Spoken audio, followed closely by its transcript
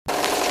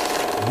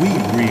We Real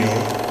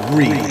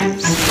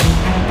Reels.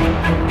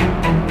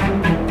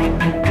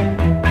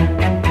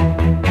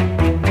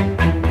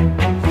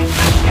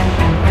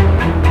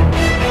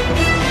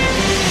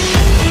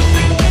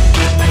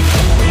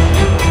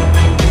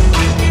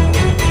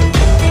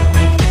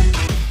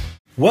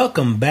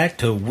 Welcome back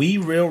to We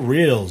Real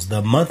Reels,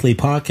 the monthly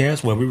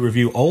podcast where we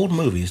review old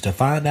movies to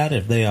find out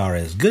if they are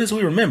as good as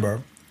we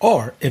remember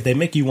or if they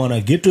make you want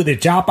to get to the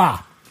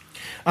chopper.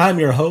 I'm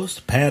your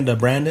host, Panda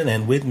Brandon,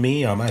 and with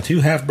me are my two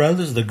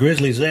half-brothers, the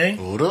Grizzly Zay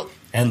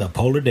and the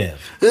Polar Dev.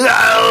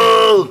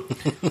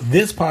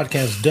 This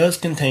podcast does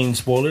contain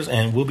spoilers,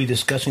 and we'll be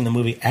discussing the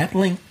movie at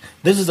length.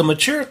 This is a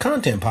mature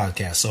content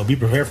podcast, so be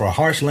prepared for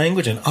harsh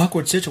language and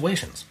awkward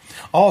situations.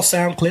 All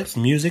sound clips,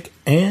 music,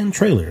 and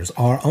trailers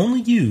are only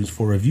used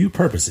for review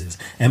purposes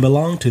and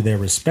belong to their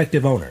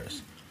respective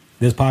owners.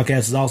 This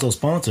podcast is also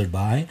sponsored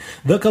by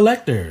The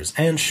Collectors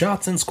and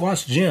Shots and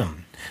Squash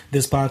Gym.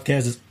 This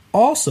podcast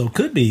also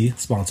could be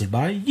sponsored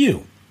by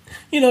you.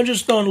 You know,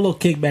 just throwing a little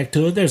kickback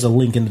to it. There's a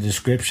link in the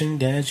description,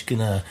 guys. You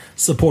can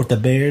support the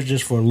Bears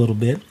just for a little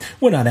bit.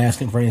 We're not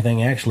asking for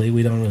anything, actually.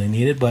 We don't really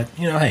need it. But,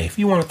 you know, hey, if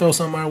you want to throw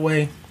something our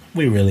way,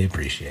 we really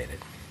appreciate it.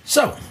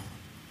 So,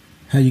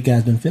 how you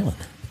guys been feeling?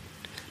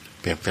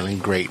 Been feeling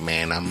great,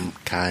 man. I'm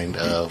kind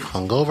of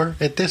hungover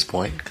at this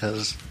point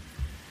because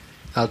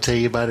I'll tell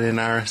you about it in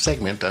our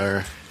segment,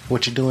 or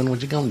what you doing,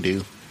 what you gonna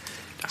do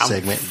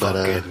segment.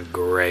 Fucking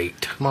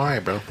great. I'm all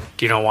right, bro.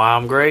 Do you know why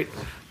I'm great?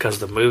 Because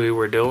the movie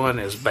we're doing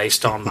is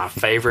based on my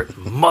favorite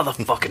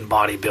motherfucking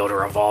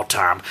bodybuilder of all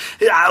time.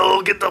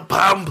 I'll get the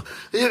pump.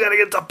 You gotta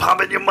get the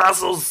pump in your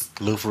muscles.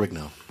 Lou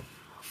Ferrigno.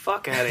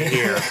 Fuck out of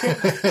here.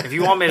 If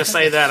you want me to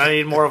say that, I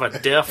need more of a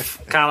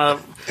deaf kind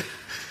of...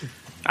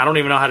 I don't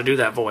even know how to do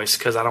that voice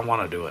because I don't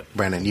want to do it.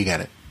 Brandon, you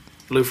got it.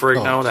 Lou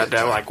Ferrigno, that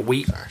like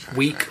weak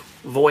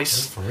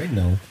voice. Lou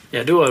Ferrigno.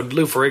 Yeah, do a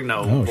Lou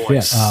Ferrigno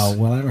voice. Shit.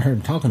 Well, I haven't heard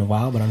him talk in a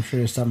while, but I'm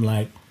sure it's something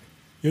like,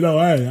 you know,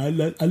 hey,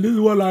 this is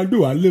what I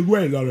do. I lift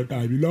weights all the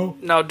time, you know?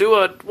 No, do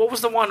a... What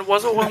was the one?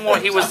 Was it one more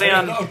he was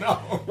in?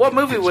 No. What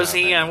movie was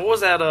he in? What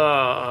was that?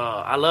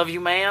 I Love You,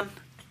 Man?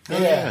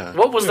 Yeah.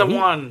 What was the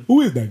one?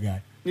 Who is that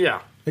guy?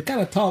 Yeah. They kind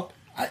of talk...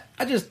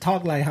 I just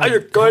talk like how... Are you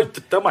going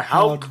to tell my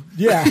how, how?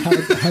 yeah,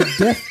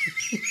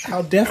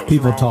 how deaf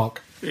people wrong.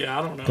 talk. Yeah,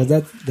 I don't know.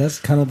 Because that's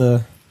kind of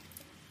the...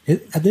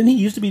 didn't he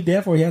used to be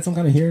deaf or he had some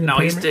kind of hearing No,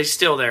 impairment? he's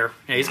still there.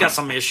 Yeah, he's got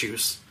some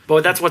issues.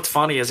 But that's what's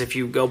funny is if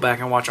you go back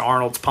and watch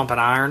Arnold's Pumping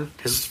Iron,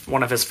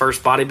 one of his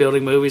first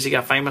bodybuilding movies he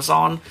got famous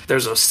on,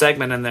 there's a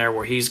segment in there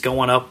where he's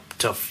going up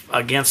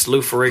against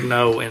Lou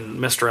Ferrigno in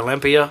Mr.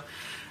 Olympia.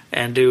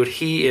 And, dude,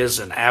 he is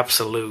an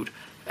absolute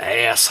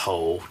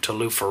asshole to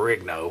Lou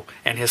Ferrigno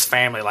and his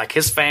family. Like,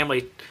 Lou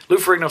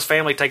Ferrigno's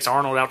family takes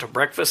Arnold out to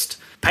breakfast,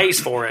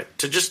 pays for it,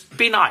 to just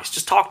be nice,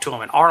 just talk to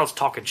him. And Arnold's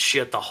talking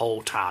shit the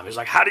whole time. He's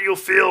like, how do you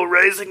feel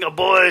raising a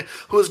boy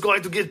who is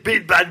going to get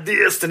beat by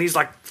this? And he's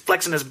like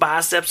flexing his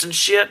biceps and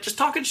shit, just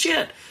talking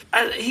shit.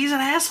 He's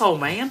an asshole,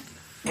 man.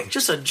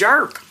 Just a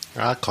jerk.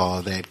 I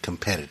call that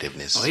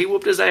competitiveness. Well, he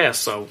whooped his ass,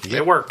 so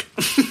It worked.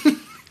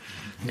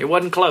 It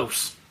wasn't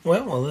close.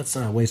 Well, let's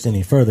not waste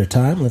any further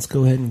time. Let's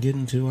go ahead and get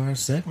into our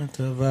segment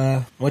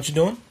of what you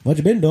doing, what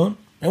you been doing,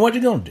 and what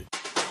you gonna do.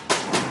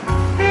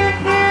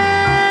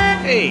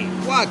 Hey,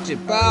 watch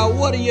it, pal.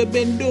 What have you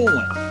been doing?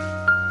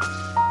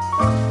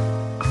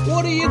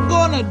 What are you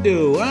gonna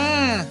do,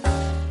 huh?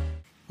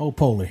 Oh,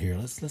 Polar here.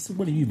 Let's.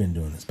 What have you been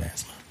doing this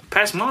past month?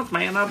 Past month,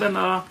 man, I've been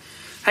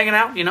hanging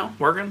out,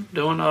 working,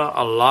 doing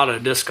a lot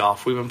of disc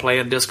golf. We've been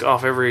playing disc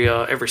golf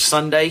every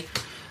Sunday.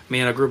 Me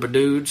and a group of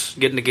dudes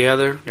getting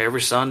together every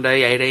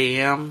Sunday, 8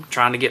 a.m.,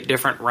 trying to get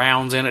different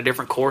rounds in at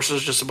different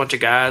courses. Just a bunch of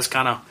guys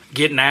kind of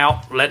getting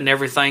out, letting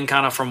everything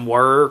kind of from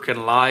work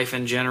and life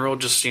in general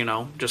just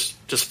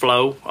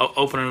flow,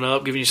 opening it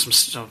up, giving you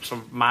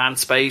some mind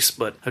space.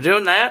 But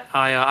doing that,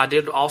 I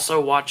did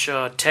also watch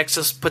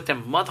Texas put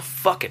them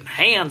motherfucking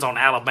hands on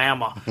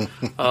Alabama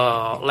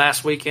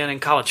last weekend in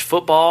college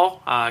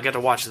football. I got to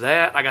watch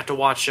that. I got to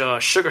watch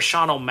Sugar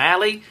Sean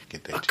O'Malley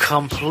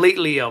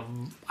completely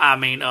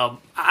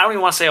I don't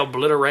even want to say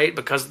obliterate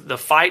because the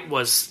fight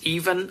was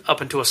even up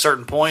until a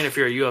certain point if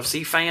you're a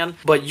UFC fan.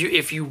 But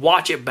if you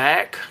watch it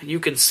back, you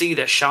can see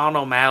that Sean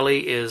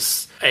O'Malley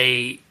is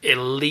a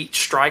elite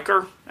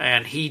striker,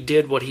 and he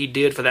did what he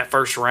did for that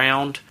first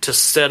round to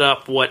set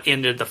up what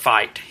ended the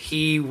fight.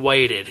 He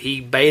waited. He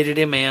baited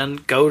him in,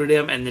 goaded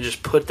him, and then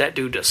just put that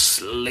dude to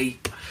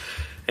sleep.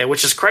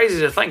 Which is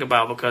crazy to think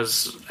about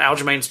because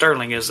Aljamain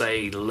Sterling is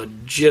a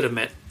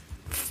legitimate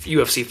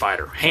UFC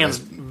fighter.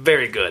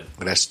 Very good.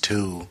 But that's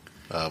two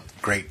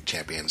great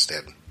champions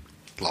that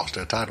lost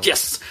their titles.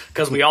 Yes,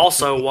 because we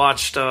also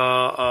watched Izzy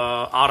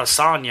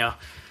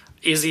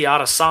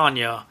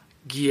Adesanya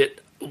get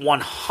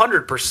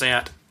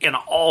 100% in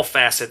all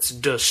facets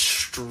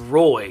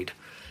destroyed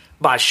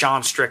by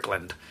Sean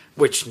Strickland,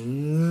 which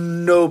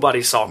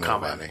nobody saw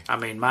coming. I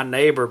mean, my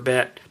neighbor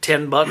bet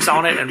 $10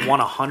 on it and won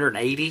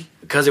 180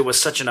 because it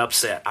was such an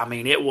upset. I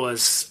mean,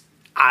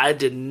 I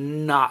did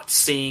not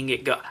seeing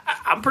it go.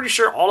 I'm pretty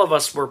sure all of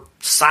us were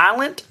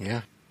silent.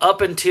 Yeah.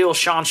 up until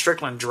Sean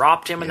Strickland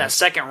dropped him in that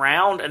second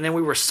round, and then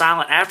we were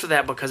silent after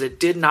that because it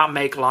did not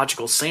make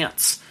logical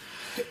sense.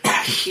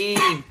 He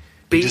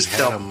beat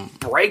the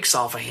brakes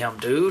off of him,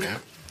 dude. Yeah.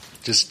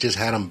 Just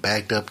had him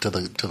backed up to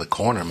the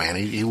corner, man.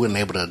 He wasn't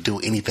able to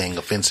do anything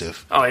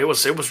offensive. Oh, it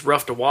was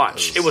rough to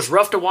watch. It was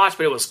rough to watch,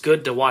 but it was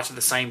good to watch at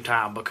the same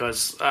time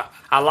because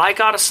I like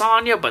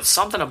Adesanya, but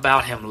something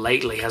about him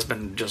lately has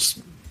been just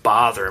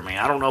bothering me.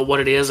 I don't know what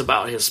it is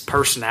about his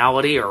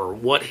personality or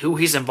who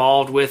he's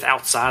involved with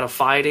outside of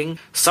fighting.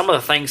 Some of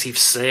the things he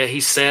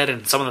said,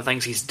 and some of the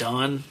things he's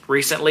done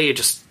recently,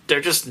 they're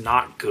just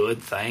not good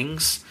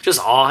things. Just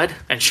odd.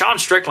 And Sean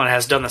Strickland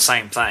has done the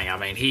same thing. I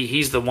mean,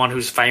 he's the one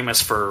who's famous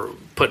for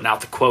putting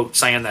out the quote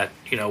saying that,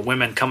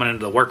 women coming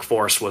into the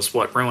workforce was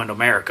what ruined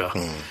America,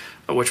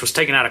 which was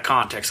taken out of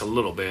context a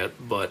little bit,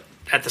 but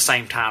at the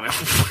same time,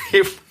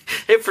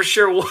 it for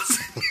sure was.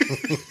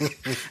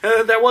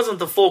 That wasn't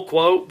the full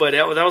quote, but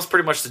that was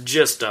pretty much the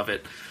gist of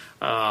it.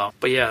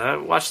 But yeah, I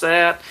watched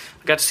that.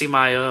 I got to see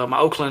my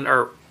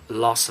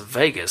Las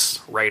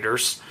Vegas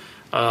Raiders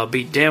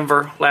beat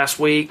Denver last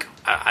week.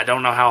 I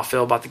don't know how I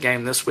feel about the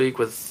game this week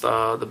with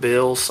the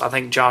Bills. I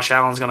think Josh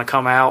Allen's going to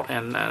come out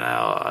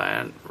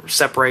and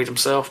separate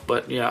himself.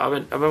 But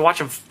I've been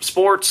watching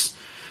sports,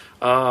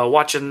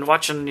 watching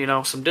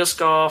some disc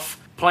golf,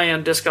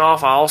 playing disc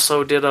golf. I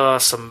also did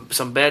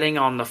some betting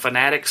on the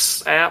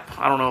Fanatics app.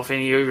 I don't know if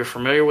any of you are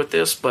familiar with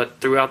this, but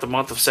throughout the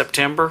month of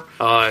September,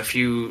 if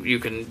you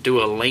can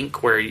do a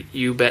link where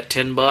you bet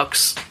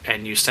 $10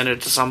 and you send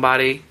it to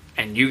somebody,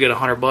 and you get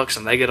 $100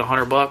 and they get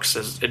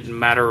 $100. It doesn't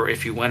matter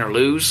if you win or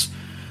lose.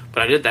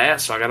 But I did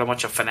that, so I got a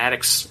bunch of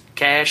Fanatics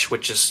cash,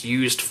 which is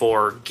used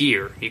for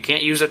gear. You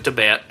can't use it to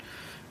bet;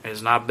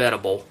 it's not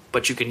bettable.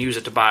 But you can use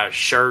it to buy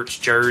shirts,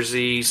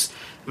 jerseys.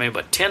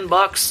 But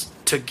 $10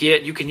 to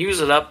get, you can use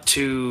it up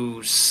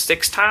to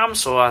 6 times.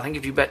 So I think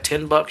if you bet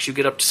 $10, you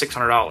get up to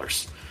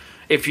 $600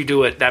 if you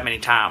do it that many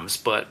times.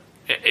 But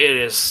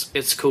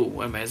it's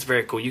cool. It's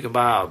very cool. You can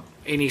buy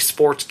any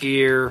sports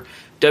gear.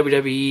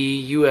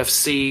 WWE,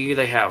 UFC,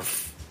 they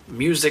have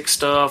music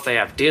stuff, they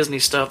have Disney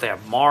stuff, they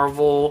have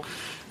Marvel.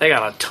 They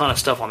got a ton of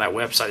stuff on that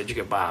website that you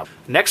can buy.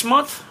 Next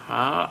month,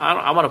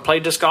 I'm going to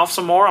play disc golf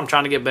some more. I'm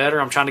trying to get better.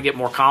 I'm trying to get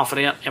more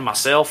confident in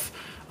myself.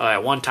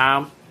 At one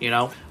time,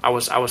 I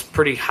was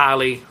pretty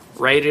highly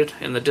rated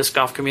in the disc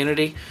golf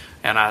community,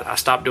 and I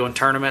stopped doing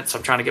tournaments.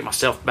 I'm trying to get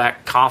myself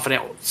back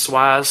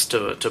confidence-wise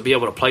to be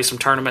able to play some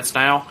tournaments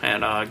now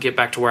and get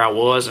back to where I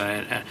was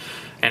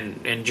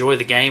and enjoy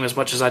the game as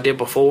much as I did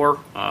before.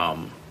 I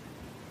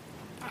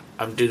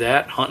do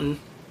that. Hunting,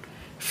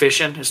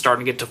 fishing is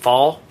starting to get to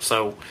fall,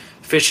 so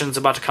fishing's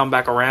about to come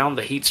back around.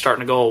 The heat's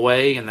starting to go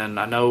away, and then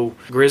I know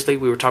Grizzly,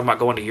 we were talking about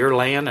going to your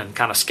land and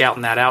kind of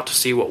scouting that out to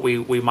see what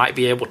we might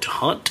be able to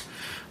hunt.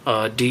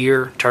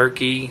 Deer,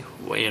 turkey,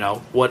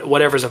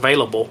 whatever's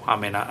available.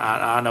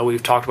 I know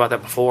we've talked about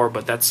that before,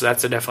 but that's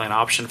definitely an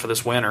option for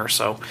this winter.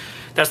 So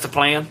that's the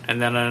plan.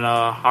 And then in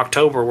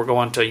October we're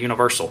going to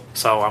Universal,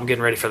 so I'm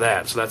getting ready for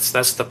that. So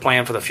that's the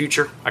plan for the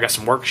future. I got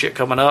some work shit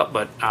coming up,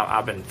 but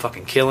I've been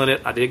fucking killing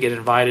it. I did get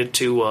invited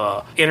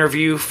to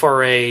interview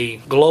for a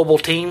global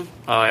team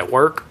at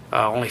work.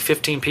 Only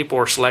 15 people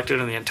were selected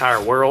in the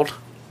entire world.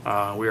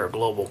 We are a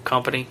global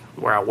company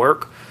where I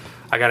work.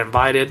 I got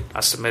invited. I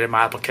submitted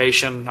my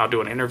application. I'll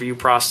do an interview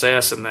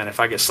process, and then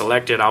if I get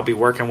selected, I'll be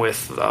working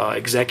with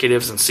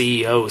executives and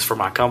CEOs for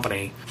my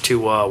company to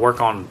work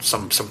on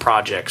some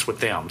projects with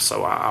them.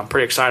 So I'm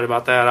pretty excited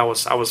about that. I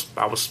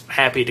was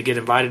happy to get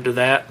invited to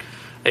that.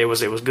 It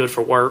was good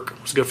for work.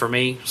 It was good for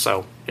me.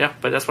 So yeah,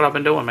 but that's what I've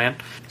been doing, man.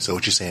 So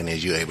what you're saying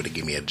is you're able to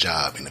give me a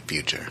job in the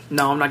future?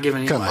 No, I'm not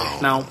giving you. Come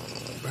on, no.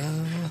 Bro.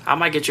 I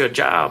might get you a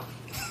job.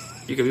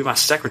 You could be my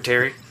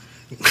secretary.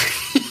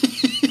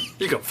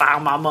 You can file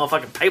my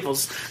motherfucking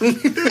papers.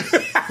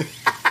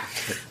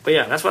 But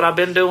yeah, that's what I've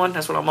been doing.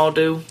 That's what I'm gonna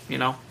do.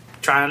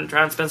 Try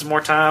and spend some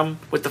more time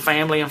with the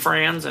family and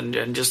friends,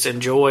 and just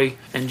enjoy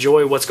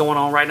what's going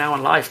on right now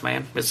in life,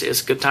 man. It's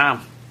a good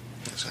time.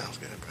 That sounds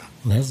good,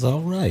 bro. That's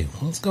all right.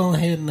 Let's go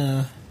ahead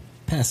and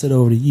pass it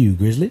over to you,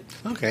 Grizzly.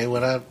 Okay,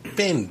 what I've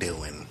been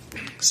doing.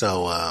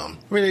 So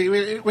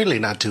really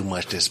not too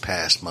much this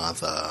past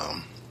month.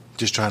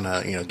 Just trying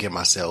to get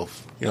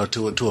myself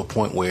to a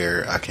point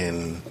where I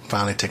can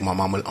finally take my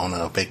mom on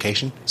a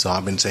vacation. So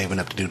I've been saving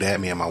up to do that,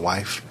 me and my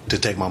wife, to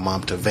take my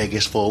mom to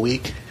Vegas for a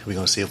week. We're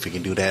going to see if we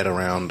can do that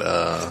around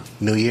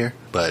New Year.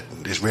 But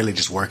it's really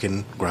just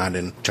working,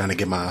 grinding, trying to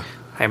get my...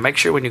 Hey, make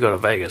sure when you go to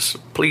Vegas,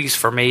 please,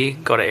 for me,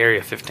 go to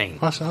Area 15.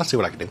 I'll see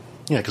what I can do.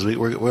 Yeah, because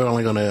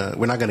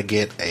we're not gonna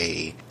get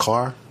a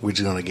car. We're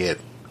just gonna get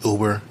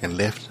Uber and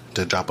Lyft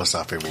to drop us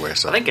off everywhere.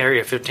 So I think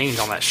Area 15 is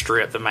on that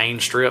strip, the main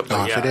strip.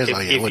 But if it is,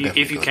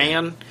 if you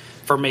can,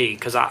 for me,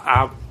 because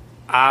I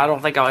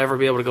don't think I'll ever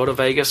be able to go to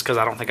Vegas because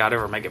I don't think I'd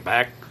ever make it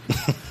back.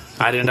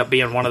 I'd end up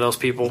being one of those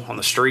people on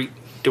the street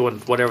doing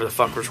whatever the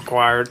fuck was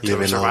required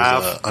to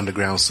survive. Those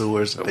underground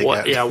sewers.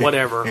 Yeah,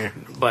 whatever. Yeah.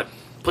 But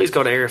please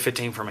go to Area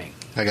 15 for me.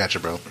 I got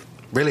you, bro.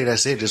 Really,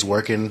 that's it. Just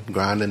working,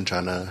 grinding,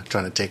 trying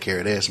to take care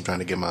of this. I'm trying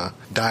to get my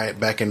diet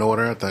back in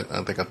order. I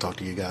think I talked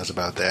to you guys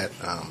about that.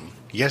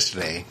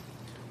 yesterday,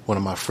 one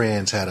of my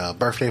friends had a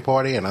birthday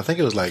party, and I think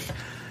it was like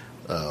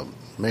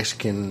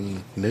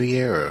Mexican New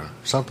Year or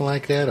something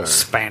like that, or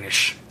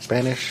Spanish.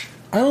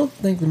 I don't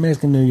think the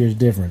Mexican New Year is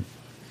different.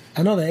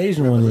 I know the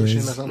Asian one Revolution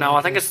or is. something No,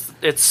 like I think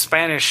it's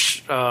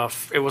Spanish.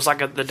 It was like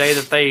the day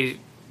that they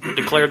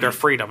declared their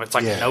freedom. It's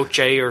like Yeah. Noche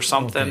or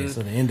something. Okay,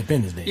 so the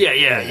Independence Day. Yeah.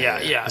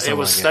 Something It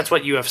was. like that. That's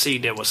what UFC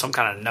did. Was some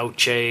kind of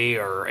Noche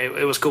or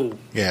it was cool.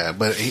 Yeah,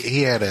 but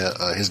he had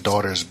his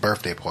daughter's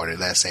birthday party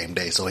that same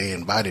day, so he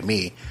invited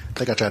me. I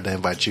think I tried to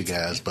invite you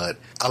guys, but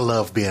I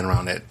love being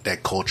around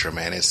that culture,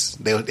 man.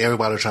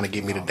 Everybody was trying to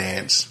get me to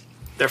dance.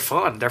 They're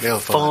fun. They're They were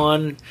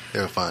fun. They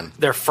were fun.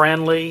 They're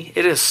friendly.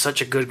 It is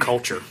such a good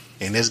culture.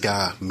 And this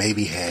guy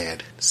maybe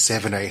had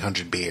 700 or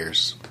 800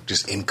 beers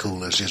just in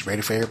coolers, just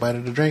ready for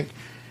everybody to drink.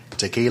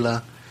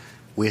 Tequila,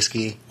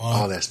 whiskey,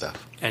 all that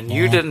stuff. And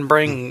you didn't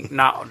bring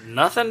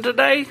nothing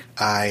today.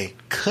 I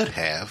could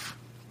have,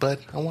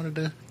 but I wanted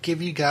to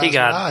give you guys He what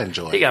I got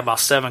enjoyed. he got about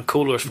 7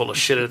 coolers full of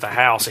shit at the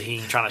house that he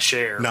ain't trying to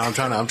share. No, I'm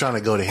trying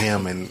to go to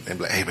him and be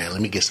like, hey man,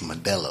 let me get some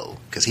Modelo,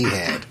 because he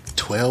had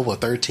 12 or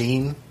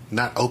 13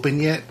 not open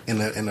yet in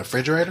the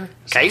refrigerator.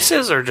 So-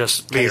 Cases or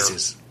just beer?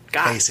 cases,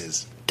 God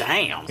cases,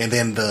 damn. and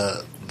then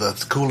the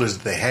coolers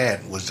that they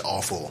had was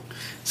all full.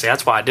 See,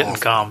 that's why I didn't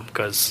Awful. come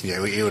because Yeah,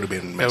 it would have been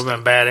it would messed have up.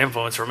 been bad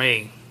influence for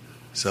me.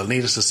 So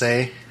needless to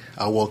say,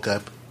 I woke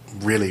up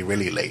really,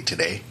 really late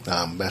today.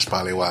 That's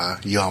probably why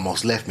you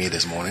almost left me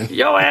this morning.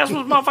 Your ass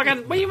was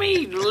motherfucking. What do you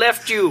mean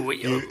left you? What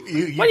do you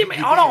mean?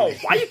 you Hold on.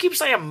 did. Why you keep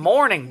saying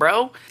morning,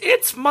 bro?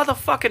 It's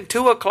motherfucking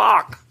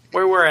 2:00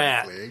 where we're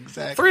at.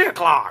 Exactly.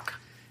 3:00.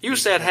 You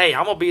said, hey,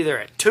 I'm gonna be there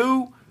at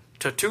 2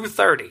 to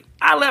 2:30.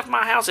 I left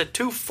my house at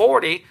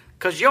 2:40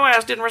 because your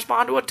ass didn't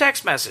respond to a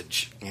text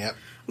message. Yep.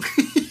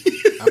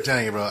 I'm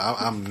telling you, bro,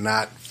 I'm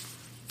not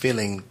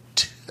feeling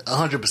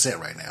 100%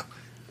 right now.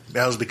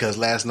 That was because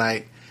last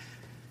night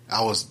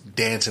I was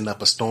dancing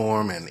up a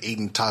storm and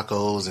eating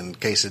tacos and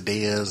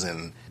quesadillas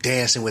and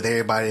dancing with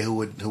everybody who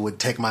would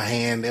take my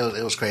hand.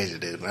 It was crazy,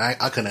 dude. I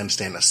couldn't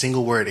understand a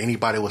single word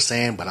anybody was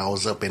saying, but I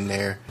was up in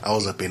there.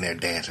 dancing.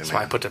 That's why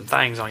I Man. put them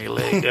things on your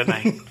leg, didn't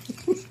I?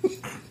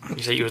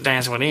 You said you was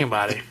dancing with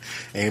anybody.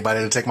 Anybody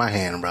to take my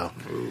hand, bro.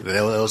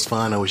 That was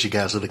fun. I wish you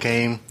guys would have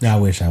came. I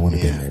wish I would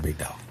have Yeah. been there, big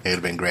dog. It would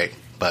have been great.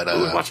 But Who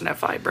was watching that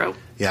fight, bro?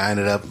 yeah, I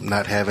ended up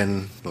not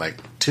having like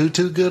too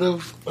good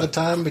of a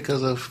time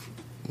because of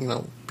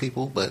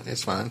people, but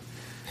it's fine.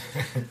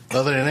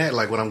 Other than that,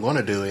 like what I'm going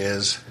to do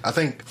is, I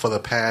think for the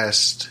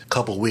past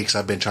couple weeks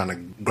I've been trying to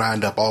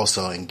grind up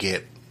also and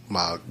get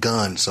my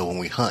gun, so when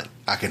we hunt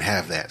I can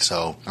have that.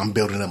 So I'm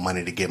building up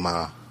money to get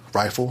my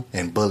rifle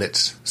and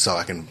bullets so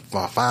I can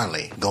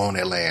finally go on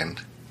that land,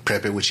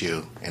 prep it with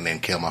you, and then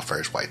kill my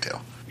first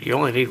whitetail. You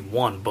only need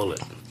one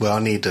bullet. Well, I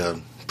need to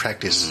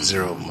practice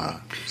zero my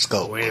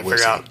scope. We need to We'll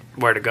figure see. out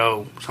where to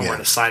go, somewhere Yeah.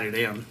 to sight it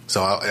in.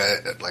 So,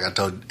 like I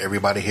told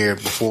everybody here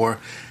before,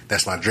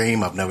 that's my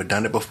dream. I've never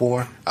done it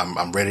before.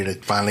 I'm ready to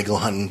finally go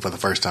hunting for the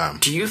first time.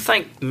 Do you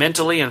think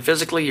mentally and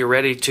physically you're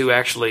ready to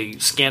actually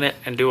skin it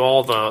and do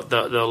all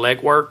the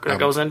leg work that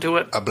goes into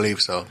it? I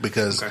believe so,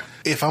 because Okay.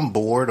 if I'm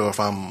bored or if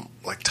I'm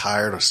like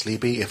tired or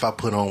sleepy, if I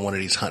put on one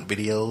of these hunt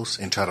videos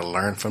and try to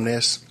learn from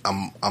this,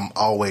 I'm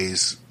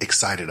always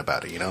excited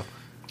about it.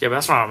 Yeah, but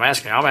that's what I'm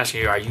asking. I'm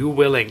asking you: are you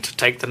willing to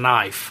take the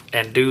knife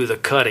and do the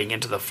cutting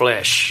into the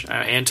flesh,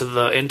 into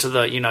the?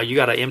 You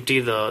got to empty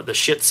the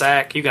shit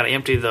sack. You got to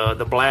empty the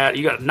bladder.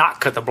 You got to not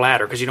cut the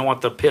bladder because you don't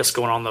want the piss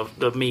going on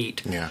the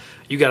meat. Yeah.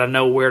 You got to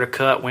know where to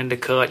cut, when to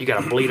cut. You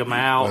got to bleed them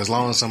out. As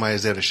long as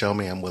somebody's there to show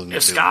me, I'm willing to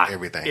If do Scott,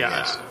 everything. yeah,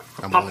 Yes,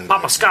 I'm willing to do Papa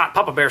everything. Scott,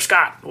 Papa Bear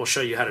Scott will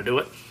show you how to do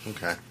it.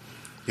 Okay.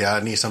 Yeah,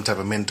 I need some type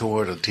of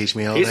mentor to teach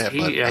me all He's, that.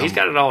 he- But yeah, he's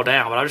got it all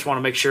down, but I just want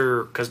to make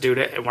sure because, dude,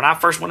 when I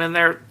first went in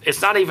there,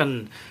 it's not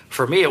even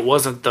for me. It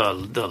wasn't the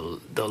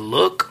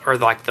look or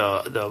like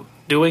the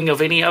doing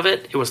of any of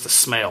it. It was the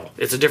smell.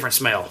 It's a different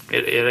smell.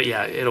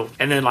 It'll.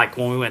 And then like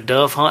when we went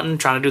dove hunting,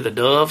 trying to do the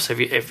doves.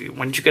 If you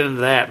when you get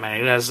into that,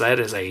 man,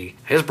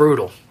 it's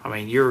brutal. I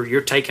mean,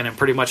 you're taking and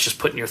pretty much just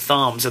putting your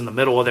thumbs in the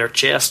middle of their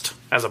chest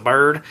as a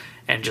bird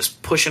and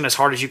just pushing as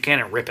hard as you can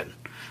and ripping.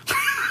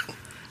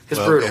 It's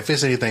well, brutal. if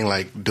it's anything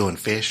like doing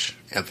fish,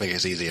 I think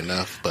it's easy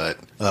enough. But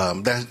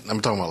I'm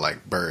talking about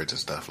like birds and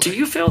stuff. Do like-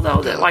 you feel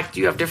though that like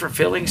you have different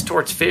feelings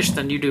towards fish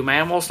than you do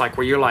mammals? Like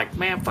where you're like,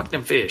 man, fuck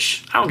them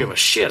fish. I don't give a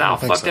shit. I'll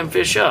think fuck so. them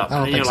fish up. I don't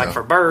And then you're think like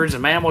so. for birds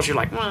and mammals, you're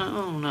like, well, I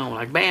don't know,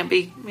 like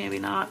Bambi, maybe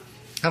not.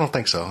 I don't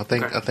think so. Okay.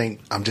 I think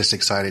I'm just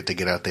excited to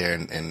get out there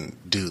and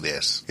do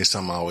this. It's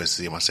something I always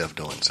see myself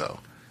doing. So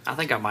I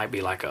think I might be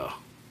like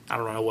I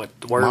don't know what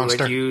word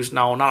Monster? we'd use.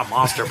 No, not a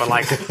monster, but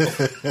like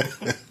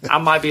I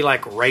might be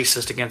like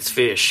racist against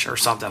fish or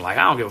something. Like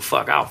I don't give a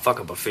fuck. I'll fuck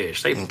up a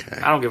fish. I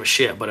don't give a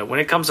shit. But when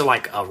it comes to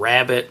like a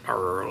rabbit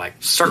or like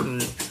certain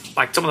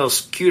like some of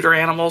those cuter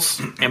animals,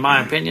 in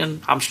my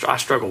opinion, I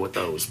struggle with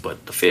those.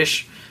 But the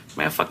fish,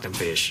 man, fuck them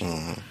fish.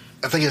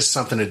 I think it's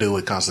something to do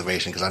with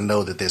conservation, because I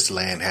know that this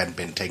land hadn't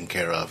been taken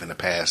care of in the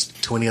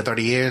past 20 or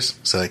 30 years.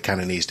 So it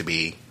kind of needs to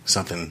be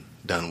something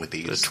done with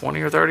these. 20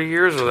 or 30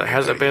 years, or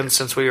has it 30 been years.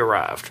 since we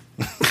arrived?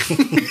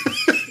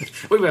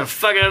 We've been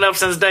fucking it up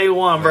since day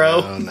one,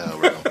 bro. Oh no,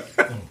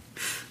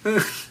 bro.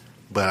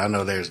 But I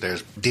know there's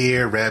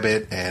deer,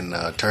 rabbit, and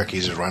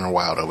turkeys just running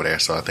wild over there.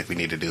 So I think we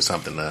need to do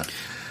something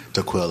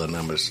to quell the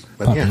numbers.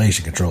 But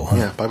Population control, huh?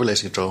 Yeah,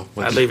 population control.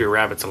 I'd leave your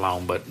rabbits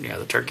alone, but yeah,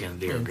 the turkey and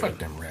the deer are Fuck good.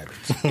 them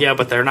rabbits. Yeah,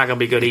 but they're not going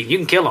to be good eating. You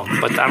can kill them,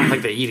 but I don't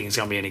think the eating is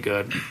going to be any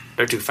good.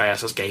 They're too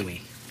fast. That's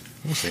gamey.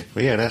 We'll see.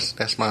 But yeah,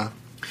 that's my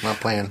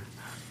plan.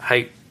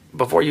 Hey,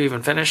 before you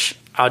even finish,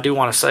 I do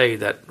want to say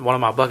that one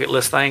of my bucket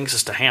list things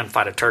is to hand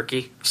fight a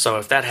turkey. So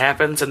if that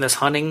happens in this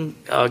hunting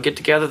get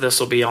together, this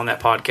will be on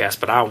that podcast.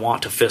 But I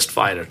want to fist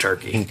fight a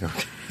turkey.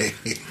 Okay.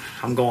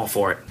 I'm going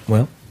for it.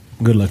 Well,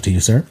 good luck to you,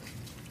 sir.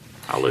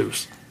 I'll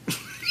lose.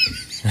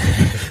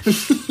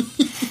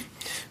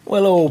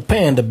 Well, old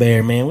Panda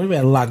Bear, man, we've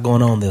had a lot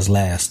going on this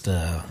last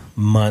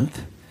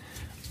month.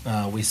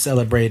 We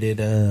celebrated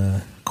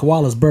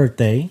Koala's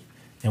birthday,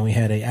 and we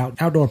had a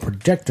outdoor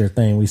projector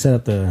thing. We set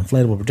up the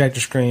inflatable projector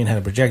screen, had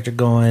a projector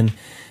going,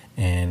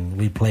 and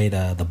we played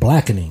The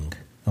Blackening.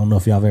 I don't know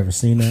if y'all have ever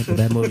seen that, but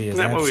that movie is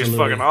That movie's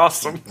absolutely fucking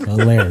awesome.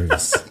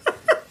 hilarious.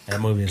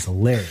 That movie is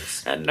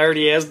hilarious. That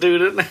nerdy ass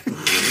dude, isn't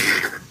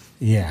it?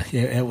 Yeah,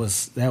 that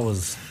was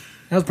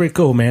pretty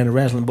cool, man. The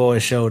wrestling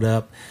boys showed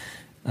up.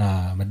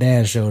 My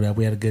dad showed up.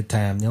 We had a good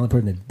time. The only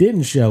person that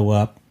didn't show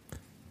up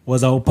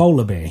was old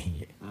Polar Bear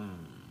here.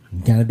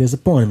 Kind of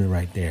disappointed me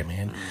right there,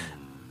 man.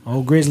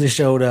 Old Grizzly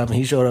showed up.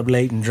 He showed up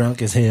late and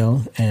drunk as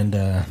hell. And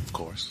Of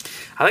course.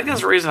 I think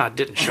that's the reason I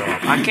didn't show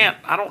up.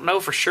 I don't know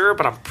for sure,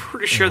 but I'm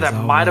pretty sure that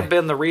might have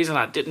been the reason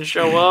I didn't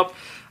show up.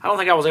 I don't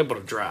think I was able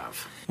to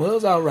drive. well, it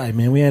was all right,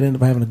 man. We ended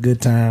up having a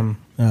good time.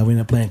 We ended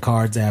up playing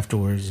cards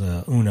afterwards,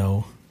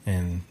 Uno,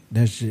 and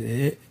it's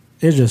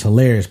just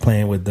hilarious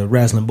playing with the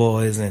wrestling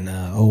boys and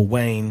old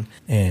Wayne.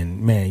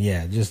 And man,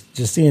 yeah, just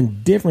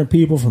seeing different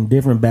people from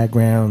different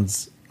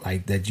backgrounds,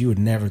 like that you would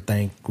never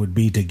think would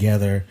be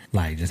together,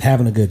 like just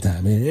having a good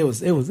time. It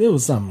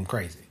was something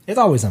crazy. It's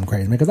always something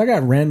crazy, man, because I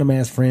got random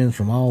ass friends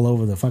from all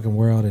over the fucking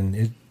world,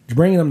 and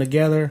bringing them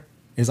together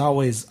is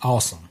always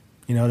awesome.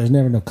 You know, there's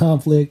never no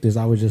conflict. It's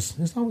always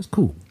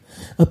cool,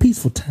 a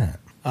peaceful time.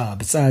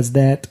 Besides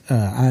that,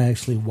 I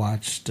actually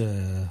watched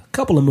a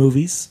couple of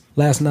movies.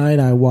 Last night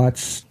I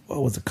watched,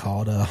 what was it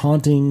called?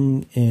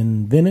 Haunting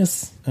in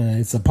Venice.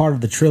 It's a part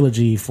of the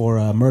trilogy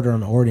for Murder on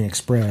the Orient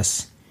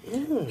Express.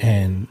 Ooh.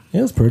 And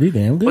it was pretty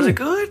damn good. Was it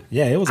good?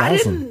 Yeah, it was awesome. I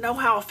didn't know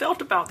how I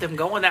felt about them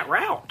going that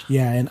route.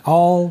 Yeah, and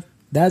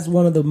that's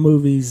one of the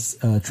movies,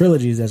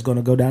 trilogies that's going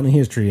to go down in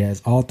history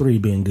as all three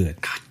being good.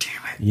 God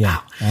damn it.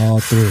 Yeah, Ow. all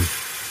three.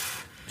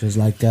 Just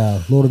like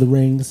Lord of the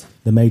Rings,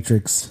 The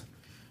Matrix,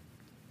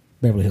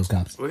 Beverly Hills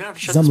Cops. We're going to have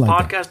to shut Something this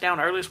like podcast down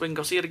early so we can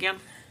go see it again?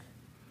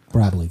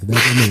 Probably, because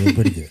that movie was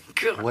pretty good.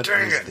 God What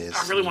dang is it. this?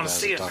 I really want to you guys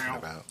see are it talking now.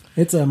 about?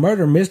 It's a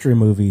murder mystery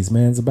movies,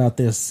 man. It's about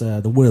this,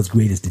 the world's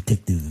greatest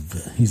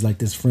detective. He's like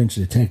this French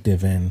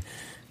detective, and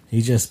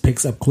he just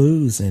picks up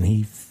clues, and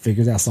he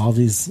figures out, solves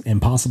these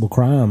impossible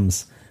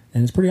crimes,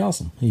 and it's pretty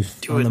awesome.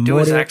 Do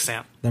his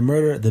accent. The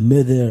murder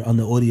on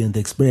the Orient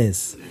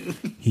Express.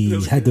 He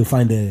had to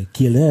find a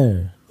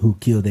killer who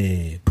killed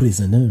a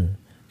prisoner.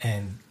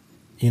 And,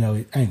 you know, I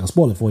ain't going to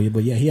spoil it for you,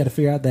 but yeah, he had to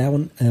figure out that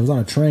one. And it was on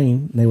a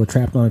train. They were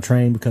trapped on a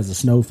train because the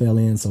snow fell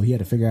in, so he had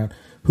to figure out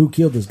who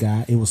killed this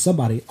guy. It was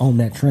somebody on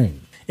that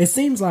train. It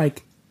seems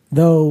like,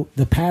 though,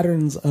 the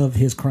patterns of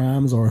his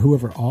crimes or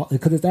whoever,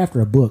 because it's after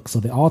a book, so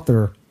the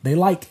author, they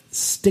like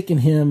sticking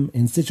him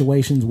in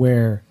situations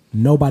where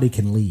nobody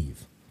can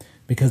leave.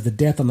 Because the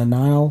death on the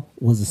Nile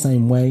was the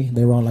same way.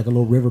 They were on like a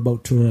little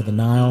riverboat tour of the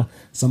Nile.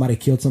 Somebody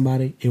killed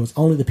somebody. It was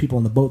only the people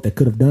on the boat that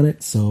could have done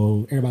it.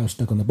 So everybody was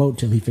stuck on the boat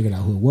until he figured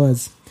out who it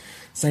was.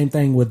 Same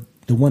thing with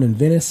the one in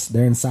Venice.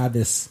 They're inside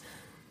this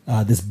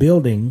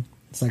building.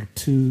 It's like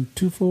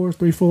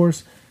three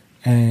floors.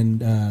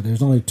 And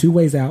there's only two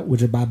ways out,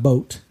 which are by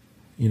boat,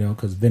 you know,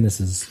 because Venice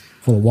is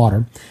full of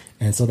water.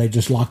 And so they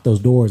just locked those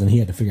doors, and he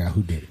had to figure out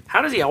who did it.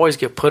 How does he always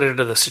get put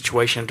into the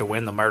situation to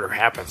when the murder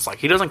happens? Like,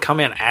 he doesn't come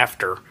in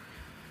after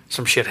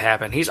some shit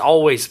happened. He's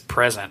always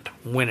present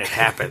when it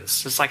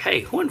happens. It's like,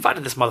 hey, who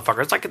invited this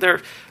motherfucker? It's like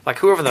they're like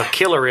whoever the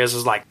killer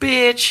is like,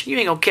 bitch, you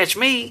ain't gonna catch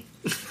me.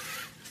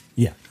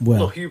 Yeah, well,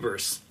 Little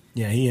hubris.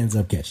 yeah, he ends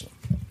up catching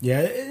him.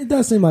 Yeah, it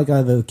does seem like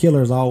the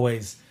killer is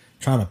always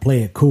trying to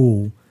play it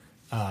cool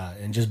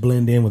and just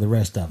blend in with the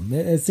rest of them.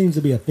 It seems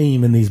to be a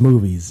theme in these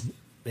movies.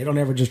 They don't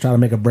ever just try to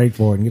make a break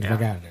for it and get the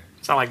fuck out of there.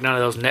 It's not like none of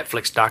those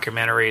Netflix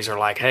documentaries are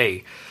like,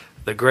 hey,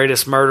 the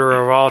greatest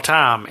murderer of all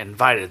time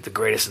invited the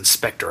greatest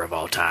inspector of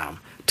all time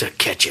to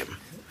catch him.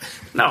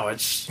 No,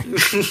 it's...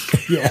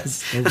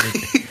 Yes.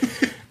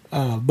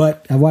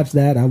 But I watched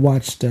that. I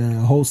watched a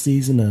whole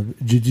season of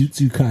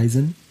Jujutsu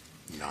Kaisen.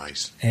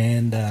 Nice.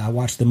 And I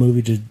watched the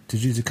movie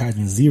Jujutsu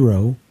Kaisen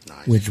Zero,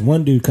 Nice. which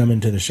one dude come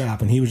into the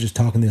shop and he was just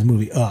talking this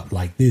movie up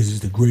like this is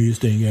the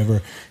greatest thing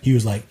ever. He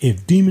was like,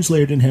 if Demon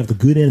Slayer didn't have the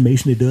good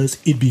animation it does,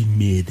 it'd be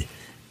mid.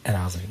 And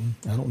I was like,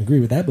 I don't agree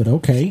with that, but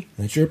okay,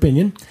 that's your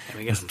opinion. Let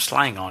me get some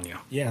slang on you.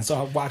 Yeah, and so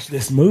I watched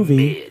this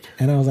movie, Mid.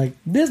 and I was like,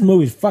 this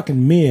movie's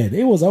fucking mid.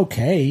 It was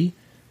okay,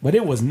 but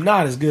it was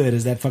not as good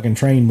as that fucking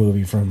train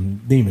movie from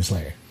Demon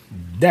Slayer.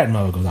 that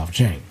mother goes off a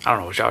chain. I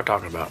don't know what y'all are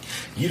talking about.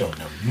 You don't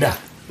know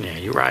nothing. Yeah,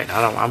 you're right.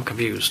 I'm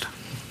confused.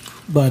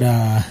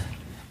 But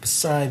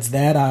besides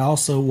that, I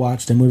also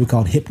watched a movie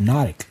called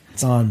Hypnotic.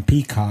 It's on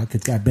Peacock.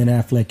 It's got Ben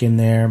Affleck in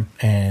there,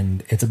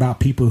 and it's about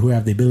people who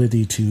have the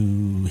ability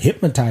to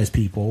hypnotize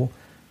people,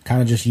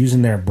 kind of just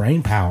using their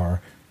brain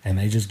power, and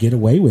they just get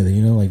away with it.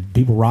 You know, like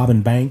people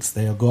robbing banks,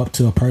 they'll go up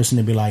to a person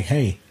and be like,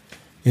 "Hey,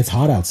 it's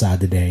hot outside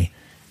today,"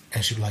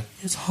 and she'll be like,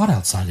 "It's hot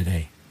outside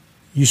today.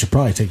 You should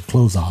probably take your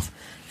clothes off."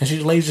 And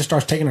the lady just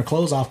starts taking her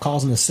clothes off,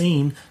 causing a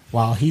scene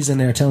while he's in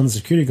there telling the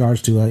security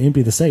guards to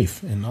empty the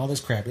safe and all this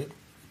crap.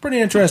 Pretty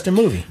interesting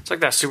movie. It's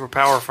like that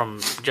superpower from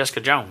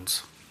Jessica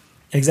Jones.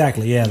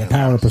 Exactly, yeah, the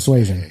power of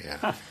persuasion.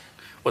 Yeah.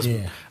 Was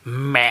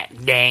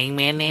Matt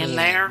Damon in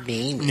there?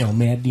 No,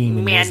 Matt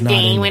Damon Matt was not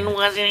Damon in there.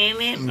 wasn't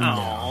in it?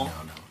 No.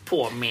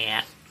 Poor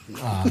Matt.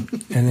 And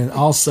then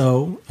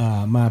also,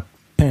 my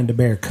panda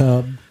bear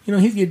cub, you know,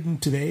 he's getting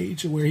to the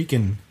age where he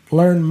can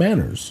learn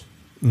manners.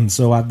 And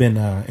so I've been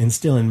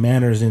instilling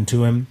manners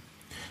into him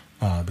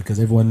because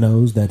everyone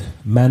knows that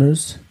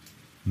manners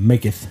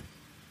maketh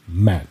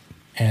man.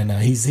 And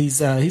he's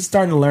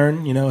starting to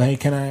learn, you know, hey,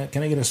 can I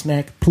get a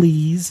snack,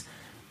 please?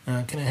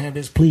 Can I have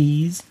this,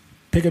 please?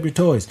 Pick up your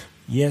toys.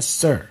 Yes,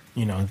 sir.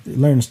 You know,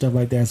 learning stuff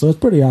like that. So it's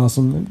pretty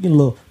awesome. I'm getting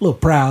a little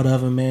proud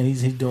of him, man.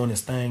 He's doing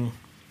his thing.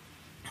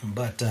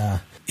 But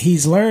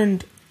he's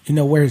learned, you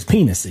know, where his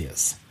penis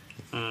is.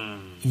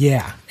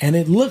 Yeah, and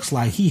it looks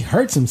like he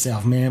hurts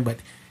himself, man, but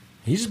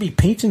he just be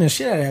pinching the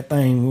shit out of that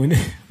thing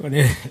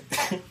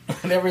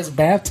whenever it's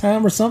bath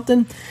time or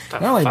something.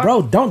 And I'm like,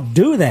 bro, don't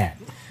do that.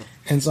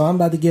 And so I'm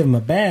about to give him a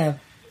bath,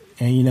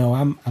 and you know,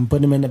 I'm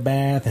putting him in the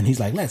bath, and he's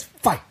like, let's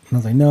fight. And I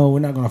was like, no, we're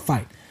not going to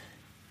fight.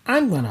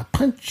 I'm going to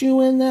punch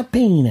you in the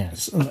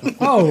penis. Like,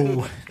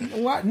 oh,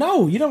 what?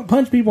 No, you don't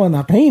punch people in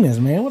the penis,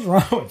 man. What's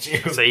wrong with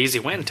you? It's an easy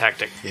win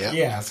tactic.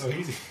 Yeah. So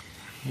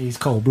he's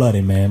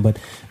cold-blooded, man. But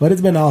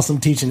it's been awesome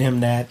teaching him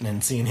that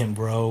and seeing him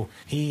grow.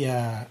 He,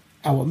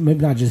 maybe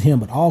not just him,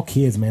 but all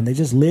kids, man, they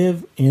just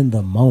live in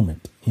the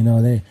moment. You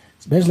know, they,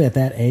 especially at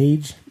that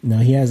age, you know,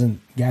 he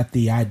hasn't got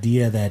the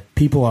idea that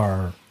people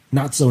are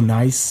not so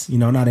nice. You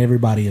know, not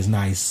everybody is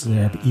nice.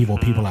 There are evil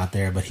people out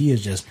there, but he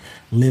is just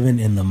living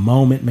in the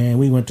moment, man.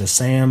 We went to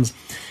Sam's,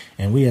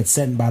 and we had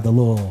sat by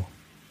the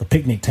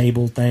picnic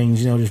table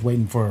things, you know, just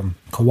waiting for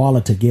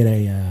Koala to get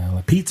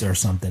a pizza or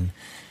something.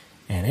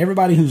 And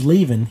everybody who's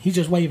leaving, he's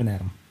just waving at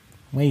them.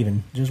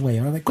 Just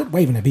waving. I'm like, quit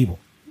waving at people.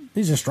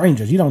 These are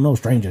strangers. You don't know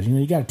strangers. You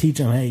know, you got to teach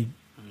them, hey,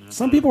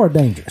 some people are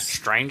dangerous.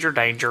 Stranger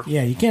danger.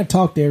 Yeah, you can't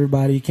talk to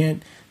everybody. You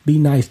can't be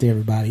nice to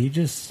everybody. You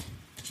just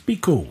be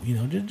cool. You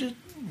know, just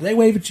they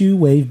wave at you,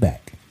 wave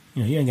back.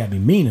 You know, you ain't got to be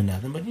mean or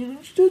nothing, but, you know,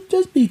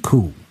 just be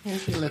cool. You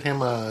should let him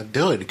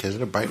do it because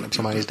it'll brighten up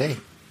somebody's day.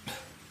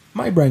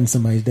 Might brighten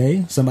somebody's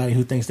day. Somebody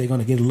who thinks they're going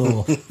to get a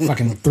little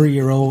fucking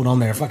 3-year-old on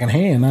their fucking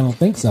hand. I don't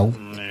think so.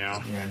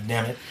 Yeah.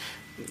 Damn it.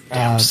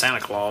 Damn Santa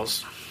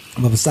Claus.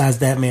 But besides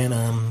that,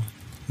 man,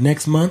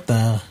 next month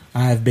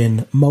I've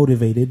been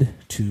motivated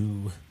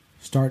to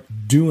start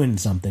doing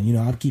something. You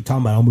know, I keep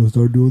talking about I'm going to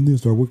start doing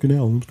this, start working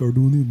out, I'm going to start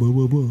doing this, blah,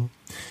 blah, blah.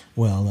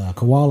 Well,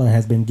 Koala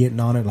has been getting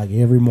on it like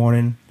every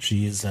morning.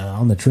 She is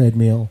on the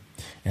treadmill,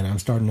 and I'm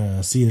starting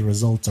to see the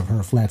results of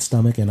her flat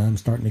stomach, and I'm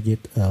starting to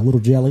get a little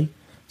jelly.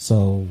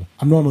 So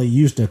I'm normally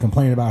used to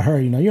complaining about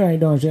her. You know, you ain't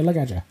doing shit. Look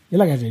at you. You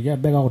look at you. You're a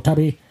big old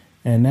tubby.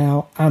 And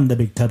now I'm the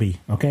big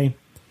tubby, okay?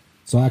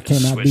 So I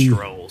cannot Switch be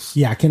roles.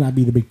 Yeah, I cannot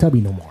be the big tubby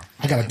no more.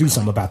 I got to do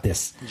something about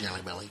this.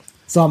 Jelly belly.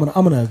 So I'm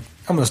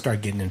gonna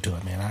start getting into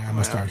it, man. I'm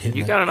gonna start hitting.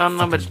 You got an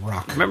unlimited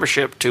rock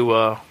membership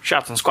to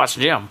Shots and Squats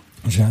Gym.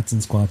 Shots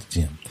and Squats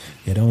Gym.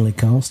 It only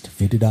costs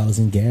 $50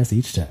 in gas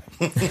each time.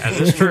 That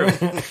is true.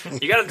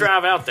 You got to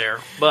drive out there,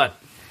 but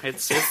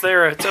it's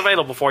there. It's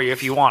available for you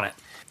if you want it.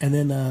 And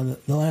then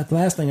the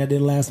last thing I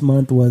did last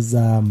month was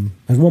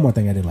there's one more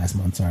thing I did last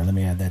month. Sorry, let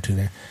me add that to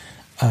there.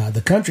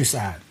 The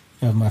countryside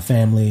of my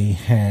family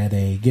had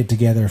a get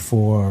together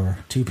for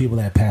two people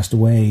that passed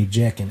away,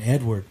 Jack and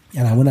Edward,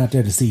 and I went out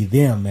there to see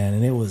them, man,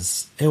 and it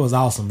was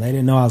awesome. They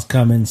didn't know I was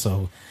coming,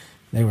 so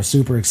they were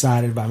super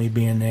excited about me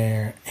being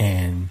there,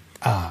 and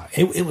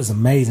it was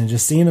amazing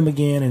just seeing them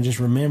again and just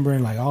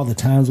remembering like all the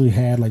times we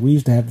had. Like we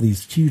used to have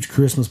these huge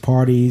Christmas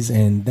parties,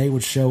 and they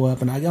would show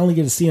up, and I only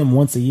get to see them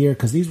once a year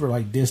because these were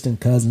like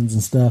distant cousins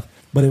and stuff.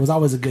 But it was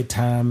always a good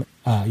time.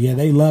 Yeah,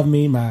 they loved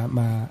me.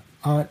 My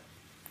aunt,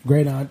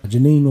 great aunt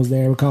Janine was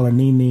there. We call her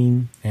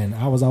Neen, and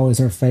I was always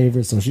her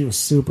favorite. So she was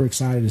super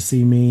excited to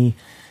see me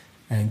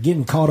and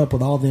getting caught up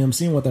with all them,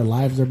 seeing what their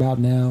lives are about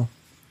now.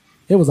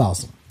 It was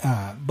awesome.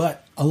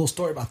 But a little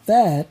story about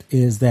that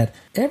is that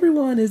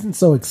everyone isn't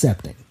so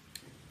accepting.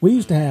 We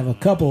used to have a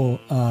couple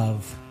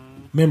of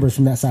members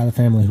from that side of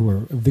the family who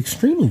were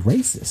extremely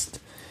racist.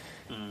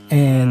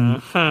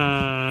 And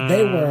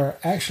they were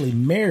actually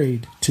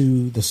married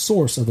to the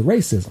source of the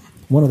racism,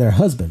 one of their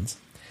husbands.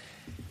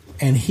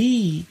 And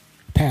he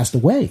passed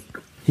away.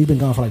 He'd been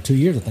gone for like 2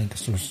 years, I think, or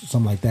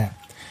something like that.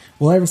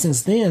 Well, ever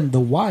since then, the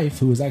wife,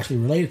 who was actually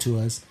related to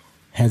us,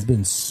 has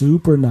been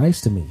super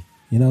nice to me.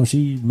 You know,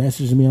 she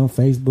messages me on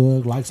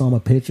Facebook, likes all my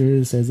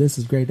pictures, says this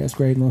is great, that's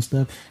great, and all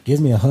stuff. Gives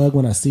me a hug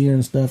when I see her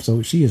and stuff.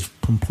 So she has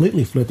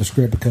completely flipped the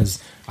script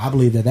because I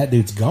believe that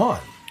dude's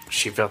gone.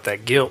 She felt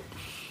that guilt.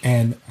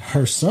 And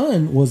her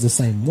son was the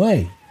same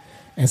way.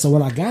 And so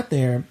when I got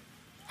there,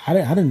 I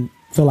didn't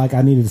feel like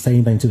I needed to say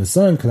anything to the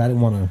son because I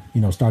didn't want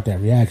to, start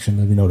that reaction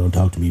of, don't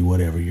talk to me,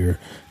 whatever. You're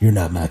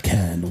not my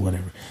kind or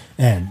whatever.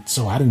 And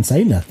so I didn't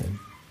say nothing.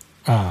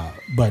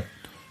 But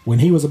when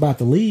he was about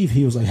to leave,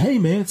 he was like, "Hey,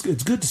 man, it's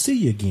good to see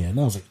you again." And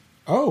I was like,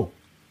 "Oh,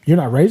 you're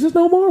not racist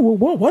no more?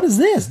 Well, what is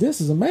this?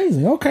 This is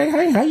amazing. Okay,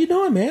 hey, how you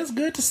doing, man? It's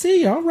good to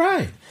see you. All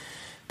right."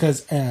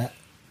 Because,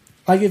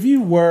 if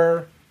you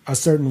were a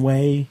certain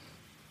way,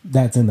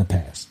 that's in the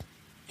past.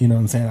 You know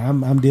what I'm saying?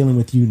 I'm dealing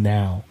with you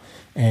now,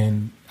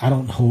 and I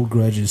don't hold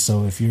grudges.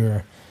 So if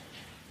you're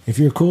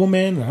cool,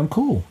 man, I'm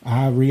cool.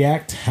 I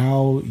react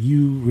how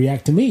you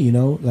react to me.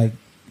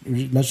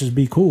 Let's just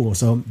be cool.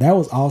 So that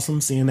was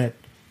awesome seeing that.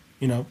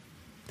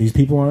 These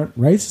people aren't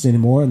racist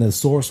anymore, and the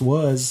source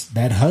was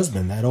that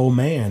husband, that old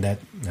man. That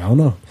I don't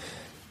know.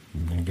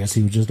 I guess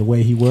he was just the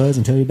way he was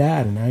until he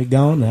died, and now he's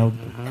gone. Now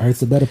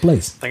Earth's a better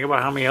place. Think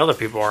about how many other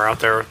people are out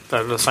there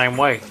that are the same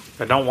way.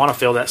 That don't want to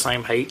feel that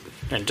same hate,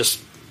 and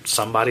just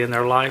somebody in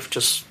their life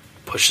just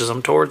pushes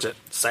them towards it.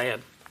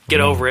 Sad.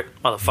 Get over it,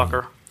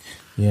 motherfucker.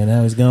 Yeah,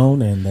 now he's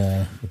gone, and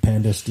the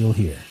panda's still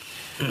here.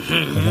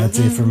 And that's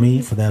it for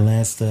me for that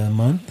last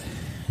month,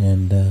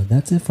 and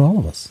that's it for all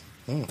of us.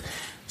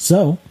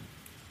 So,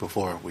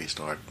 before we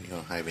start, you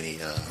don't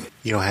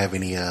have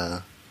any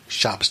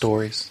shop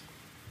stories?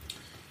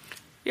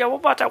 Yeah, what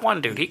about that one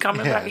dude? He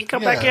coming back. He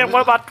come back in.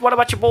 What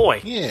about your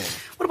boy? Yeah.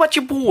 What about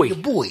your boy? Your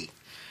boy.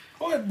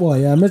 What boy?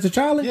 Mr.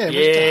 Charlie. Yeah,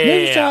 Yeah.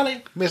 Mr.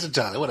 Charlie. Mr.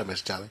 Charlie. What up,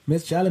 Mr. Charlie?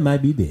 Mr. Charlie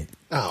might be dead.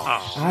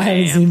 Oh, I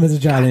haven't seen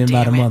Mr. Charlie in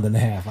about a damn it. month and a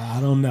half.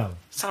 I don't know.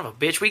 Son of a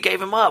bitch, we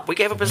gave him up. We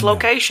gave up his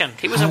location.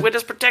 He was in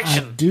witness I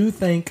protection. do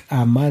think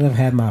I might have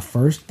had my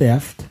first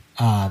theft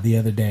the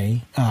other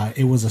day.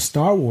 It was a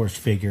Star Wars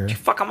figure.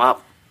 Fuck him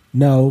up.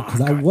 No, because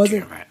I God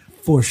wasn't damn it.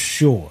 for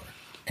sure.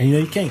 And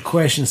you can't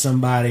question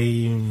somebody.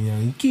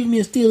 You give me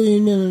a steal.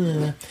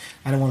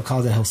 I don't want to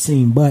cause that whole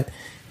scene, but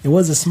it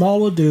was a small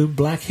little dude,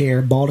 black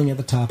hair, balding at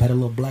the top, had a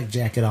little black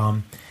jacket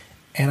on,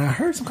 and I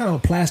heard some kind of a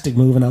plastic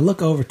move, and I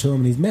look over to him,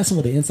 and he's messing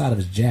with the inside of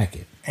his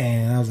jacket,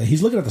 and I was like,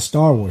 he's looking at the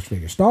Star Wars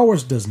figure. Star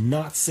Wars does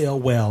not sell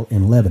well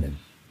in Lebanon.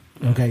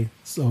 Okay,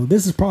 so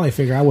this is probably a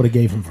figure I would have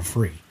gave him for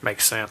free.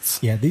 Makes sense.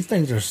 Yeah, these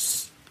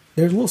things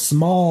they're little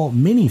small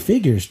mini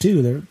figures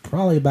too. They're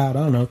probably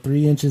about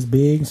 3 inches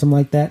big, something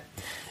like that.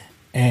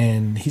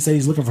 And he said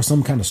he's looking for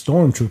some kind of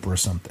stormtrooper or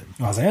something.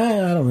 I was like,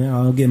 I don't know,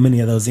 I don't get many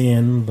of those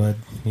in, but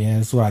yeah,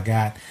 that's what I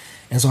got.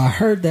 And so I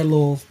heard that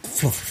little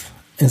fluff.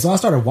 And so I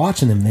started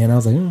watching him then. I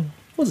was like,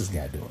 what's this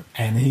guy doing?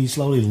 And he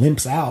slowly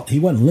limps out. He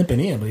wasn't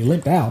limping in, but he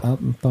limped out. I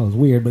thought it was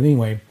weird. But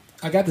anyway,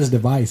 I got this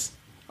device,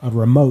 a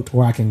remote,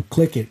 where I can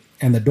click it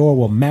and the door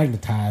will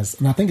magnetize.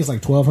 And I think it's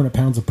like 1,200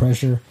 pounds of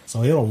pressure.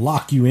 So it'll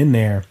lock you in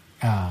there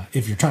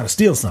if you're trying to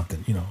steal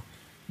something,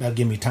 That'll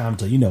give me time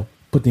to,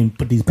 put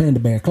these panda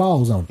bear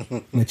claws on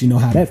it, let you know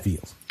how that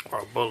feels.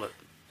 Or a bullet.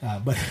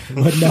 But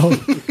no,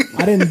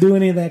 I didn't do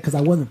any of that because I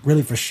wasn't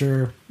really for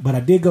sure. But I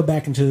did go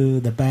back into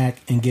the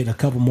back and get a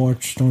couple more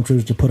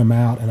stormtroopers to put them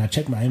out, and I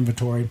checked my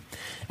inventory,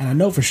 and I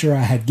know for sure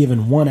I had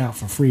given one out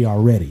for free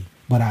already,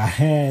 but I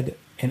had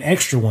an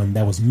extra one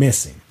that was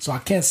missing. So I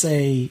can't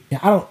say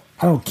I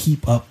don't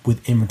keep up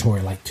with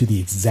inventory like to the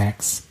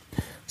exacts,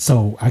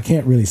 so I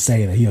can't really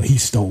say that he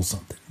stole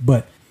something,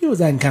 but. He was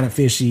acting kind of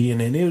fishy,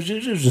 and then it was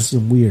just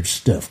some weird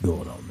stuff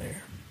going on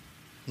there.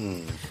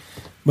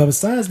 But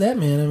besides that,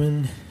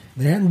 man,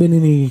 there hadn't been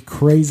any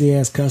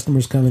crazy-ass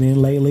customers coming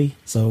in lately,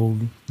 so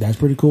that's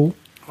pretty cool.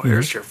 Well,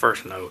 here's your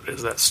first note,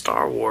 is that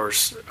Star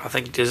Wars, I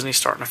think Disney's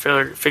starting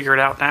to figure it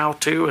out now,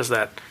 too, is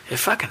that it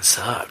fucking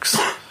sucks.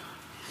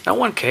 No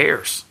one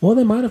cares. Well,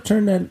 they might have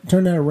turned that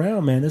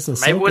around, man. This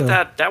Ahsoka, Maybe with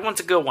that one's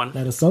a good one.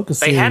 That Ahsoka series.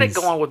 They had it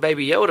going with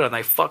Baby Yoda, and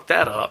they fucked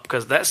that up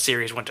because that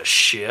series went to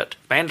shit.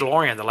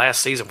 Mandalorian, the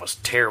last season was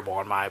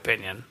terrible, in my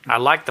opinion. I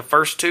liked the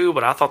first two,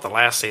 but I thought the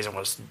last season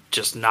was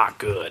just not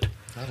good.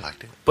 I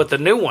liked it. But the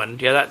new one,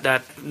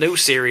 that new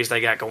series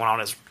they got going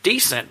on is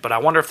decent, but I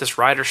wonder if this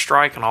writer's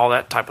strike and all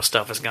that type of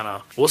stuff is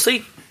gonna... We'll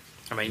see.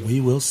 We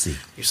will see.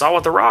 You saw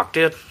what The Rock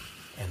did.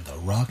 And The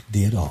Rock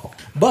did all.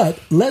 But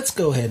let's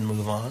go ahead and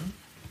move on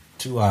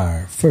to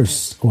our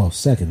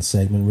second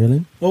segment,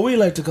 really. What we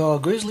like to call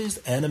Grizzlies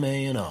Anime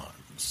in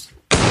Arms.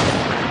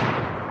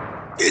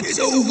 It's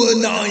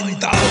over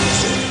 9,000.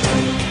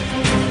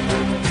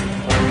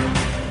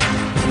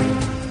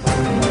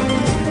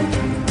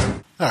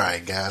 All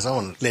right, guys, I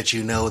want to let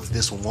you know that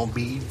this one won't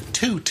be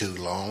too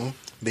long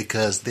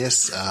because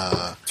this...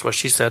 That's what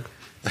she said.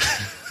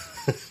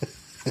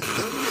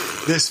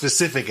 This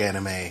specific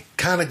anime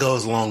kind of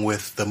goes along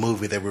with the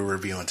movie that we're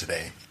reviewing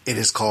today. It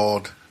is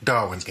called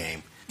Darwin's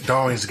Game.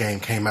 Darwin's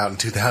Game came out in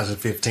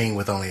 2015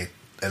 with only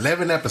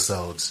 11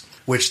 episodes,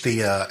 which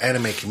the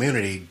anime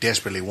community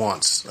desperately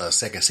wants a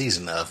second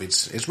season of.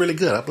 It's really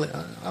good.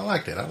 I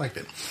liked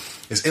it.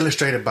 It's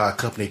illustrated by a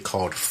company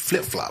called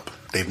Flip Flop.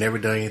 They've never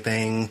done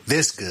anything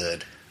this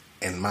good,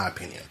 in my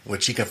opinion.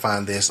 Which you can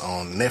find this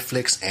on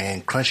Netflix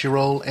and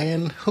Crunchyroll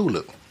and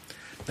Hulu.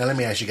 Now let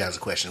me ask you guys a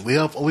question. We've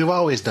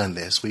always done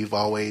this. We've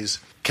always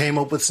came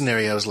up with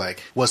scenarios like,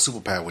 what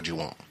superpower would you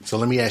want? So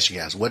let me ask you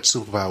guys, what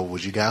superpower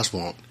would you guys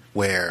want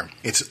where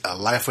it's a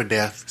life or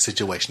death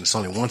situation? It's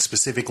only one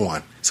specific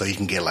one. So you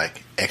can get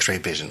like X-ray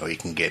vision or you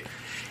can get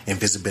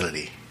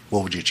invisibility.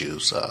 What would you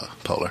choose,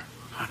 Polar?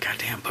 Oh,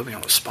 goddamn, put me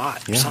on the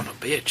spot. Yeah. Son of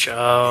a bitch.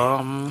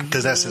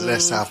 Because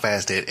that's how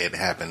fast it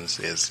happens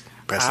is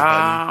press a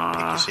button,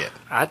 pick your shit.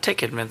 I'd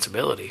take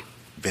invincibility.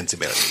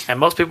 Invincibility. And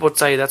most people would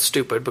say that's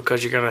stupid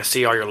because you're going to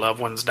see all your loved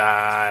ones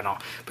die and all.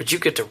 But you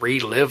get to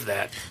relive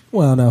that.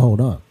 Well, now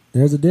hold on.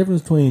 There's a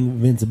difference between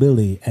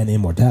invincibility and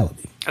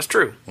immortality. That's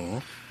true. Mm-hmm.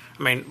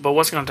 I mean, but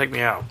what's going to take me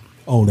out?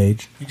 Old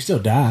age. You can still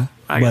die.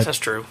 I guess that's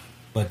true.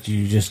 But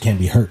you just can't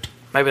be hurt.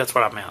 Maybe that's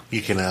what I meant.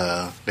 You can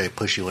they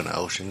push you in the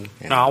ocean.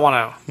 No, I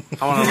want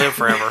to live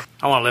forever.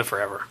 I want to live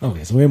forever.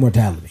 Okay, so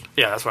immortality.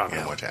 Yeah, that's what I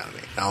meant. Immortality.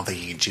 I don't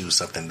think you can choose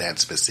something that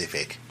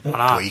specific Why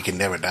not? where you can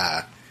never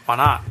die. Why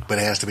not? But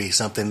it has to be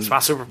something It's my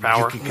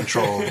superpower. you can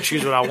control.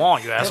 Choose what I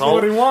want, you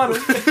asshole. That's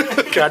what he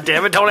wanted. God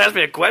damn it, don't ask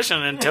me a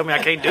question and tell me I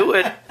can't do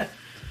it.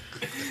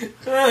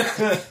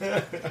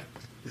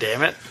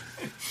 Damn it.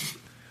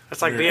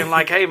 That's like being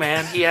like, hey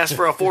man, he asked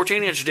for a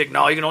 14-inch dick.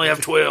 No, you can only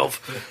have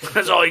 12.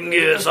 That's all you can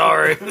get.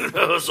 Sorry.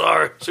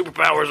 Sorry.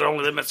 Superpowers are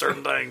only limit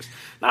certain things.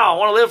 No, I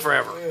want to live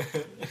forever.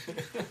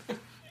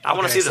 I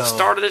want to see the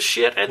start of this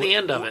shit and the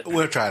end of it.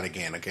 We'll try it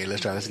again, okay?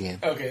 Let's try this again.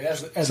 Okay,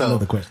 that's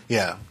another question.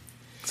 Yeah.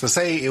 So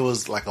say it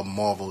was like a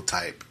Marvel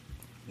type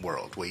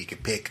world where you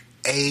could pick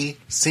a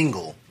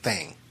single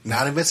thing.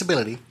 Not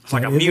invincibility. It's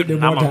like a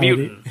mutant. I'm a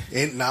mutant.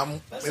 Not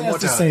That's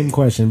immortality. the same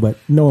question, but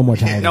no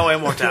immortality. No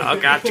immortality. Oh,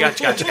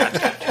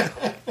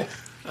 gotcha.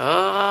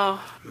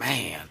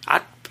 Man.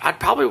 I'd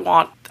probably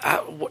want...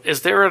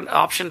 is there an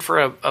option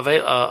for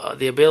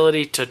the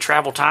ability to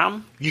travel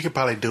time? You could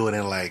probably do it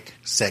in like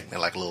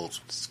segment, like little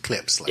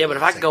clips. Like Yeah, but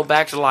if I could go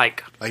back to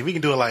like we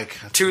can do it like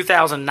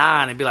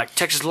 2009 and be like,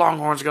 Texas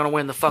Longhorns are going to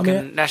win the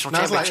fucking national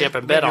championship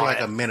and bet on like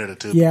it. a minute or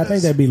two. Yeah, I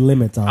think there'd be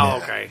limits on Oh,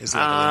 that. okay. It's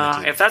like a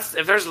limit too.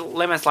 If there's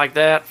limits like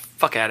that,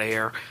 fuck out of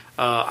here.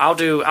 I'll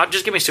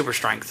just give me super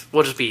strength.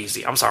 We'll just be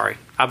easy. I'm sorry.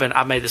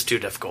 I've made this too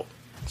difficult.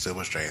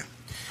 Silver strand.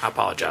 I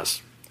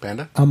apologize.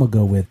 Panda? I'm going to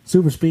go with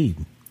super speed.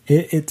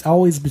 It's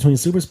always between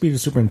super speed and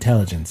super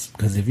intelligence.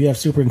 Because if you have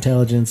super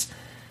intelligence,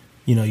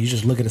 you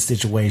just look at a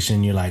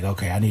situation, you're like,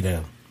 okay,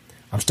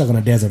 I'm stuck on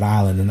a desert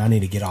island and I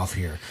need to get off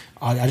here.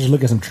 I just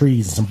look at some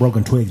trees and some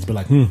broken twigs, be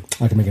like,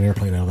 I can make an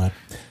airplane out of that.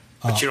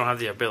 But you don't have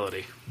the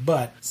ability.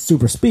 But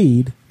super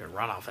speed, You can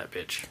run off that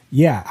bitch.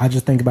 yeah, I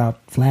just think about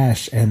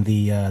Flash and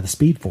the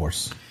Speed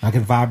Force. I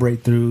can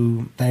vibrate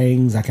through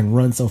things. I can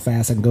run so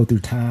fast. I can go through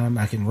time.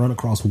 I can run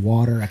across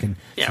water. I can.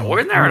 Yeah, so well,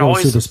 isn't there I'm going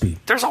always super speed?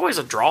 There's always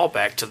a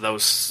drawback to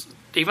those.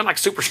 Even like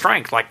super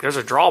strength, like there's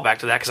a drawback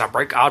to that because I'd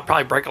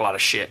probably break a lot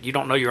of shit. You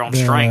don't know your own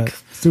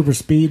strength. Super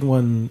speed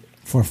one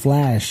for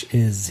Flash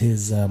is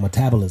his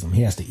metabolism.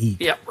 He has to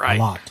eat Yep, right. a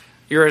lot.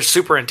 You're a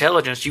super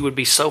intelligence, you would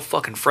be so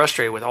fucking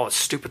frustrated with all the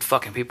stupid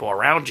fucking people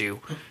around you.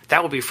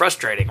 That would be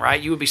frustrating,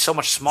 right? You would be so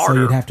much smarter. So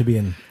you'd have to be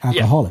an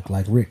alcoholic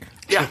like Rick.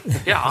 Yeah,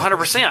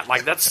 100%.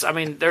 Like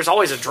there's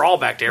always a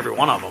drawback to every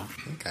one of them.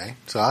 Okay.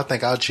 So I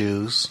think I'll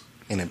choose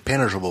an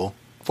impenetrable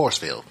force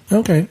field.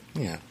 Okay.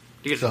 Yeah.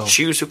 You get to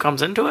choose who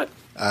comes into it.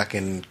 I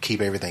can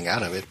keep everything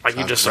out of it. Like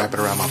you I'll just wrap it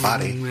around my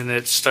body. and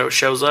it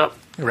shows up.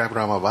 Wrap it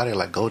around my body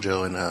like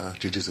Gojo in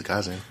Jujutsu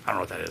Kaisen. I don't know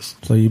what that is.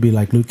 So you'd be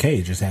like Luke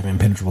Cage, just have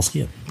impenetrable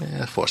skin.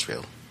 Yeah, force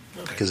field.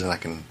 Because then I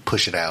can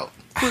push it out.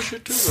 Push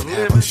it to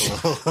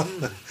the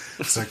limit.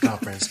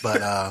 Circumference.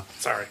 But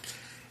Sorry.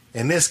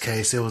 in this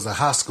case, it was a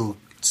high school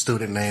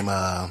student named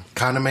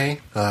Kaname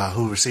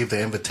who received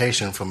the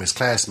invitation from his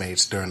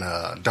classmates during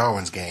a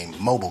Darwin's game,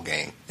 mobile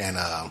game. And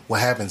what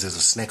happens is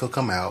a snake will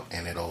come out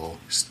and it'll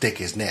stick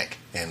his neck.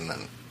 And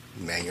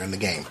man, you're in the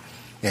game.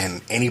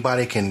 And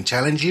anybody can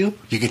challenge you.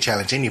 You can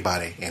challenge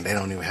anybody, and they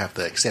don't even have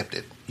to accept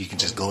it. You can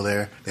just go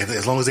there.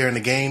 As long as they're in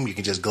the game, you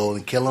can just go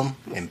and kill them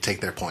and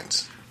take their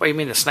points. What, you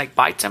mean the snake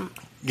bites him?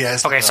 Yeah.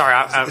 It's Okay, like sorry.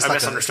 I it's like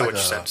misunderstood what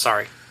you said.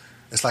 Sorry.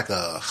 It's like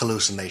a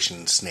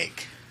hallucination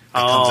snake.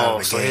 That comes out of Oh,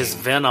 the so game. his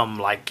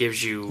venom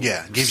gives you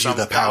gives you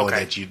the power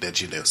that you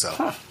do.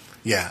 So,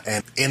 yeah,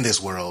 and in this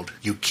world,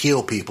 you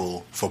kill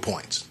people for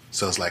points.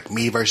 So it's like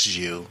me versus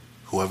you.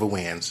 Whoever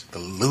wins, the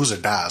loser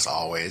dies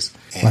always.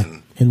 And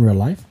Like in real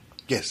life?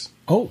 yes,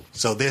 Oh.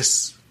 so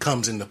this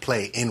comes into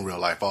play in real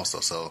life also.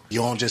 So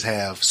you don't just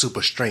have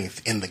super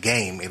strength in the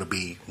game. It'll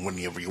be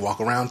whenever you walk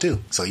around too.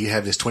 So you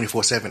have this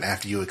 24/7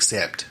 after you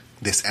accept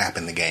this app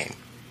in the game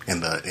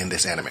in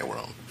this anime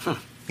world.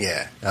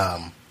 Yeah,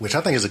 which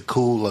I think is a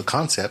cool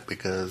concept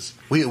because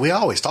we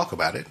always talk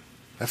about it.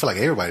 I feel like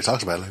everybody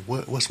talks about it.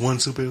 Like, what's one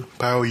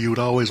superpower you would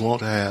always want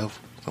to have?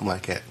 Something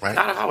like that, right?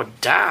 Not if I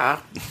would die.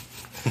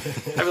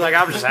 I'd be like,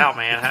 I'm just out,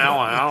 man. I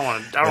don't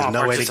want to There's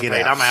no way to participate.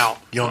 get out. I'm out.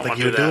 You don't I think wanna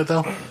you would do it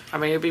though? I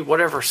mean, it'd be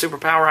whatever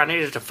superpower I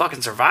needed to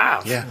fucking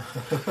survive. Yeah.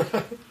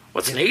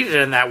 What's needed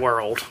in that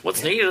world?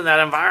 What's needed in that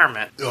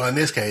environment? Well, in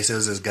this case, it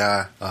was this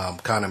guy,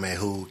 Kaname,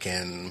 who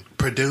can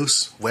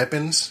produce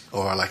weapons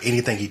or like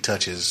anything he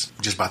touches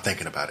just by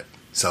thinking about it.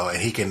 So,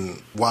 and he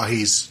can, while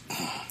he's...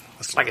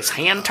 Like his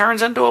hand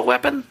turns into a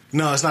weapon?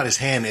 No, it's not his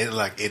hand.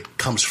 It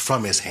comes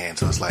from his hand.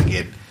 So it's like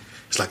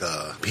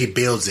he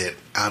builds it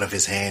out of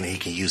his hand and he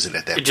can use it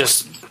at that point. It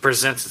just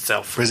presents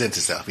itself. Presents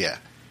itself, yeah.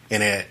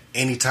 And at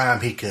any time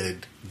he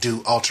could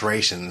do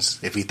alterations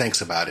if he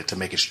thinks about it to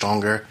make it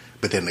stronger,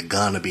 but then the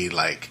gun would be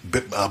like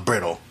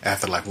brittle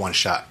after like one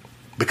shot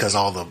because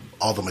all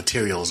the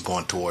material is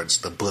going towards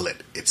the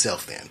bullet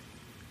itself then.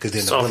 Because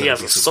then so if he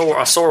has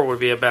a sword would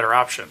be a better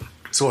option.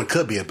 Sword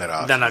could be a better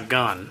option. Than a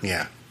gun.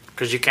 Yeah.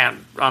 Because you can't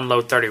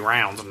unload 30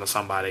 rounds into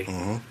somebody.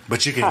 Mm-hmm.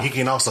 But he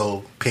can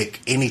also pick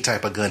any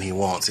type of gun he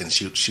wants and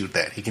shoot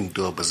that. He can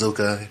do a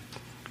bazooka,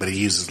 but he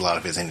uses a lot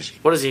of his energy.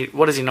 What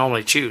does he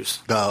normally choose?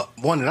 The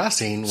one that I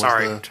seen was the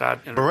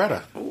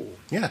Beretta. Ooh.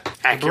 Yeah.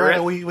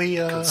 Accurate.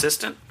 Beretta,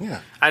 consistent. Yeah.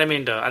 I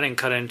didn't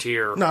cut into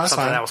your something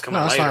fine. That was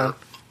coming later. Fine.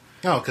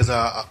 No, because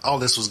all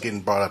this was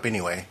getting brought up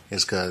anyway.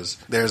 Is because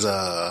there's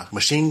a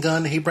machine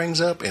gun that he brings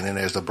up, and then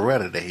there's the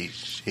Beretta that he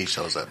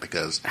shows up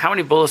because. How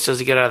many bullets does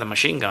he get out of the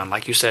machine gun?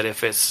 Like you said,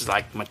 if it's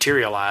like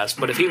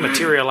materialized, but if he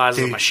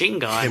materializes a machine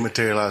gun, he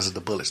materializes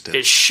the bullets too.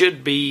 He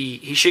should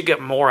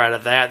get more out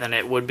of that than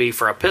it would be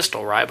for a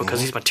pistol, right? Because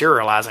he's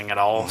materializing it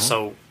all,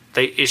 so.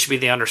 It should be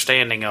the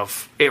understanding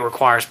of it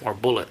requires more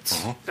bullets.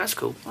 Mm-hmm. That's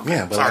cool. Okay.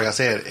 Yeah, but like I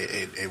said,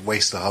 it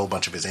wastes a whole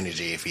bunch of his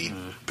energy if he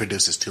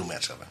produces too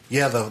much of it.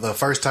 Yeah, the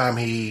first time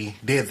he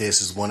did this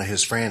is one of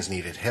his friends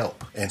needed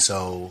help. And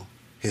so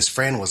his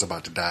friend was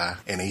about to die,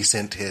 and he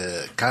sent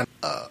a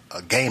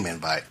game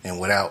invite. And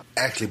without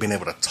actually being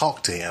able to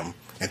talk to him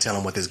and tell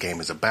him what this game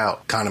is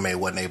about, Kaname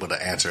wasn't able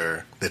to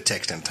answer the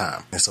text in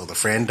time. And so the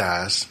friend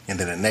dies, and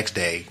then the next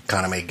day,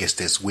 Kaname gets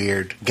this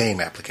weird game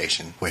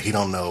application where he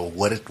don't know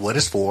what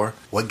it's for,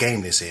 what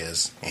game this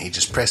is, and he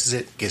just presses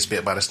it, gets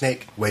bit by the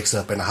snake, wakes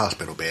up in a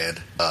hospital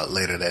bed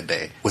later that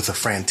day with a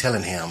friend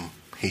telling him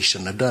he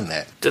shouldn't have done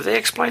that. Do they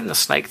explain the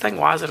snake thing?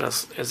 Why is it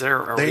is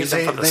there a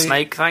reason for the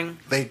snake thing?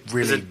 They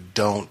really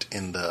don't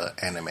in the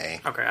anime.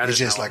 Okay, it's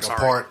just like a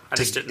part. I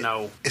just didn't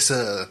know. It's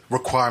a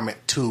requirement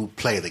to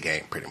play the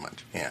game, pretty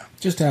much. Yeah,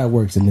 just how it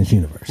works in this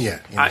universe.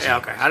 Yeah.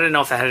 Okay. I didn't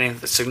know if that had any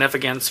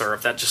significance or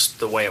if that's just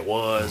the way it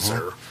was.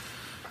 Or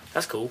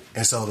that's cool.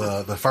 And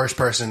so the first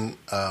person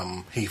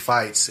he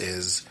fights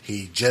is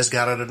he just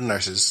got out of the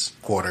nurse's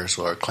quarters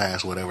or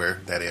class,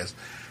 whatever that is,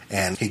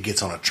 and he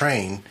gets on a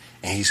train.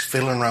 And he's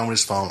fiddling around with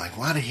his phone like,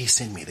 why did he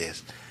send me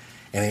this?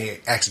 And he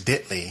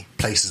accidentally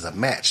places a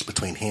match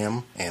between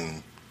him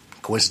and,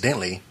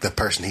 coincidentally, the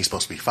person he's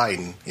supposed to be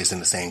fighting is in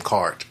the same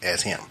cart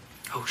as him.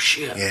 Oh,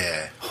 shit.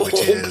 Yeah, which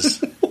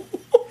is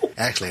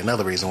actually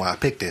another reason why I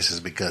picked this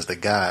is because the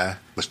guy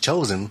was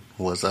chosen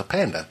was a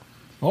panda.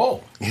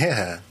 Oh.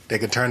 Yeah, they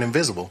could turn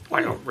invisible.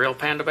 Like a real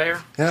panda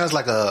bear? Yeah, it's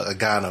like a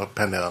guy in a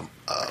panda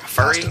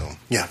furry? costume.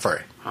 Yeah,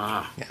 furry.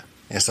 Yeah.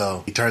 And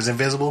so he turns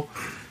invisible,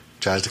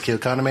 tries to kill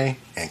Kaname,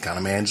 and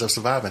Kaname ends up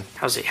surviving.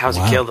 How's he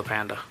kill the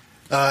panda?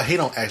 He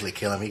don't actually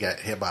kill him. He got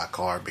hit by a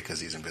car because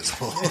he's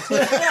invisible.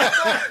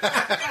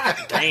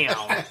 Damn.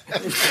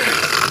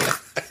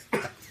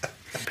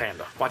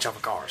 Panda. Watch out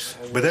for cars.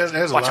 But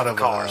there's a lot of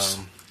cars.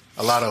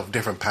 A lot of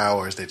different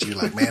powers that you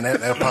like, man,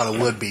 that probably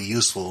would be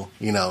useful,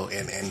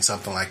 in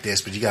something like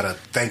this. But you got to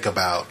think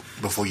about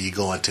before you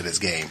go into this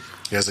game.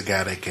 There's a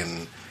guy that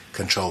can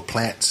control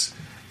plants.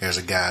 There's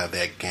a guy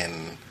that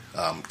can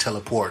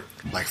teleport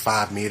like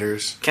 5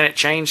 meters. Can it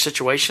change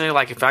situationally?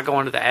 Like if I go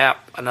into the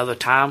app another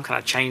time, can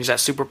I change that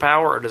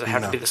superpower, or does it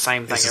have to be the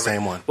same thing? It's the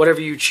same one.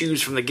 Whatever you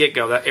choose from the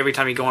get-go, that every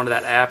time you go into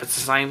that app, it's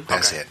the same?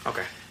 That's it.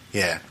 Okay.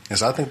 Yeah. And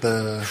so I think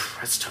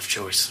that's a tough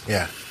choice.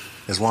 Yeah.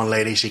 There's one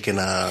lady, she can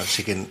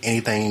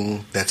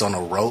anything that's on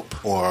a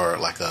rope or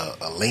like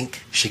a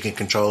link, she can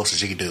control, so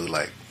she can do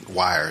like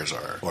wires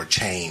or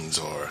chains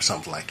or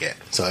something like that.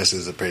 So this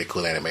is a pretty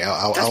cool anime.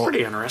 That's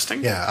pretty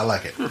interesting. Yeah, I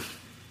like it.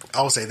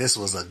 I would say this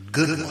was a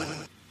good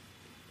one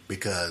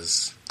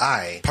because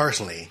I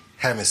personally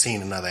haven't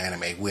seen another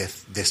anime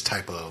with this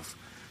type of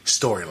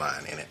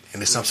storyline in it.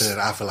 And it's something that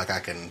I feel like I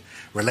can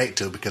relate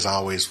to because I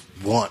always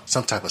want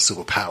some type of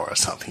superpower or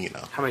something,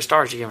 How many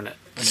stars are you giving it?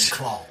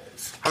 Claws.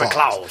 How many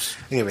claws?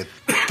 I give it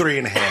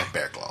 3.5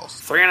 bear claws.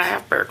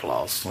 3.5 bear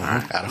claws. All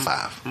right. Out of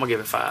 5. I'm going to give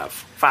it 5.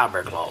 5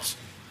 bear claws.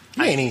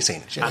 You ain't even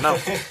seen it yet. I know.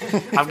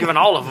 I've given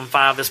all of them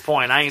 5 at this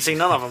point. I ain't seen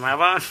none of them, have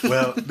I?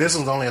 Well, this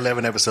one's only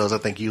 11 episodes. I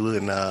think you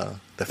and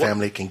the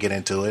family can get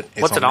into it.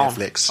 It's What's on it on?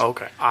 Netflix.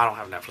 Okay. I don't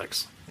have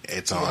Netflix.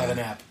 It's You on. have an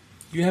app.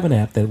 You have an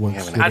app that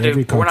works. I with I do,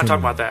 every but we're not cartoon.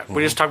 talking about that.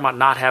 We're just talking about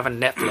not having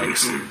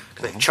Netflix.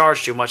 Because they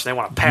charge too much and they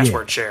want a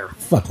password share.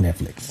 Fuck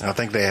Netflix. I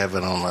think they have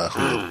it on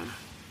Hulu.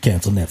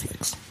 Cancel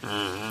Netflix.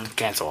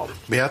 Cancel them.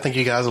 But yeah, I think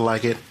you guys will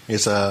like it.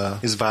 It's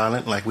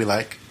violent like we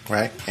like,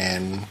 right?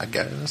 And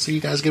I see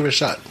you guys give it a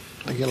shot.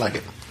 I think you'll like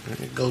it.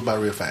 It goes by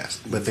real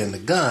fast. But then the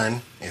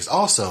gun is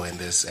also in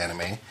this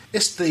anime.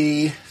 It's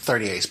the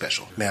 38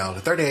 Special. Now,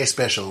 the 38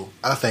 Special,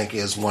 I think,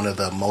 is one of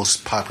the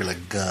most popular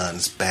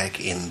guns back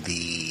in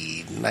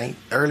the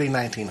early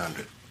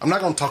 1900. I'm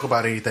not going to talk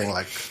about anything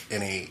like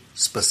any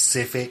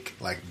specific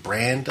like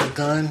brand of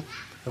gun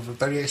of a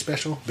 38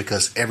 Special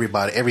because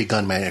every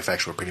gun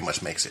manufacturer pretty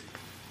much makes it.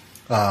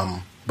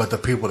 But the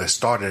people that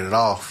started it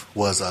off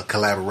was a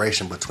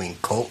collaboration between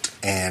Colt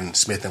and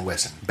Smith &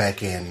 Wesson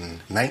back in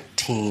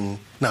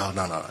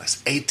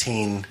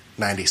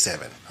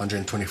 1897,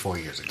 124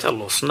 years ago. It's a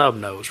little snub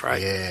nose,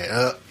 right?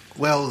 Yeah.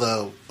 Well,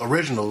 the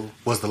original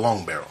was the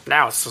long barrel.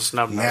 Now it's the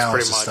snub nose, Now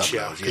pretty it's the much.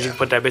 snub Yeah, nose, because yeah. you can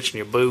put that bitch in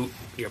your boot,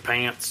 your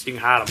pants. You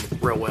can hide them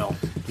real well.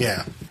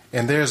 Yeah.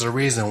 And there's a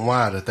reason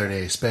why the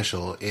 38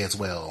 Special is,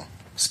 well,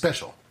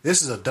 special.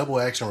 This is a double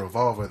action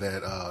revolver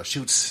that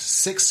shoots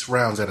 6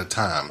 rounds at a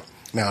time.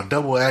 Now,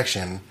 double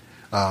action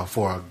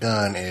for a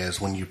gun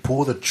is when you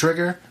pull the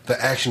trigger, the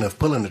action of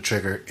pulling the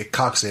trigger, it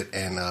cocks it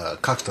and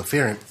cocks the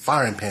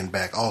firing pin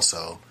back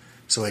also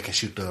so it can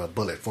shoot the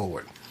bullet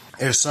forward.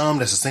 There's some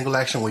that's a single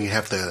action where you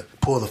have to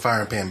pull the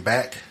firing pin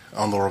back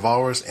on the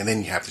revolvers and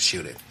then you have to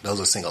shoot it.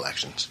 Those are single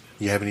actions.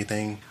 You have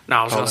anything? No,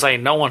 I was going to say,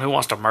 no one who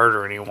wants to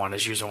murder anyone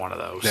is using one of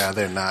those. Yeah,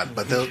 they're not.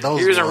 But those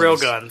You're using real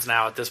ones- guns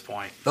now at this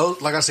point.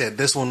 Those, like I said,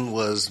 this one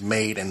was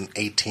made in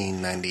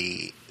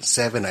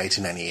 1897 or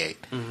 1898.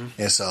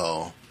 And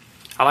so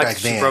I like back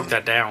that you then, broke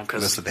that down that's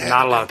because what they had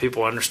not to a lot do. of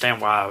people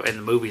understand why in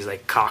the movies they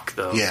cock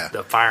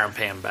the firing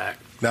pin back.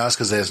 now it's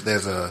because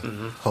there's a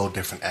whole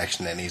different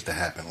action that needs to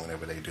happen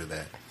whenever they do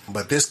that.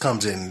 But this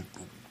comes in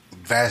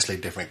vastly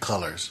different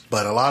colors.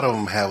 But a lot of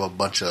them have a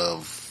bunch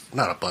of,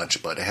 not a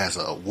bunch, but it has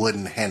a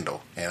wooden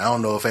handle. And I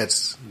don't know if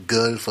that's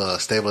good for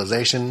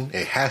stabilization.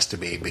 It has to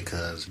be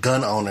because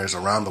gun owners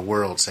around the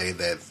world say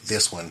that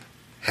this one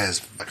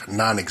has like a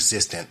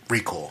non-existent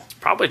recoil.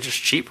 Probably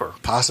just cheaper.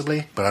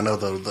 Possibly, but I know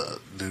the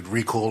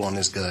recoil on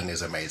this gun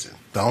is amazing.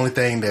 The only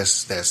thing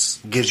that's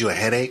gives you a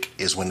headache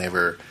is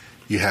whenever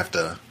you have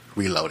to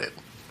reload it,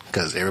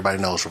 because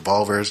everybody knows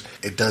revolvers,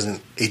 it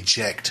doesn't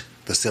eject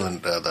the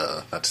cylinder,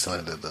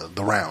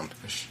 the round,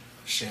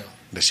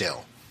 the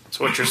shell.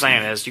 So what you're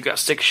saying is you got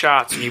 6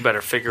 shots and you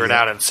better figure it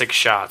out in 6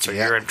 shots or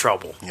Yeah. you're in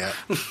trouble. Yep,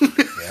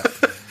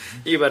 yep,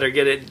 You better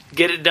get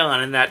it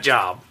done in that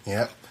job.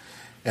 yep.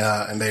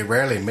 And they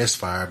rarely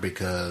misfire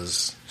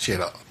because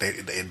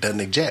it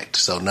doesn't eject,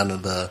 so none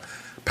of the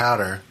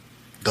powder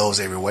goes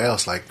everywhere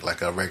else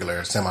like a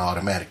regular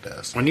semi-automatic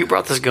does. When you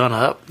brought this gun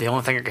up, the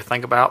only thing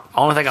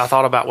I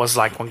thought about was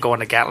like when going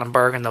to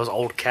Gatlinburg and those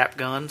old cap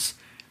guns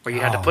where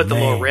you had to Oh, put the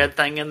little man. red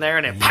thing in there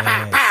and then pow,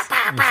 pow, Yes.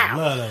 pow, pow, I pow.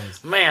 love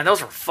those. Man,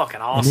 those were fucking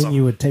And awesome. then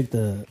you would take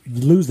you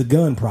lose the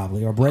gun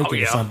probably or break Oh, it or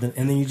yeah. something,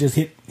 and then you just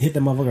hit the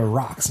motherfucker with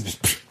rocks and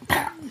just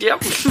pow,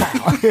 Yep.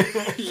 pow.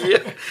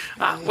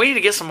 Yeah. We need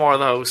to get some more of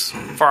those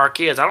for our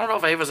kids. I don't know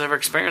if Ava's ever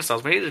experienced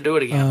those. We need to do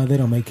it again. They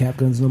don't make cap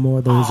guns no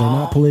more. Those are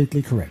not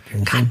politically correct.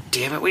 Okay?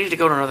 Damn it, we need to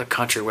go to another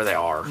country where they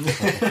are. All right,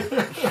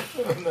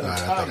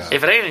 I think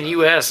If it ain't in the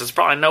U.S., it's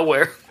probably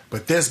nowhere.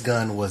 But this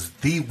gun was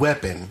the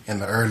weapon in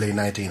the early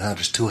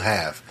 1900s to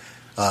have.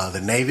 The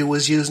Navy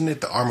was using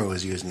it, the Army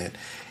was using it,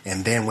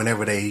 and then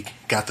whenever they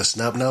got the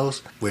snub nose,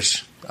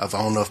 which I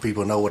don't know if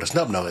people know what a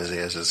snub nose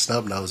is. A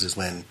snub nose is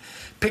when,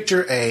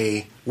 picture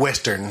a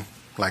Western,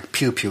 like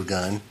pew-pew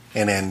gun,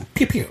 and then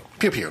Pew pew.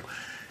 pew-pew,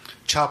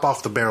 chop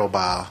off the barrel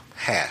by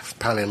half,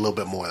 probably a little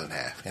bit more than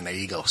half, and there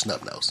you go,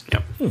 snub nose.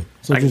 Yep.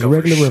 So I can just go a for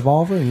regular sh-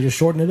 revolver and you just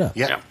shorten it up.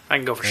 Yep. Yeah, I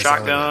can go for That's all it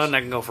shotgun. is.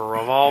 I can go for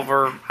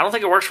revolver. I don't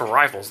think it works for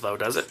rifles, though,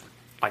 does it?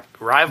 Like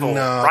rifle,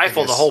 No, I rifle. think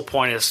The it's- whole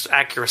point is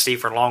accuracy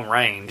for long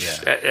range.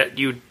 Yeah.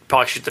 You'd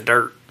probably shoot the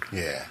dirt.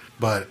 Yeah.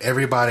 But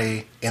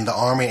everybody in the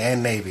Army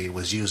and Navy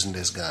was using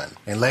this gun.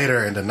 And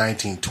later in the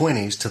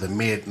 1920s to the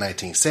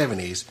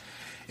mid-1970s,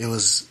 it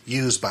was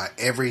used by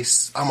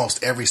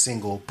almost every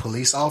single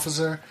police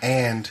officer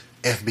and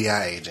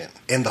FBI agent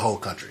in the whole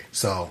country.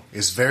 So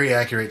it's very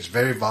accurate. It's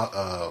very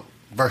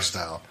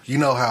versatile. You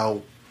know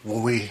how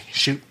when we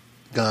shoot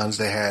guns,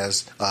 there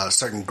has a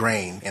certain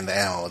grain in the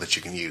ammo that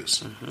you can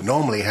use.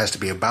 Normally, it has to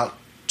be about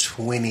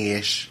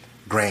 20-ish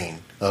grain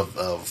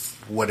of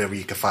whatever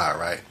you can fire,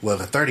 right? Well,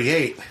 the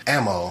 38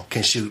 ammo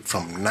can shoot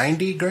from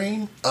 90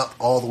 grain up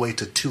all the way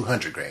to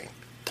 200 grain.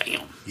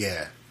 Damn.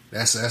 Yeah,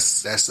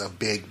 that's a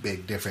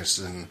big difference.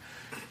 And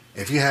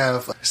if you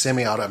have a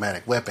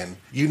semi-automatic weapon,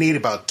 you need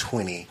about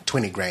 20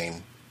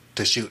 grain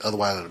to shoot.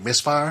 Otherwise, it'll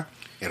misfire.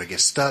 It'll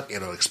get stuck.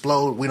 It'll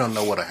explode. We don't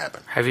know what'll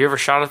happen. Have you ever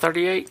shot a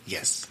 38?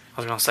 Yes.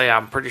 I was gonna say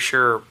I'm pretty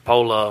sure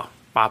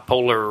my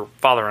polar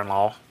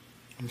father-in-law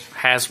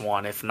has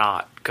one. If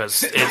not,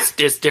 because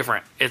it's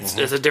different. It's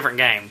a different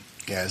game.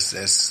 Yeah,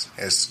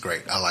 it's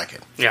great. I like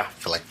it. Yeah. I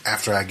feel like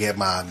after I get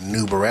my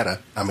new Beretta,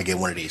 I'm gonna get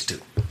one of these too.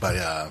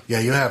 But yeah,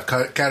 you have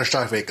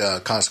catastrophic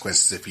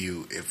consequences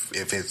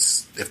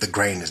if the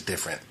grain is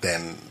different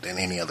than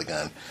any other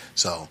gun.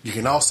 So you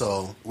can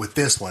also, with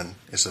this one,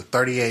 it's a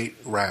 38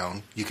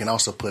 round. You can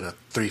also put a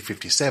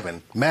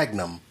 357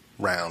 Magnum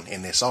round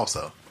in this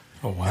also.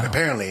 Oh wow. And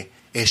apparently,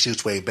 it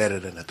shoots way better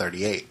than the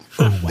 38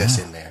 that's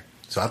in there.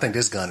 So I think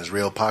this gun is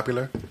real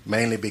popular,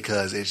 mainly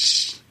because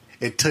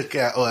it took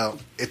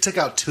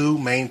out 2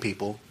 main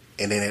people,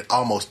 and then it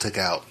almost took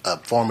out a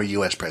former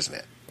U.S.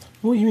 president.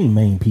 What do you mean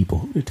main people?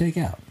 Who did it take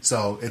out?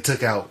 So it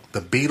took out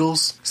the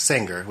Beatles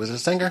singer. Was it a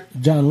singer?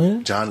 John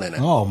Lennon? John Lennon.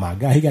 Oh my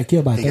God, he got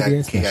killed by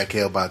 38 He got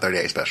killed by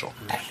 38 Special.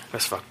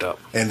 That's fucked up.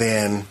 And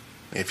then,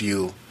 if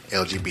you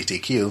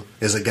LGBTQ,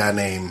 is a guy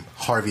named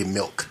Harvey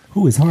Milk.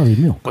 Who is Harvey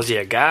Milk? Was he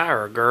a guy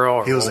or a girl?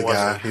 Or He was a what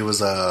guy. he? He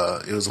was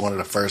one of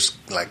the first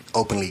like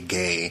openly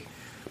gay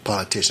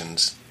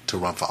politicians to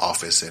run for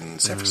office in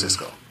San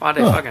Francisco. Why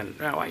they Huh. fucking?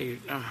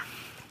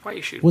 Why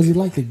you shooting? Was he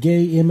like the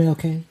gay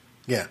MLK?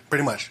 Yeah,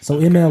 pretty much. So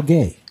ML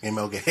gay.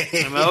 ML gay.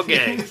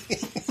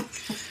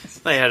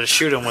 MLK. They had to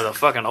shoot him with a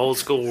fucking old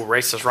school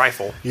racist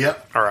rifle.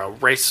 Yep. Or a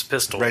racist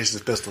pistol.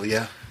 Racist pistol,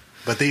 yeah.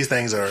 But these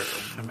things are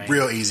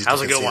real easy to That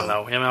was a good conceal. one,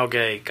 though.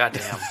 MLK,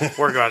 goddamn.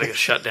 We're going to get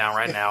shut down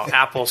right now.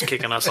 Apple's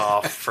kicking us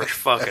off for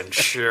fucking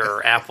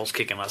sure. Apple's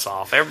kicking us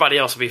off. Everybody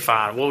else will be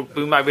fine.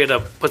 We might be able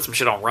to put some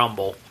shit on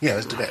Rumble. Yeah,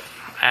 let's do that.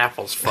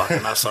 Apple's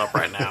fucking us up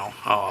right now.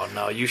 Oh,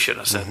 no, you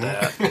shouldn't have said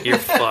that. You're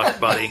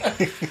fucked, buddy.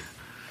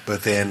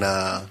 But then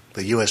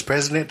the U.S.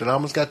 president that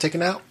almost got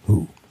taken out?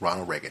 Who?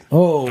 Ronald Reagan.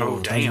 Oh, Oh, I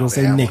was damn. gonna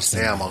say Nixon.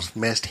 They almost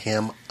messed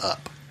him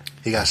up.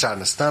 He got shot in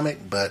the stomach,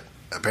 but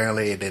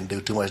apparently it didn't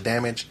do too much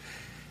damage.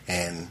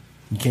 And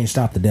You can't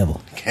stop the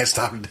devil. can't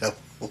stop the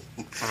devil.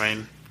 I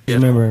mean, Just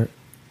remember,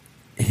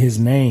 his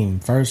name,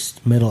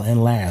 first, middle,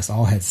 and last,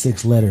 all had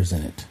 6 letters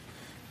in it.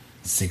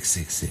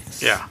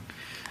 666. yeah.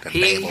 The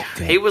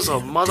He was a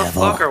Goddamn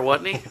motherfucker, devil.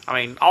 wasn't he?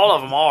 I mean, all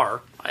of them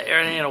are.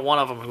 There ain't one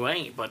of them who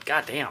ain't, but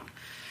goddamn.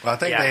 Well, I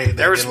think Yeah, they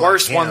there's didn't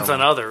worse like ones him.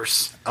 than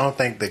others. I don't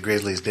think the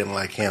Grizzlies didn't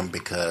like him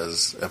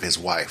because of his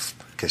wife.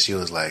 Because she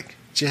was like,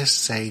 just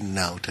say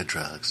no to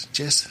drugs.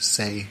 Just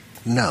say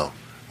no.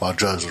 While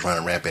drugs was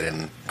running rampant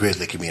in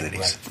Grizzly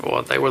communities.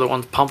 Well, they were the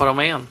ones pumping them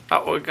in.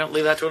 Oh, we're going to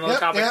leave that to another Yep,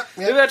 topic. yep,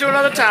 yep. Leave that to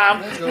another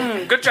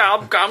time. Good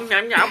job.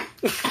 Yum, yum.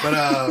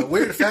 But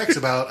weird facts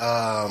about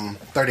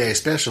 38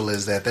 Special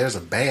is that there's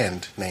a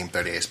band named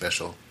 38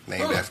 Special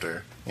named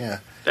after. Yeah.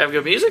 They have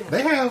good music?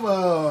 They have,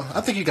 I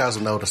think you guys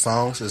will know the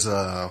songs. Is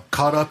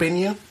Caught Up in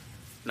You.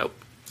 Nope.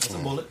 That's a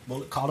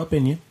bullet caught up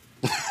in you.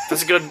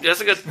 That's a good,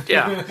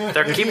 yeah.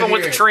 They're keeping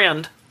with the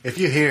trend. If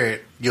you hear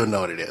it, you'll know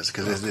what it is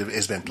because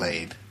it's been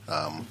played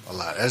a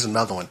lot. There's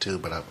another one too,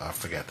 but I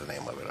forgot the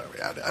name of it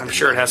already. I'm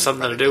sure it has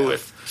something to do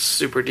with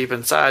super deep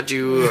inside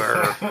you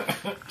or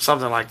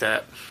something like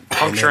that.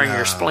 Puncturing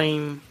your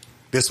spleen.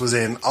 This was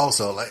in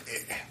also like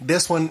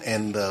this one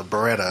and the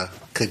Beretta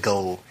could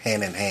go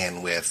hand in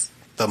hand with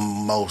the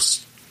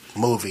most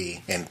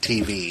movie and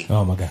TV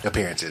Oh, my God.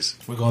 appearances.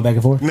 We're going back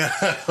and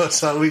forth?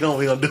 So we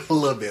gonna do a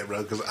little bit,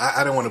 bro, because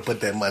I didn't want to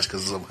put that much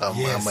because of how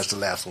Yes. much the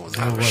last one was.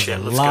 Oh, was Shit,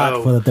 a let's lot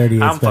go. for the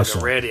 38 I'm special.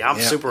 fucking ready. I'm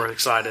Yeah. super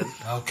excited.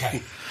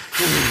 Okay.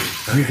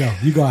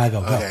 You go, I go.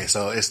 Okay,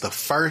 so it's the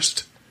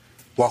first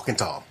Walking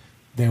Tall.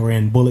 They were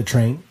in Bullet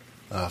Train,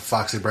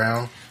 Foxy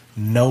Brown,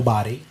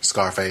 Nobody,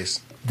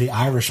 Scarface, The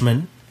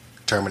Irishman,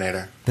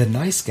 Terminator, The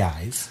Nice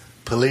Guys,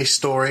 Police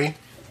Story,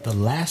 The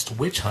Last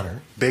Witch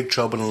Hunter, Big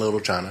Trouble in Little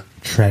China,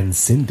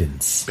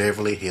 Transcendence,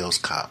 Beverly Hills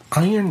Cop,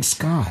 Iron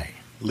Sky,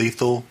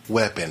 Lethal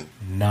Weapon,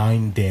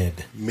 9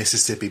 Dead,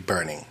 Mississippi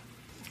Burning.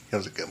 It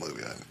was a good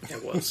movie, wasn't it?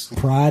 It was.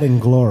 Pride and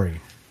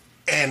Glory.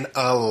 And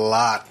a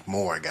lot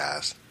more,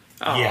 guys.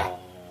 Oh, Yeah.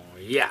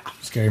 yeah.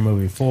 Scary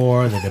Movie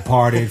 4, The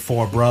Departed,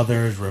 Four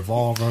Brothers,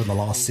 Revolver, The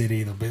Lost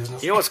City, The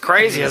Business. You know what's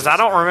crazy is I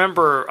don't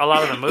remember a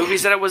lot of the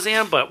movies that it was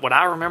in, but when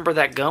I remember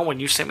that gun, when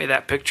you sent me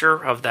that picture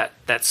of that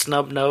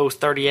snub nose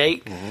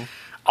 38,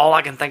 all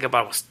I can think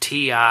about was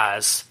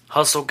T.I.'s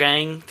Hustle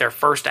Gang, their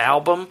first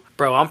album.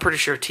 Bro, I'm pretty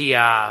sure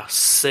T.I.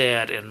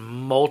 said in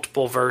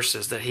multiple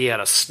verses that he had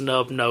a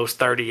snub nose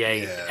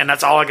 38, Yeah. and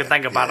that's all I can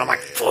think about. I'm like,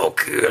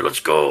 fuck yeah, let's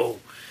go.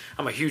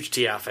 I'm a huge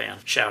T.I. fan.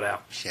 Shout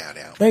out. Shout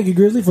out. Thank you,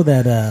 Grizzly, for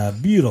that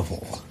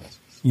beautiful,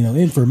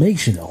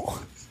 informational.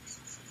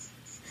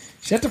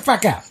 Shut the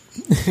fuck up.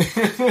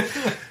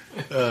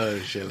 Oh,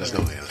 shit. Let's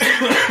go ahead.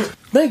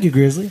 Thank you,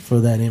 Grizzly, for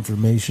that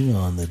information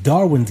on the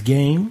Darwin's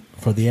Game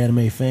for the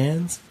anime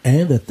fans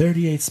and the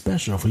 38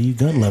 special for you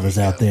gun lovers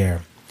out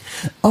there.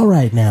 All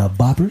right, now,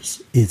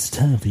 boppers, it's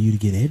time for you to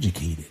get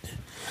educated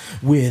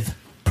with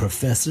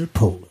Professor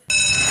Polar.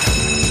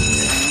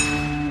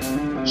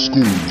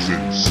 School's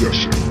in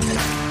session.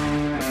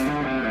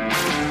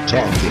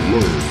 Time to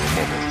learn,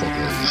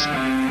 motherfuckers.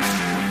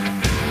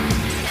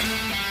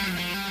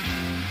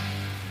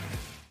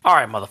 All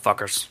right,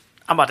 motherfuckers.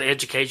 I'm about to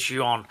educate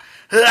you on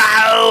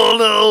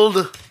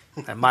Arnold.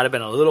 That might have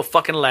been a little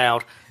fucking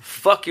loud.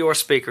 Fuck your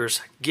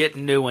speakers. Get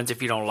new ones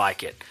if you don't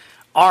like it.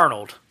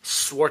 Arnold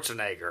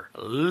Schwarzenegger.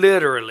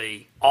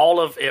 Literally, all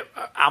of it.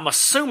 I'm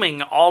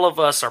assuming all of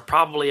us are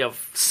probably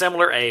of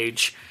similar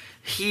age.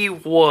 He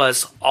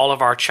was all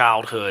of our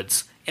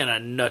childhoods in a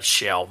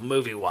nutshell,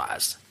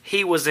 movie-wise.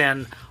 He was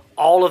in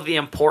all of the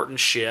important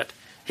shit.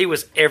 He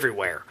was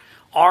everywhere.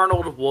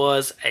 Arnold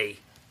was a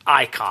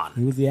icon.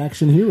 He was the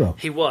action hero.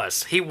 He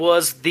was. He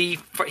was the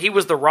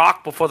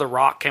Rock before the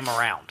Rock came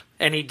around.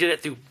 And he did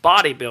it through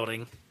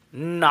bodybuilding,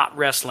 not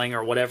wrestling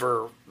or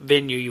whatever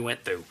venue you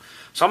went through.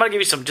 So I'm going to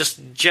give you some just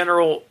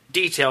general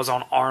details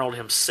on Arnold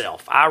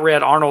himself. I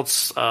read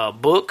Arnold's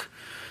book,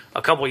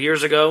 a couple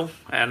years ago,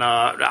 and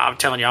I'm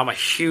telling you, I'm a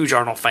huge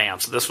Arnold fan,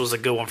 so this was a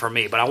good one for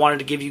me. But I wanted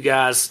to give you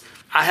guys,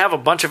 I have a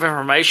bunch of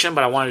information,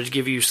 but I wanted to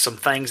give you some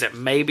things that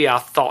maybe I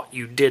thought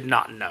you did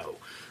not know.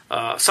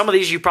 Some of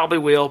these you probably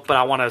will, but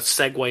I want to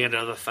segue into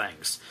other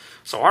things.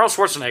 So Arnold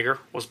Schwarzenegger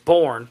was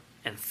born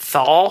in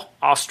Thal,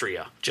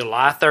 Austria,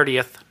 July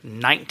 30th,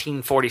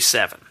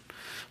 1947.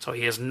 So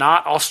he is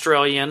not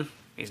Australian.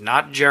 He's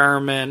not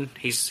German.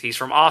 He's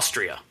from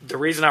Austria. The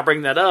reason I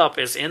bring that up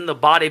is in the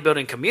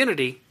bodybuilding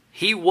community,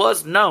 he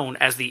was known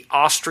as the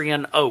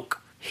Austrian Oak.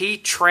 He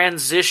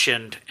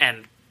transitioned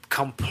and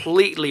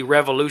completely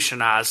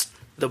revolutionized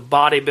the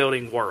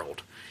bodybuilding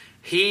world.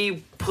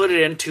 He put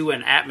it into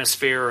an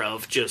atmosphere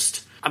of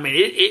just, I mean,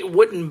 it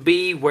wouldn't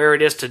be where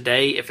it is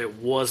today if it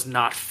was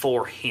not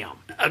for him.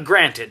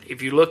 Granted,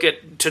 if you look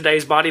at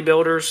today's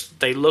bodybuilders,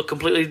 they look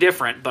completely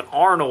different, but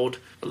Arnold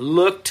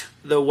looked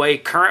the way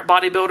current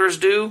bodybuilders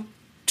do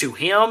to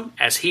him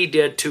as he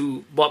did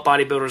to what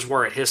bodybuilders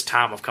were at his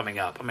time of coming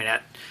up. I mean,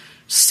 at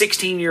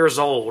 16 years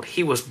old,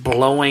 he was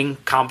blowing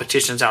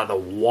competitions out of the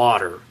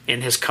water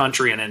in his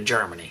country and in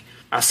Germany.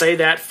 I say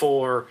that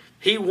for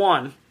he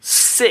won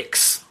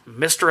 6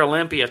 Mr.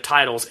 Olympia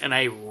titles in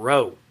a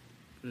row.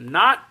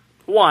 Not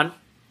 1,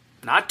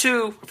 not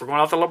 2, if we're going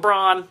off the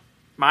LeBron,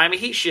 Miami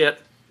Heat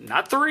shit,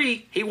 not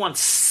 3. He won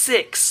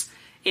 6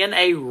 in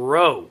a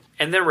row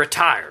and then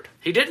retired.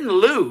 He didn't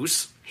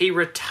lose, he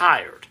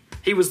retired.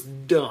 He was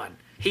done.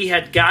 He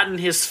had gotten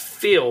his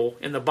fill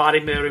in the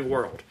bodybuilding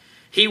world.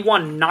 He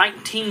won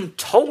 19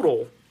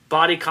 total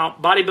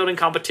bodybuilding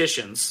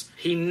competitions.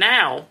 He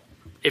now,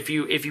 if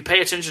you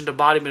pay attention to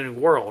bodybuilding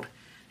world,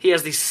 he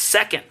has the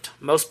second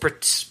most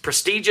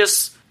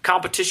prestigious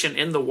competition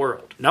in the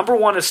world. Number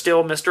 1 is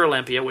still Mr.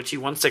 Olympia, which he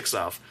won 6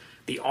 of.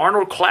 The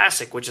Arnold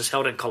Classic, which is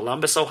held in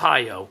Columbus,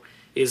 Ohio,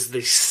 is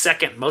the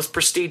second most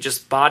prestigious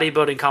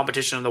bodybuilding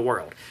competition in the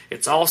world.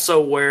 It's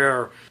also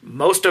where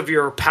most of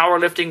your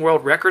powerlifting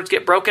world records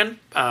get broken.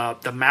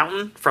 The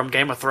Mountain from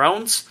Game of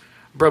Thrones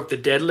broke the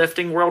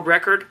deadlifting world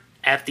record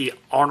at the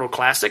Arnold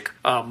Classic.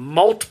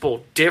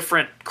 Multiple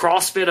different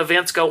CrossFit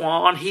events go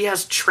on. He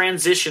has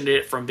transitioned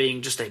it from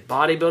being just a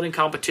bodybuilding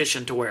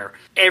competition to where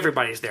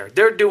everybody's there.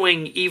 They're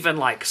doing even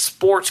like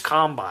sports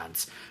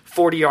combines,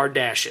 40-yard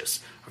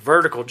dashes,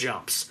 vertical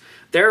jumps.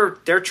 They're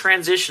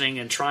transitioning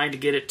and trying to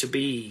get it to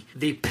be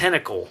the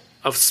pinnacle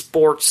of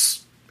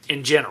sports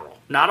in general.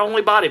 Not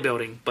only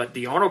bodybuilding, but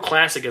the Arnold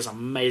Classic is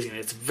amazing.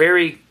 It's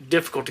very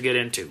difficult to get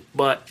into,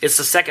 but it's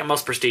the second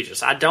most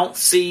prestigious. I don't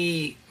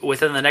see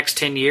within the next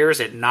 10 years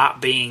it not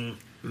being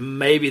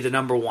maybe the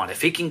number 1.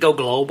 If he can go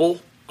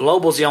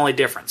global's the only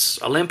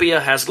difference. Olympia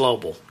has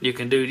global. You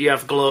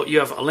have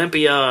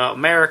Olympia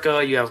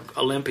America, you have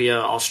Olympia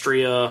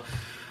Australia,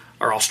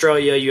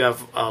 you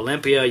have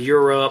Olympia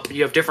Europe,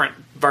 you have different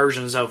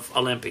versions of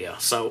Olympia.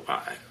 So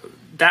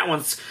that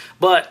one's,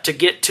 but to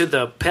get to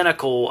the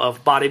pinnacle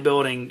of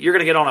bodybuilding, you're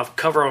going to get on a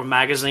cover of a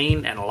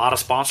magazine and a lot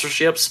of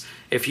sponsorships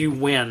if you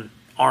win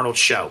Arnold's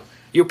show.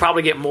 You'll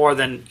probably get more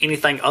than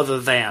anything other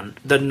than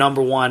the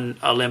number 1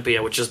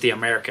 Olympia, which is the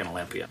American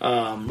Olympia.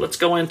 Let's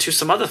go into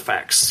some other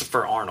facts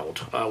for Arnold,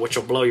 which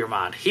will blow your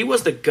mind. He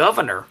was the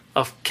governor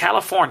of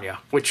California,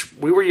 which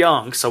we were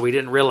young, so we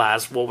didn't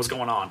realize what was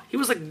going on. He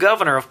was the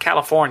governor of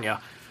California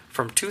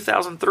from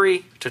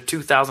 2003 to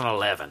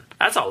 2011.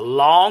 That's a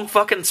long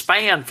fucking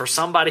span for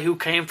somebody who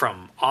came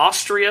from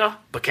Austria,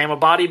 became a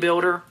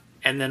bodybuilder,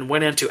 and then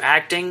went into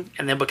acting,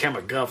 and then became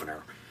a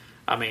governor.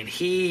 I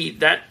mean,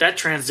 that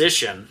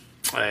transition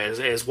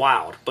is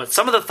wild. But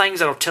some of the things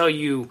that'll tell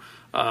you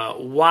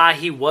why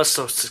he was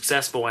so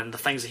successful and the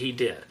things that he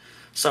did.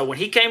 So when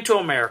he came to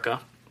America,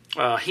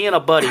 he and a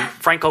buddy,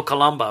 Franco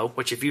Columbu,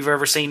 which if you've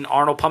ever seen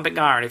Arnold Pumping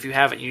Iron, if you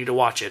haven't, you need to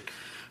watch it.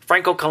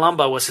 Franco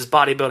Columbu was his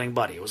bodybuilding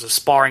buddy. It was a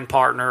sparring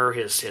partner,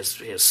 his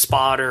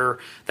spotter.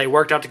 They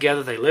worked out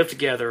together. They lived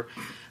together.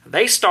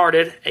 They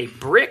started a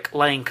brick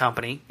laying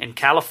company in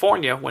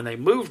California when they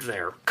moved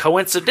there.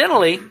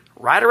 Coincidentally,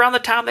 right around the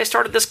time they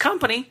started this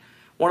company,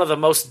 one of the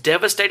most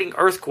devastating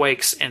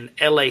earthquakes in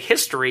LA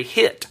history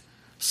hit.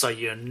 So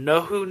you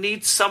know who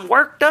needs some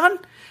work done?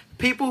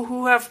 People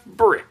who have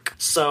brick.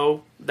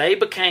 So they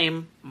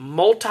became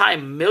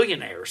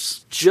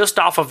multi-millionaires just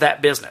off of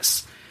that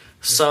business.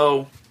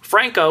 So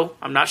Franco,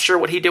 I'm not sure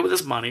what he did with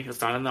his money. It's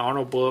not in the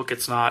Arnold book.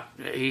 It's not.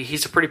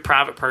 He's a pretty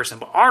private person.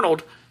 But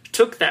Arnold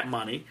took that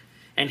money,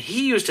 and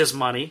he used his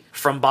money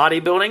from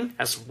bodybuilding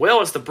as well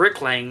as the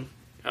bricklaying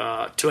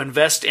to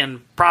invest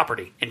in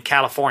property in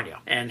California.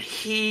 And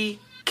he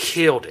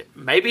killed it.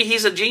 Maybe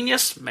he's a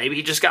genius. Maybe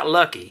he just got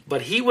lucky.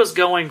 But he was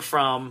going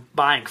from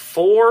buying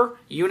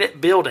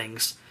 4-unit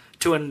buildings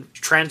to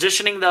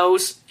transitioning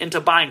those into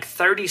buying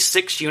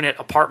 36-unit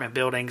apartment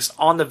buildings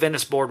on the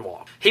Venice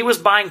Boardwalk. He was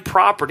buying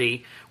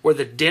property where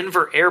the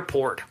Denver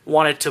airport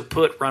wanted to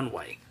put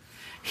runway.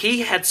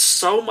 He had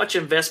so much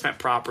investment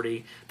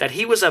property that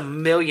he was a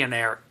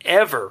millionaire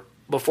ever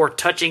before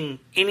touching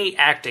any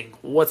acting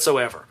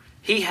whatsoever.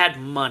 He had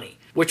money,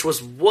 which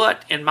was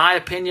what, in my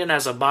opinion,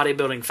 as a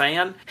bodybuilding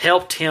fan,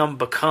 helped him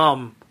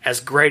become as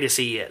great as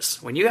he is.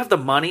 When you have the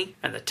money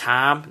and the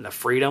time and the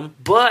freedom,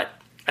 but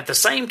At the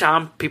same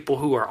time, people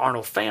who are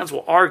Arnold fans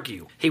will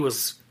argue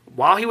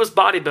while he was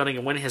bodybuilding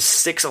and winning his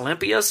 6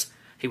 Olympias,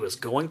 he was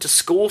going to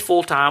school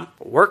full-time,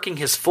 working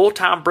his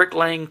full-time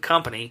bricklaying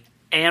company,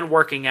 and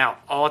working out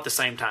all at the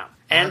same time,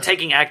 and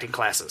taking acting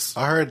classes.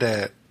 I heard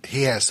that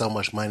he had so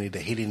much money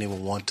that he didn't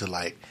even want to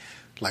like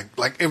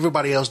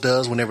everybody else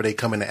does whenever they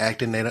come into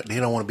acting. They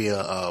don't want to be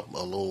a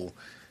little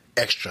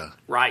extra.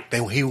 Right.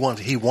 He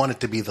wanted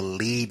to be the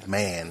lead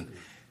man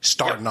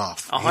starting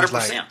off. 100%. He's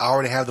like, I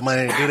already have the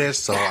money to do this,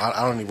 so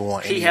I don't even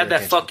want any He had that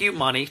attention. fuck you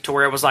money to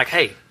where it was like,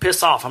 hey,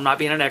 piss off. I'm not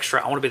being an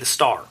extra. I want to be the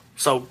star.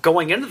 So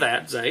going into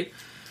that, Zay,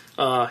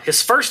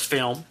 his first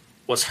film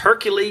was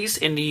Hercules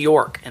in New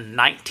York in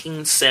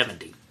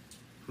 1970.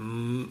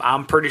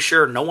 I'm pretty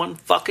sure no one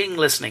fucking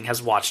listening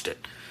has watched it.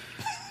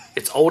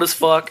 It's old as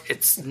fuck.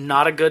 It's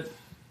not a good...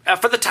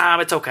 for the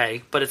time, it's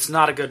okay, but it's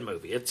not a good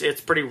movie.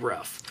 It's pretty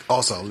rough.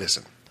 Also,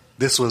 listen,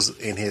 this was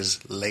in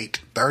his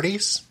late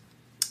 30s?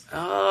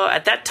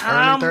 At that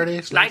time, Early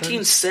 30s,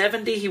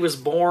 1970, he was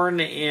born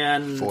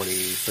in...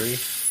 43?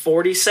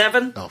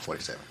 47? No,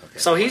 47. Okay.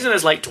 So he's in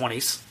his late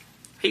 20s.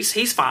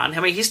 He's fine. I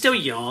mean, he's still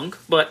young,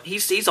 but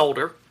he's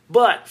older.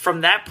 But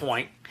from that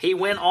point, he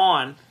went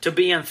on to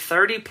be in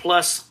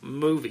 30-plus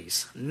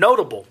movies.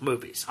 Notable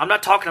movies. I'm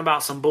not talking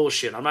about some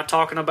bullshit. I'm not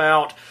talking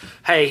about,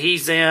 hey,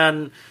 he's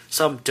in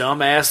some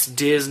dumbass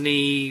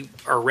Disney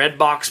or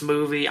Redbox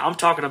movie. I'm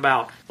talking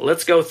about,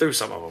 let's go through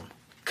some of them.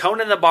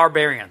 Conan the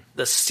Barbarian,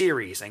 the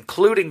series,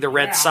 including the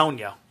Red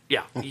Sonja.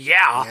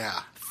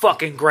 Yeah.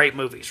 Fucking great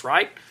movies,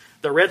 right?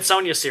 The Red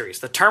Sonja series,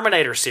 the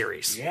Terminator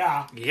series.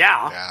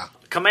 Yeah.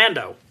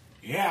 Commando.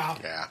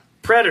 Yeah.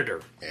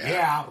 Predator.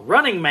 Yeah.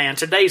 Running Man,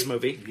 today's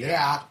movie.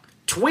 Yeah.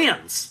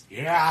 Twins.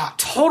 Yeah.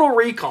 Total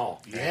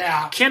Recall.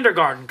 Yeah.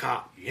 Kindergarten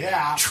Cop.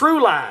 Yeah.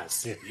 True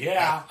Lies.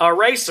 Yeah.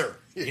 Eraser.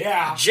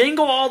 Yeah.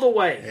 Jingle All the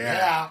Way.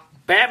 Yeah.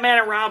 Batman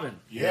and Robin.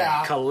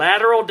 Yeah.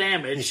 Collateral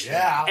Damage.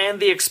 Yeah. And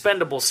the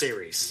Expendable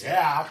series.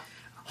 Yeah.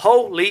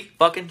 Holy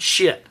fucking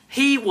shit.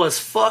 He was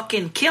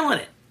fucking killing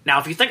it. Now,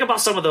 if you think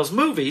about some of those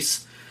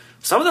movies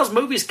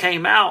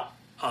came out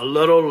a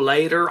little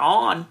later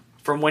on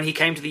from when he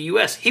came to the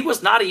U.S. He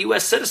was not a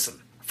U.S. citizen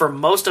for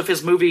most of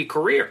his movie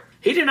career.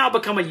 He did not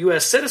become a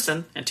U.S.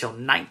 citizen until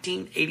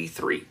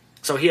 1983.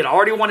 So he had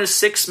already won his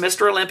 6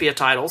 Mr. Olympia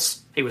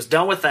titles. He was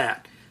done with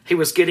that. He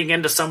was getting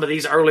into some of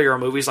these earlier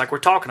movies like we're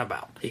talking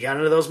about. He got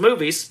into those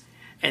movies,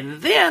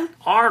 and then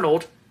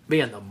Arnold,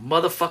 being the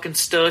motherfucking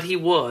stud he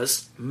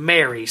was,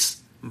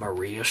 marries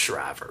Maria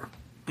Shriver.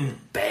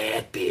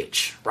 Bad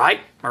bitch, right?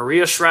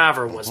 Maria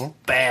Shriver was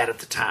bad at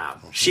the time.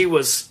 She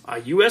was a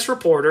U.S.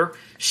 reporter.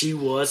 She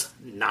was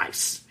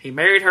nice. He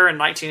married her in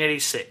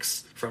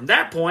 1986. From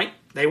that point,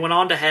 they went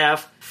on to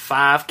have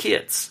 5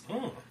 kids.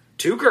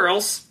 2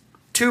 girls,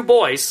 2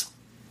 boys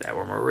that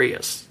were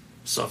Maria's.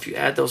 So if you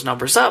add those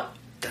numbers up,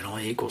 that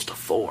only equals to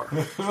 4.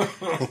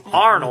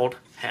 Arnold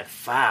had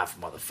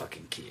 5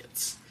 motherfucking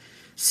kids.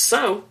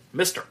 So,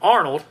 Mr.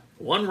 Arnold,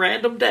 one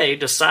random day,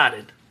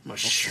 decided Miss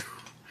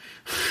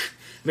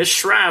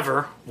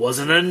Shriver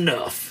wasn't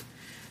enough.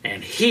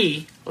 And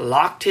he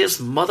locked his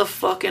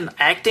motherfucking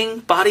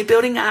acting,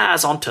 bodybuilding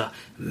eyes onto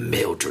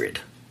Mildred,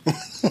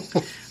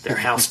 their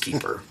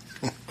housekeeper.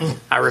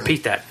 I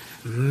repeat that,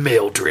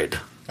 Mildred.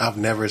 I've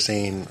never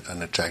seen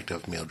an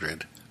attractive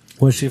Mildred.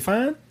 Was she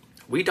fine?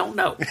 We don't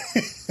know.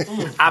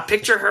 I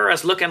picture her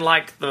as looking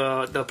like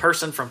the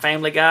person from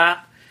Family Guy.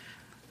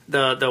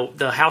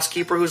 The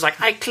housekeeper who's like,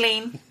 I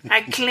clean.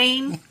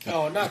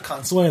 Oh, not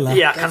Consuela.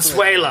 Yeah,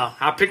 Consuela.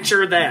 I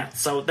picture that.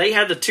 So they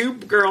had the 2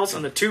 girls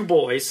and the 2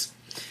 boys.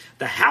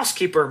 The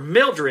housekeeper,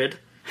 Mildred,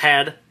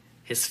 had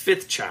his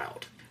 5th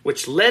child,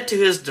 which led to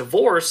his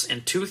divorce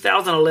in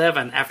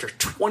 2011 after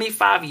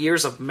 25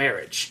 years of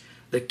marriage.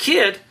 The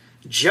kid,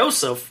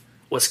 Joseph,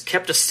 was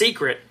kept a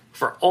secret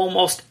for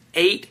almost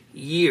 8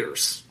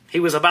 years. He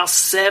was about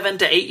 7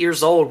 to 8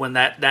 years old when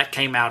that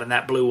came out and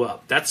that blew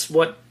up. That's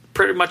what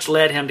pretty much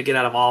led him to get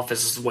out of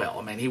office as well.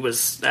 I mean, he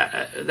was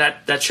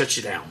that shuts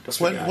you down.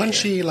 Wasn't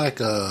she like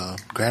a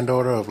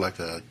granddaughter of like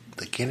the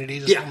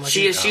Kennedys? Or Yeah, something like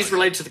she that? is. She's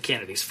related to the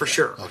Kennedys for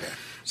sure. Okay,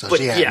 so But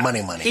she had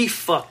money. He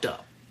fucked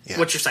up. Yeah.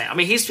 What you're saying? I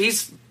mean,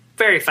 he's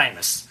very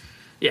famous.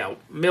 Yeah,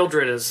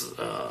 Mildred is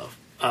a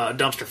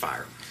dumpster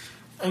fire.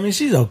 I mean,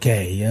 she's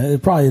okay.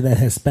 Probably that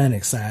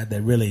Hispanic side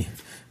that really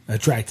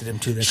attracted him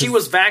to this. She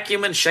was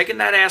vacuuming, shaking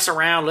that ass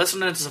around,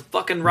 listening to some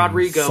fucking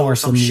Rodrigo or salsa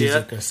some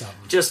music shit, or something.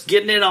 just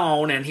getting it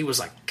on, and he was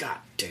like, God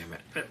damn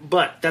it.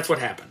 But that's what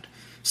happened.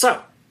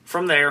 So,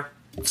 from there,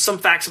 some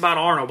facts about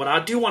Arnold, but I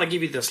do want to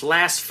give you this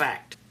last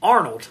fact.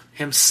 Arnold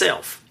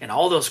himself, in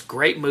all those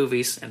great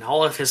movies and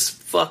all of his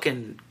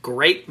fucking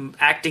great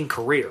acting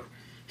career,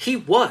 he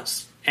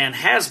was and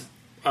has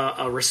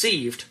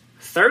received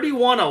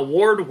 31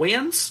 award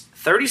wins,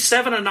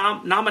 37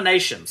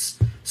 nominations,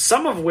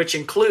 some of which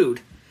include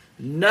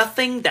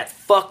nothing that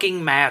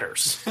fucking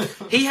matters.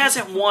 He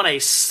hasn't won a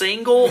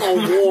single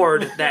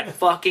award that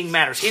fucking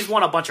matters. He's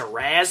won a bunch of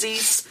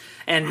Razzies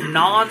and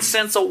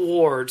nonsense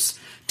awards,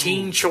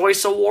 Teen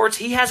Choice Awards.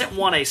 He hasn't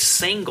won a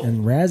single.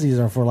 And Razzies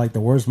are for like the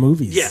worst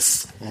movies.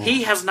 Yes.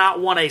 He has not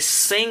won a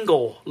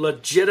single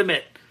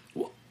legitimate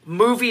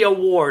movie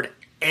award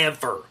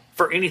ever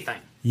for anything.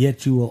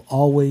 Yet you will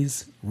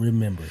always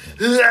remember him.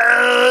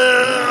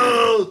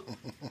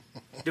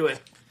 Do it.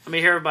 Let me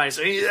hear everybody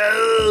say,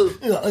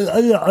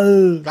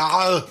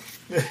 Ah,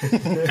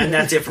 and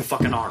that's it for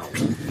fucking Arnold.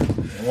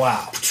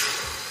 Wow.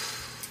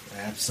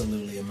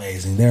 Absolutely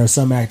amazing. There are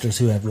some actors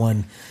who have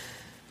won,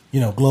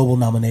 global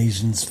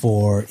nominations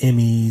for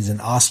Emmys and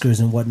Oscars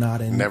and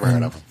whatnot. And Never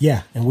heard of them.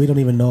 Yeah, and we don't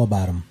even know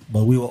about them,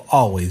 but we will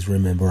always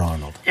remember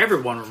Arnold.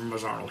 Everyone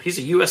remembers Arnold. He's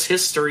a U.S.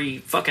 history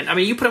fucking... I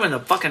mean, you put him in the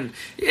fucking...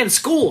 In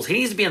schools. He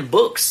needs to be in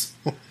books.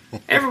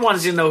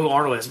 Everyone's going to know who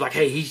Arnold is. Like,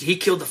 hey, he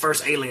killed the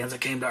first aliens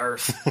that came to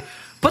Earth.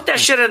 Put that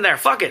shit in there.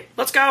 Fuck it.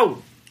 Let's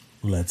go.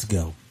 Let's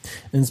go.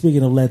 And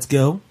speaking of let's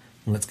go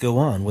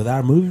on with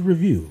our movie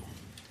review.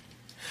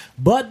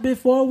 But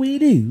before we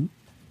do,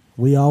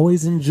 we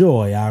always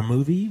enjoy our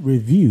movie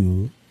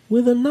review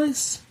with a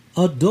nice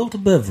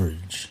adult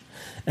beverage.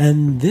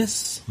 And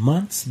this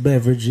month's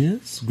beverage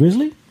is,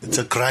 Grizzly? it's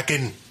a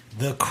Kraken.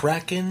 The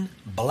Kraken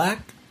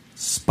Black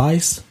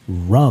Spice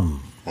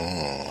Rum.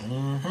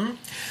 Mm-hmm.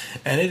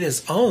 And it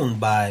is owned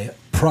by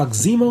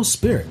Proximo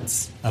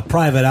Spirits, a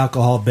private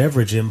alcohol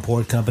beverage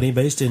import company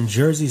based in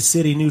Jersey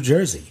City, New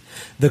Jersey.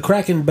 The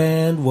Kraken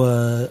brand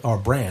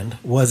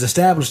was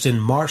established in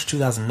March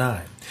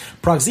 2009.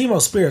 Proximo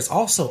Spirits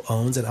also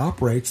owns and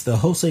operates the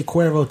Jose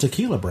Cuervo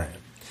tequila brand.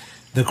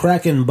 The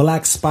Kraken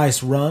Black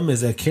Spice Rum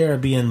is a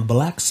Caribbean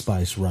black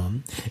spice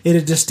rum. It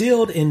is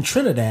distilled in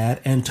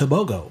Trinidad and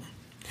Tobago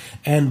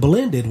and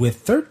blended with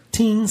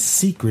 13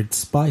 secret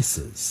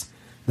spices.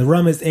 The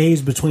rum is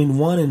aged between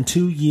 1 and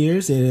 2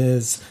 years. It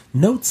has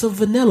notes of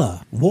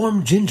vanilla,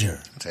 warm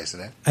ginger, I tasted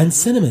that. and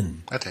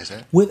cinnamon, I tasted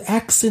that. with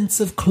accents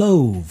of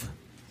clove,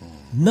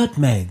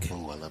 nutmeg, Ooh,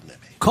 I love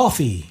nutmeg.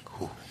 coffee,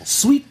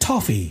 sweet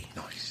toffee,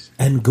 Nice.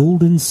 and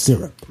golden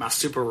syrup. My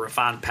super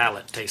refined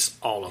palate tastes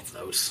all of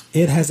those.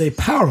 It has a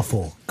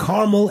powerful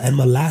caramel and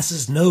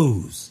molasses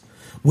nose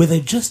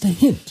with just a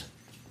hint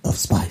of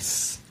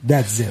spice.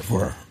 That's it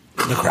for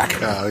the Kraken.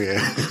 Oh,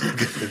 yeah.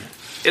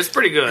 It's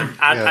pretty good.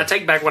 I Yeah.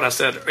 take back what I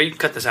said. Or you can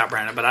cut this out,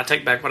 Brandon, but I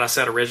take back what I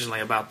said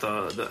originally about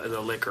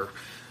the liquor.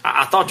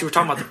 I thought you were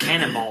talking about the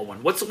Cannonball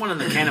one. What's the one in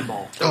the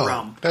Cannonball? The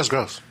rum. That's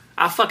gross.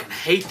 I fucking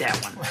hate that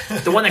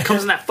one. The one that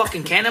comes in that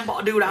fucking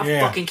Cannonball. Dude, I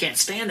Yeah. fucking can't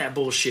stand that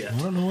bullshit.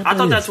 don't know what I that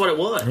thought is. that's what it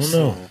was. I don't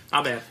know.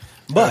 My bad.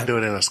 I But, do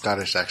it in a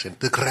Scottish accent.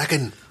 The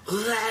Kraken.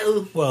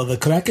 well, the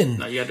Kraken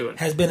No, you gotta do it.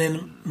 has been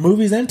in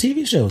movies and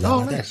TV shows. How Oh,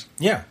 about that? nice.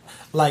 Yeah.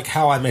 Like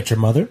How I Met Your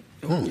Mother,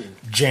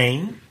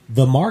 Jane,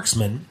 The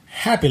Marksman,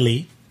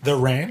 Happily, The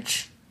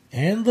Ranch,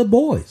 and The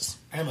Boys.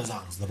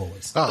 Amazon's The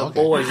Boys. Oh, The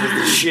okay. boys is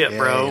the shit, Yeah,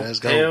 bro. yeah, let's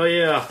go. Hell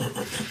yeah.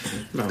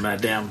 Remember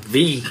that damn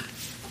V.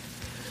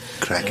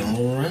 Kraken.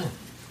 All right.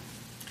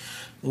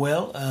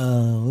 Well,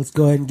 let's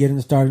go ahead and get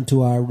started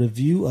into our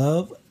review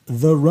of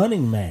The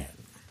Running Man.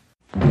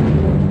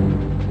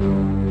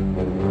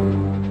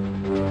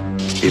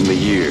 In the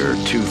year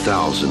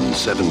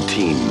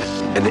 2017,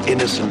 an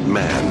innocent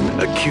man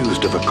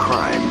accused of a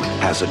crime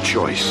has a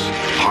choice: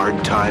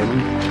 hard time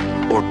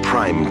or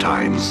prime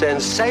time.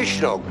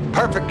 Sensational.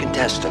 Perfect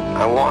contestant.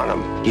 I want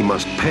him. He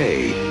must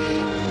pay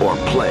or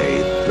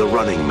play the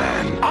running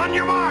man. On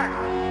your mark.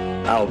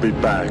 I'll be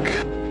back.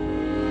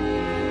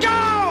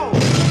 Go!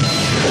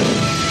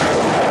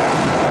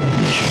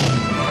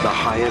 The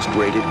highest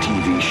rated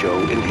TV show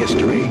in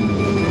history.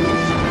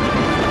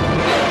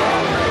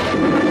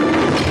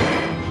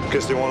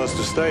 Guess they want us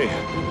to stay.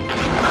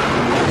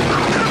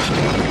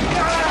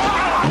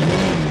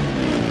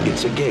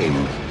 It's a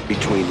game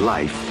between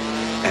life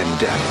and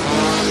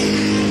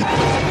death.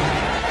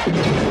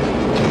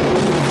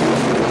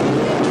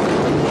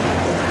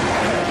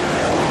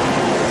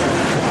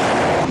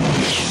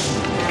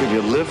 Give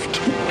you a lift?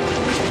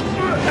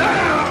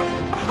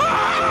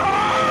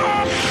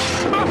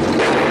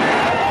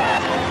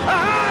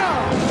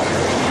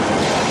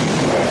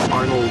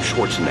 Arnold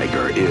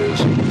Schwarzenegger is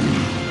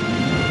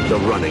the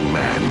running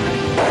man.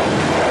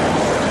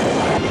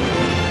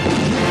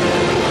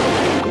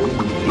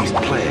 He's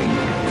playing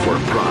for a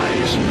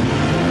prize.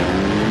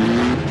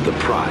 The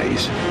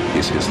prize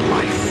is his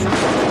life.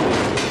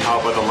 How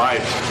about the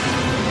life?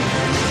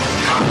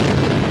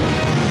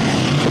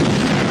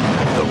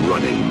 The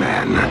running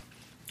man.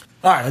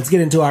 All right, let's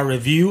get into our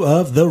review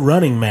of The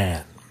Running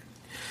Man.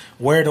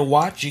 Where to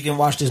watch? You can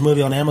watch this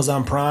movie on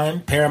Amazon Prime,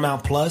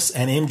 Paramount Plus,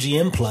 and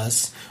MGM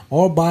Plus,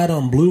 or buy it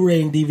on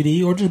Blu-ray and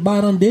DVD, or just buy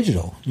it on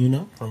digital,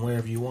 from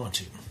wherever you want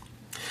to.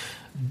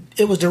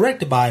 It was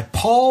directed by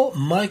Paul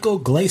Michael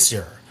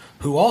Glacier,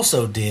 who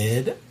also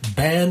did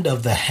Band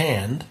of the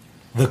Hand,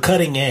 The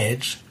Cutting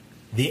Edge,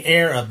 The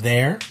Air Up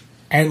There,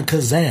 and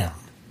Kazam.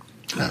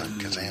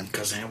 Kazam.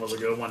 Kazam was a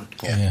good one.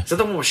 Yeah. Is that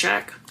the one with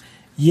Shaq?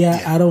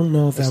 Yeah, I don't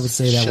know if I would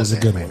say that was a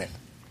good Shazam, one. ain't it?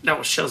 That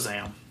was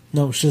Shazam.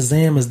 No,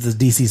 Shazam is the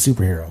DC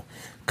superhero.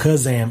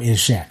 Kazam is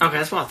Shaq. Okay,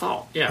 that's what I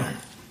thought. Yeah.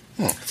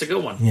 It's a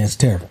good one. Yeah, it's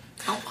terrible.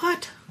 Oh,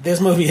 what? This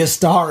movie is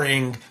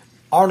starring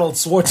Arnold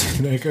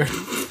Schwarzenegger,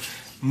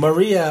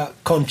 Maria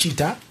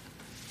Conchita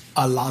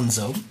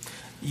Alonso,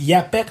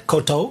 Yaphet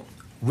Kotto,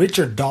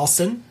 Richard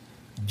Dawson,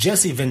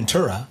 Jesse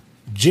Ventura,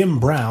 Jim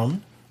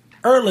Brown,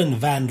 Erlen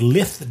van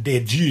Lith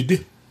de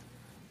Jude,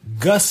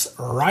 Gus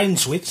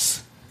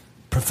Reinschwitz,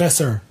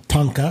 Professor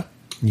Tonka.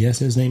 Yes,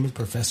 his name is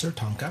Professor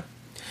Tonka.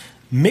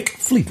 Mick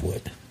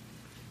Fleetwood.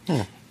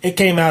 It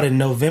came out in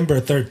November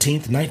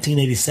 13th,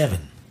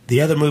 1987.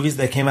 The other movies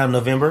that came out in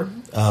November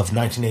of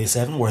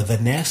 1987 were The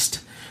Nest,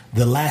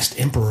 The Last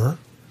Emperor,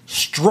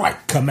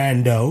 Strike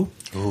Commando,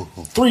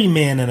 3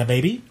 Men and a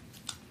Baby,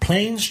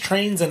 Planes,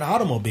 Trains, and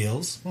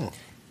Automobiles,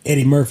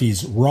 Eddie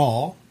Murphy's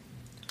Raw,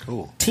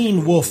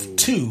 Teen Wolf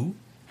 2,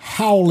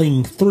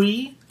 Howling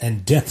 3,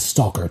 and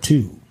Deathstalker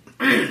 2.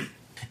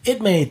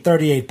 It made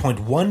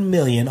 $38.1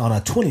 million on a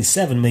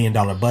 $27 million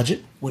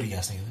budget. What do you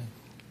guys think of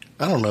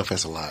that? I don't know if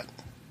that's a lot.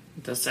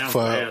 That sounds For-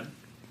 bad.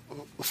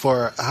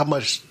 For how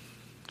much,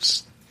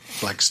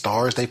 like,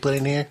 stars they put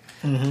in here?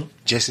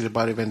 Jesse the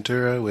Body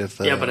Ventura with...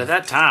 Yeah, but at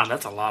that time,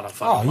 that's a lot of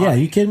Oh, fucking yeah,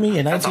 money. you kidding me?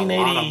 In That's a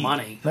 1980, lot of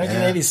money.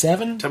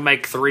 1987? To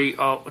make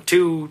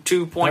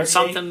two point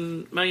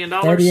something $million.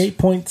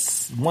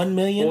 $38.1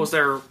 million? What was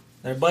their?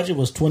 Their budget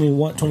was 27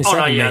 Oh no,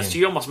 million. yes,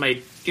 you almost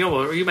made.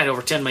 You made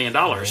over $10 million.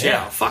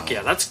 Yeah, fuck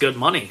yeah, that's good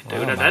money, dude.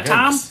 Oh, At my that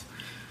time, goodness.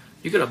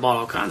 you could have bought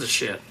all kinds of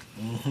shit.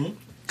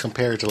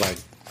 compared to, like...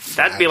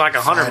 That'd be like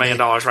 $100 million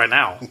right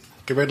now.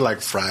 Compared to,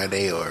 like,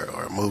 Friday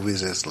or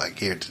movies that's, like,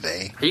 here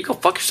today. You go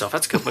fuck yourself.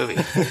 That's a good movie.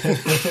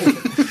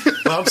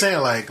 Well, I'm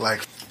saying,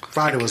 like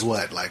Friday was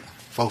what? Like,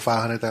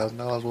 $500,000?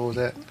 What was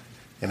that?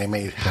 And they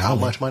made how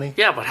much money?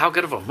 Yeah, but how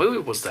good of a movie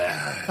was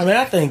that? I mean,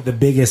 I think the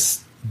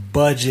biggest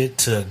budget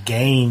to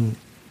gain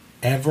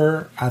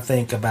ever, I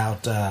think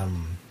about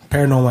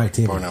Paranormal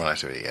Activity. Paranormal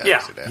Activity, yeah. I Yeah,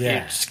 see that.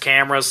 Yeah. It's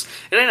cameras.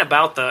 It ain't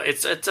about the.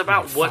 It's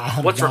about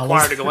what's $500.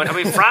 required to go in. I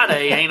mean,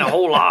 Friday ain't a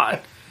whole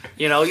lot.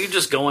 You know, you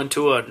just go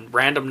into a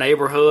random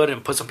neighborhood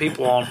and put some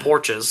people on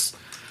porches.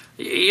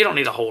 You don't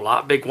need a whole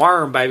lot. Big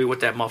Worm, baby,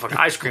 with that motherfucking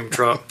ice cream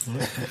truck.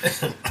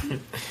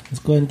 Let's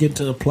go ahead and get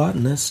to the plot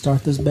and let's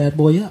start this bad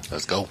boy up.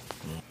 Let's go.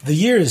 The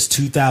year is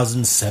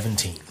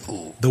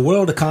 2017. The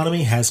world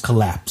economy has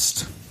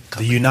collapsed.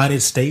 The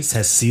United States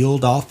has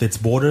sealed off its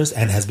borders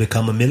and has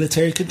become a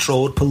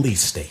military-controlled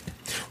police state,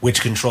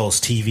 which controls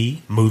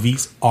TV,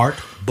 movies, art,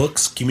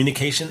 books,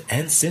 communication,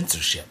 and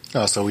censorship.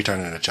 Oh, so we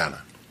turn into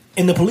China.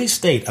 In the police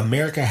state,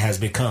 America has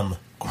become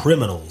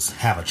criminals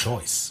have a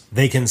choice.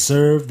 They can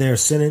serve their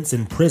sentence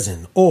in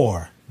prison,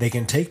 or they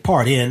can take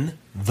part in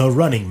The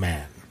Running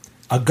Man,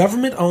 a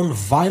government-owned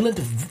violent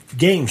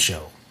game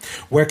show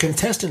where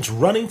contestants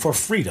running for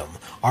freedom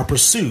are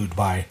pursued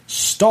by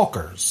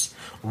stalkers,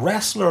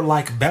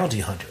 wrestler-like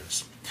bounty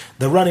hunters.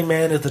 The Running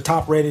Man is the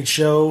top-rated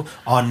show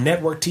on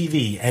network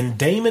TV, and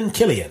Damon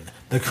Killian,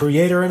 the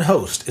creator and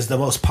host, is the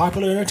most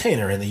popular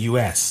entertainer in the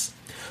U.S.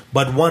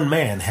 But one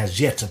man has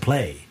yet to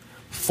play.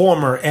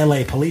 Former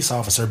L.A. police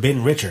officer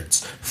Ben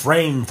Richards,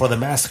 framed for the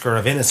massacre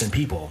of innocent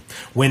people,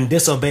 when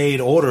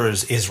disobeyed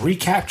orders is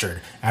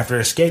recaptured after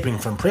escaping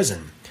from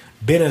prison.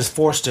 Ben is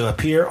forced to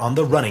appear on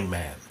The Running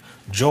Man,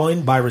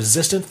 joined by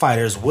resistant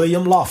fighters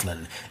William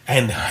Laughlin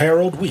and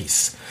Harold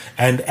Weiss,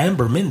 and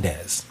Amber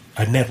Mendez,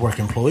 a network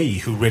employee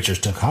who Richards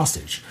took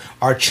hostage,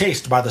 are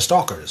chased by the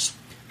stalkers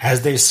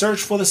as they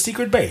search for the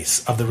secret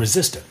base of the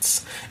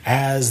resistance,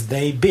 as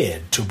they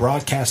bid to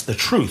broadcast the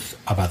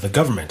truth about the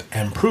government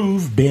and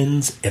prove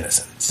Ben's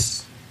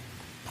innocence.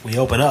 We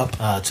open up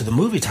to the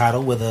movie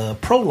title with a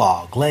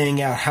prologue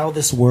laying out how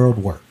this world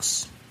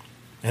works.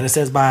 And it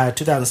says by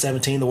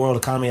 2017, the world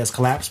economy has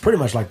collapsed, pretty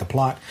much like the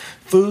plot.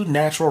 Food,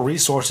 natural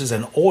resources,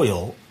 and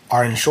oil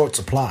are in short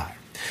supply.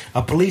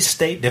 A police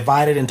state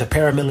divided into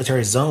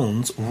paramilitary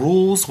zones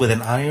rules with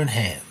an iron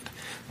hand.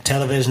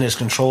 Television is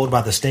controlled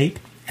by the state,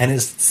 and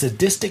his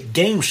sadistic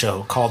game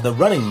show called The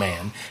Running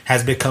Man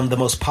has become the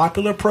most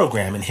popular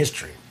program in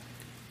history.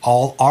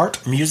 All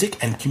art, music,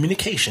 and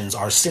communications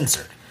are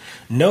censored.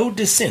 No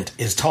dissent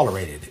is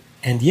tolerated,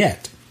 and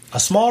yet a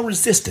small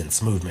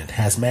resistance movement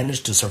has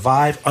managed to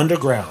survive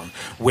underground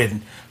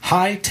when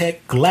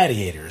high-tech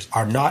gladiators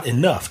are not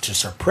enough to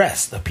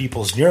suppress the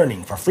people's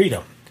yearning for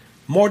freedom.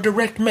 More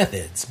direct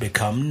methods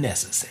become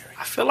necessary.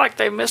 I feel like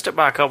they missed it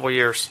by a couple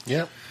years.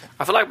 Yep.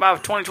 I feel like by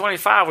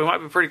 2025 we might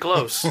be pretty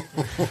close. We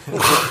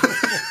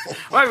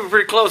might be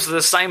pretty close to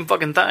this same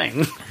fucking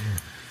thing.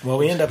 Well,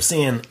 we end up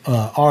seeing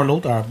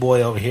Arnold, our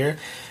boy over here,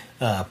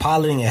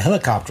 piloting a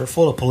helicopter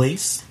full of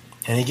police,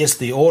 and he gets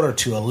the order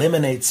to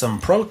eliminate some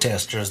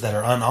protesters that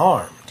are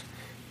unarmed.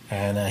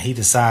 And he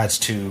decides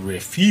to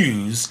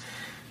refuse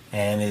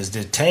and is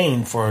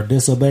detained for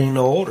disobeying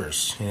the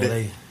orders. You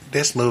know,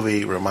 This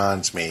movie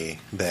reminds me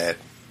that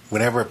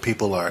whenever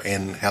people are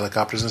in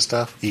helicopters and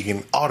stuff, you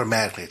can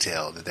automatically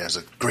tell that there's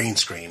a green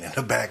screen in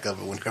the back of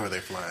it whenever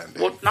they're flying.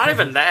 Well, not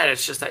even that.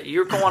 It's just that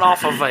you're going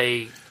off of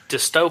a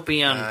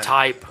dystopian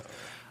type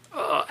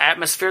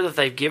atmosphere that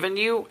they've given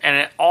you, and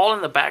it all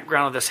in the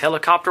background of this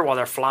helicopter while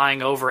they're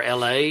flying over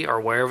LA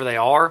or wherever they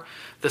are.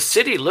 The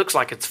city looks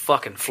like it's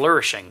fucking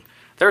flourishing.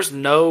 There's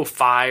no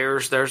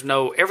fires.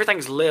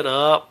 Everything's lit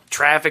up.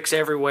 Traffic's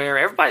everywhere.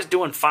 Everybody's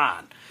doing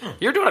fine.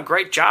 You're doing a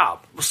great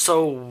job.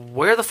 So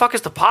where the fuck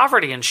is the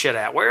poverty and shit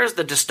at? Where is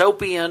the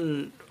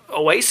dystopian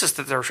oasis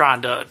that they're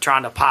trying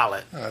to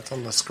pilot? It's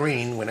on the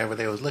screen whenever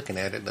they was looking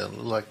at it.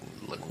 Like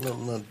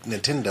little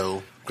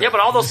Nintendo. Yeah,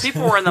 but all those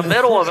people were in the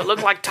middle of it.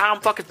 Looked like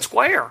Times fucking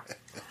Square,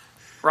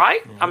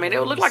 right? I mean,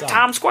 it looked like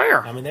Times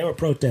Square. I mean, they were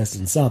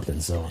protesting something,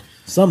 so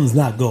something's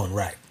not going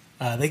right.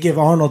 They give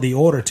Arnold the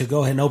order to go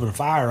ahead and open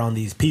fire on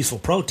these peaceful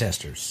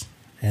protesters,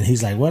 and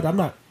he's like, "What? I'm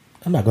not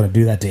going to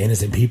do that to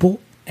innocent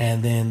people."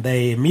 And then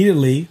they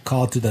immediately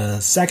call to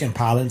the second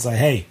pilot and say,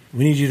 "Hey,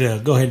 we need you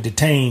to go ahead and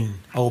detain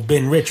old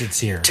Ben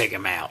Richards here. Take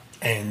him out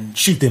and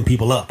shoot them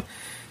people up."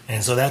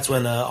 And so that's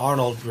when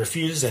Arnold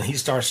refuses, and he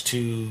starts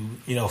to,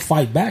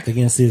 fight back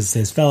against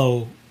his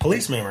fellow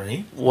police member.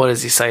 What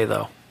does he say,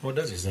 though? What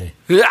does he say?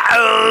 he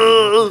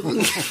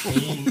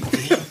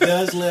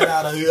does let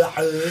out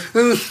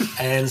a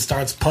and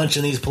starts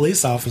punching these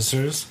police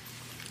officers.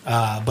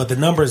 But the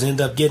numbers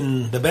end up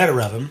getting the better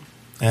of him.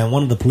 And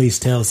one of the police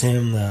tells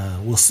him,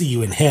 "We'll see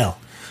you in hell,"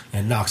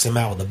 and knocks him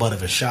out with the butt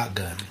of a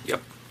shotgun.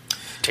 Yep.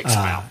 Takes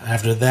him out.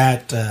 After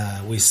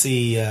that, we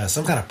see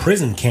some kind of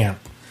prison camp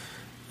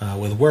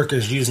with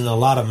workers using a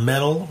lot of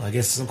metal. I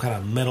guess some kind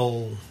of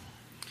metal.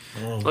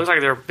 Looks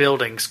like they're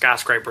building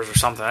skyscrapers or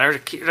something.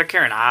 They're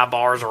carrying eye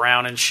bars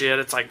around and shit.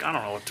 It's like, I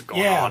don't know what's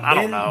going on. I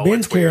don't know.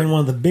 Ben's carrying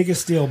one of the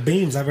biggest steel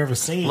beams I've ever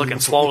seen.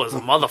 Looking swole as a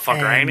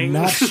motherfucker, ain't he?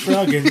 Not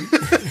struggling.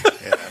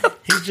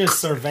 He's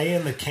just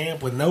surveying the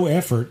camp with no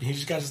effort. He's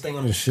just got his thing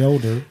on his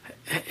shoulder.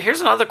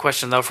 Here's another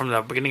question, though, from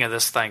the beginning of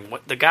this thing.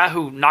 The guy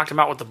who knocked him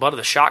out with the butt of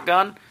the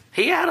shotgun,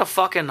 he had a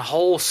fucking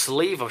whole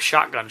sleeve of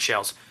shotgun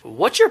shells.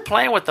 What's your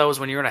plan with those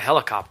when you're in a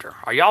helicopter?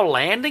 Are y'all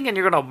landing and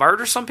you're going to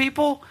murder some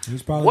people?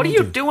 What are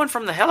you doing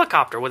from the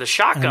helicopter with a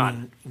shotgun? I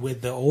mean,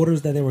 with the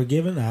orders that they were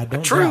given, I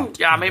don't True. doubt.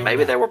 Yeah, I mean,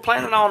 maybe they were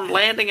planning on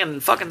landing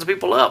and fucking some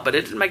people up, but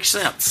it didn't make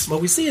sense.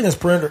 But we see in this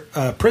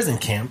prison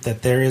camp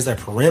that there is a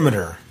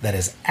perimeter that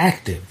is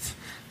active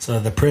so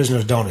that the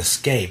prisoners don't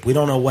escape. We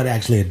don't know what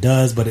actually it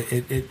does, but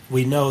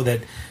we know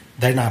that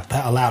they're not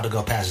allowed to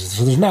go past it.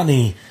 So there's not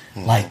any,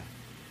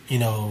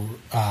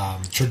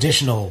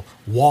 traditional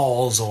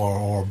walls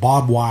or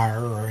barbed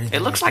wire or anything.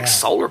 It looks like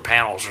solar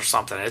panels or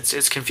something.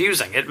 It's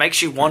confusing. It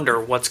makes you wonder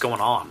what's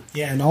going on.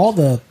 Yeah, and all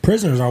the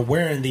prisoners are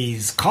wearing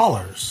these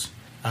collars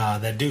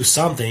that do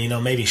something.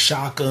 Maybe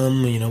shock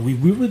them. We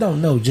really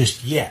don't know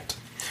just yet.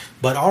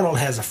 But Arnold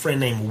has a friend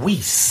named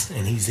Weiss,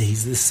 and he's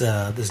this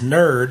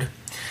nerd.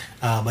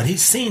 But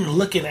he's seen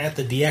looking at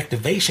the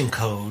deactivation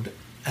code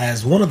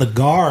as one of the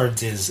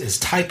guards is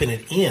typing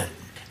it in.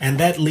 And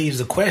that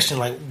leaves a question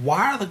like,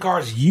 why are the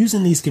guards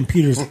using these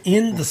computers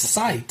in the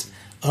sight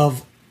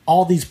of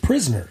all these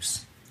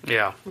prisoners?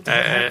 Yeah.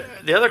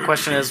 The other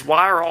question is,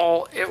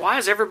 why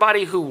is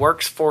everybody who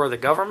works for the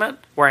government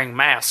wearing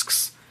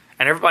masks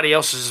and everybody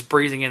else is just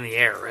breathing in the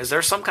air? Is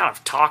there some kind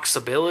of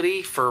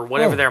toxicity for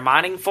whatever they're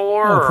mining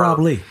for?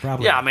 Probably.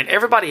 Yeah, I mean,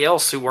 everybody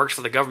else who works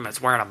for the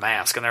government's wearing a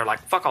mask, and they're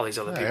like, fuck all these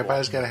other people.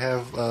 Everybody's got to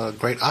have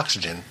great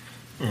oxygen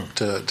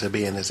to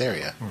be in this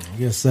area. I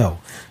guess so.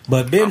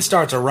 But Ben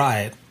starts a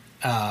riot.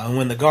 And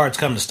when the guards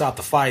come to stop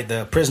the fight,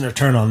 the prisoner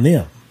turn on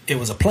them. It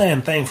was a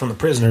planned thing from the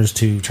prisoners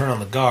to turn on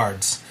the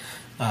guards.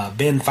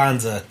 Ben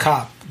finds a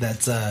cop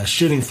that's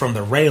shooting from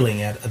the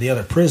railing at the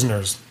other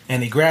prisoners,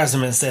 and he grabs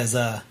him and says,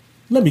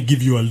 "Let me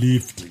give you a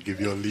lift."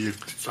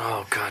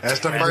 Oh, God. That's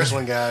the first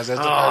one, guys.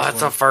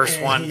 That's the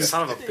first one.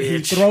 Son of a bitch.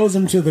 He throws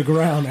him to the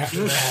ground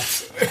after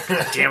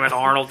that. Damn it,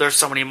 Arnold. There's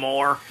so many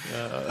more.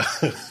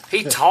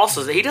 He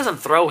tosses it. He doesn't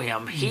throw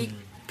him. He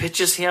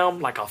pitches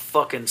him like a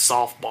fucking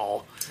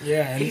softball.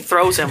 Yeah, he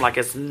throws him like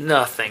it's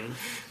nothing.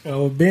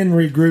 Ben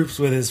regroups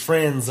with his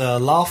friends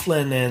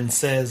Laughlin and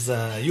says,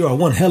 "You are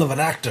one hell of an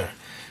actor."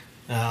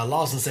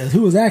 Lawson says,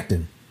 "Who was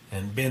acting?"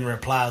 And Ben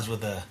replies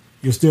with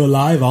 "You're still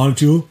alive,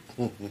 aren't you?"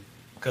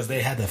 Because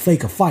they had to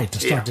fake a fight to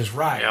start this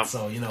riot. Yep.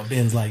 So,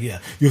 Ben's like, "Yeah,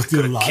 you're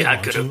still alive, I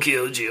could have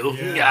killed you.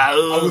 Yeah.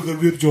 I would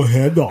have ripped your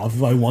head off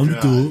if I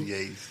wanted to."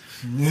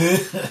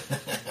 Yes.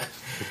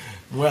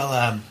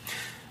 Well,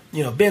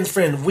 Ben's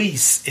friend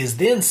Weiss is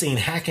then seen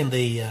hacking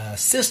the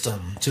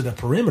system to the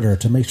perimeter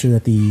to make sure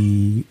that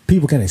the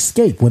people can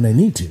escape when they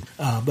need to.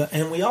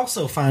 And we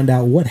also find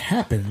out what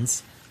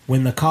happens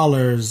when the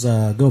collars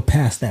go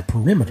past that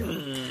perimeter.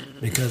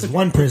 Because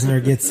one prisoner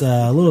gets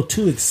a little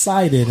too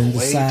excited and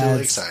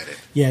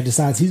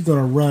decides he's going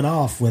to run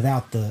off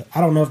without the... I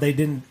don't know if they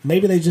didn't...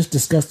 Maybe they just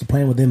discussed the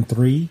plan with them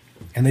three,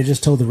 and they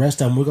just told the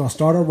rest of them, we're going to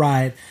start a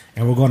riot,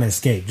 and we're going to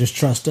escape. Just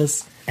trust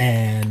us.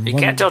 And you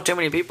can't tell too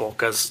many people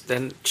because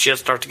then shit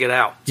starts to get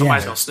out.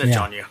 Somebody's gonna snitch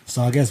on you.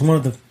 So I guess one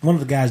of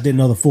the guys didn't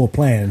know the full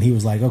plan, and he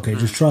was like, "Okay,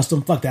 just trust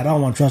him. Fuck that. I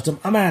don't want to trust him.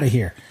 I'm out of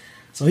here."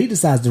 So he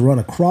decides to run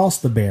across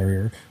the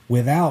barrier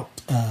without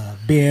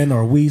Ben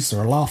or Weiss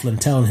or Laughlin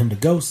telling him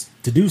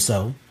to do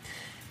so.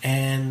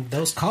 And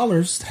those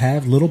collars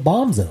have little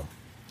bombs in them.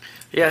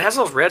 Yeah, it has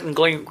those red and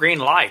green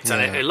lights,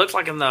 and Yeah. it looks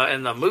like in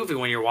the movie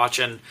when you're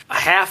watching,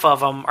 half of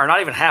them, or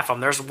not even half of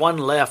them, there's one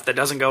left that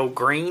doesn't go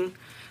green,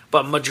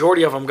 but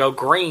majority of them go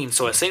green,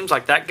 so it seems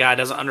like that guy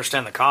doesn't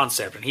understand the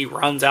concept, and he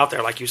runs out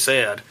there, like you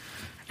said,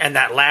 and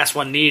that last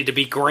one needed to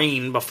be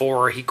green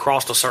before he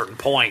crossed a certain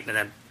point, and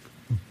then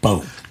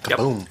Boom. Yep.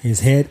 Boom.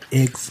 His head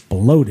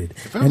exploded.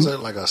 If there was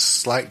like a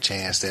slight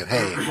chance that,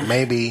 hey,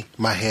 maybe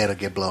my head will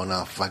get blown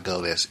off if I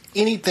go this,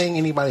 anything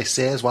anybody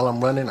says while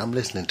I'm running, I'm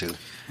listening to.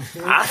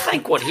 I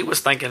think what he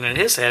was thinking in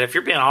his head, if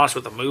you're being honest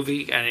with the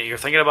movie and you're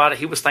thinking about it,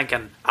 he was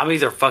thinking, I'm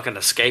either fucking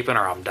escaping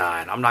or I'm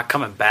dying. I'm not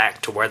coming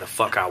back to where the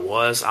fuck I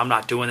was. I'm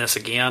not doing this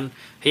again.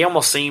 He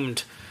almost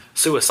seemed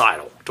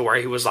suicidal to where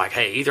he was like,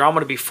 hey, either I'm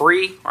going to be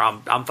free or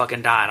I'm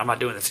fucking dying. I'm not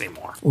doing this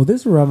anymore. Well,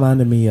 this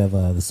reminded me of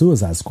the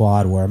Suicide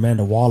Squad, where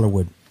Amanda Waller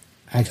would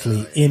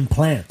actually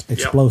implant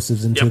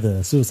explosives into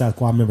the Suicide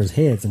Squad members'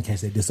 heads in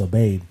case they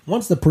disobeyed.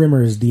 Once the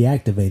perimeter is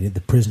deactivated,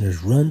 the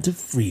prisoners run to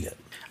freedom.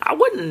 I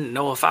wouldn't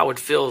know if I would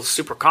feel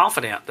super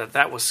confident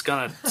that was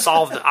going to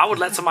solve I would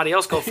let somebody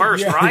else go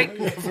first, right?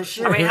 Yeah, for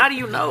sure. I mean, how do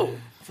you know?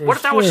 What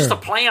if that was just a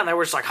plan? They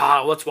were just like,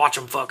 let's watch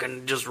them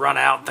fucking just run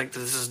out and think that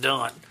this is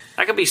done.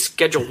 That could be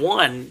schedule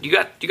 1. You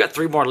got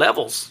 3 more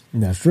levels.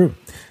 That's true.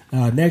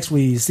 Next,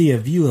 we see a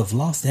view of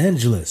Los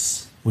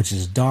Angeles, which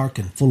is dark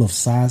and full of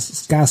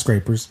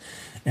skyscrapers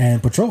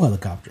and patrol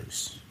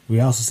helicopters. We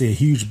also see a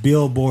huge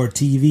billboard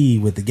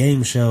TV with the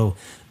game show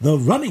The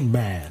Running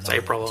Man. It's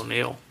April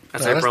O'Neil.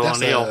 That's No, April that's,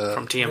 O'Neil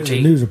from That's a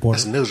TMT. news reporter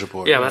That's a news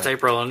report. Yeah, that's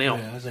April O'Neil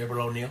that's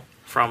April O'Neil.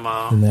 from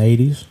In the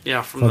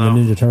 80s. from the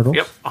Ninja Turtles.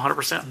 Yep,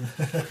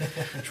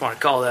 100%. Just want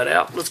to call that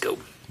out. Let's go.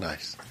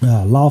 Nice.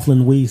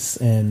 Laughlin, Weiss,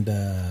 and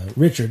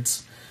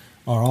Richards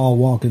are all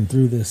walking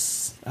through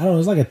this. I don't know.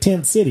 It's like a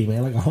tent city,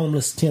 man, like a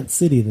homeless tent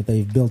city that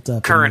they've built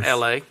up. Current in this-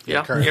 LA.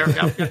 Yeah,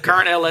 current.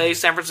 current LA,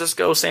 San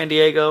Francisco, San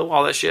Diego,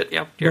 all that shit.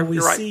 Yeah, you're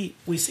right.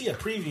 We see a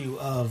preview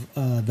of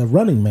the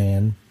Running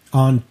Man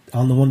on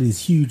one of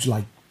these huge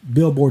like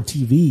billboard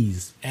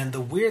TVs, and the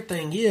weird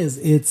thing is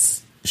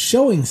it's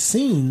showing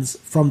scenes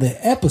from the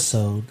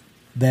episode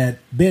that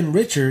Ben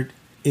Richard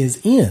is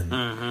in.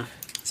 Mm-hmm.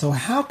 So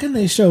how can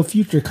they show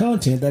future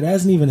content that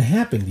hasn't even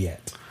happened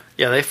yet?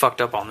 Yeah, they fucked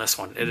up on this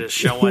one. It is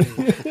showing.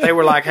 They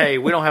were like, "Hey,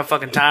 we don't have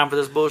fucking time for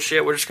this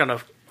bullshit. We're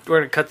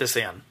gonna cut this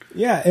in."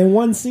 Yeah, in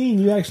one scene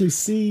you actually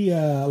see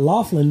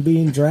Laughlin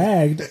being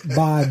dragged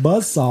by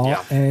Buzzsaw,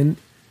 Yeah. and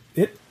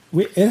it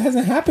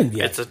hasn't happened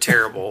yet. It's a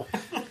terrible.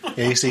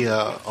 Yeah, you see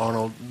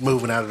Arnold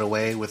moving out of the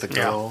way with the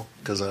girl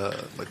because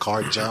the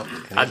car jumped.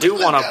 And I do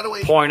 "Let want me out of the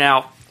way." to point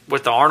out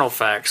with the Arnold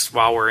facts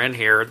while we're in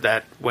here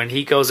that when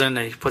he goes in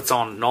and he puts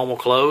on normal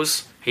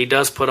clothes, he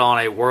does put on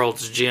a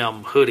World's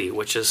Gym hoodie,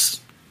 which is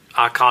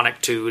iconic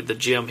to the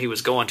gym he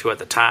was going to at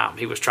the time.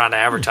 He was trying to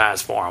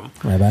advertise for him,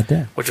 How about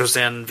that? which was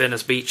in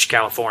Venice Beach,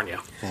 California.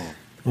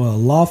 Well,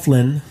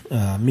 Laughlin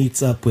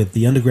meets up with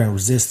the Underground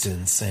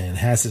Resistance and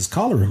has his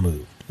collar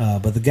removed.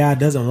 But the guy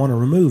doesn't want to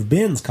remove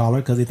Ben's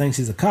collar because he thinks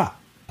he's a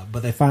cop.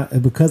 But they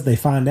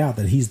find out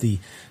that he's they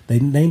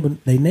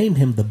named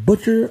him the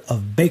Butcher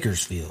of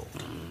Bakersfield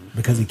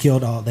because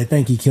they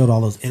think he killed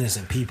all those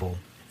innocent people.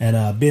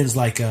 And Ben's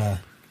like,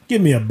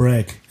 give me a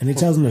break, and he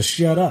tells him to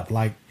shut up.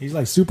 Like he's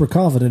like super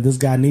confident this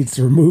guy needs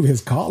to remove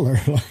his collar.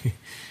 Like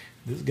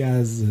this guy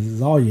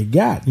is all you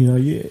got.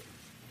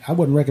 I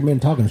wouldn't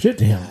recommend talking shit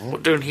to him.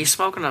 Well, dude, he's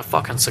smoking a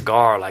fucking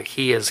cigar like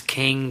he is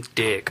King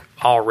Dick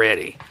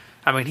already.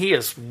 I mean, he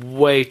is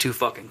way too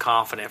fucking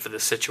confident for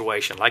this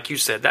situation. Like you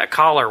said, that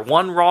collar,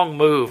 one wrong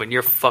move and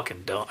you're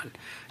fucking done.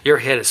 Your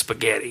head is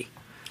spaghetti.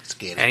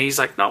 And he's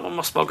like, no, I'm going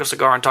to smoke a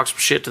cigar and talk some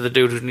shit to the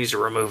dude who needs to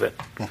remove it.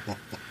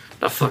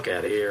 The fuck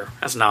out of here.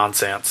 That's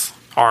nonsense.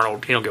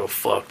 Arnold, he don't give a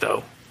fuck,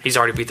 though. He's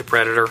already beat the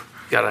Predator.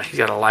 He's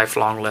got a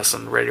lifelong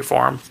lesson ready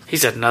for him. He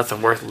said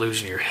nothing worth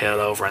losing your head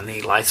over, and then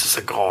he lights a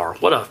cigar.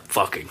 What a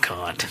fucking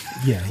cunt.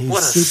 Yeah, he's What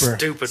a super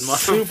stupid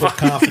super motherfucker.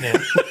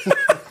 confident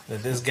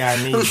that this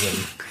guy needs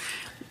him.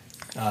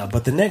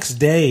 But the next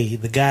day,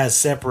 the guys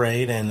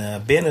separate,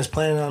 and Ben is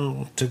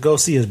planning to go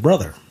see his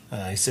brother.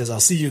 He says, I'll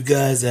see you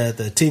guys at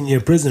the 10-year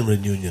prison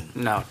reunion.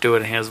 No, do it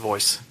in his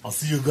voice. I'll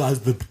see you guys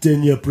at the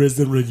 10-year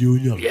prison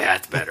reunion. Yeah,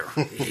 it's better.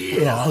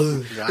 Yeah.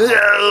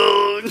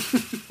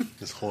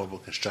 This horrible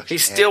construction.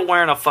 He's still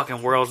wearing a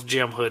fucking World's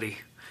Gym hoodie.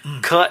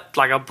 Cut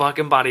like a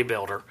fucking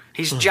bodybuilder.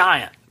 He's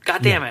giant.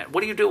 God damn it.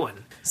 What are you doing?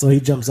 So he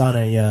jumps on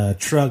a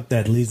truck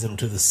that leads him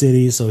to the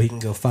city so he can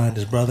go find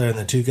his brother, and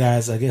the two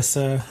guys, I guess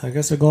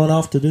they're going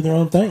off to do their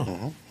own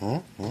thing.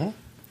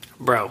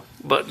 Bro,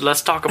 but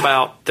let's talk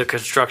about the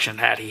construction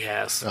hat he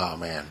has. Oh,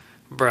 man.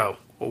 Bro,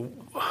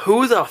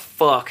 who the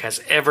fuck has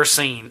ever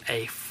seen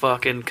a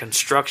fucking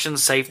construction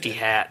safety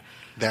hat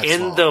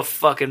in the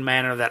fucking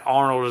manner that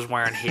Arnold is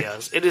wearing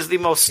his? It is the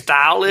most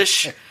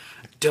stylish,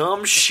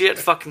 dumb shit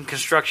fucking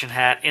construction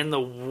hat in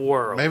the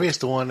world. Maybe it's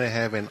the one they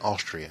have in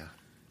Austria.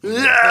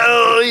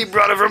 No, he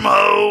brought it from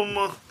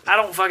home. I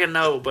don't fucking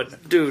know,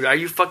 but dude, are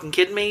you fucking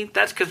kidding me?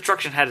 That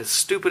construction hat is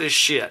stupid as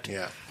shit.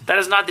 Yeah. That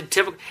is not the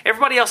typical.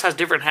 Everybody else has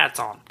different hats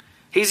on.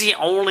 He's the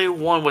only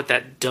one with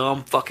that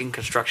dumb fucking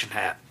construction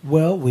hat.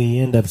 Well, we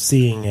end up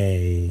seeing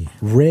a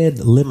red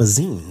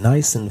limousine,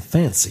 nice and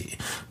fancy,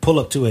 pull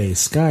up to a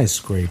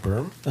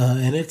skyscraper,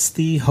 and it's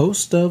the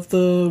host of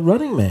the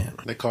Running Man,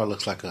 That car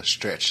looks like a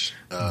stretch.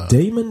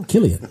 Damon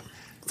Killian.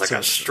 It's like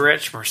a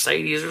stretch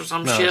Mercedes or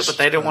some No, shit, but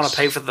they didn't want to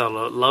pay for the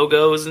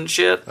logos and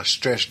shit. A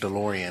stretch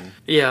DeLorean.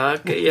 Yeah,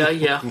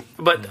 yeah.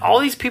 But all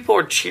these people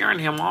are cheering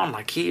him on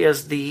like he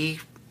is the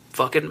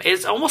fucking...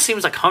 It almost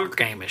seems like Hunger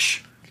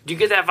Game-ish. Do you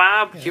get that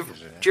vibe?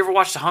 Do you ever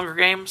watch the Hunger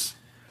Games?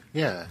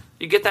 Yeah.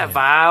 You get that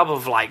vibe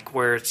of like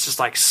where it's just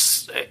like...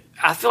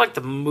 I feel like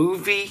the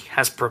movie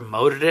has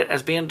promoted it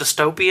as being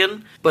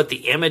dystopian, but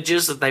the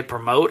images that they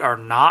promote are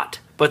not.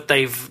 But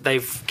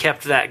they've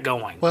kept that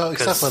going. Well,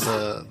 except for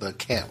the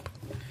camp.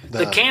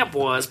 The camp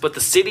was, but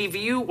the city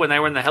view when they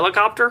were in the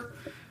helicopter,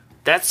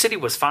 that city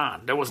was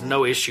fine. There was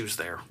no issues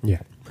there. Yeah.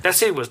 That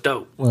city was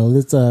dope. Well,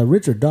 it's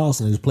Richard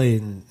Dawson who's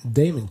playing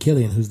Damon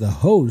Killian, who's the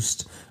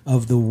host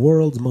of the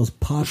world's most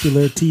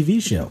popular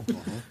TV show.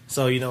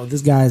 So,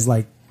 this guy's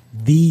like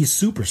the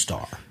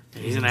superstar.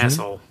 He's an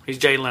asshole. He's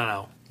Jay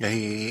Leno. Yeah,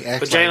 he acts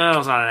But Jay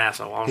Leno's not an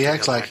asshole. He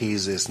acts like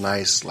he's this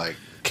nice, like,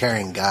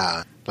 caring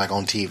guy, like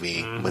on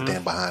TV, but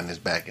then behind his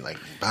back,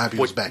 behind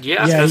people's back.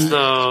 Yeah,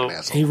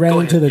 because he ran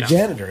into the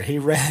janitor. He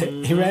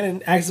ran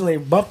and accidentally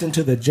bumped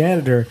into the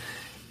janitor.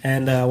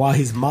 And while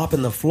he's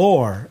mopping the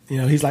floor,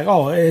 he's like,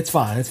 "Oh, it's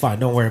fine.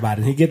 Don't worry about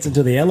it." And he gets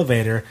into the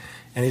elevator,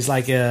 and he's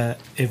like,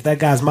 "If that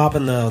guy's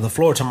mopping the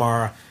floor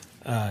tomorrow,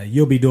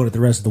 you'll be doing it the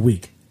rest of the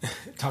week."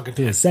 Talking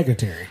to his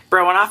secretary.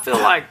 Bro, and I feel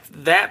like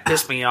that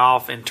pissed me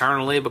off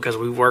internally because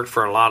we worked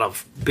for a lot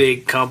of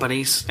big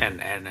companies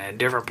and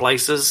different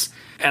places.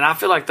 And I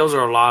feel like those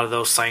are a lot of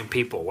those same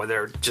people where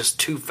they're just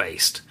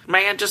two-faced.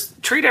 Man,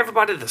 just treat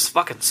everybody the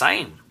fucking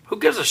same. Who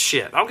gives a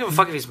shit? I don't give a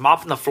fuck if he's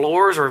mopping the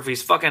floors or if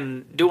he's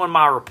fucking doing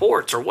my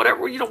reports or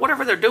whatever,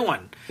 whatever they're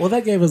doing. Well,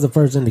 that gave us the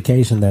first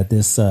indication that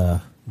this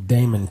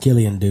Damon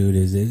Killian dude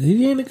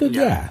he ain't a good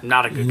guy.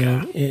 Not a good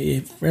guy.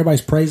 If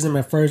everybody's praising him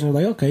at first, and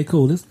they're like, okay,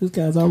 cool, this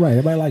guy's all right.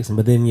 Everybody likes him.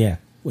 But then,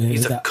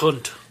 he's a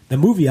cunt. The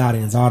movie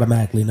audience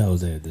automatically knows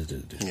that this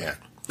dude. Yeah.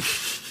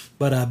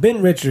 But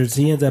Ben Richards,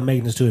 he ends up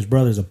making this to his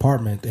brother's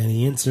apartment, and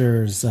he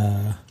enters,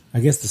 I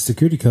guess, the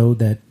security code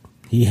that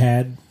he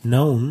had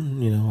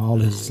known, all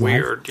his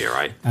Weird, life. yeah,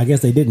 right. I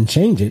guess they didn't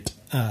change it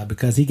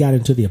because he got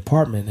into the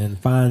apartment and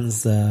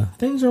finds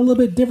things are a little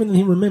bit different than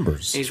he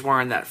remembers. He's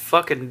wearing that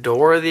fucking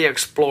Dora the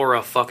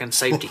Explorer fucking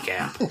safety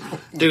cap.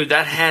 Dude,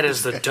 that hat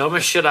is the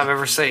dumbest shit I've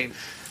ever seen.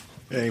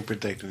 It ain't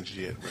protecting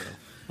shit, bro.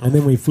 And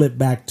then we flip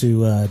back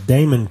to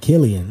Damon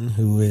Killian,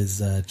 who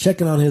is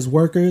checking on his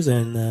workers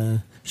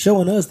and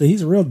showing us that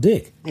he's a real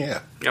dick. Yeah.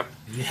 Yep.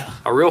 Yeah.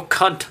 A real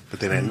cunt.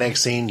 But then that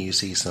next scene, you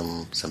see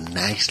some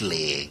nice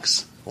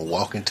legs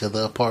walking to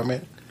the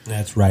apartment.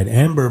 That's right.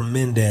 Amber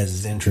Mendez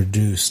is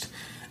introduced.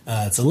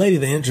 It's a lady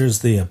that enters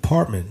the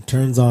apartment,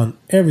 turns on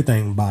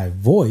everything by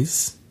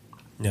voice.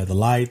 The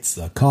lights,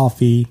 the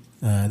coffee.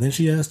 Then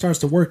she starts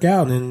to work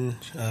out, and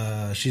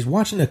she's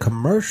watching a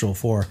commercial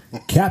for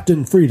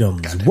Captain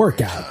Freedom's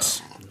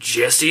workouts.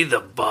 Jesse the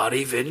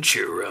Body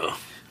Ventura.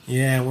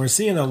 Yeah, and we're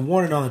seeing a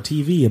warning on the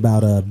TV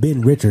about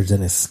Ben Richards,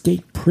 an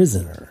escaped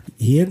prisoner.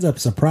 He ends up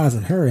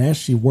surprising her as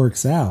she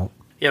works out.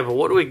 Yeah, but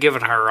what are we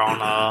giving her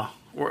on...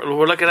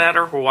 We're looking at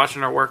her. We're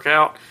watching her work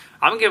out.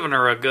 I'm giving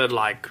her a good,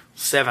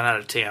 7 out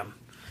of 10.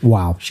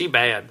 Wow. She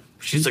bad.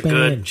 She's a bad.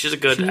 good... She's a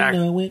good She actor.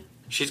 know it.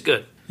 She's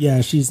good.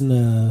 Yeah, she's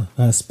a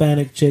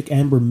Hispanic chick,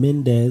 Amber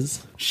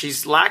Mendez.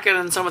 She's lacking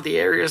in some of the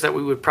areas that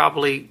we would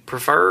probably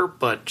prefer,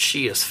 but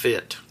she is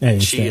fit. Hey,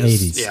 it's she the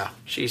is, 80s. Yeah,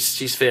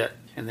 she's fit.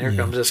 And there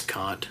comes this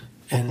cunt.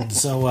 And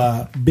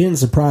so Ben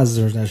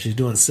surprises her as she's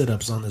doing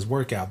sit-ups on this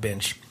workout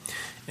bench.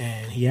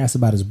 And he asks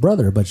about his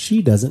brother, but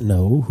she doesn't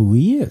know who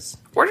he is.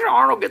 Where did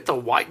Arnold get the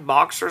white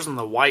boxers and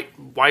the white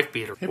wife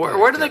beater?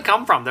 Where do they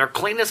come from? They're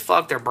clean as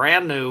fuck. They're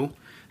brand new.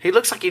 He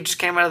looks like he just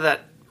came out of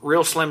that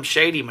Real Slim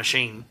Shady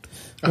machine.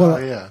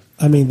 Well, yeah.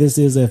 I mean, this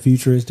is a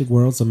futuristic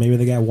world, so maybe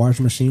they got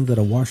washing machines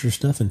that'll wash your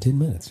stuff in 10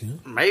 minutes.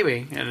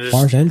 Maybe. And just,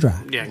 wash and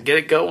dry. Yeah, get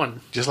it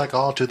going. Just like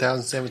all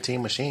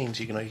 2017 machines,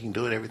 you can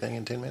do everything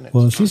in 10 minutes.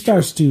 Well, she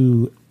starts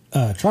to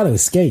try to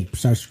escape,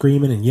 starts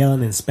screaming and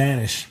yelling in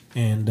Spanish,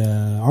 and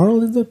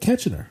Arnold ends up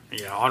catching her.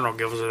 Yeah, Arnold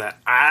gives her that.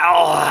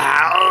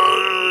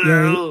 Ow!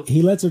 Yeah,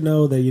 he lets her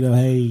know that,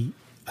 hey,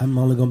 I'm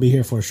only going to be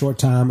here for a short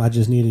time. I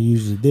just need to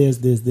use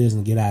this,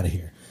 and get out of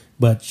here.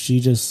 But she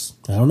just,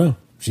 I don't know.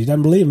 She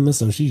doesn't believe him,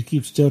 so she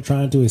keeps still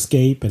trying to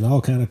escape and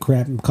all kind of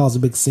crap and cause a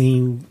big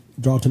scene,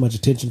 draw too much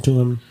attention to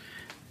him.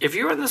 If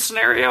you were in this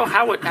scenario,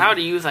 how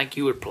do you think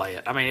you would play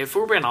it? I mean, if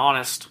we're being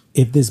honest.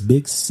 If this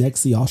big,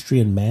 sexy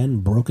Austrian man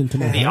broke into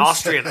my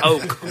house.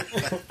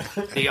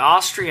 The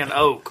Austrian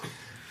oak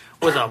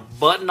with a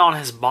button on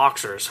his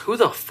boxers. Who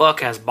the fuck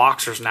has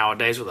boxers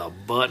nowadays with a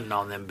button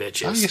on them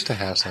bitches? I used to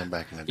have some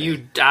back in the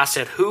day. I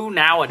said, who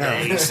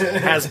nowadays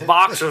has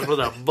boxers with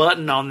a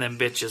button on them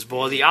bitches?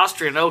 Boy, the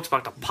Austrian oak's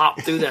about to pop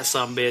through that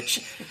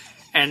sumbitch,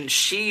 and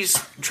she's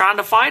trying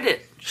to fight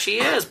it. She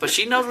is, but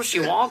she knows what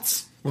she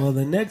wants. Well,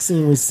 the next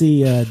scene we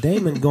see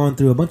Damon going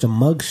through a bunch of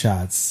mug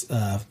shots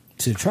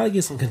to try to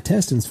get some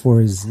contestants for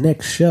his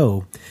next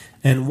show.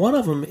 And one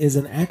of them is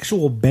an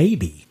actual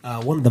baby.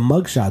 One of the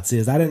mug shots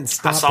is. I didn't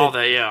stop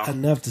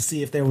enough to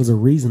see if there was a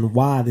reason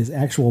why this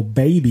actual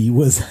baby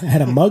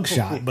had a mug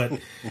shot. But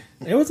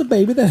there was a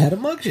baby that had a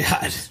mug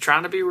shot.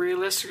 Trying to be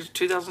realistic to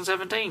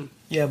 2017.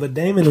 Yeah, but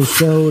Damon has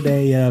showed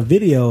a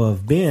video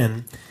of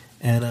Ben,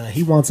 and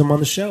he wants him on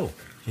the show.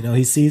 You know,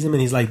 he sees him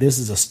and he's like, this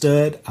is a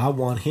stud. I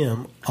want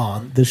him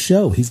on the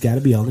show. He's got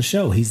to be on the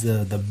show. He's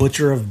the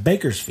butcher of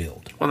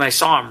Bakersfield. When they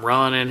saw him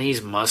running,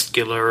 he's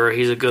muscular.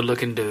 He's a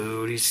good-looking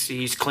dude.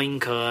 He's clean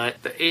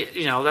cut.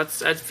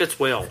 That fits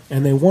well.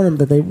 And they warn him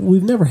that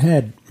we've never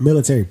had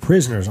military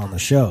prisoners on the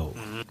show.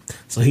 Mm-hmm.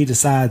 So he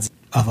decides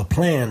of a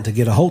plan to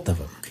get a hold of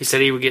him. He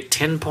said he would get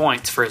 10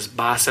 points for his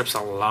biceps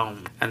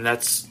alone, and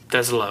that's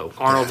low.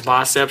 Arnold's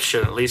biceps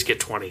should at least get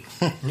 20.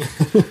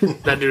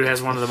 That dude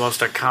has one of the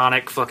most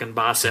iconic fucking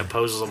bicep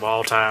poses of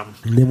all time.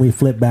 And then we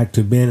flip back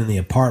to Ben in the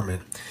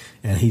apartment,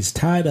 and he's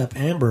tied up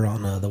Amber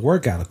on the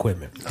workout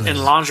equipment. In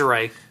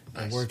lingerie.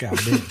 The workout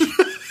bench.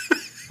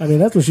 I mean,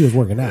 that's what she was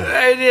working out.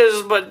 It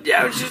is, but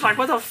yeah, she's like,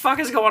 what the fuck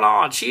is going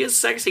on? She is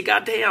sexy,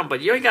 goddamn,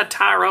 but you ain't got to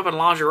tie her up in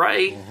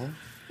lingerie. Mm-hmm.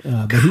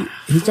 But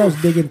he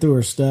starts digging through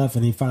her stuff,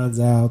 and he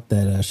finds out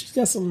that she's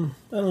got some,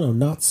 I don't know,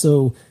 not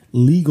so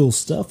legal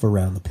stuff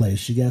around the place.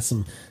 She got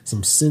some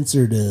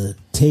censored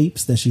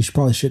tapes that she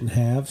probably shouldn't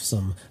have,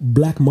 some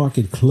black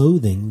market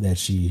clothing that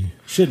she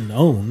shouldn't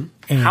own.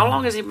 And how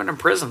long has he been in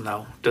prison,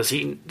 though?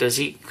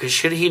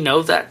 Should he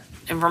know that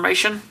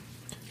information?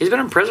 He's been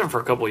in prison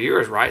for a couple of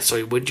years, right?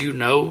 So would you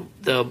know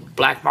the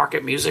black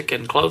market music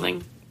and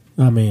clothing?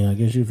 I mean, I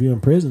guess if you're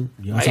in prison,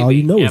 that's all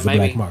you know is the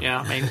black market.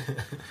 Yeah, I mean,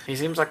 he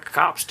seems like a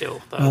cop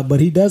still, though.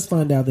 But he does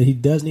find out that he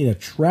does need a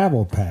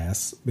travel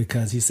pass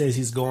because he says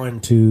he's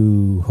going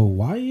to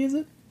Hawaii, is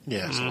it?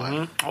 Yeah,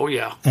 Hawaii. Oh,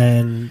 yeah.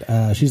 And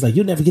she's like,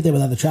 you'll never get there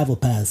without a travel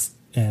pass.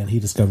 And he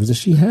discovers that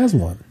she has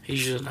one.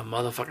 He's using a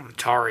motherfucking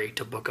Atari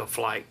to book a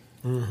flight.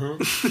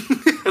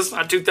 Mm-hmm. It's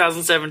not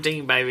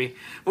 2017, baby.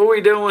 What are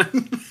we doing?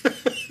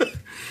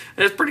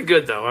 It's pretty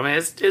good, though. I mean,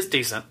 it's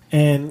decent.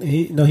 And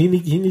he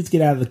needs to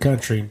get out of the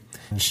country.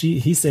 And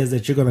he says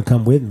that you're going to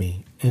come with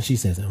me. And she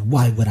says, and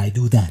why would I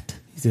do that?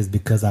 He says,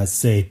 because I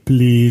say,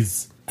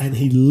 please. And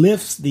he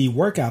lifts the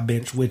workout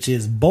bench, which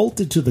is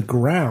bolted to the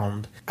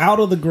ground, out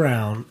of the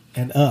ground,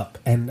 and up.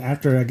 And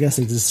after, I guess,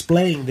 he's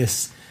displaying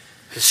this...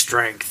 his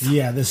strength.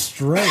 Yeah, the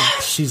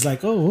strength. She's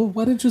like, oh,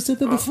 why didn't you sit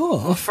there before?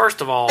 Well, first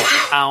of all,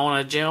 I own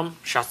a gym.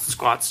 Shots and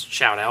squats.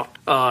 Shout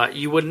out.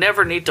 You would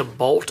never need to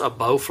bolt a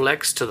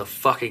Bowflex to the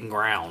fucking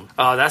ground.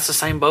 That's the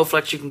same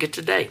Bowflex you can get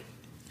today.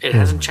 It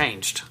hasn't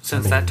changed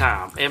since that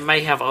time. It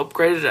may have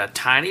upgraded a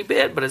tiny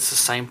bit, but it's the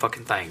same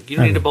fucking thing. You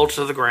don't need to bolt it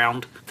to the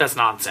ground. That's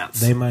nonsense.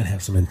 They might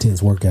have some intense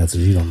workouts that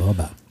you don't know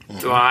about.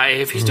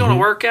 If he's doing a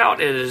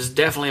workout, it is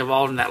definitely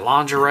involved in that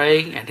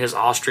lingerie and his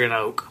Austrian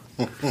oak.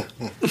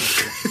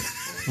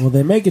 Well,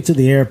 they make it to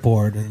the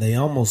airport, and they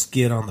almost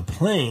get on the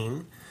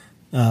plane,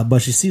 but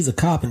she sees a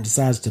cop and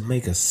decides to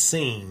make a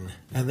scene.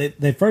 And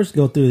they first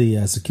go through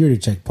the security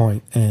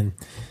checkpoint, and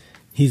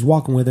he's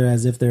walking with her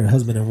as if they're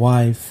husband and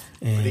wife.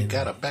 And but he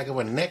got her back of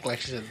her neck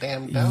like she's a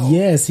damn dog.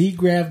 Yes, he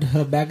grabbed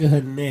her back of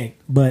her neck,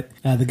 but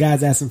the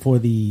guy's asking for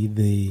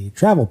the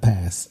travel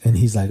pass, and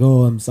he's like,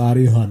 oh, I'm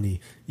sorry,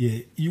 honey.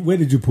 Yeah, where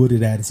did you put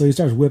it at? And so he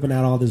starts whipping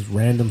out all this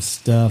random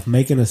stuff,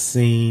 making a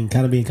scene,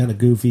 kind of being kind of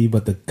goofy,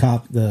 but the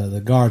cop,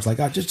 the guard's like,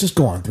 oh, just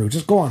go on through.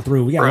 Just go on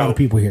through. We got a lot of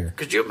people here.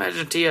 Could you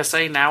imagine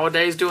TSA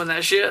nowadays doing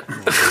that shit?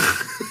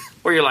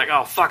 Where you're like,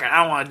 oh, fuck it,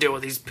 I don't want to deal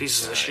with these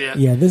pieces of shit.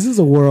 Yeah, this is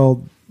a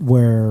world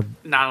where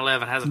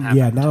 9/11 hasn't happened.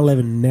 Yeah,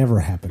 9/11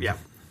 never happened. Yeah,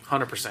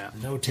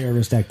 100%. No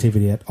terrorist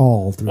activity at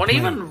all. Well,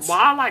 even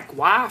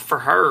why for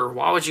her?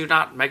 Why would you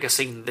not make a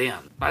scene then?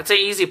 That's an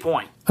easy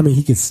point. I mean,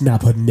 he could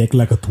snap her neck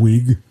like a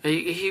twig.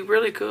 He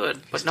really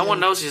could, but no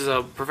one knows he's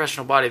a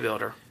professional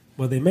bodybuilder.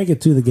 Well, they make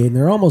it to the gate, and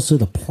they're almost to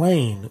the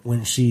plane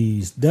when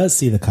she does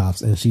see the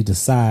cops, and she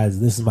decides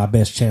this is my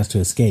best chance to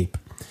escape.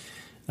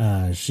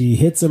 She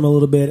hits him a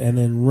little bit and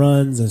then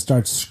runs and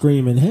starts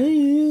screaming,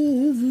 hey,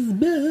 this is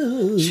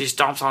Bill. She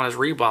stomps on his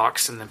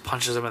Reeboks and then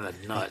punches him in the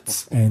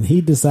nuts. And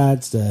he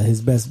decides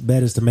his best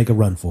bet is to make a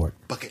run for it.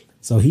 Bucket.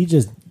 So he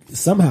just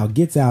somehow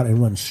gets out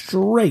and runs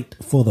straight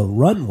for the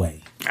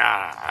runway.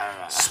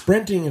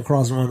 Sprinting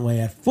across the runway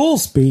at full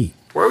speed.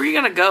 Where were you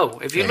going to go?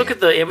 If you look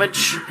at the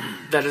image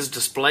that is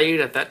displayed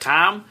at that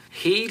time,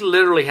 he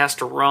literally has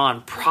to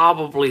run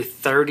probably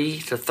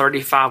 30 to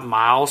 35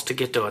 miles to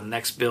get to a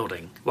next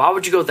building. Why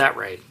would you go that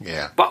way?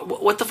 Yeah.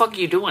 What the fuck are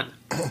you doing?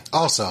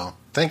 Also,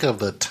 think of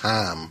the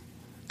time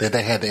that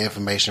they had the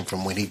information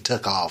from when he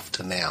took off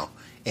to now,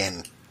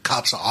 and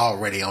cops are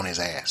already on his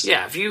ass.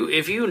 Yeah, if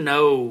you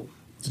know...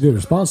 It's a good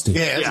response team.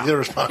 Yeah, it's a good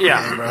response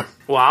team, bro.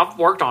 Well, I've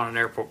worked on an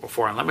airport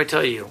before, and let me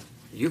tell you,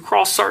 you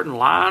cross certain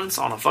lines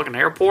on a fucking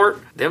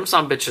airport, them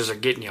some bitches are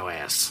getting your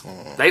ass.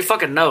 They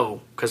fucking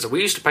know, because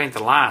we used to paint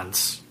the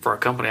lines for a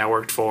company I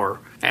worked for,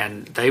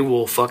 and they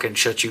will fucking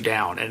shut you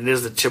down. And it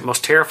is the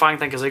most terrifying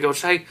thing, because they go,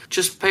 hey,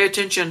 just pay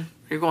attention.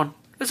 You're going,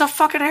 It's a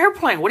fucking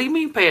airplane. What do you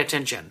mean pay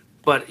attention?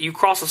 But you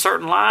cross a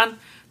certain line,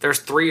 there's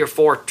 3 or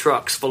 4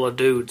 trucks full of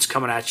dudes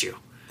coming at you,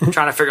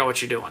 trying to figure out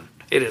what you're doing.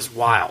 It is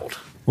wild.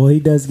 Well, he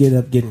does get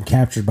up getting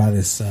captured by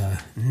this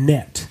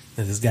net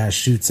that this guy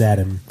shoots at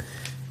him.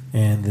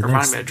 And It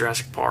reminded me of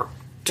Jurassic Park,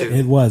 too.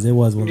 It was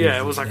one of those. Yeah,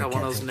 it was like one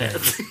of those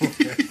nets.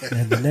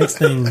 And the next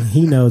thing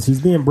he knows, he's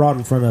being brought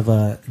in front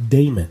of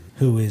Damon,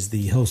 who is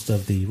the host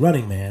of the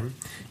Running Man,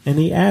 and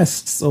he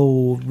asks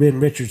old Ben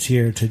Richards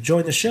here to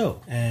join the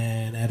show.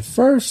 And at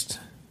first,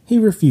 he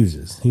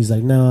refuses. He's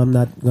like, "No, I'm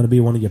not going to be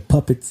one of your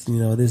puppets. You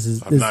know,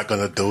 I'm not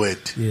going to do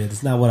it." Yeah,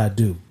 that's not what I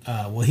do.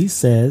 Well, he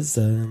says,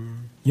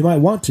 you might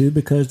want to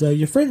because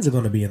your friends are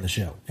going to be in the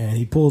show. And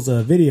he pulls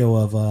a video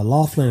of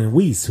Laughlin and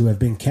Weiss, who have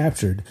been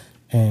captured,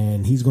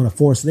 and he's going to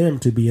force them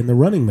to be in the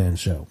Running Man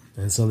show.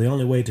 And so the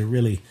only way to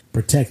really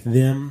protect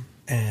them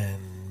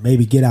and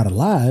maybe get out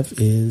alive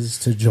is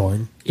to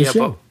join the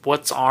show. But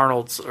what's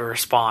Arnold's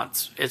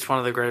response? It's one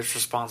of the greatest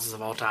responses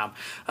of all time.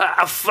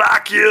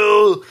 Fuck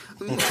you!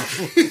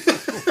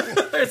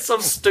 It's so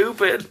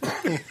stupid.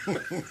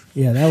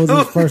 Yeah, that was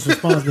his first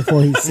response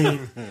before he's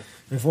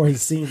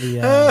seen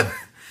the...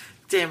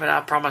 Damn it,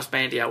 I promised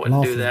Mandy I wouldn't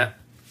Laughlin. do that.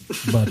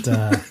 But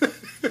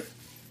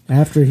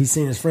after he's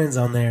seen his friends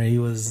on there, he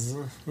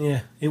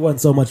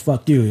wasn't so much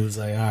fuck you. He was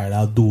like, all right,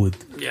 I'll do it.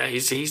 Yeah,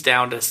 he's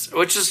down to...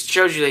 Which just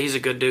shows you that he's a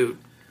good dude.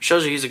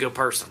 Shows you he's a good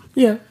person.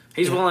 Yeah.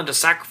 He's willing to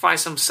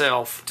sacrifice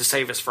himself to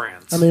save his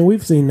friends. I mean,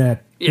 we've seen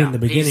that Yeah, in the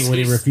beginning when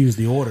he refused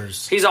the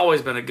orders. He's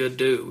always been a good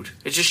dude.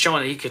 It's just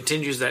showing that he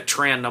continues that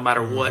trend no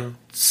matter what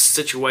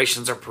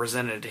situations are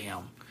presented to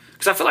him.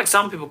 Because I feel like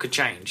some people could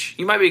change.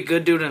 You might be a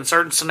good dude in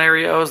certain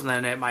scenarios, and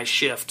then it might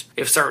shift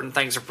if certain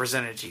things are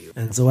presented to you.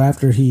 And so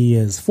after he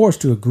is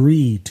forced to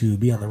agree to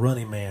be on the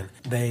Running Man,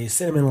 they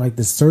set him in like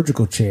this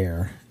surgical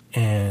chair,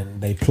 and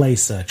they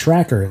place a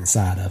tracker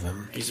inside of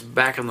him. He's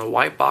back in the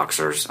white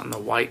boxers and the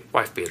white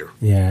wife beater.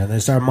 Yeah, and they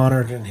start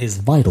monitoring his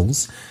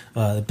vitals.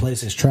 They place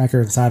his tracker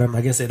inside him.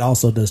 I guess it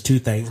also does 2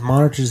 things.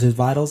 Monitors his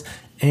vitals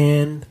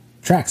and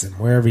tracks him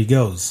wherever he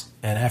goes.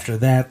 And after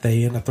that,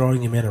 they end up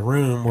throwing him in a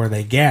room where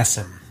they gas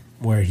him,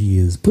 where he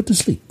is put to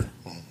sleep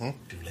to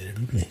later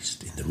be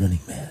placed in the Running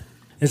Man.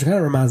 It kind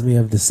of reminds me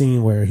of the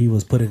scene where he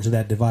was put into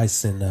that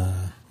device in,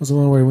 what's the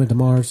one where he went to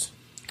Mars?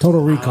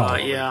 Total Recall.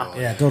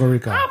 Yeah, Total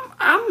Recall.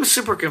 I'm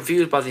super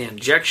confused by the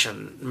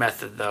injection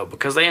method, though,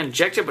 because they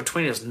inject it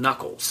between his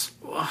knuckles.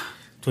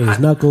 Between his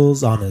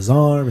knuckles, on his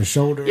arm, his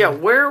shoulder. Yeah,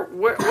 where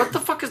what the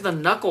fuck is the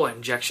knuckle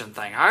injection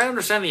thing? I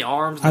understand the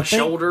arms and the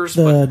shoulders,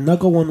 the but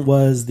knuckle one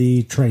was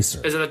the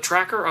tracer. is it a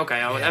tracker? Okay,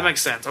 that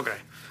makes sense. Okay.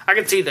 I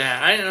can see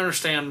that. I didn't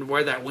understand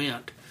where that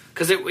went.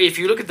 Because if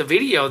you look at the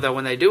video, though,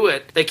 when they do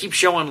it, they keep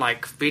showing,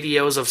 like,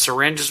 videos of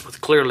syringes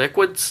with clear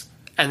liquids,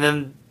 and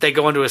then they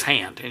go into his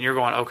hand, and you're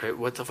going, okay,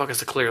 what the fuck is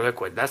the clear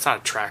liquid? That's not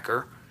a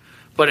tracker.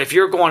 But if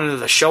you're going into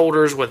the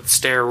shoulders with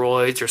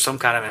steroids or some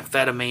kind of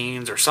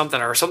amphetamines or something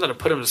to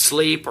put him to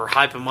sleep or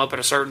hype him up at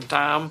a certain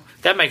time,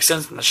 that makes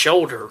sense in the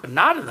shoulder, but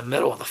not in the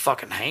middle of the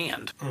fucking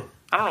hand.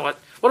 I don't know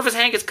what if his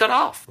hand gets cut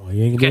off? Well,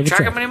 you ain't You gonna can't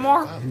be able to track him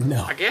anymore?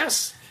 No. I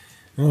guess.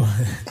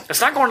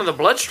 It's not going to the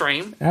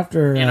bloodstream.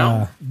 After You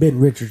know? Ben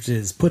Richards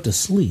is put to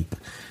sleep,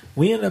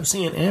 we end up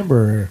seeing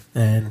Amber,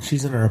 and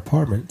she's in her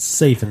apartment,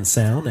 safe and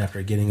sound,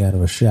 after getting out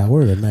of a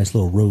shower, a nice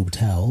little robe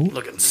towel.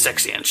 Looking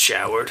sexy and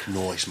showered.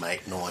 Noise,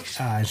 mate, noise.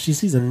 She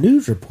sees a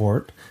news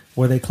report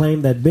where they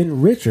claim that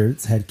Ben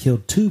Richards had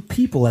killed 2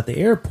 people at the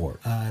airport.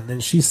 And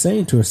then she's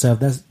saying to herself,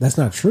 that's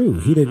not true.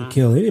 He didn't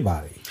kill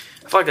anybody.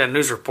 I feel like that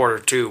news reporter,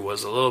 too,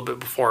 was a little bit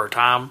before her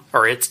time,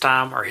 or its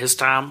time, or his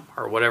time,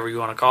 or whatever you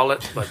want to call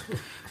it. But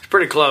it's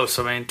pretty close.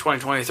 I mean,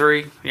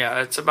 2023,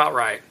 yeah, it's about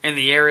right. In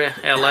the area,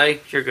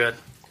 L.A., you're good.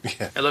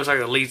 Yeah. It looks like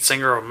the lead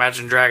singer of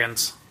Imagine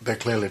Dragons. They're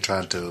clearly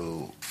trying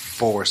to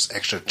force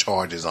extra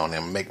charges on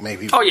him. Make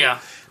people, Oh, yeah.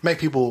 make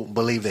people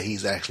believe that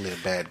he's actually a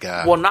bad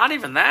guy. Well, not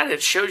even that.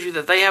 It shows you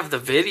that they have the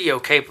video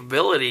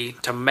capability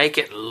to make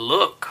it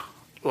look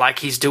like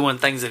he's doing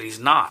things that he's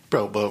not.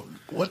 Bro, but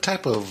what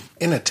type of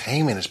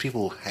entertainment is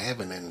people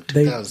having in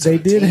They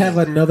 2017? did have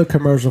another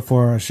commercial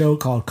for a show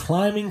called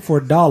Climbing for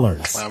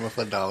Dollars. Climbing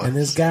for dollars. And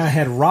this guy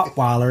had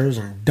Rottweilers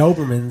and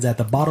Dobermans at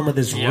the bottom of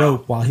this Yeah.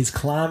 rope while he's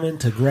climbing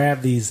to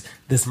grab this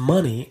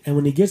money. And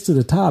when he gets to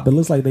the top, it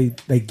looks like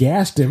they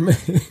gassed him.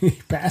 He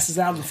passes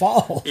out and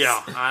falls.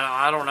 Yeah,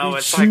 I don't know. He's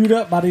It's chewed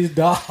like up by these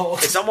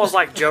dogs. it's almost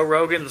like Joe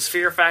Rogan, the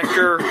Fear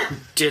Factor,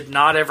 did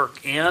not ever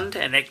end,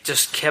 and it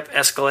just kept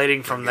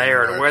escalating from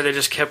there to where they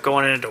just kept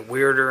going into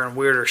weirder and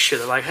weirder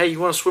shit. They're like, hey, you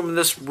want to swim in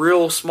this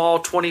real small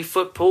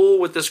 20-foot pool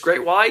with this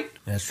great white?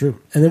 That's true.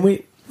 And then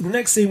the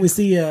next scene we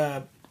see,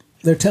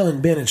 they're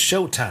telling Ben it's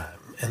showtime,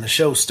 and the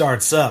show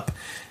starts up.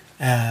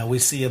 We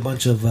see a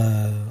bunch of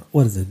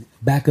what is it?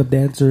 Backup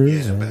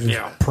dancers, or just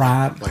Yeah.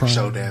 Like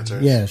show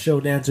dancers. Yeah, show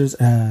dancers.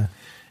 And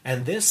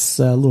this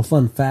little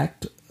fun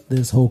fact: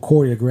 this whole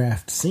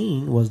choreographed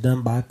scene was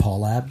done by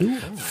Paula Abdul.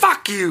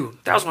 Fuck you.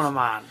 That was one of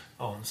mine.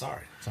 Oh, I'm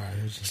sorry.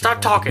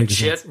 Stop talking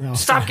shit.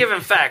 Stop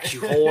giving facts,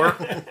 you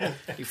whore.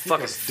 You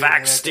fucking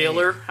fact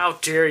stealer. How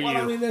dare you? Well,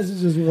 I mean, this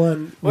is just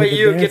one. Well,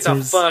 you get the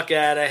dancers, fuck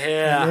out of and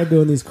they're here.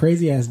 doing these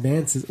crazy ass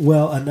dances.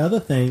 Well, another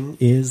thing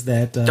is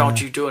that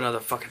Don't you do another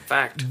fucking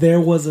fact.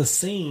 there was a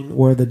scene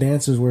where the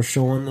dancers were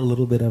showing a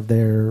little bit of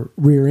their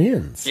rear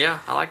ends. Yeah,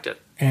 I liked it.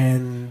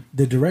 And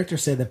the director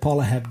said that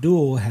Paula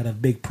Abdul had a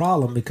big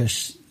problem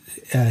because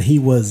he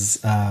was,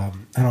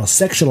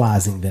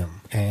 sexualizing them.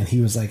 And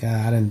he was like,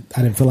 I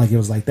didn't feel like it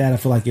was like that. I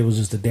feel like it was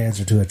just a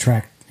dancer to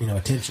attract,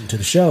 attention to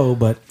the show.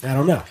 But I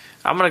don't know.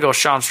 I'm going to go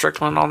Sean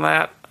Strickland on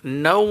that.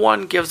 No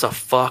one gives a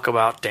fuck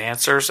about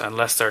dancers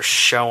unless they're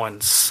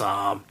showing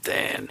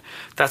something.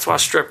 That's why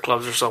strip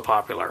clubs are so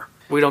popular.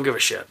 We don't give a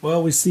shit.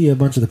 Well, we see a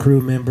bunch of the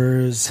crew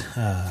members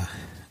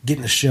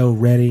getting the show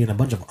ready and a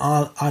bunch of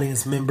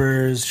audience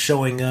members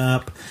showing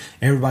up.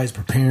 Everybody's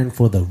preparing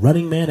for the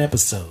Running Man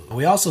episode.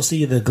 We also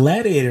see the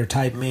gladiator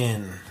type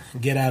men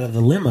get out of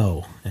the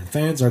limo, and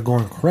fans are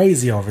going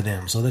crazy over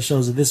them. So this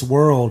shows that this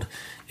world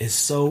is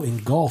so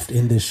engulfed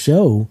in this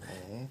show.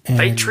 And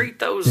they treat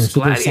those they're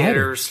super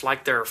gladiators excited.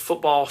 like they're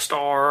football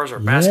stars or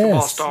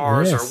basketball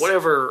stars yes. or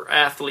whatever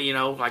athlete,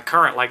 like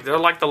current. Like they're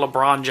like the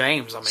LeBron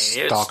James. I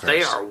mean,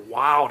 they are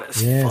wild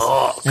as Yes.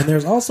 fuck. And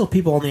there's also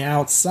people on the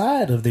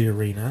outside of the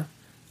arena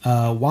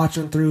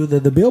watching through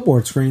the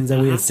billboard screens that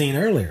we had seen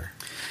earlier.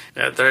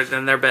 They're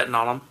betting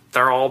on them.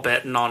 They're all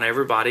betting on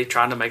everybody,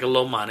 trying to make a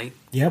little money.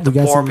 Yep, The we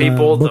got poor some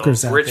people,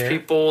 bookers the out rich there.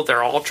 people,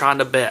 they're all trying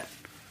to bet.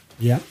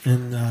 Yep,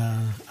 and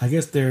I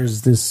guess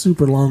there's this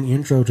super long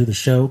intro to the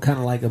show, kind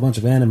of like a bunch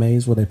of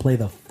animes where they play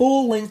the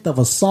full length of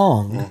a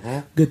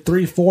song, good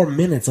 3-4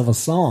 minutes of a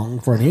song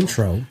for an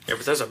intro. Yeah,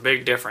 but there's a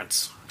big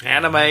difference.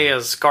 Anime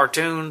is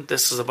cartoon.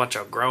 This is a bunch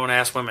of grown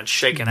ass women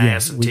shaking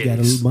ass and we got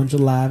titties. a bunch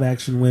of live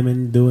action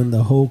women doing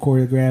the whole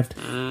choreographed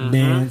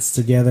dance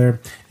together,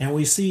 and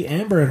we see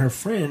Amber and her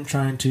friend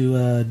trying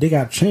to dig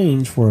out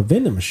change for a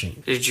vending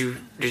machine. Did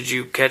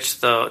you catch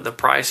the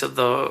price of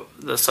the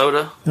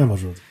soda? How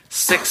much was it?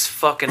 $6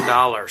 fucking.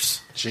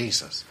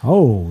 Jesus.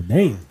 Oh,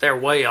 dang. They're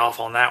way off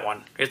on that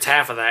one. It's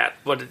half of that,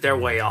 but they're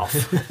way off.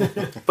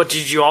 But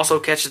did you also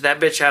catch that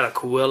bitch had a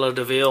Cruella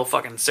de Vil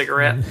fucking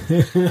cigarette?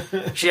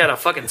 She had a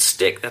fucking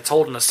stick that's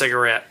holding a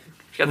cigarette.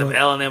 She got them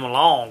L&M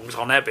longs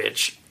on that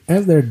bitch.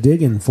 As they're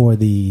digging for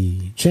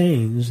the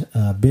change,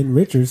 Ben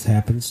Richards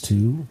happens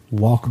to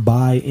walk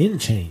by in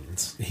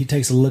chains. He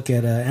takes a look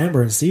at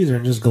Amber and sees her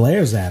and just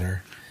glares at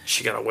her.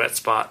 She got a wet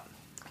spot.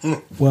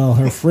 Well,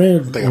 her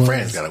friend... I think her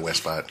friend's got a wet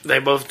spot. They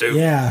both do.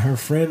 Yeah, her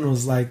friend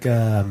was like,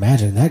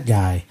 imagine that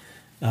guy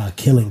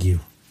killing you.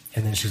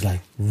 And then she's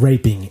like,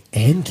 raping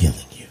and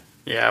killing you.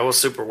 Yeah, it was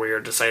super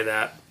weird to say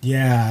that.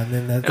 Yeah, and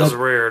then It was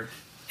weird.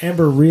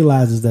 Amber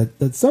realizes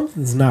that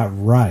something's not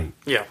right.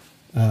 Yeah.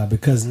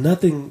 Because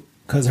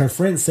her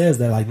friend says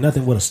that like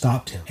nothing would have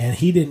stopped him. And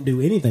he didn't do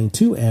anything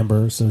to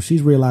Amber, so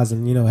she's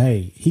realizing,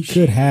 hey, he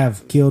could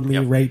have killed me,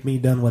 raped me,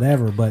 done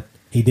whatever, but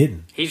he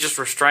didn't. He just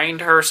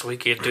restrained her so he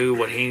could do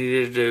what he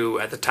needed to do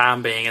at the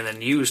time being, and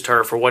then used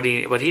her for but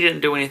he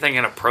didn't do anything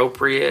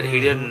inappropriate. He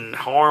didn't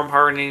harm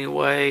her in any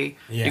way.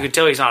 Yeah. You could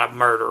tell he's not a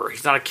murderer.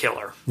 He's not a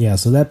killer. Yeah,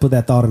 so that put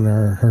that thought in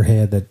her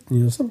head that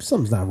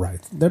something's not right.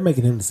 They're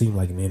making him seem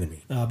like an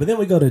enemy. But then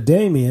we go to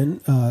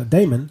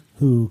Damon,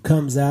 who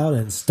comes out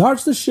and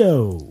starts the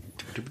show.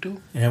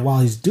 And while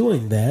he's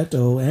doing that,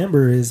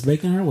 Amber is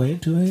making her way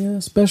into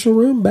a special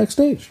room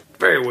backstage.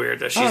 Very weird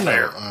that she's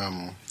there.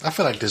 I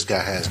feel like this guy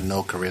has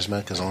no charisma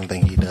because the only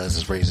thing he does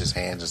is raise his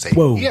hands and say,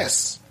 Whoa.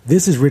 yes.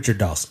 This is Richard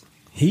Dawson.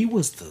 He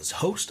was the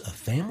host of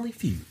Family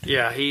Feud.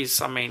 Yeah,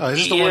 is Oh, is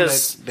this the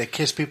one that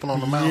kiss people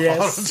on the mouth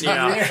all the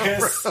time? Yeah.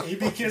 Yes, he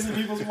be kissing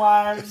people's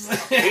wives.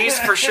 He's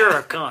for sure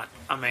a cunt.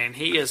 I mean,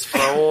 he is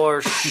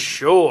for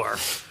sure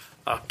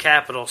a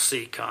capital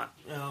C cunt.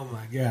 Oh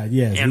my God,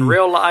 yes. In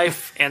real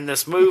life, in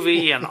this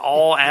movie, in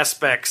all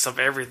aspects of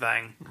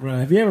everything. Right.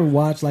 Have you ever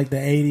watched like the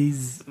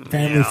 80s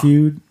Family Yeah.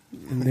 Feud?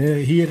 And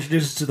he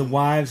introduces to the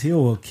wives, he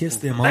will kiss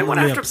them on They the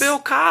went lips. after Bill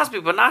Cosby,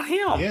 but not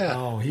him. Yeah.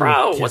 Oh, he Bro,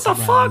 will kiss what the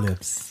them on the fuck?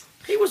 lips.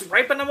 He was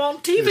raping them on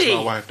This is my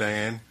TV. wife,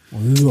 Diane.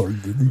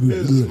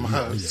 This is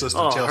my sister,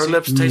 Oh, Chelsea. her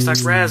lips taste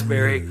like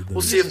raspberry.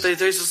 We'll see if they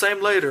taste the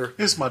same later.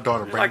 This is my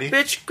daughter, Like, Brandy.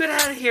 bitch, get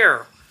out of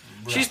here.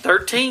 She's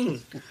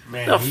 13.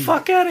 Man, The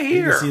fuck out of You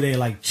here. can see they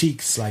like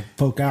cheeks like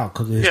poke out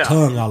because his Yeah.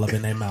 tongue all up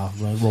in their mouth.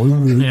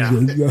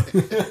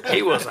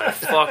 He was a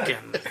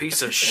fucking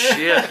piece of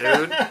shit,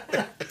 dude.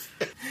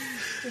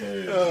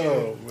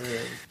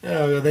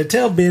 They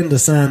tell Ben to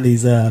sign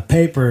these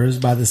papers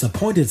by this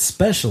appointed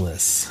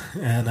specialist,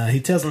 and he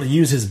tells him to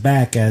use his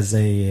back as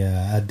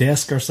a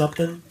desk or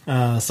something.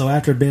 So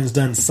after Ben's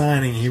done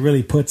signing, he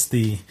really puts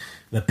the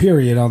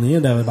period on the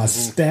end of it by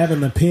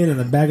stabbing the pin in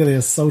the back of the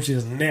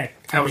associate's neck.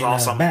 That was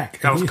awesome. Back.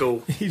 That was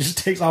cool. He just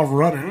takes off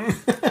running.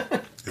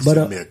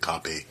 Send me a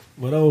copy.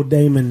 But old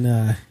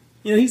Damon,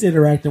 he's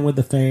interacting with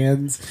the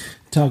fans,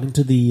 talking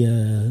to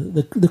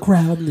the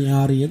crowd and the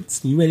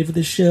audience. You ready for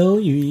the show?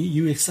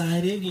 You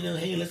excited?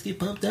 Hey, let's get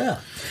pumped up.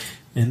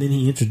 And then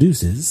he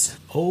introduces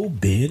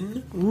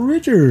Ben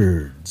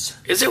Richards.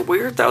 Is it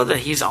weird, though, that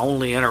he's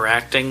only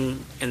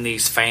interacting in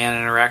these fan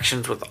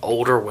interactions with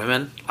older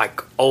women?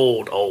 Like,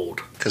 old.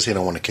 Because he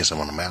don't want to kiss him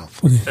on the mouth.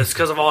 It's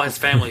because of all his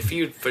Family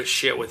Feud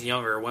shit with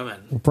younger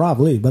women.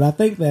 Probably, but I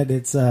think that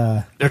it's...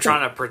 They're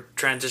trying to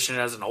transition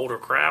as an older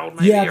crowd,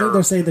 maybe? Yeah, I think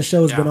they're saying the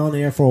show's been on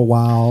the air for a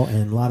while,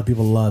 and a lot of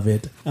people love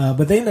it.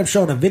 But they end up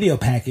showing a video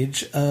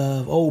package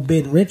of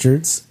Ben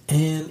Richards,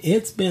 and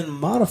it's been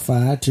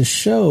modified to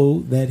show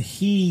that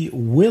he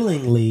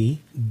willingly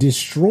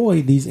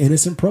destroyed these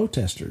innocent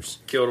protesters.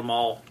 Killed them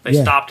all. They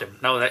stopped him.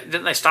 No,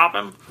 didn't they stop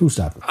him? Who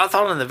stopped him? I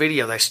thought in the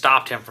video they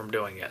stopped him from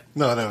doing it.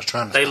 No, they was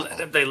trying to stop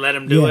him. They let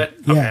him do it?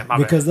 Yeah, Okay, my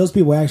because bad. those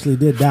people actually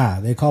did die.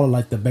 They call it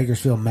like the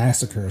Bakersfield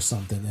Massacre or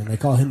something, and they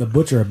call him the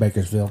Butcher of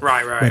Bakersfield.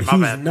 Right, But my he's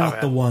bad, my not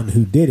bad. the one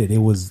who did it. It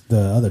was the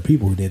other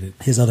people who did it.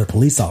 His other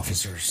police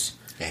officers.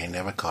 And he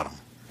never caught him.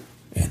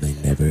 And they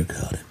never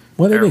caught him.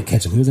 Well, they did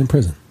catch him. He was in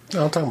prison.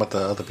 No, I'm talking about the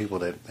other people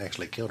that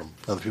actually killed him.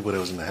 Other people that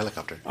was in the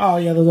helicopter. Oh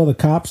yeah, those other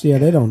cops. Yeah,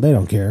 they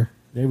don't care.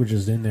 They were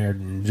just in there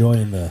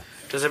enjoying the.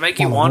 Does it make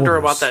you Follow wonder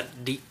orders. about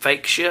that deep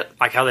fake shit?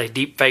 Like how they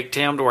deep faked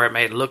him to where it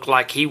made it look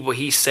like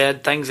he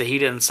said things that he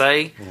didn't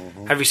say?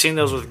 Mm-hmm. Have you seen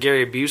those with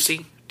Gary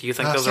Busey? Do you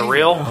think I've those are seen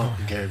real? it. Oh,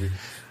 Gary.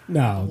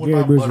 No, What Gary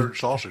about Busey. buttered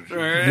sausage?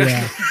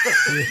 Yeah,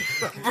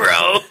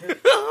 Bro.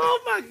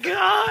 Oh my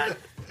God.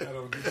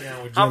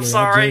 I'm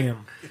sorry.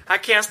 I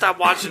can't stop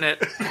watching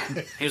it.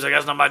 He was like,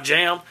 that's not my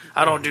jam.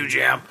 I don't do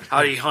jam.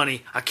 I eat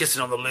honey. I kiss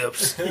it on the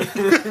lips.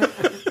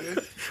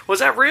 Was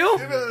that real?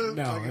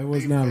 No, it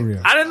was not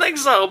real. I didn't think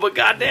so, but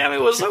goddamn,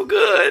 it was so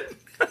good.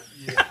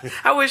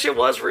 I wish it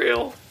was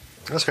real.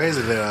 That's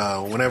crazy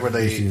that whenever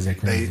Busey is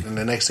that they crazy. in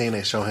the next scene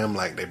they show him,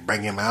 like, they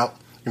bring him out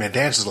and the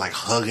dancer's like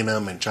hugging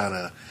him and trying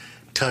to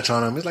touch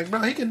on him. It's like,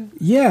 bro, he can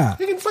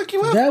fuck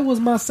you up. That was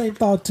my same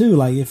thought too.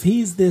 Like if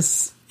he's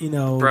this,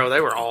 Bro,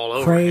 they were all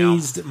over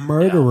crazed him.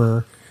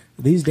 murderer,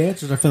 these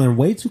dancers are feeling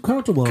way too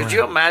comfortable. Could around.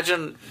 you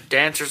imagine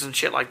dancers and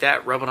shit like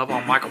that rubbing up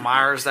on Michael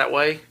Myers that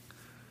way?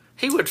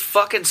 He would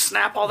fucking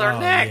snap all their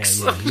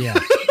necks.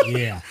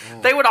 Yeah.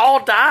 They would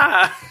all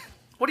die.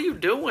 What are you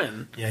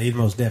doing? Yeah, he'd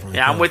most definitely.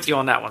 Yeah, I'm kill with you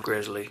on that one,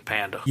 Grizzly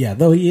Panda. Yeah,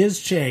 though he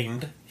is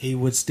chained, he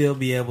would still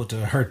be able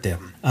to hurt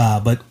them.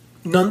 But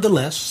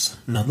nonetheless,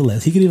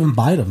 he could even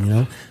bite them,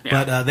 Yeah.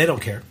 But they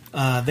don't care.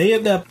 They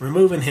end up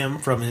removing him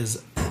from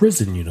his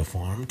prison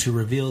uniform to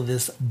reveal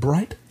this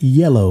bright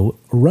yellow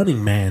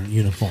Running Man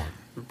uniform.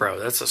 Bro,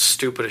 that's the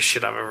stupidest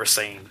shit I've ever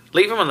seen.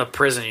 Leave him in the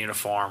prison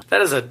uniform.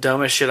 That is the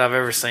dumbest shit I've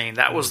ever seen.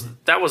 That was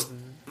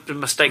the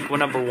mistake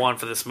number one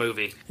for this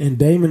movie. And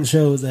Damon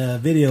shows a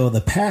video of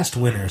the past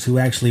winners who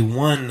actually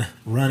won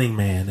Running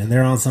Man, and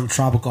they're on some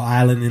tropical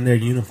island in their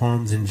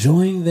uniforms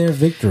enjoying their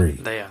victory.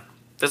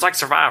 It's like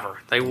Survivor.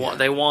 They won.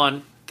 They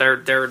won.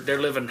 They're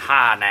living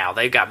high now.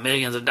 They've got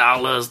millions of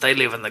dollars. They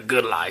live in the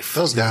good life.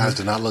 Those guys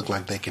do not look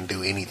like they can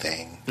do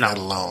anything, No. let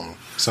alone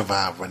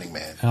survive Running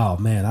Man. Oh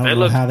man, I They don't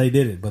know looked- how they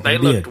did it, but They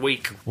they looked did.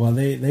 weak. Well,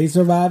 they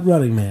survived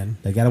Running Man.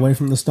 They got away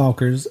from the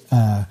stalkers.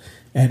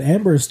 And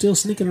Amber is still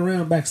sneaking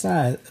around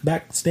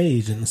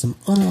backstage in some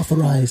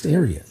unauthorized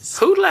areas.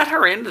 Who let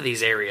her into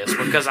these areas?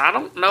 Because I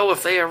don't know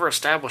if they ever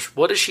established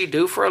what does she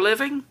do for a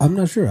living. I'm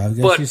not sure. I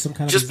guess But she's some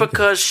kind of just executive.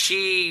 because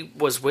she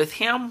was with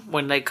him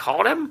when they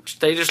caught him,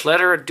 they just let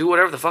her do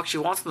whatever the fuck she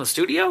wants in the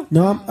studio?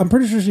 No, I'm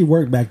pretty sure she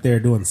worked back there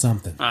doing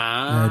something.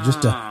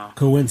 Just a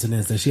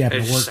coincidence that she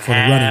happened It to work just for the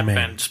Running Man.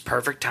 happened.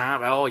 Perfect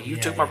time. Oh, you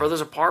took my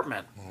brother's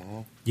apartment.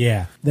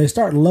 Yeah. They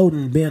start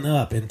loading Ben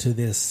up into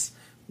this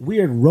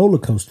weird roller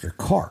coaster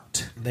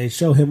cart. They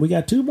show him, we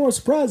got two more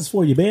surprises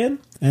for you, Ben.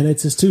 And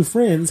it's his two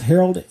friends,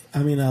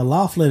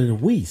 Laughlin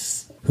and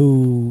Weiss,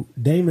 who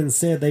Damon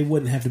said they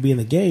wouldn't have to be in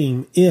the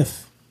game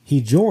if he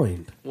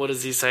joined. What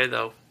does he say,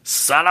 though?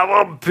 Son of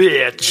a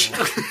bitch.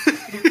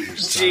 You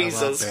son of a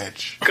Jesus.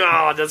 bitch.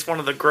 God, that's one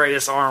of the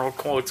greatest Arnold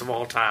quotes of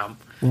all time.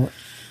 Well,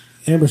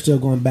 Amber's still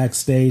going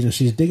backstage, and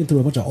she's digging through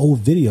a bunch of old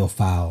video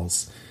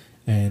files.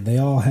 And they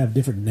all have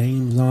different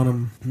names on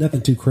them.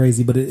 Nothing too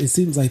crazy, but it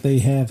seems like they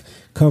have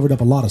covered up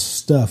a lot of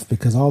stuff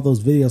because all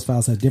those videos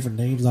files have different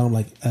names on them,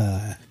 like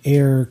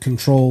air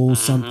control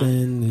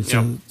something.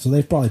 So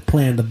they've probably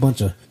planned a bunch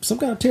of some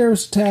kind of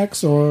terrorist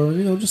attacks or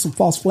just some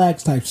false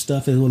flags type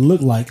stuff. It would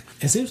look like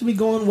it seems to be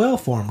going well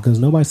for them because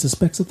nobody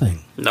suspects a thing.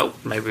 Nope.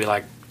 Maybe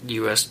like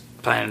U.S.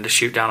 planning to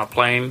shoot down a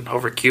plane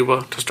over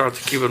Cuba to start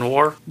the Cuban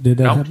War. Did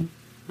that Nope. happen?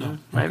 No,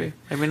 maybe.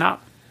 Maybe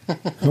not.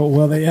 Oh,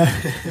 well,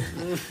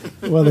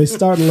 they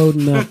start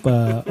loading up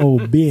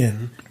old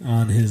Ben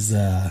on his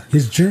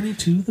journey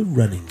to the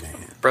Running Man.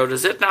 Bro,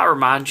 does it not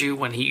remind you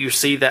when you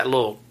see that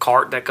little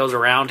cart that goes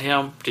around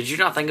him? Did you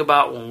not think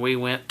about when we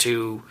went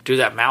to do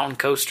that mountain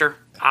coaster?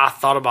 I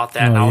thought about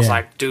that and I was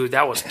like, dude,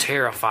 that was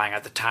terrifying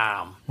at the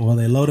time. Well,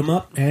 they load him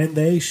up and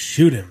they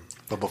shoot him.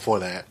 But before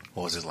that,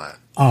 what was his line?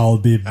 I'll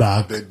be back.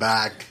 I'll be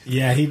back.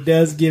 Yeah, he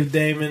does give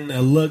Damon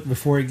a look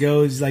before he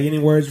goes. He's like, any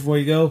words before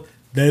you go?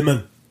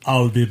 Damon,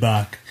 I'll be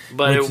back.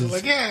 But Which is-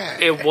 Like, yeah.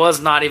 it was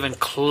not even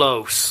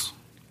close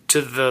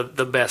to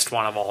the best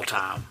one of all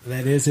time.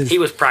 that is He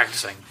was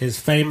practicing. his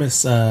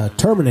famous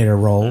Terminator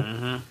role.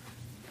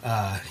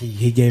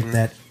 He gave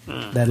him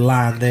that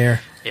line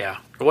there. Yeah,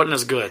 it wasn't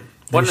as good.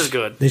 Wasn't as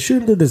good. They shoot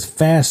him through this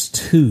fast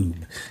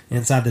tube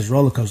inside this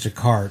roller coaster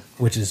cart,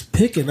 which is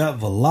picking up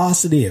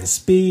velocity and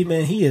speed.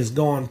 Man, he is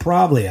going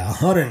probably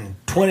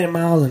 120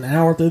 miles an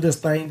hour through this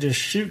thing, just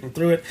shooting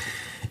through it.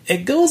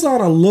 It goes on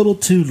a little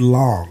too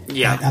long.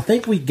 Yeah. I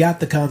think we got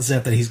the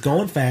concept that he's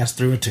going fast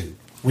through a tube.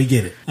 We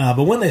get it.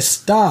 But when they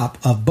stop,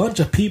 a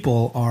bunch of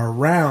people are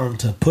around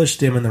to push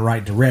them in the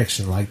right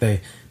direction. Like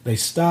they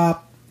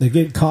stop. They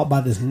get caught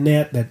by this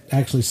net that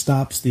actually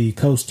stops the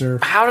coaster.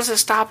 How does it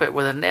stop it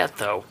with a net,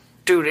 though?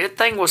 Dude, that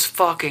thing was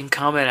fucking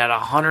coming at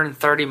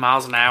 130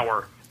 miles an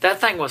hour.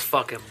 That thing was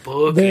fucking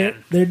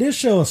booking. They did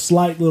show a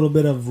slight little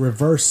bit of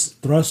reverse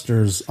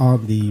thrusters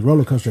on the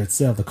roller coaster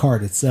itself, the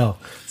cart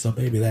itself. So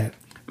maybe that.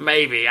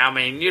 Maybe. I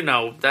mean, you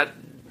know, that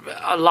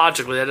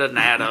logically that doesn't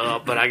add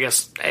up, but I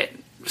guess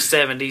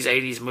 70s,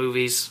 80s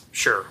movies,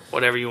 sure,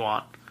 whatever you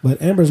want.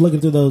 But Amber's looking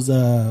through those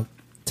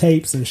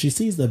tapes, and she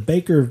sees the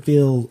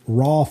Bakerville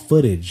raw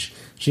footage.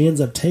 She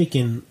ends up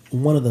taking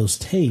one of those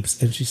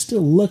tapes, and she's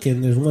still looking.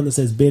 There's one that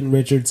says Ben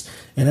Richards,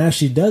 and as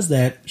she does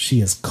that,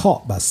 she is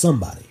caught by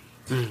somebody,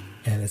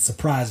 and it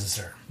surprises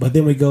her. But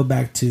then we go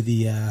back to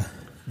the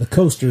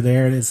coaster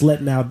there, and it's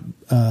letting out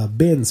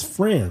Ben's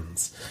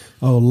friends,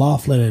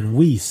 Laughlin and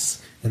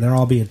Weiss, and they're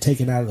all being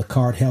taken out of the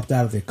cart, helped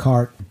out of the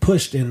cart,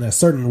 pushed in a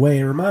certain way.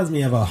 It reminds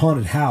me of a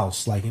haunted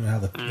house, like, you know, how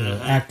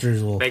the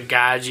actors will... They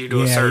guide you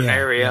to a certain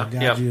area.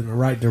 They'll guide you in the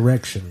right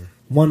direction.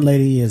 One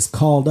lady is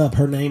called up.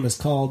 Her name is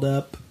called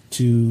up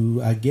to,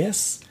 I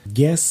guess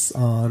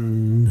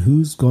on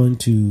who's going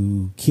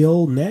to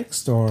kill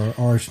next, or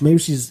maybe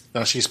she's...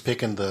 No, she's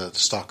picking the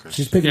stalkers.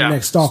 She's picking the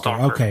next stalker.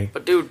 Okay.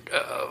 But, dude,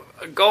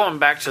 going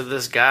back to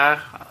this guy,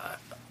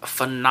 a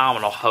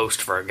phenomenal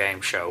host for a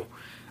game show.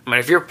 I mean,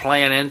 if you're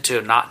playing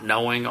into not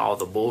knowing all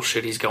the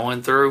bullshit he's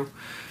going through,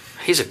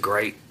 he's a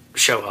great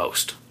show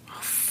host.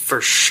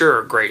 For sure,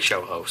 a great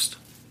show host.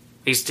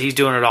 He's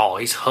doing it all.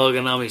 He's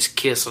hugging them. He's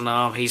kissing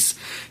them. He's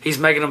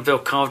making them feel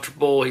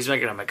comfortable. He's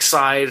making them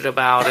excited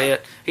about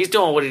it. He's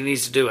doing what he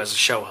needs to do as a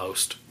show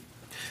host.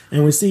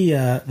 And we see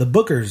the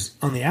bookers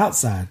on the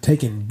outside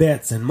taking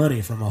bets and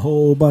money from a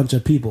whole bunch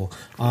of people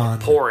on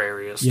poor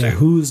areas, too.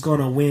 Who's going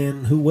to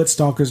win, what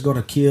stalker's going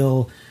to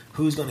kill,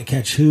 who's going to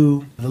catch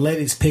who. The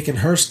lady's picking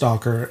her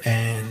stalker,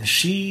 and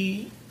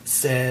she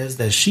says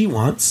that she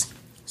wants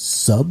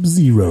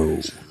Sub-Zero.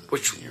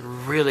 Which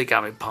really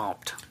got me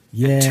pumped.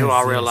 Yes, until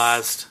I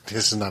realized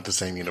this is not the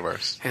same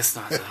universe. It's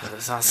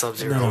not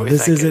Sub-Zero. No,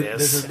 this isn't.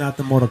 This is not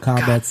the Mortal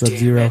Kombat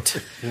Sub-Zero.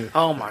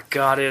 Oh my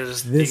god, it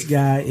is. This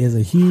guy is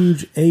a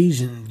huge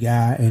Asian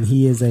guy, and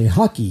he is a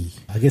hockey.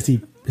 I guess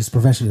his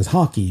profession is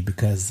hockey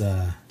because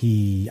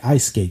he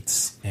ice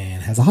skates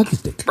and has a hockey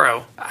stick.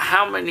 Bro,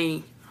 how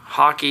many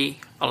hockey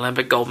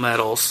Olympic gold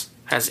medals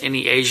has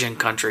any Asian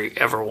country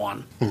ever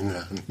won?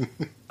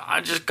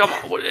 I just come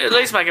on, at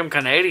least make him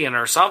Canadian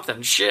or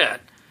something. Shit.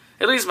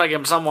 At least make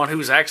him someone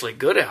who's actually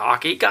good at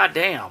hockey.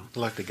 Goddamn.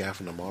 Like the guy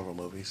from the Marvel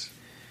movies.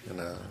 And,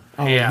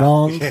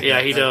 Wong? Yeah,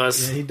 he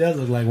does. Yeah, he does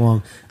look like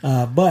Wong.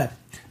 But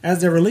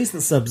as they're releasing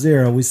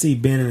Sub-Zero, we see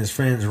Ben and his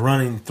friends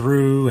running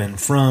through and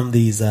from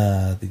these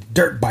the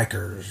dirt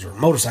bikers or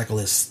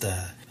motorcyclists.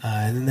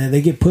 And then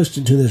they get pushed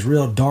into this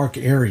real dark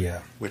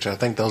area. Which I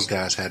think those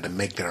guys had to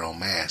make their own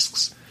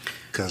masks.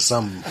 Because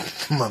some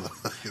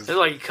motherfuckers... It's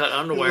like you cut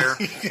underwear.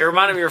 It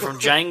reminded me from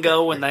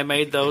Django when they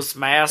made those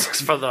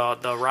masks for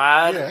the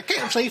ride. Yeah, I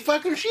can't say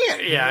fucking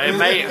shit. Yeah, it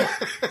made...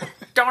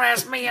 Don't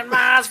ask me and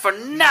mine for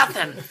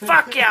nothing.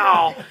 Fuck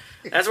y'all.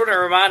 That's what it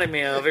reminded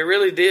me of. It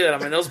really did. I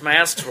mean, those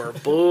masks were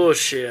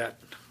bullshit.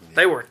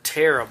 They were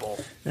terrible.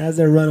 As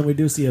they're running, we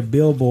do see a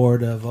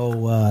billboard of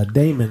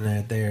Damon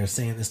out there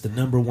saying it's the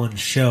 #1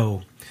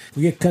 show.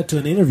 We get cut to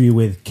an interview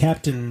with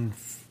Captain...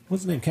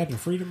 What's his name? Captain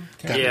Freedom?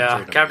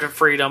 Captain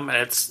Freedom. And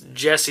it's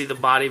Jesse the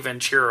Body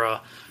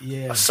Ventura.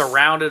 Yeah.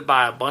 Surrounded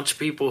by a bunch of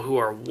people who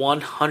are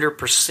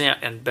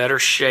 100% in better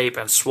shape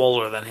and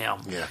swoller than him.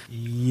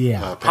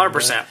 Yeah.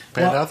 100%.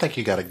 Panda, I think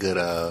you got a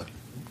good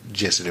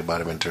Jesse the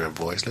Body Ventura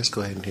voice. Let's go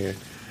ahead and hear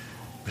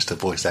Mr.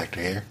 Voice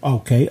Actor here.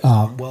 Okay.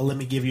 Well, let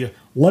me give you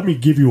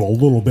a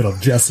little bit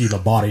of Jesse the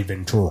Body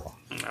Ventura.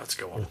 Let's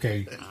go.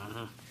 Okay.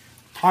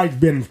 I've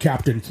been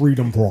Captain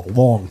Freedom for a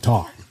long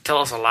time. Tell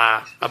us a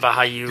lie about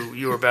how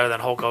you were better than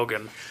Hulk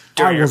Hogan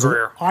during your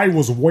career. I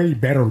was way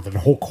better than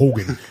Hulk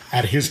Hogan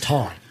at his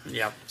time.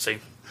 Yep, see.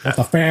 But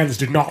the fans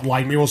did not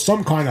like me. It was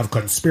some kind of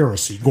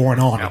conspiracy going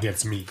on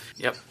against me.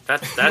 Yep,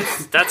 that's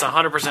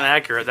 100%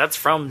 accurate. That's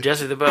from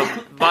Jesse the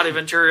Body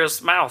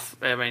Ventura's mouth.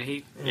 I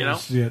mean,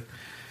 Shit.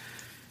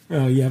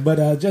 Oh, yeah,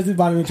 but Jesse the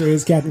Body Ventura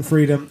is Captain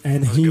Freedom,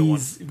 and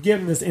he's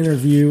giving this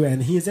interview,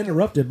 and he's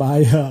interrupted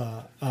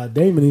by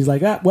Damon. He's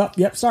like,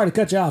 sorry to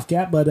cut you off,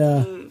 Cap, but...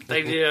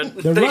 They did.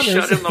 They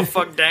shut him the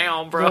fuck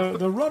down, bro.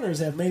 The runners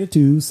have made it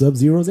to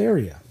Sub-Zero's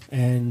area.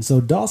 And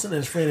so Dawson and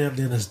his friend end up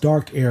in this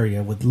dark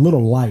area with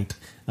little light.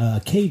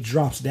 Cade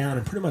drops down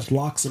and pretty much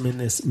locks him in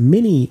this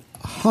mini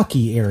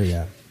hockey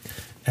area.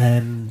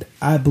 And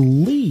I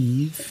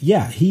believe,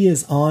 he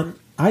is on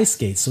ice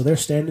skates, so they're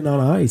standing on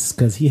ice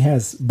because he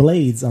has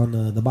blades on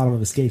the bottom of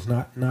his skates,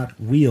 not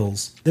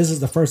wheels. This is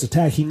the first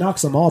attack. He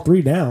knocks them all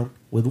three down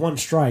with one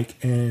strike,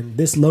 and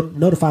this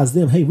notifies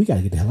them, hey, we got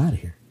to get the hell out of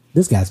here.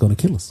 This guy's going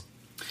to kill us.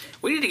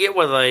 We need to get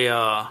with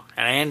an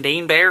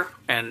Andine bear,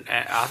 and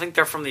I think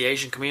they're from the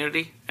Asian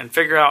community, and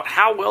figure out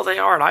how well they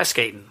are at ice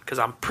skating, because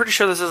I'm pretty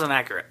sure this isn't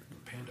accurate.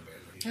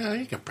 Yeah,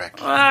 you can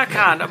practice.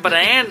 Kind of, but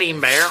an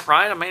Andine bear,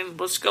 right? I mean,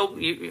 let's go.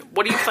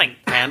 What do you think,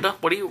 Panda?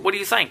 What do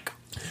you think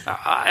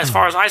as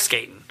far as ice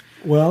skating?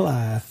 Well,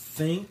 I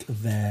think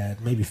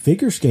that maybe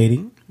figure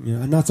skating,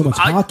 not so much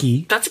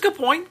hockey. That's a good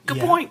point. Good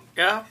point.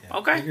 Yeah,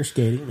 okay. Figure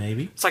skating,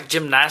 maybe. It's like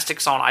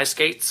gymnastics on ice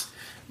skates.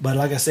 But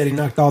like I said, he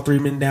knocked all three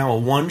men down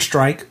with one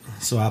strike.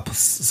 So I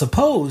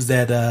suppose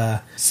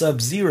that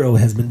Sub-Zero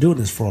has been doing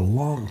this for a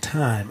long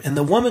time. And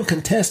the woman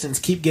contestants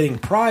keep getting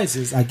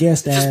prizes, I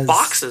guess, as... Just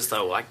boxes,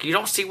 though. Like, you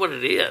don't see what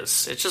it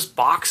is. It's just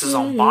boxes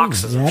on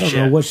boxes I of don't shit.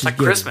 know what it's she's like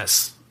getting.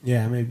 Christmas.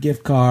 Yeah, I mean,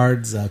 gift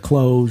cards,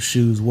 clothes,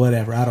 shoes,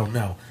 whatever. I don't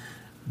know.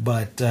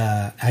 But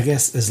I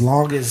guess as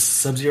long as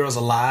Sub-Zero's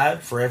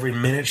alive, for every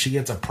minute she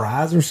gets a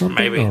prize or something.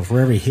 Maybe. Or for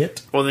every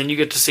hit. Well, then you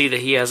get to see that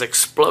he has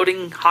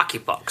exploding hockey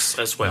pucks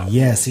as well.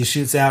 Yes, he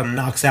shoots out and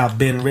knocks out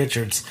Ben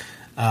Richards.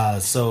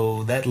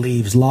 So that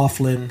leaves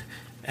Laughlin,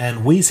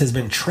 and Weiss has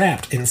been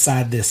trapped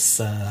inside this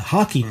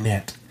hockey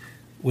net,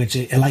 which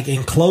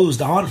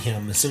enclosed on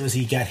him as soon as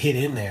he got hit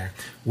in there,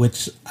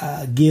 which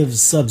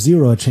gives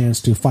Sub-Zero a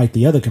chance to fight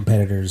the other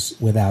competitors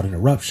without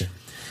interruption.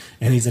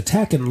 And he's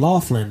attacking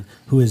Laughlin,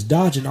 who is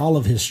dodging all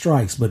of his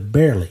strikes, but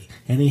barely.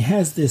 And he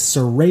has this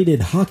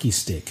serrated hockey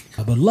stick.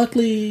 But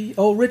luckily,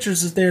 old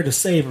Richards is there to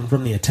save him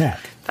from the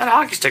attack. That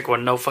hockey stick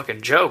wasn't no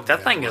fucking joke.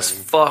 That thing is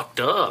fucked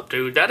up,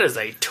 dude. That is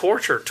a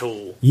torture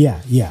tool.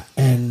 Yeah.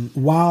 And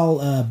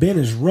while Ben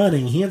is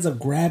running, he ends up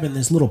grabbing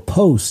this little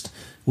post,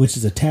 which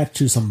is attached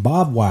to some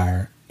barbed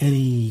wire, and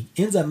he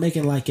ends up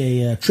making like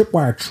a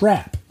tripwire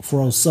trap for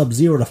old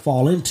Sub-Zero to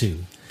fall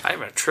into. Not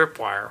even a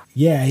tripwire.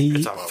 Yeah,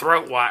 it's a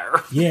throat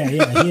wire. Yeah. He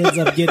ends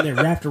up getting it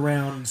wrapped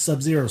around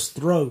Sub-Zero's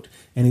throat,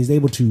 and he's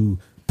able to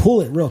pull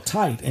it real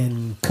tight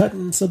and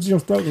cutting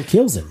Sub-Zero's throat and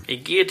kills him. He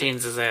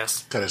guillotines his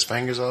ass. Cut his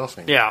fingers off.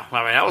 Yeah,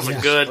 I mean that was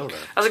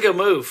a good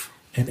move.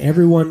 And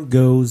everyone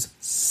goes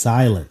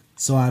silent.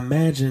 So I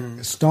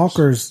imagine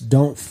stalkers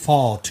don't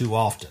fall too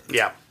often.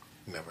 Yeah,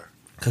 never.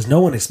 Because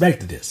no one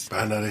expected this. But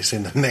I know they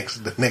seen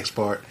the next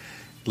part.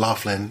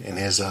 Laughlin in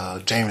his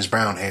James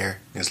Brown hair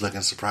is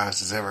looking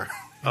surprised as ever.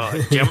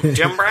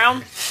 Jim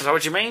Brown? Is that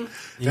what you mean?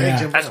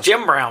 Yeah. That's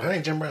Jim Brown. That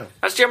ain't Jim Brown.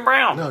 That's Jim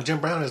Brown. No, Jim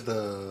Brown is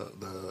the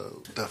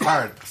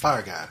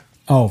fire guy.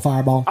 Oh,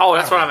 Fireball. Oh,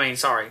 that's what I mean.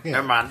 Sorry, Yeah.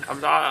 never mind.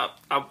 I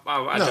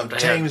jumped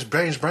ahead.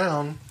 James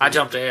Brown. I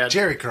jumped ahead.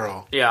 Jerry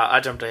Curl. Yeah, I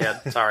jumped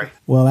ahead. Sorry.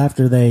 Well,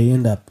 after they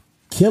end up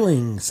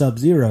killing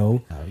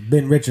Sub-Zero,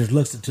 Ben Richards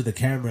looks into the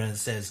camera and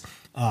says,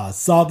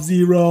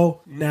 Sub-Zero,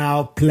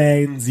 now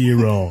Plane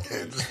Zero.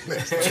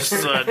 Just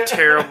a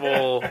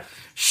terrible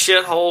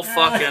shithole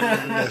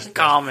fucking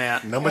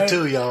comment. Number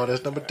 2, y'all.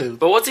 That's number 2.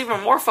 But what's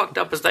even more fucked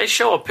up is they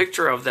show a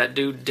picture of that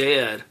dude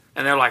dead.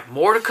 And they're like,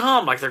 more to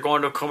come. Like they're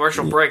going to a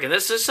commercial break. And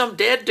this is some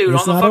dead dude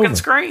It's on the not fucking over.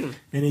 screen.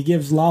 And he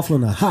gives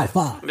Laughlin a high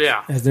five.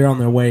 Yeah. As they're on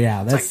their way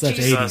out. That's like,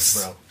 such Jesus.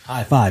 80s, bro.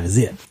 High five is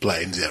it.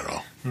 Plane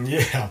Zero.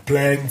 Yeah,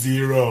 Plane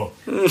Zero.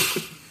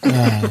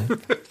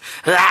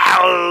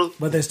 Ow.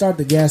 But they start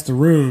to gas the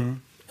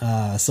room,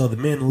 so the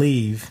men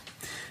leave.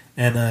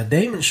 And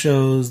Damon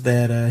shows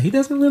that he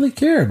doesn't really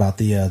care about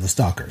the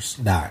stalkers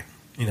dying.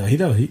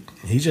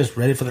 He's just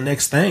ready for the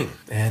next thing.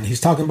 And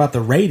he's talking about the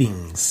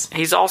ratings.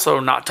 He's also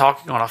not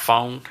talking on a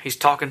phone. He's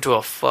talking to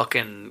a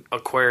fucking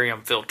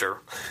aquarium filter.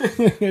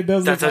 It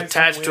does That's look like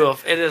attached to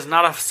it is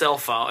not a cell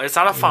phone. It's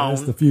not a phone.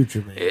 That's the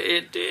future, man.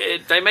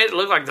 They made it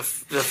look like the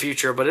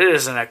future, but it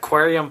is an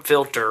aquarium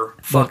filter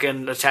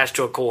fucking attached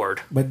to a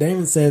cord. But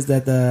Damon says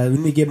that we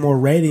need to get more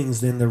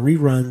ratings than the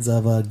reruns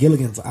of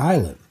Gilligan's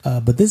Island.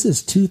 But this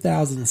is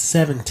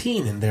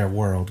 2017 in their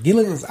world.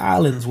 Gilligan's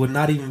Islands would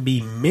not even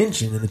be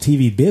mentioned in the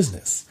TV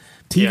business.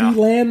 TV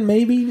Land,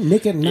 maybe?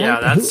 Nick at Night? Yeah,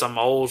 that's some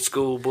old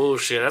school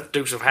bullshit. That's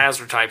Dukes of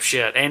Hazzard type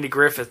shit. Andy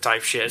Griffith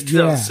type shit.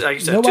 It's like you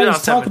said,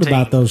 Nobody's talking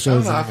about those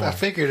shows I anymore.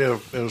 figured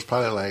it was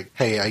probably like,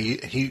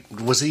 hey,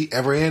 was he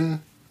ever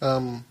in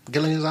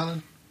Gilligan's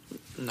Island?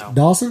 No.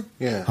 Dawson?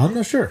 Yeah. I'm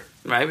not sure.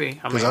 Maybe.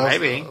 I mean, I was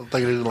maybe.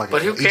 thinking like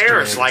But an who Easter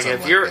cares? egg or Like,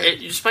 something if you're... that.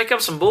 you just make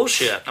up some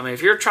bullshit. I mean,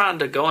 if you're trying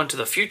to go into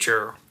the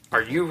future...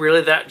 Are you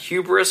really that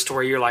hubris to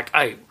where you're like,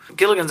 hey,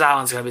 Gilligan's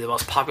Island's going to be the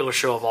most popular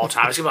show of all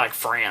time. It's going to be like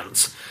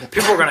Friends.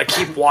 People are going to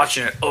keep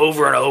watching it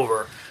over and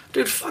over.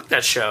 Dude, fuck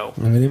that show.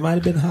 I mean, it might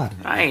have been hot.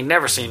 I ain't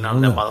never seen none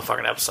of them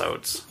motherfucking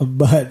episodes.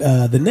 But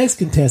the next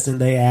contestant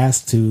they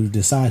asked to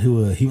decide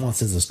who he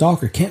wants as a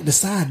stalker can't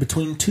decide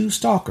between two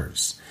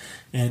stalkers.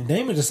 And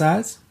Damon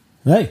decides,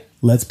 hey,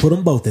 let's put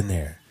them both in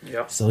there.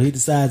 Yep. So he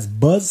decides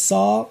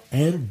Buzzsaw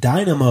and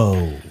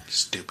Dynamo.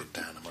 Stupid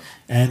Dynamo.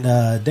 And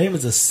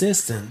Damon's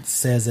assistant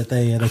says that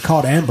they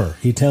caught Amber.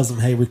 He tells them,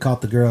 hey, we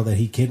caught the girl that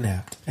he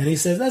kidnapped. And he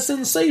says, that's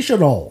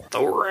sensational.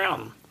 Throw her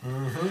around.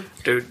 Mm-hmm.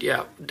 Dude,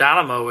 yeah.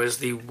 Dynamo is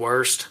the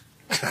worst.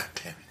 God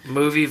damn it.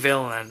 movie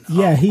villain.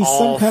 Yeah, of he's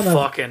all some kind of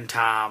fucking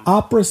time.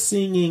 opera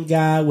singing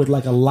guy with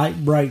like a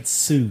light bright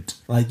suit.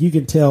 Like you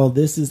can tell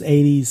this is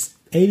 80s.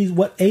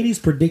 What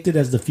 80s predicted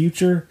as the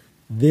future.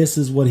 This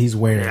is what he's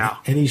wearing. Yeah.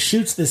 And he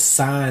shoots this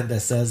sign that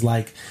says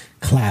like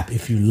clap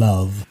if you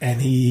love.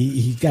 And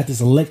he got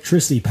this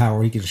electricity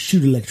power. He can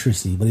shoot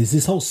electricity, but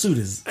his whole suit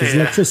is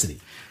electricity.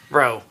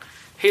 Bro,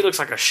 he looks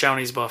like a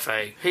Shoney's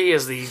buffet. He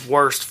is the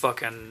worst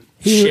fucking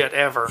shit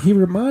ever. He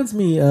reminds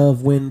me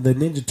of when the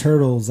Ninja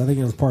Turtles, I think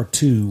it was part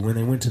 2, when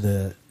they went to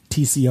the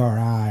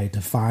TCRI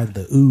to find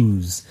the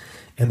ooze,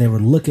 and they were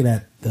looking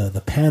at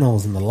the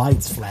panels and the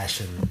lights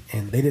flashing,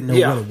 and they didn't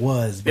know what it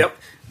was. But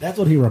that's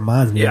what he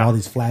reminds me of, all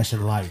these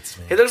flashing lights,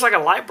 man. He looks like a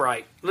light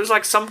bright. Looks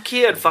like some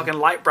kid fucking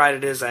light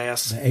brighted his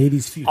ass. The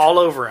 80s future. All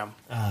over him.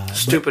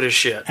 Stupid as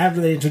shit. After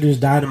they introduced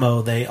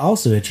Dynamo, they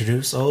also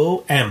introduced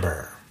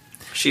Amber.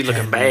 She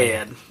looking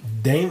bad.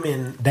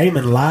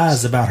 Damon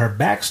lies about her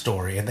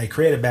backstory, and they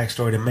create a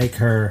backstory to make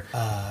her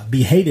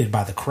be hated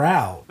by the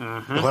crowd.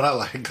 Mm-hmm. What I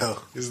like, though,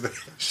 is that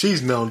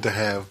she's known to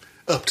have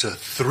up to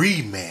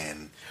 3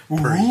 men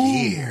per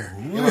year.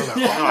 You know,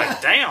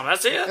 Like, damn,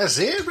 that's it? That's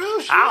it,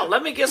 bro?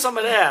 Let me get some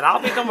of that.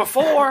 I'll be number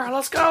 4.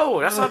 Let's go.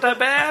 That's not that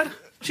bad.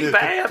 She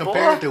bad, boy.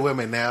 Compared to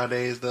women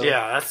nowadays, though.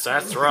 Yeah,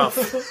 that's rough.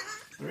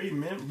 3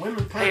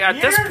 women per Hey, year?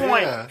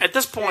 at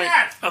this point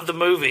of the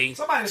movie,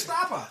 Somebody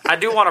stop her. I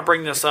do want to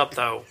bring this up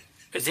though.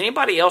 Is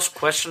anybody else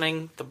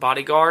questioning the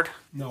bodyguard?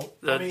 No.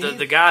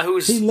 The guy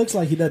who's He looks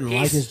like he doesn't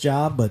like his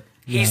job, but...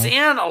 he's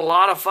in a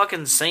lot of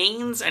fucking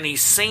scenes, and he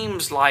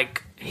seems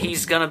like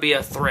he's gonna be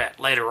a threat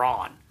later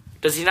on.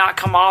 Does he not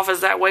come off as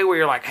that way? Where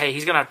you're like, hey,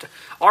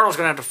 Arnold's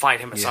gonna have to fight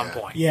him at some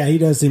point. Yeah, he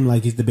does seem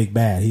like he's the big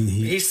bad.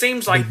 He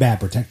seems like big bad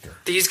protector.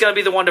 he's gonna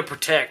be the one to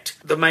protect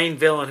the main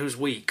villain who's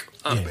weak.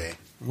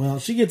 Well,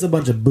 she gets a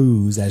bunch of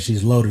booze as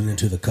she's loaded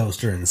into the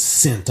coaster and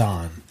sent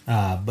on.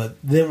 But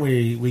then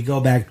we go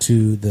back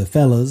to the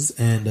fellas,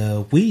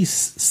 and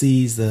Weiss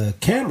sees the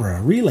camera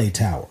relay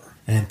tower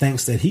and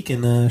thinks that he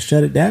can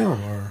shut it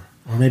down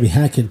or maybe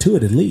hack into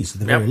it at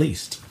very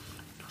least.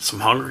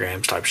 Some Hunger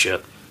Games type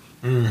shit.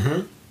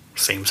 Mm-hmm.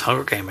 Seems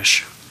Hunger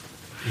Game-ish.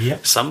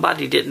 Yep.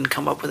 Somebody didn't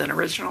come up with an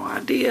original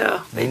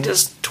idea. They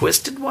just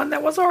twisted one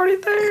that was already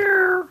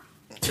there.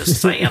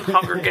 Just saying,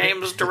 Hunger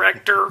Games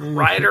director,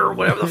 writer,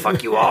 whatever the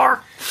fuck you are.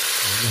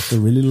 I must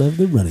have really loved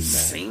the Running Man.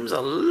 Seems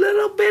a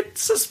little bit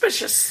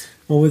suspicious.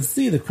 Well, we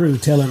see the crew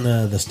telling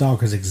the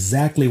stalkers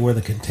exactly where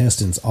the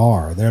contestants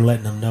are. They're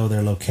letting them know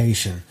their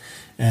location.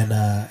 And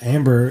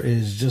Amber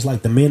is, just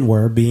like the men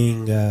were,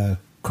 being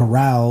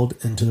corralled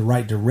into the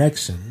right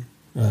direction.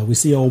 We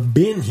see old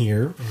Ben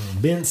here.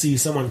 Ben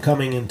sees someone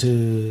coming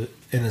into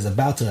and is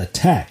about to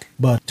attack,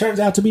 but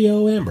turns out to be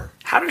old Amber.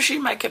 How does she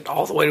make it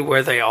all the way to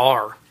where they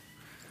are?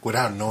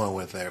 Without knowing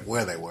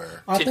where they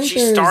were. Did she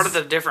start at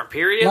a different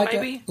period,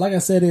 maybe? Like I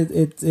said,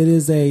 it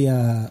is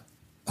a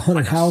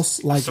haunted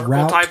house like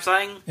route type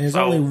thing. There's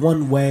only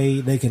one way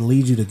they can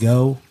lead you to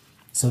go,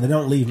 so they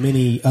don't leave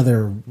many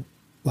other.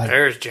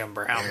 There's Jim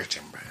Brown.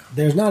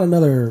 There's not a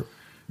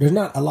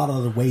lot of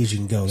other ways you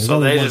can go. There's so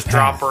only they one just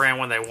path. drop her in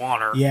when they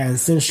want her. Yeah, and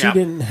since she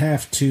didn't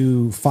have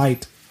to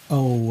fight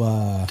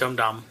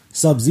Dum-Dum.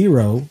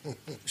 Sub-Zero,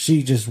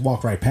 she just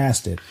walked right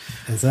past it.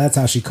 And so that's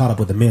how she caught up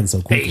with the men so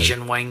quickly.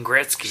 Asian Wayne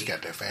Gretzky. She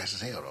got there fast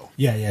as hell, though.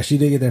 Yeah, she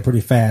did get there pretty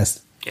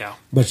fast. Yeah.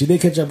 But she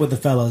did catch up with the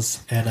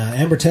fellas. And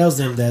Amber tells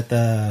them that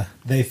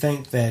they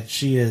think that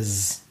she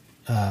is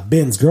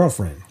Ben's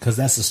girlfriend. Because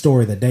that's the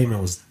story that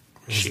Damon was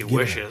She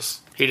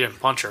wishes. He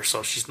didn't punch her,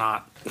 so she's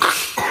not.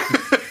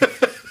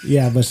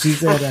 Yeah, but she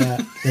said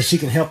that she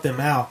can help them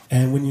out.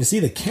 And when you see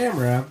the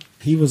camera,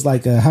 he was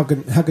like, how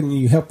can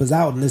you help us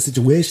out in this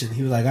situation?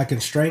 He was like, I can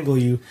strangle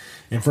you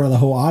in front of the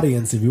whole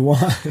audience if you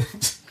want.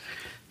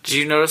 Did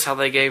you notice how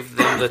they gave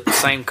them the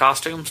same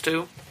costumes,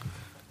 too?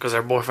 Because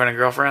they're boyfriend and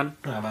girlfriend?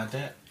 How about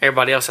that?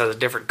 Everybody else has a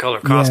different color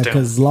costume. Yeah,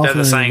 because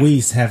Laughlin and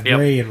Weiss have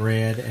gray and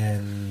red,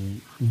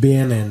 and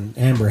Ben and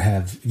Amber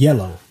have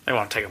yellow. They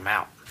want to take them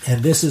out.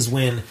 And this is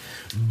when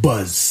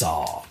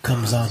Buzzsaw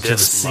comes onto the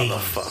scene.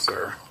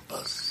 Motherfucker.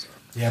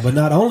 Yeah, but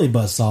not only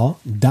Buzzsaw,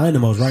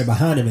 Dynamo's right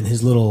behind him in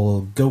his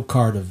little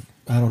go-kart of,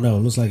 I don't know, it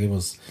looks like it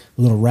was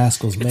Little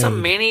Rascals made. It's a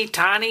mini,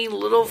 tiny,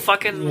 little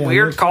fucking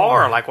weird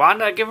car. Like, why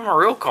not give him a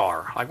real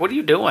car? Like, what are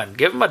you doing?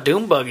 Give him a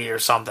Doom Buggy or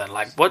something.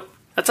 Like, what?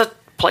 That's a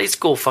play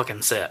school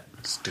fucking set.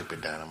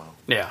 Stupid Dynamo.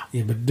 Yeah.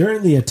 Yeah, but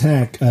during the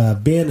attack,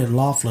 Ben and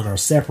Laughlin are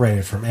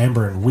separated from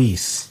Amber and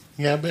Weiss.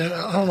 Yeah, but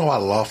I don't know why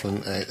Laughlin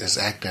is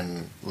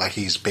acting like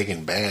he's big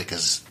and bad,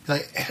 because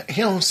like, he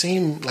don't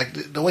seem like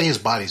the way his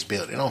body's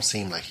built. It don't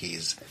seem like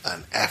he's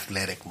an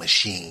athletic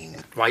machine.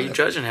 Why are you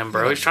judging him,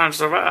 bro? He's trying to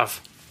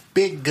survive.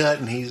 Big gut,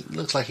 and he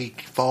looks like he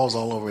falls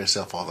all over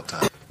himself all the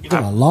time. You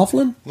talking about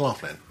Laughlin?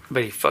 Laughlin.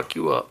 But he fuck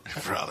you up.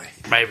 Probably.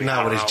 Maybe.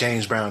 Not with his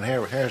James Brown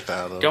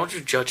hairstyle, though. Don't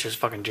you judge his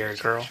fucking Jerry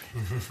curl.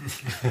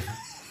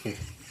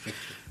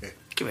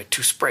 Give me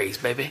 2 sprays,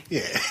 baby.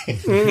 Yeah.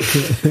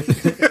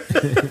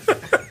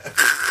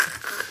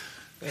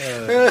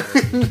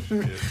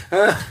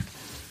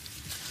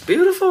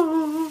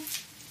 Beautiful.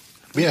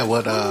 Yeah,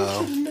 what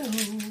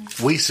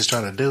Weiss is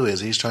trying to do is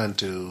he's trying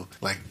to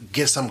like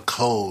get some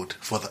code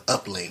for the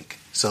uplink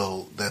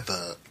so that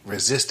the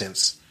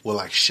resistance will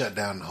like shut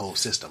down the whole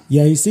system.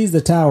 Yeah, he sees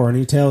the tower and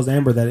he tells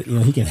Amber that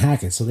he can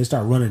hack it, so they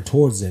start running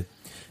towards it.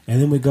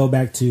 And then we go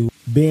back to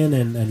Ben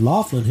and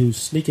Laughlin, who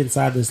sneak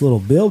inside this little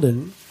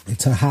building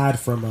to hide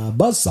from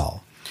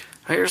Buzzsaw.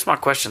 Here's my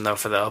question, though,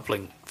 for the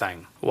uplink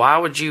thing. Why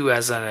would you,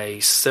 as in a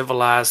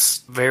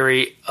civilized,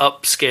 very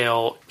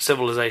upscale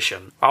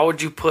civilization, why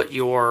would you put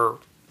your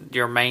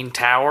main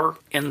tower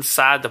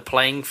inside the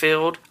playing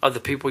field of the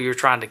people you're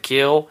trying to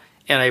kill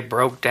in a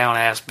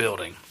broke-down-ass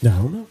building? I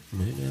don't know.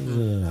 Maybe that was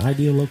an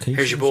ideal location.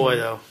 Here's your boy,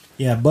 though.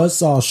 Yeah,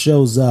 Buzzsaw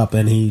shows up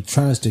and he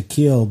tries to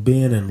kill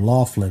Ben and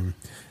Laughlin,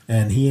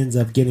 and he ends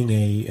up getting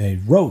a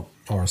rope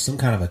or some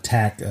kind of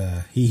attack.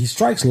 He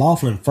strikes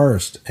Laughlin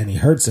first, and he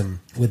hurts him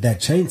with that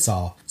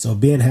chainsaw. So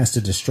Ben has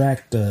to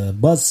distract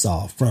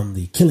Buzzsaw from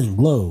the killing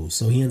blows.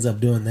 So he ends up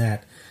doing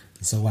that.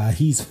 So while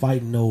he's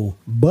fighting old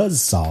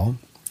Buzzsaw,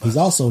 he's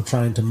also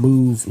trying to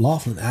move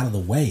Laughlin out of the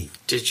way.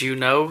 Did you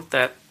know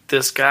that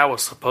this guy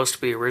was supposed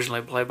to be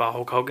originally played by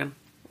Hulk Hogan?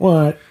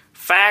 What?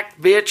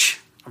 Fact, bitch.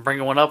 I'm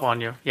bringing one up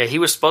on you. Yeah, he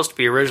was supposed to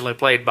be originally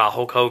played by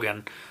Hulk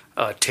Hogan.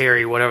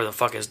 Terry, whatever the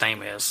fuck his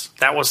name is.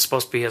 That was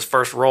supposed to be his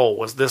first role,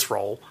 was this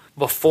role,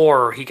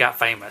 before he got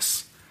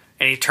famous.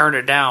 And he turned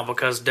it down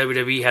because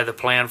WWE had the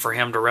plan for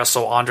him to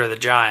wrestle Andre the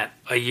Giant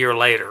a year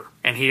later.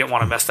 And he didn't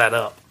want to mess that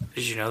up.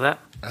 Did you know that?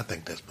 I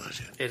think that's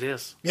bullshit. It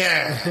is.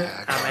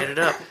 Yeah. I made it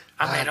up.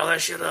 I made all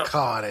that shit up.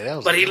 Caught it. That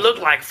was But he good. looked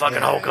like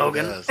fucking Hulk he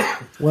Hogan. does.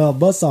 Well,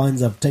 Buzzsaw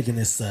ends up taking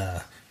this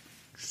Son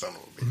of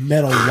a bitch.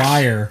 metal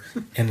wire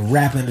and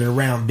wrapping it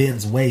around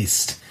Ben's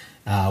waist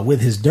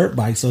with his dirt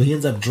bike. So he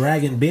ends up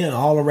dragging Ben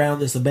all around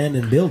this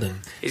abandoned building.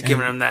 He's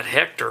giving him that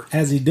Hector.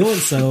 As he's doing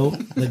so,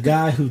 the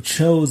guy who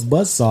chose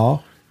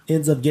Buzzsaw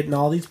ends up getting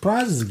all these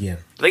prizes again.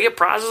 Do they get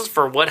prizes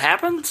for what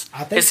happens?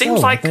 I think it seems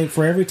so. like I think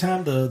for every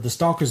time the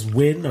Stalkers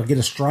win or get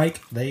a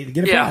strike, they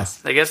get a prize.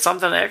 they get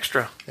something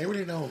extra. They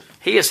really don't.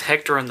 He is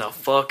hectoring the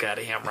fuck out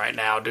of him right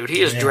now, dude.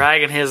 He is Yeah.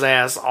 dragging his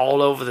ass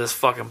all over this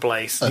fucking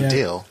place.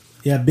 Until.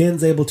 Yeah,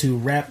 Ben's able to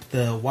wrap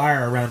the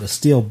wire around a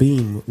steel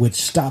beam, which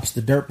stops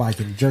the dirt bike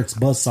and jerks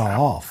Buzzsaw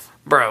off.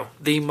 Bro,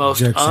 the most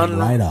Jerks him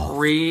right off.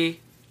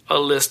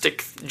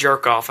 unrealistic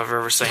jerk off I've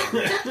ever seen.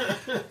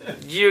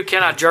 You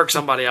cannot jerk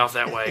somebody off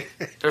that way.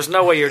 There's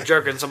no way you're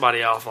jerking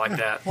somebody off like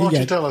that. Why don't got-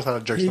 you tell us how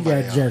to jerk he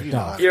somebody got off? jerked You know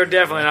off. how- You're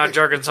definitely not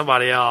jerking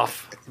somebody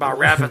off by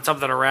wrapping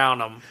something around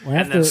them Well,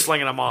 and then after-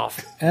 slinging them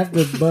off. After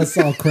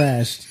Buzzsaw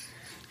crashed,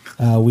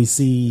 we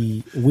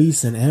see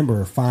Weiss and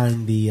Amber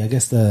find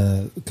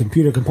the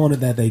computer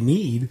component that they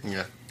need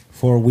Yeah.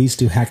 for Weiss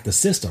to hack the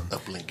system.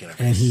 Uplink interface.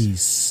 And he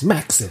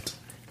smacks it,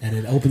 and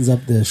it opens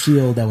up the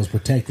shield that was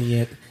protecting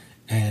it.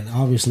 And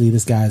obviously,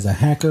 this guy is a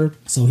hacker,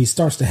 so he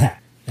starts to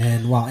hack.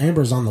 And while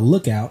Amber's on the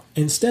lookout,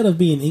 instead of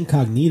being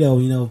incognito,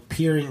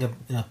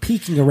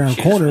 peeking around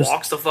She corners, just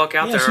walks the fuck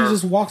out yeah, there. she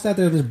just walks out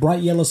there in this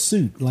bright yellow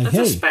suit, like, That's a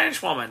hey,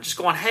 Spanish woman just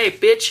going, "Hey,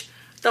 bitch,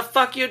 the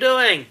fuck you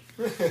doing?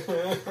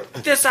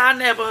 This our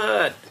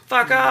neighborhood.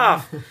 Fuck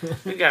off."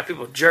 We got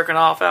people jerking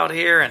off out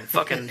here and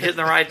fucking hitting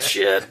the right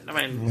shit. I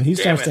mean, Well, he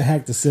damn starts it. to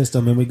hack the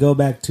system, and we go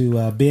back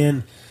to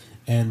Ben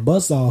and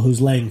Buzzsaw, who's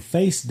laying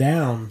face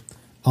down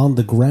on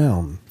the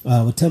ground.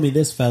 Well, tell me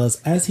this,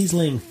 fellas. As he's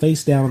laying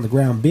face down on the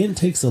ground, Ben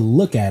takes a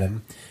look at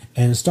him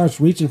and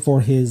starts reaching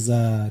for his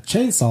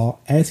chainsaw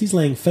as he's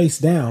laying face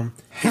down.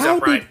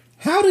 upright.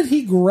 How did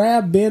he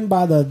grab Ben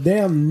by the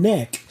damn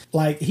neck?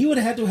 Like, he would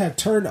have had to have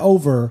turned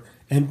over,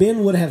 and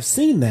Ben would have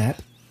seen that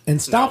and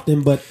stopped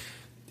him, but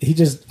he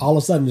just all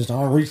of a sudden just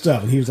reached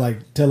up, and he was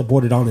like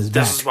teleported on his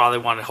back. This is why they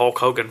wanted Hulk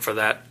Hogan for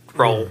that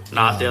role,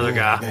 not the other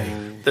guy.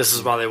 This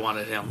is why they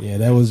wanted him. Yeah,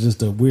 that was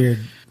just a weird.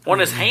 When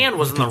his hand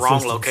was in the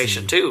wrong Consistency.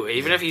 location too.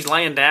 Even if he's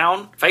laying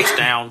down, face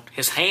down,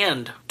 his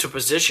hand to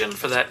position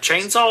for that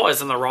chainsaw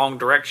is in the wrong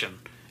direction.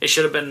 It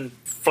should have been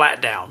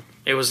flat down.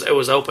 It was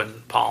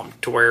open palm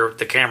to where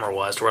the camera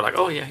was, to where like,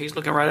 oh yeah, he's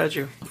looking right at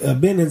you.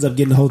 Ben ends up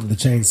getting a hold of the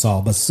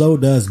chainsaw, but so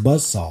does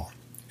Buzzsaw.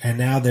 And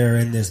now they're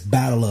in this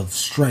battle of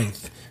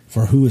strength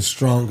for who is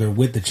stronger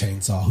with the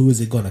chainsaw. Who is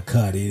it going to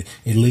cut? It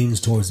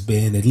leans towards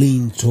Ben. It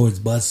leans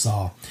towards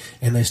Buzzsaw.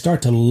 And they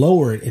start to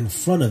lower it in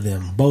front of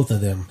them, both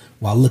of them,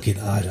 while looking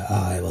eye to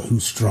eye. Well,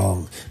 who's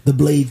strong? The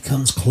blade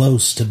comes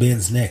close to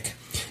Ben's neck.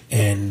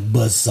 And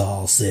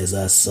Buzzsaw says,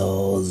 "I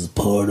saw as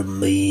part of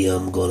me,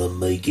 I'm going to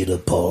make it a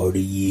part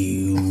of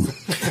you."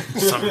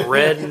 Some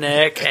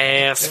redneck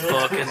ass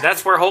fucking.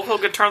 That's where Hulk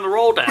Hogan turned the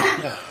roll down.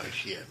 Oh,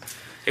 shit.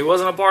 He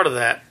wasn't a part of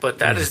that, but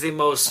that is the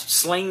most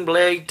sling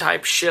blade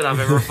type shit I've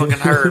ever fucking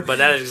heard. But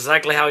that is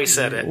exactly how he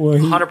said it. Well,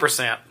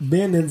 100%.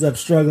 Ben ends up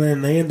struggling,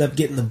 and they end up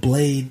getting the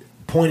blade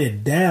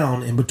pointed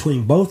down in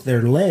between both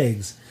their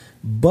legs.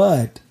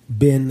 But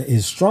Ben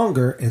is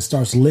stronger and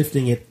starts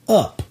lifting it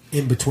up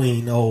in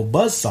between old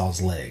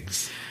Buzzsaw's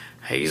legs.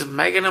 He's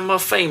making him a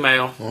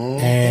female.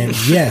 And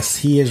yes,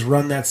 he has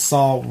run that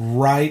saw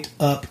right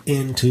up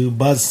into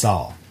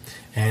Buzzsaw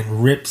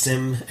and rips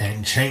him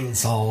and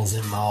chainsaws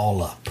him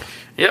all up.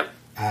 Yep.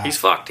 He's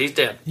fucked. He's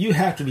dead. You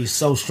have to be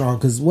so strong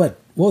because what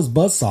what was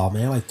Buzzsaw,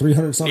 man? Like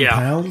 300 something Yeah.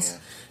 pounds,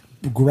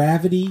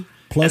 gravity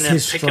plus and then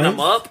his picking strength. them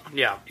up,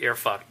 yeah, you're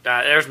fucked.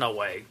 There's no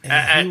way.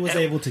 And he was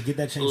able to get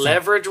that chainsaw.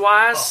 Leverage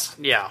wise,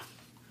 yeah.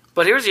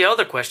 But here's the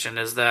other question: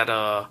 is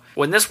that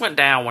when this went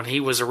down, when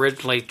he was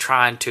originally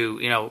trying to,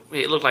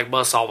 it looked like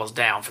Buzzsaw was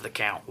down for the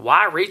count.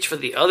 Why reach for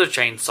the other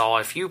chainsaw?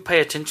 If you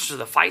pay attention to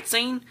the fight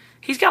scene,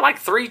 he's got like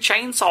 3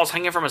 chainsaws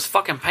hanging from his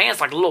fucking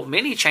pants, like little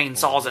mini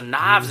chainsaws and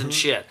knives and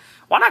shit.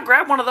 Why not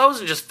grab one of those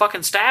and just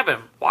fucking stab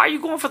him? Why are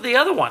you going for the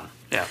other one?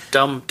 Yeah,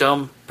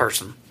 dumb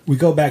person. We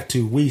go back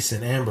to Weiss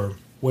and Amber,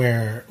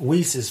 where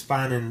Weiss is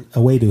finding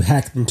a way to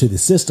hack into the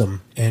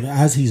system, and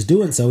as he's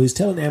doing so, he's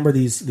telling Amber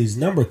these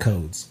number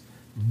codes.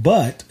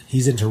 But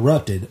he's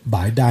interrupted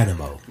by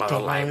Dynamo. By the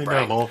light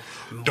bright. Dynamo.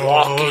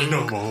 Walking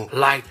Dynamo.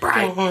 light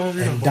bright.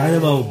 And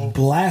Dynamo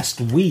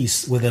blasts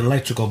Weiss with an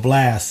electrical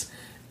blast,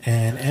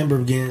 and Amber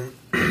again,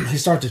 he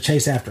starts to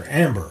chase after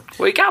Amber.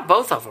 Well, he got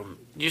both of them.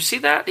 You see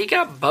that? He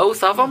got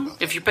both of them.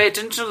 If you pay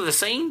attention to the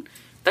scene,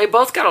 they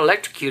both got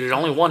electrocuted.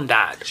 Only one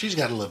died. She's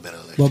got a little bit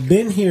of it. Well,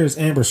 Ben hears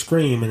Amber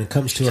scream and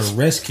comes to her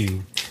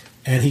rescue,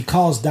 and he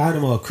calls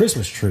Dynamo a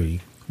Christmas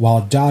tree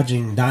while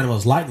dodging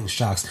Dynamo's lightning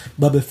shocks.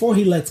 But before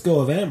he lets go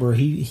of Amber,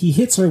 he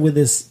hits her with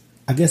this,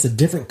 I guess, a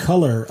different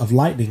color of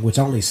lightning, which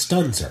only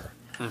stuns her.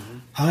 Mm-hmm.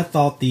 I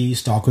thought the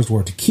stalkers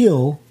were to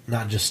kill,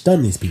 not just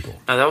stun these people.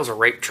 No, that was a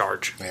rape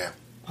charge. Yeah.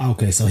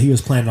 Okay, so he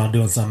was planning on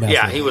doing something else.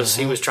 Yeah, with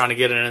he was trying to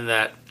get it in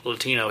that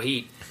Latino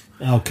heat.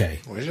 it. Okay.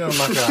 Well, you don't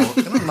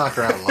knock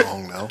her out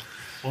long, though.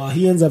 Well,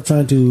 he ends up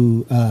trying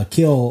to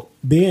kill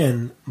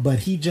Ben, but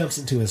he jumps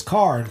into his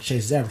car and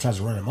chases after and tries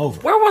to run him over.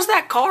 Where was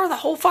that car the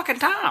whole fucking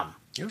time?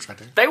 He was right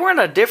there. They were in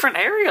a different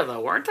area,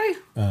 though, weren't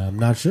they? I'm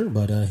not sure,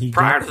 but he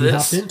Prior to this.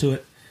 hopped into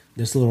it.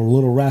 This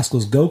little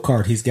rascal's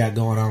go-kart he's got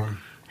going on.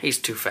 He's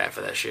too fat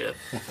for that shit.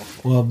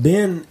 Well,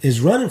 Ben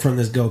is running from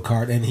this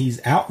go-kart, and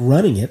he's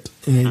outrunning it,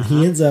 and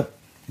he ends up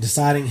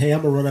deciding, hey,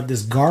 I'm going to run up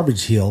this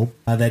garbage hill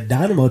that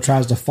Dynamo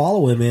tries to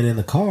follow him in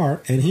the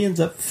car, and he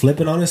ends up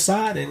flipping on his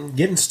side and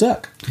getting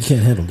stuck. He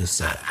can't handle this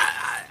side.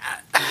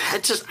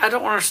 I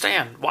don't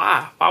understand.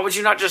 Why? Why would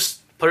you not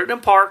just put it in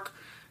park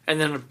and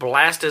then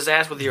blast his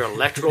ass with your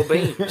electrical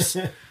beams?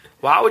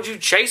 Why would you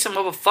chase him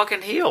up a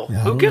fucking hill? I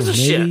Who don't gives know, a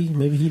shit?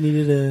 Maybe he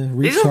needed a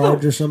These are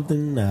recharge the- or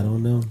something. I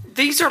don't know.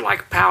 These are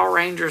like Power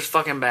Rangers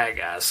fucking bad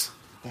guys.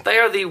 They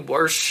are the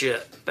worst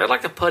shit. They're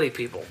like the putty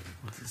people.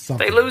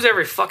 Something. They lose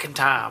every fucking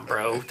time,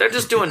 bro. They're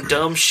just doing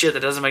dumb shit that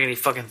doesn't make any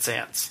fucking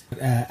sense.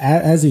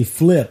 As he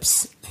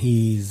flips,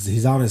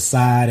 he's on his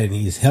side and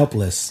he's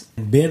helpless.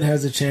 Ben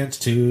has a chance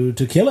to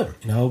kill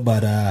him,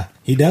 but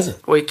he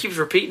doesn't. Well, he keeps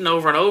repeating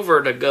over and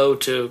over to go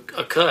to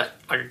a cut,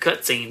 like a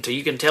cut scene, so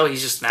you can tell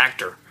he's just an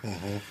actor.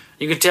 Mm-hmm.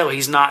 You can tell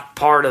he's not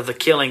part of the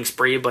killing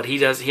spree, but he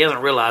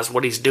hasn't realized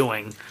what he's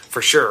doing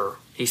for sure.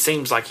 He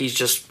seems like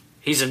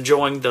he's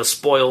enjoying the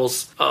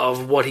spoils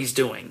of what he's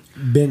doing.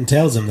 Ben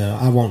tells him, though,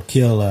 I won't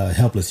kill a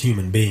helpless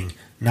human being,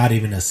 not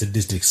even a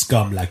sadistic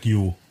scum like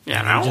you. Yeah,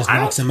 and he just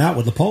knocks him out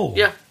with a pole.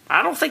 Yeah,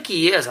 I don't think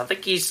he is. I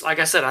think he's, like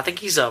I said, I think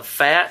he's a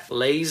fat,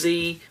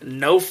 lazy,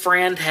 no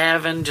friend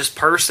having just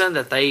person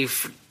that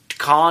they've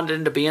conned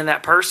into being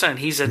that person, and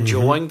he's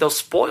enjoying those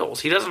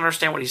spoils. He doesn't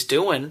understand what he's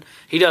doing.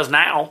 He does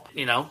now,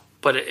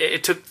 but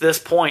it took this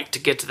point to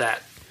get to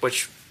that,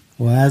 which...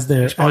 Well,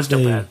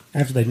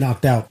 after they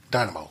knocked out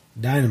Dynamo.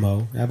 I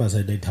was about to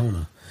say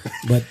Daytona.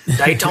 But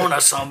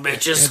Daytona, some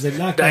bitches. as they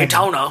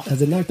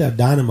knocked out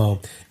Dynamo,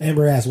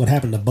 Amber asks what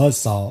happened to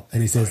Buzzsaw,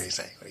 and he What do you says,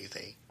 say? What do you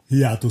think?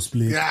 he had to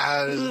split.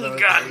 Yeah.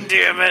 God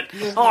damn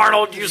it.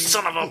 Arnold, you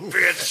son of a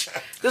bitch.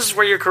 This is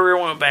where your career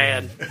went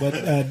bad.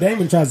 But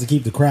Damon tries to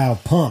keep the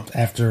crowd pumped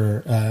after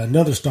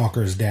another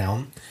stalker is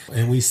down,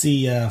 and we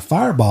see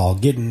Fireball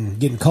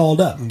getting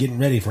called up and getting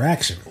ready for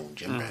action.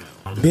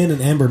 Ben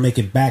and Amber make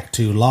it back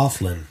to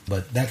Laughlin,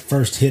 but that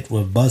first hit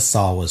with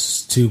Buzzsaw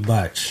was too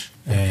much.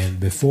 And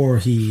before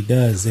he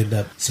does end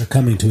up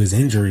succumbing to his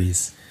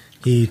injuries,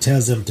 he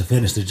tells him to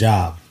finish the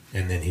job,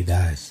 and then he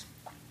dies.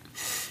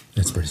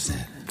 That's pretty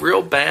sad.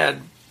 Real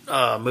bad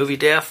movie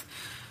death,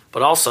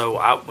 but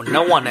also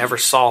no one ever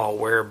saw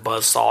where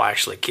Buzzsaw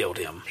actually killed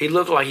him. He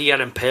looked like he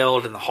got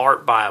impaled in the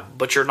heart by a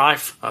butcher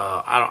knife.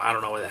 I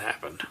don't know where that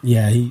happened.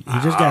 Yeah, he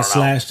just got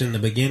slashed in the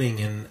beginning,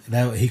 and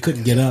that he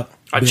couldn't get up.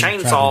 A Ben tried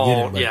to chainsaw, get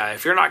him, but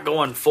if you're not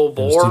going full it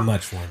was bore, too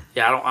much for him.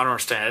 Yeah, I don't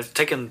understand. It's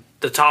taking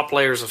the top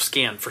layers of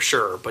skin for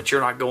sure, but you're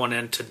not going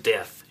into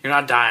death. You're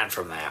not dying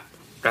from that.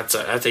 That's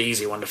an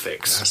easy one to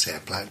fix. I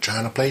said,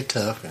 trying to play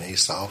tough, and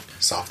he's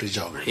soft as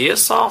yogurt. He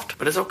is soft,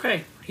 but it's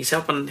okay. He's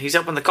helping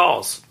the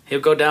cause. He'll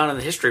go down in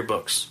the history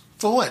books.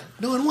 For what?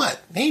 Doing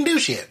what? He ain't do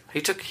shit. He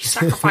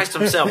sacrificed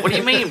himself. What do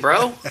you mean,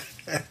 bro?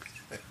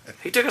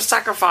 He took a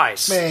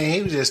sacrifice. Man,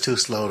 he was just too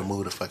slow to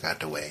move the fuck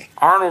out the way.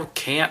 Arnold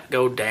can't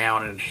go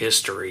down in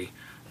history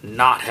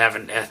not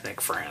having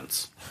ethnic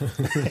friends.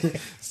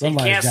 He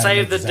can't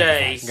save the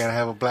day. You gotta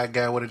have a black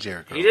guy with a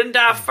Jericho. He didn't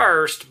die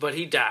first, but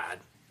he died.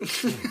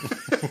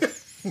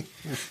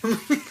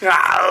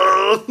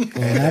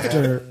 And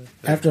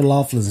after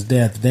Laughlin's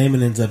death,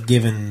 Damon ends up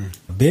giving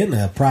Ben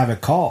a private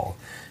call,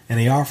 and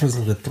he offers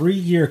him a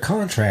 3-year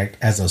contract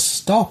as a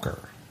stalker.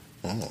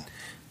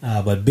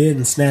 But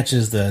Ben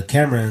snatches the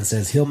camera and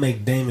says he'll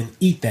make Damon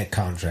eat that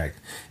contract,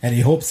 and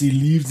he hopes he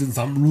leaves in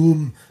some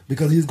room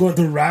because he's going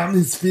to ram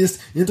his fist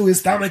into his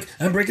stomach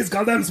and break his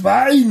goddamn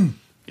spine.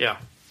 Yeah.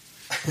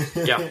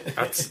 Yeah,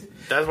 that's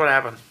what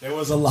happened. There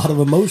was a lot of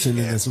emotion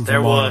in this one.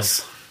 There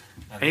was.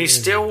 And he's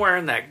still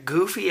wearing that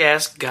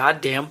goofy-ass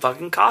goddamn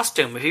fucking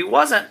costume. If he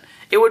wasn't,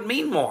 it would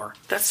mean more.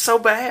 That's so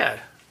bad.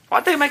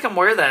 Why'd they make him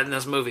wear that in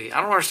this movie?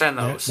 I don't understand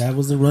those. That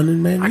was the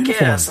Running Man uniform.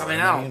 guess. I mean,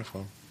 I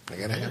don't. They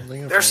gotta have the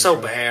uniform. They're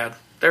so bad.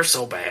 They're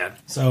so bad.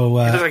 So,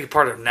 he looks like he's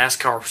part of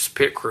NASCAR's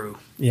pit crew.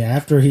 yeah,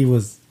 after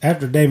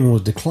Damon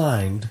was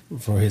declined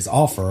for his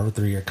offer of a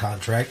 3-year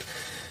contract,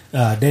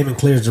 Damon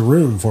clears the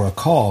room for a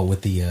call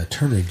with the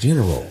Attorney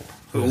General,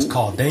 who was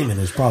called Damon,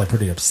 who's probably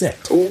pretty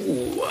upset.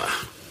 Ooh.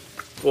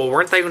 Well,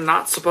 weren't they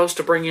not supposed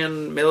to bring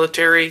in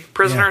military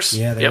prisoners?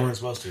 Yeah, they weren't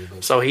supposed to.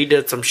 But. So he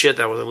did some shit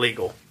that was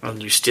illegal.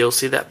 And you still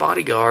see that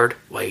bodyguard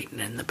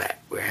waiting in the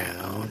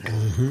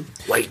background.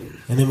 Waiting.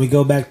 And then we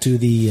go back to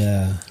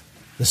the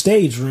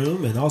stage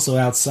room and also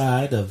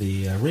outside of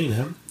the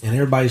arena, and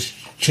everybody's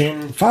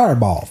chanting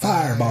Fireball,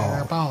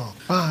 Fireball.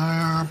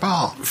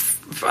 Fireball.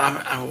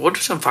 What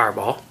is some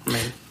Fireball? I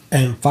mean,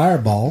 And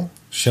Fireball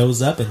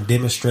shows up and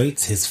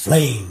demonstrates his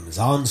flames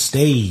on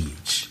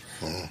stage.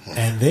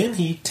 And then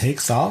he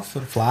takes off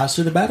and flies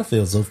to the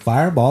battlefield, so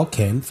Fireball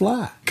can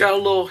fly. he's got a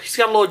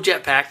little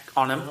jetpack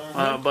on him,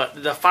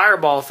 but the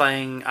Fireball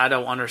thing, I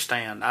don't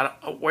understand.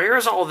 Where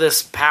is all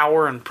this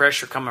power and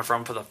pressure coming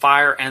from for the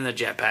fire and the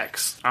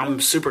jetpacks? I'm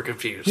super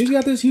confused. He's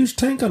got this huge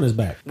tank on his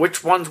back.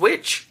 Which one's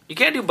which? You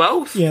can't do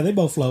both. Yeah, they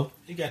both flow.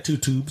 He got 2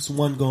 tubes,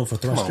 one going for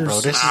thrusters, Come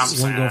on,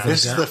 bro. one going for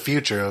This is gun. the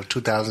future of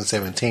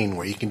 2017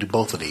 where you can do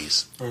both of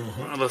these.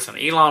 Listen,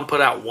 Elon put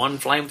out one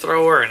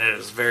flamethrower, and it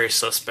is very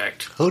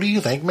suspect. Who do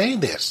you think made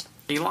this?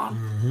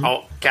 Elon?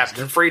 Oh,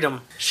 Captain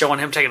Freedom, showing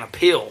him taking a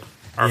pill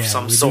of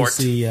some we sort.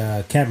 do see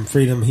Captain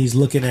Freedom. He's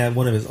looking at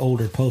one of his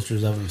older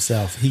posters of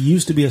himself. He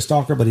used to be a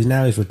stalker, but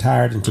he's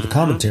retired into the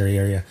commentary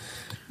area.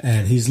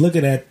 And he's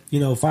looking at,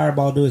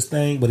 Fireball do his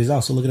thing, but he's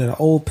also looking at an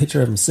old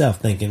picture of himself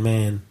thinking,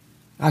 man,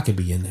 I could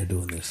be in there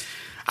doing this.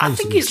 I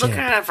think he's looking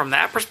at it from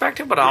that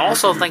perspective, but I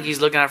also think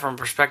he's looking at it from a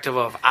perspective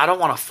of, I don't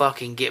want to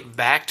fucking get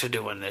back to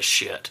doing this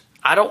shit.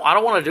 I don't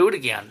want to do it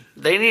again.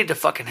 They need to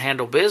fucking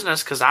handle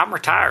business because I'm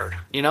retired.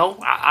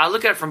 I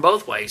look at it from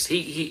both ways.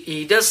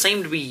 He does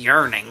seem to be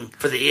yearning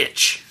for the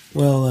itch.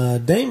 Well,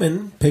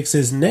 Damon picks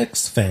his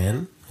next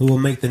fan who will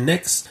make the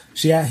next.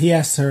 He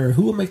asks her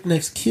who will make the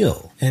next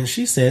kill, and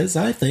she says,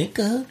 "I think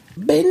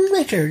Ben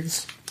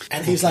Richards."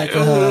 And he's like,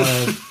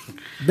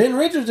 "Ben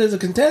Richards is a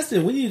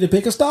contestant. We need to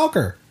pick a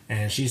stalker."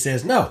 And she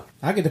says, "No,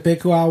 I get to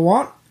pick who I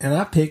want, and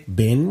I pick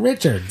Ben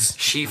Richards."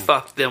 She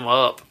fucked them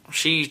up.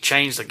 She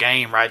changed the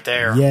game right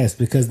there. Yes,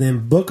 because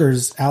then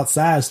bookers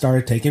outside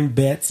started taking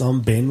bets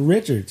on Ben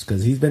Richards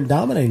because he's been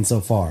dominating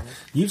so far.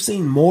 You've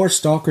seen more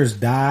stalkers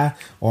die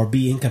or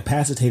be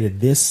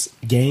incapacitated this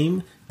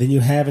game than you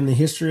have in the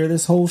history of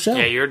this whole show.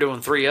 Yeah, you're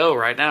doing 3-0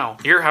 right now.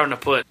 You're having to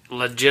put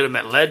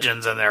legitimate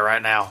legends in there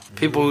right now.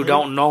 People who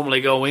don't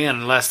normally go in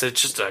unless it's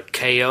just a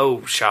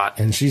KO shot.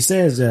 And she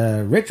says,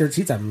 Richards,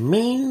 he's a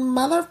mean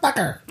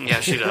motherfucker. Yeah,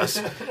 she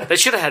does. They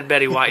should have had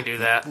Betty White do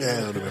that. Yeah,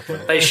 it would have been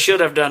fun. They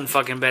should have done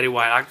fucking Betty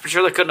White. I'm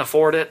sure they couldn't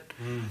afford it,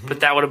 but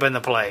that would have been the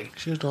play.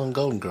 She was doing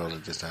Golden Girls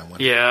at this time,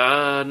 wasn't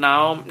Yeah,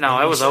 no,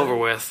 it was over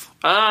with.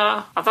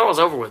 I thought it was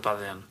over with by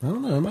then. I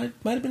don't know. It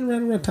might have been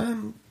around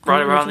time.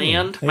 Right around the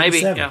end? Maybe.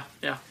 87.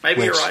 Yeah.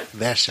 Maybe you're right.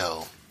 That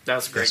show.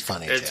 That's great. It's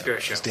funny. It's a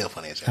great show. It's still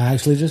funny as hell. I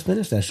actually just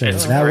finished that show.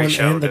 It's a That great one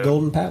show, and The dude.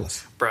 Golden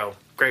Palace. Bro,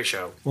 great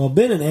show. Well,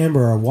 Ben and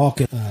Amber are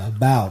walking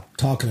about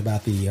talking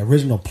about the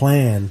original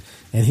plan,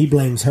 and he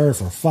blames her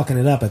for fucking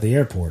it up at the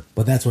airport.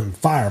 But that's when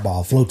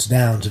Fireball floats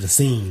down to the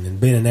scene,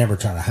 and Ben and Amber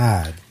try to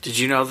hide. Did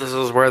you know this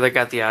is where they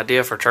got the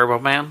idea for Turbo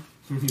Man?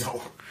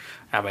 No.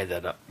 I made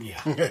that up. Yeah.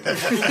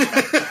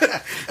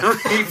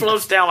 He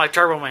floats down like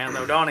Turbo Man,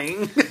 though, don't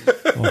he?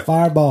 Well,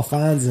 Fireball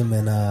finds him,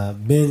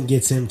 and Ben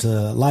gets him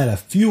to light a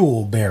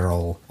fuel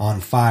barrel on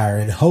fire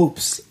in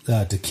hopes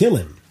to kill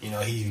him.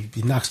 He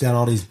knocks down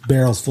all these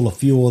barrels full of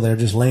fuel. They're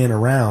just laying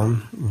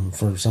around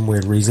for some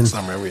weird reason.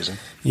 Some reason.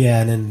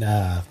 Yeah, and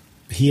then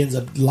he ends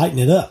up lighting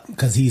it up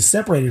because he's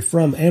separated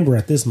from Amber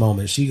at this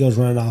moment. She goes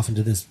running off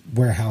into this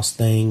warehouse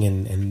thing,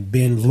 and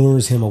Ben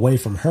lures him away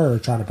from her,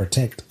 trying to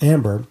protect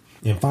Amber.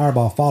 And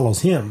Fireball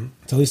follows him,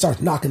 so he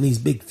starts knocking these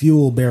big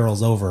fuel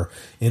barrels over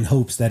in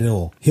hopes that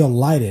he'll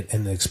light it,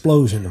 and the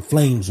explosion and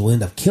flames will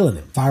end up killing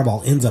him.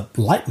 Fireball ends up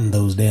lighting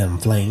those damn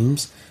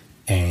flames,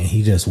 and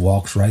he just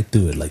walks right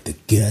through it like the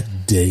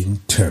goddamn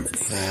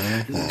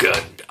Terminator.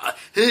 Good.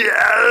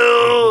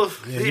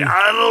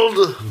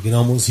 Arnold. You can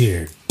almost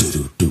hear it.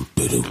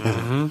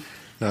 Do-do-do-do-do.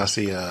 Now,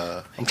 see,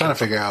 I'm trying to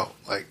figure out,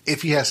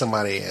 if you have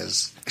somebody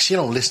she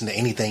don't listen to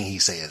anything he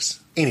says.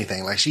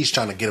 Anything. Like, she's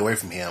trying to get away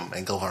from him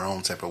and go her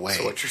own separate way.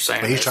 So what you're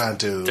saying But he's is trying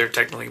to... they're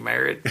technically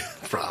married?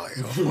 Probably.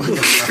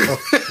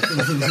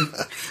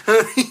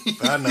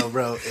 I know,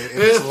 bro. If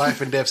it's a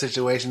life and death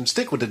situation,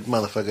 stick with the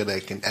motherfucker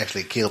that can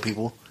actually kill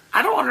people.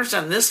 I don't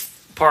understand this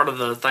part of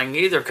the thing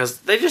either, because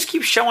they just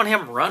keep showing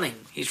him running.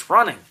 He's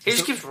running. He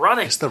just keeps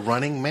running. It's the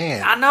running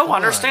man. I know, Come on.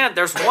 understand.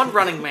 There's one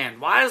running man.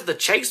 Why is the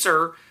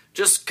chaser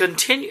just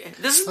continue?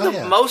 This is the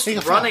yeah. most He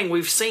can fly. running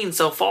we've seen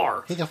so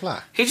far. He can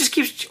fly. He just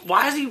keeps.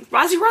 Why is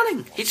he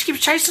running? He just keeps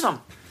chasing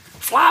them.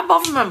 Fly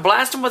above him and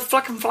blast him with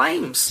fucking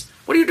flames.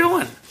 What are you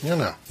doing? You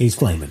know. He's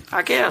flaming.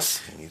 I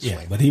guess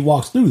Yeah, but he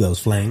walks through those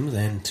flames,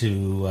 and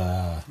to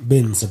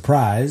Ben's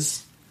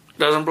surprise,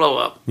 doesn't blow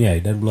up. yeah, he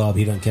doesn't blow up.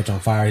 He doesn't catch on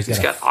fire. He's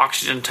got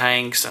oxygen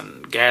tanks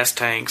and gas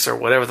tanks or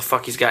whatever the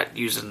fuck he's got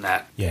using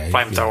that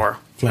flamethrower.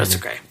 That's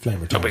okay. Flame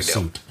No big retardant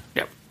deal. suit.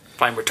 Yep.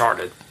 Flame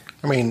retarded.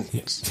 I mean,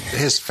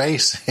 his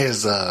face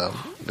is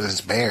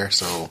bare,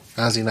 so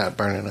how's he not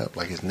burning up?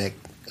 Like his neck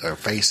or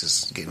face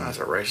is getting. That's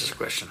a racist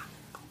question.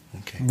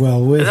 Okay.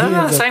 Well, with Is that he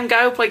not ends the up- same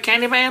guy who played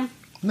Candyman?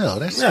 No,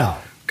 that's No,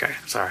 Okay,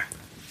 sorry.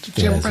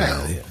 Jim that's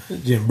Brown. right, yeah.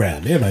 Jim Brown.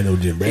 Everybody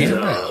knows Jim He's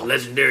Brown. a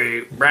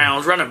legendary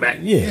Browns running back.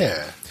 Yeah.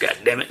 Yeah. God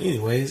damn it.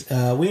 Anyways,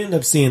 we end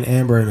up seeing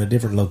Amber in a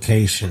different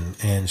location,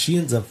 and she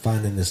ends up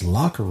finding this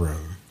locker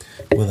room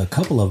with a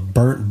couple of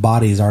burnt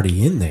bodies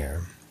already in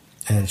there,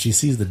 and she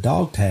sees the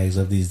dog tags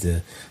of these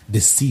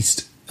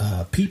deceased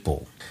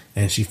people,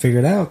 and she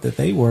figured out that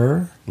they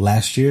were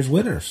last year's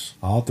winners.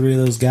 All three of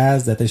those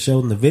guys that they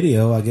showed in the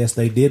video, I guess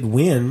they did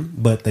win,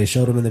 but they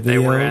showed them in the They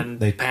video. were in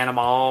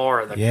Panama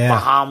or the Yeah.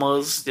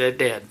 Bahamas. They're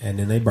dead. And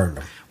then they burned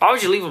them. Why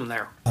would you leave them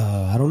there?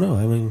 I don't know.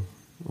 I mean,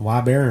 why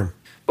bury them?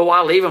 But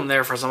why leave them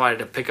there for somebody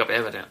to pick up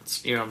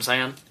evidence? You know what I'm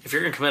saying? If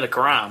you're going to commit a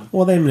crime,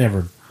 Well, they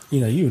never, you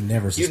would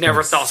never. you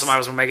never thought somebody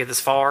was going to make it this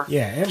far.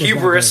 Yeah, Amber's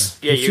hubris.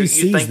 not gonna- Yeah, if you she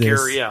sees think this,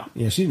 you're yeah.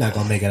 Yeah, she's not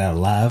gonna make it out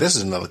alive. This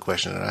is another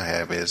question that I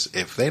have: is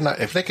if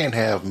they can't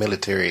have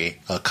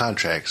military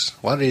contracts,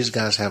 why do these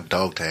guys have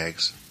dog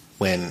tags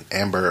when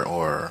Amber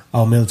or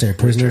All military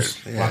prisoners.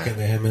 Yeah. Why can't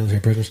they have military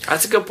prisoners?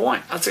 That's a good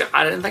point.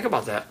 I didn't think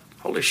about that.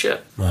 Holy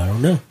shit. I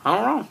don't know. I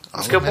don't know.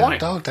 That's a all good have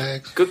point. dog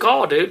tags? Good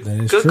call, dude.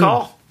 That is Good true.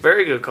 call.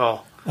 Very good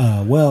call.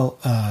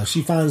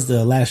 She finds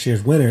the last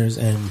year's winners,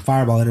 and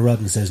Fireball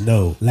interrupts and says,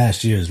 "No,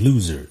 last year's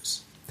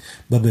losers."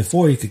 But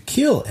before he could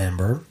kill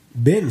Amber,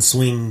 Ben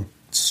swing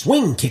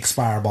kicks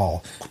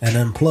Fireball and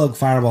unplug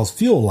Fireball's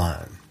fuel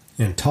line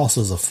and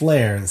tosses a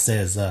flare and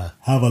says,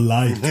 "Have a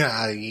light."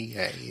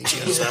 Yeah.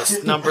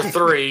 That's number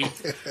 3.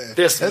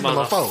 This That's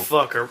number 4.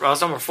 motherfucker. Oh,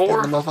 it's number 4?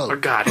 That's number 4. Oh,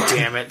 God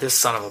damn it. This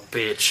son of a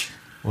bitch.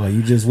 Well,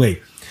 you just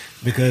wait,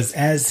 because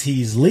as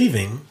he's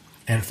leaving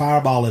and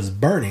Fireball is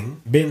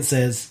burning, Ben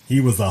says he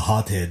was a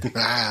hothead.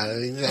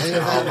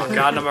 Oh, my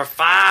God. Number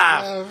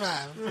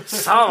 5.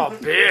 Son of a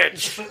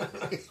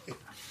bitch.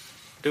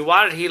 Dude,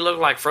 why did he look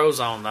like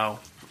Frozone, though?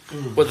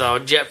 With a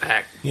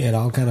jetpack. He had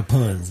all kind of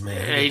puns, man.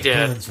 Yeah, he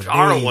Puns did. for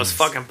Arnold was days.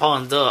 fucking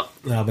punned up.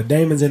 No, but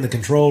Damon's in the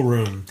control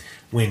room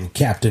when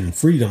Captain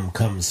Freedom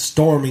comes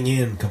storming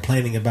in,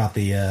 complaining about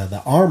the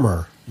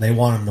armor they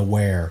want him to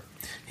wear.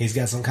 He's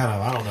got some kind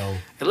of, I don't know.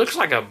 It looks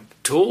like a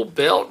tool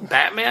belt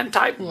Batman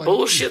type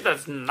bullshit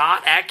that's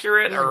not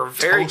accurate or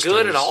very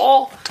good at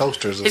all.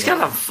 Toasters. He's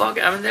got a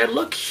fucking. I mean, they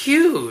look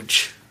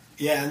huge.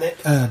 Yeah,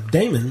 and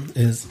Damon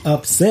is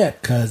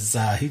upset because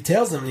he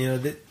tells them,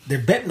 that they're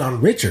betting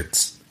on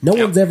Richards. No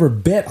one's ever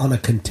bet on a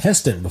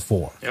contestant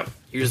before. Yep.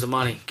 Use the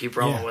money. Keep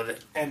rolling Yeah. with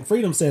it. And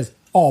Freedom says,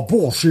 "Oh,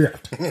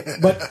 bullshit."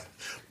 But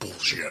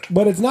bullshit.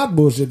 But it's not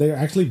bullshit. They're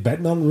actually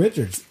betting on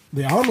Richards.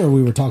 The armor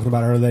we were talking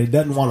about earlier, he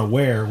doesn't want to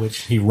wear,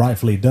 which he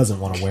rightfully doesn't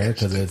want to wear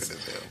because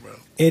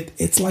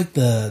it's like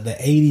the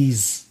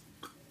 80s.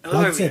 It looks Like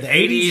I like said, the the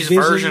 80s 80s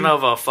vision- version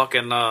of a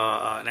fucking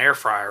an air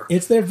fryer.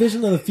 It's their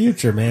vision of the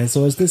future, man.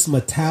 So it's this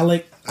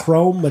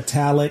chrome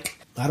metallic,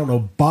 I don't know,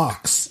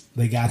 box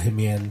they got him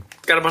in.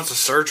 It's got a bunch of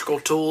surgical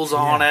tools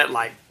on it,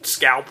 like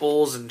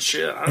scalpels and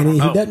shit. I And don't he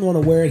know. doesn't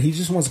want to wear it. He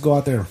just wants to go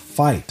out there and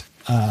fight,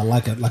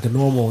 like a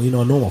normal, a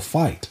normal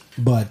fight.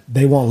 But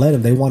they won't let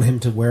him. They want him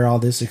to wear all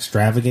this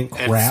extravagant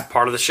And crap. it's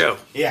part of the show.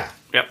 Yeah,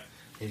 Yep.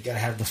 you got to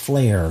have the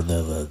flair,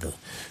 the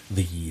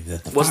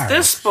Was fire.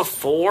 this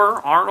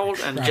before Arnold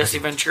and Jesse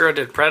Ventura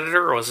did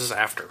Predator, or was this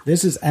after?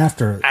 This is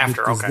after.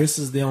 After, because okay. This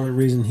is the only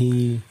reason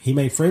he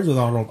made friends with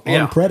Arnold on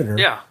Yeah. Predator.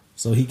 Yeah.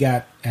 So he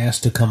got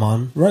asked to come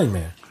on Running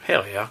Man.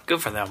 Hell yeah,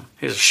 good for them.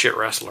 He's a shit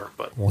wrestler,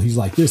 but Well, he's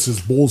like, "This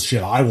is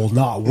bullshit. I will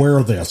not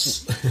wear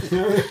this."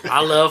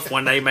 I love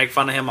when they make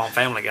fun of him on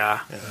Family Guy.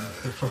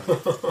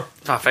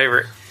 It's my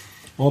favorite.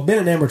 Well, Ben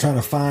and Amber are trying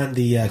to find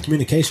the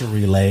communication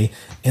relay,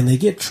 and they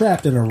get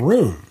trapped in a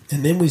room.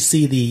 And then we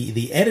see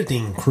the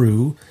editing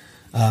crew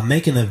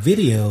making a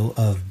video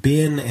of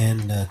Ben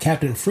and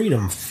Captain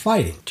Freedom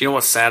fighting. Do you know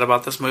what's sad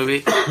about this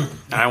movie? I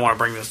don't want to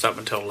bring this up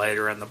until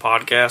later in the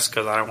podcast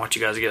because I don't want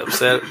you guys to get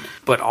upset.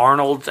 But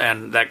Arnold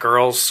and that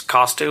girl's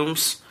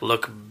costumes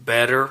look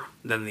better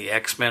than the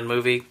X-Men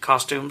movie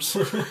costumes.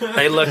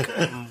 They look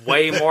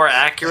way more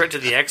accurate to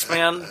the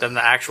X-Men than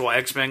the actual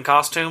X-Men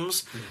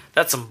costumes.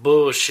 That's some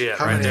bullshit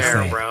right there,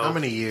 saying? bro. How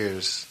many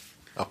years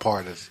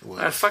apart is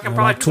That's fucking Well,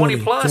 probably like 20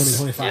 20, plus.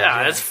 20, 25,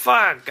 yeah, yeah. it's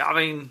fuck. I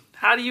mean,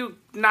 how do you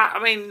not?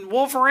 I mean,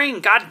 Wolverine,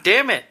 god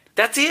damn it.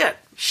 That's it.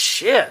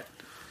 Shit.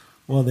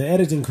 Well, the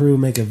editing crew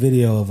make a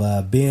video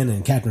of Ben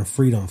and Captain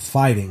Freedom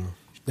fighting.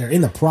 they're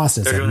in the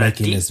process They're of doing that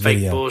making deep this fake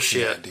video.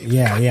 bullshit.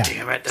 Yeah, yeah.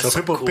 Damn it, that's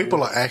So cool.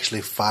 people are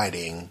actually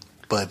fighting,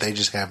 but they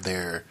just have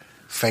their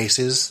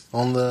faces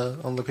on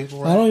the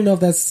people. Right? I don't even know if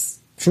that's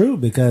true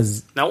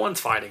because No one's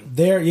fighting.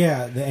 the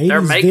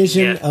 80s making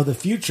vision it. of the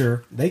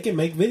future, they can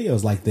make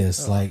videos like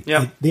this. Like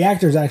Yeah. the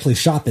actors actually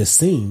shot this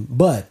scene,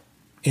 but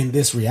in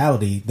this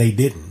reality, they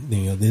didn't.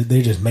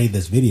 They just made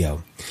this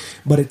video.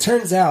 But it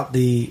turns out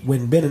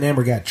when Ben and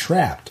Amber got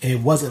trapped, it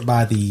wasn't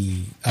by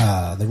the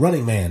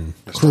Running Man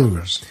crew.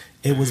 Stalkers.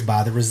 It was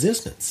by the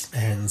Resistance.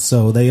 And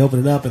so they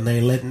opened it up and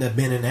they letting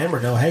Ben and Amber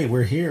know, hey,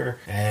 we're here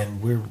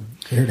and we're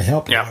here to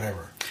help or Yeah.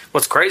 whatever.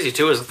 What's crazy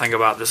too is to think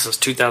about this is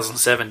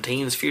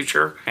 2017's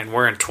future, and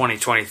we're in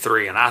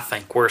 2023, and I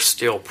think we're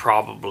still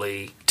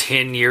probably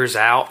 10 years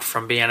out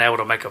from being able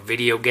to make a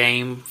video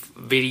game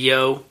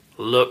video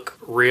look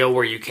real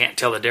where you can't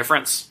tell the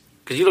difference.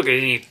 Because you look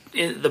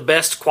at the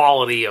best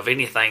quality of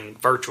anything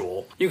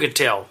virtual, you can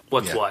tell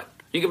what's what.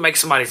 You can make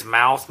somebody's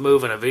mouth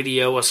move in a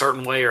video a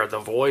certain way or the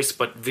voice,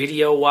 but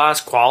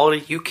video-wise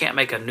quality, you can't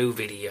make a new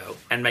video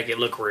and make it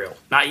look real.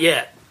 Not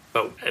yet,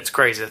 but it's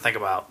crazy to think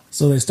about.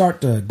 So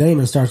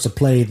Damon starts to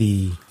play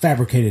the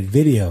fabricated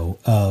video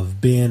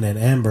of Ben and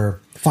Amber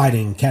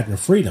fighting Captain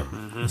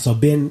Freedom. Mm-hmm. So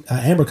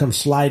Amber comes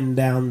sliding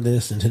down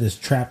into this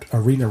trapped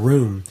arena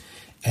room,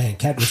 and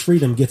Captain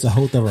Freedom gets a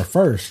hold of her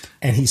first,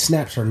 and he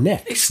snaps her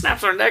neck. He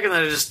snaps her neck and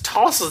then just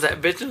tosses that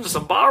bitch into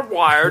some barbed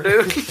wire,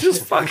 dude. He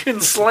just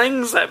fucking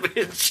slings that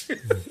bitch.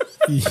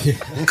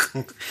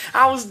 Yeah.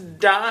 I was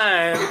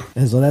dying.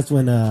 And so that's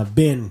when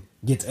Ben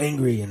gets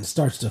angry and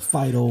starts to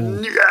fight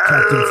old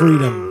Captain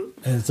Freedom.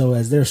 And so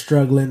as they're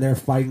struggling, they're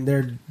fighting,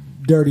 they're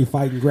dirty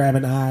fighting,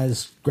 grabbing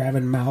eyes,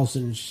 grabbing mouths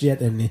and shit,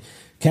 and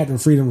Captain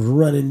Freedom's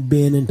running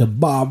Ben into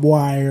barbed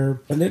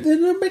wire. And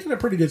they're making a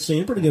pretty good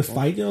scene, pretty good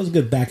fight. It was a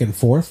good back and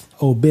forth.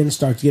 Old Ben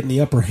starts getting the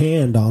upper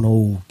hand on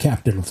old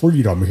Captain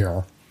Freedom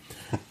here.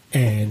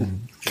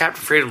 And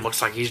Captain Freedom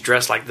looks like he's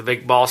dressed like the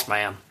big boss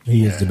man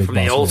he is the big from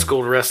boss the old man.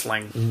 school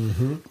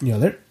wrestling.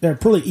 They're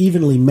pretty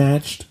evenly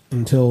matched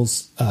until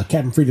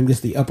Captain Freedom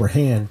gets the upper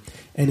hand,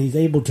 and he's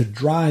able to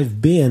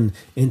drive Ben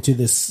into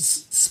this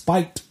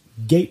spiked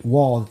gate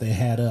wall that they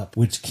had up,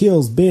 which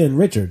kills Ben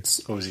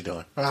Richards. What was he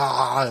doing?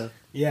 Ah.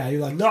 Yeah, he's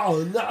like,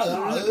 no.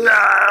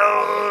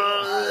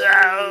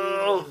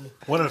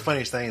 One of the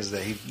funniest things is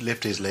that he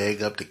lifted his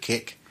leg up to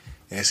kick,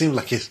 and it seems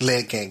like his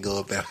leg can't go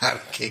up that high to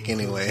kick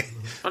anyway.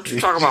 Don't you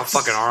talk about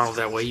fucking Arnold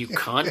that way, you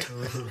cunt.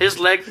 His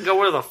leg can go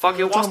where the fuck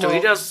he wants to. He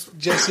does.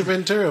 Jesse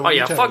Ventura. Oh, what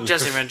yeah, you fuck talking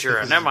Jesse about?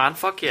 Ventura. Never mind.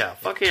 Fuck yeah.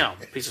 Fuck him.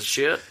 Piece of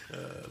shit.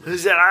 He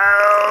said,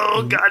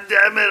 oh, god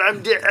damn it,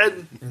 I'm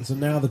dead. And so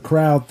now the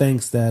crowd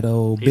thinks that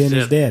Ben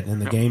is dead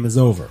and the game is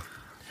over.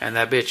 And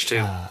that bitch,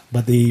 too.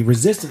 But the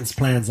Resistance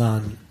plans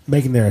on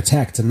making their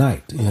attack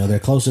tonight. They're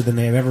closer than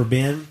they've ever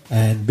been,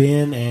 and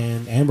Ben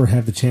and Amber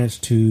have the chance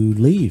to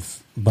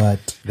leave,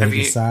 but they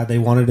decide they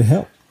wanted to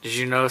help. Did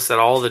you notice that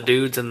all the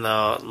dudes in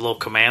the little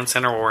command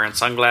center were wearing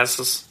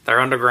sunglasses? They're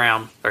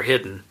underground. They're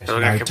hidden. They're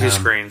looking at computer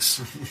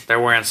screens.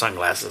 They're wearing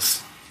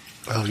sunglasses.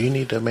 Oh, you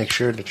need to make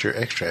sure that you're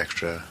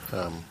extra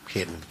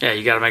hidden. Yeah,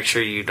 you got to make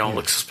sure you don't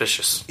look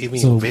suspicious. Even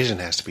your vision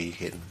has to be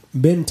hidden.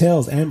 Ben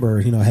tells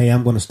Amber, hey,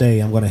 I'm going to stay.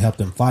 I'm going to help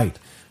them fight.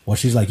 Well,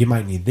 she's like, you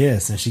might need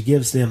this. And she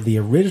gives them the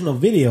original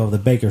video of the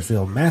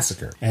Bakerfield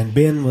massacre. And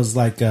Ben was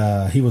like,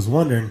 he was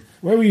wondering,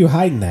 where were you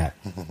hiding that?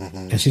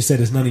 And she said,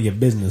 it's none of your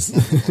business.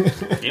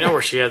 You know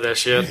where she had that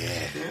shit?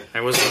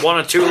 It was one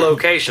of two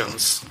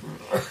locations.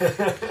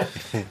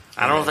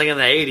 I don't think in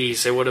the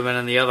 80s it would have been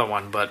in the other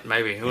one, but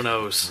maybe. Who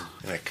knows?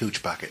 In that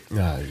cooch pocket.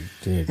 No,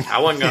 dude. I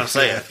wasn't going to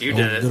say it. You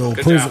did it. Good old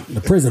Good prison, job.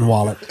 the prison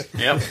wallet.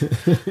 Yep.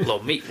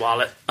 Little meat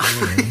wallet.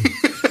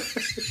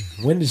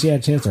 When did she have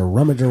a chance to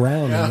rummage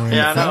around?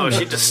 Yeah, I know.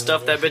 She just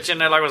stuffed that bitch in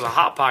there like it was a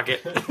Hot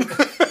Pocket.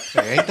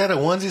 Hey, ain't that a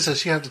onesie? So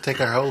she have to take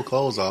her whole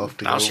clothes off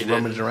to No, go she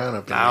rummage didn't. around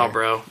up in No, there.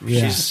 bro.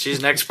 Yeah. She's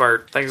an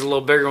expert. Thing's a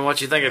little bigger than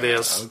what you think it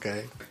is.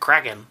 Okay.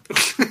 Cracking.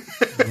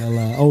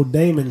 Well, old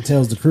Damon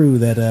tells the crew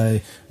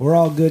that we're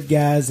all good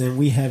guys and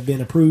we have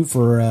been approved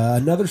for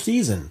another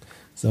season.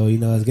 So, I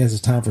guess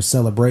it's time for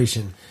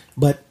celebration.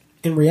 But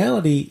in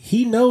reality,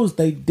 he knows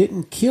they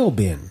didn't kill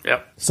Ben.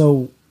 Yep.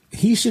 So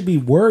he should be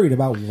worried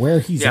about where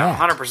he's Yeah, at.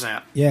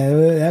 100%. Yeah,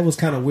 that was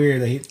kind of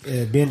weird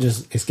that Ben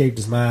just escaped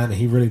his mind and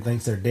he really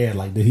thinks they're dead.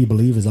 Like, did he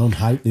believe his own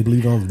hype? Did he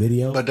believe his own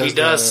video? But He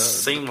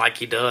does seem like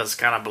he does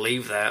kind of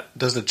believe that.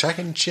 Does the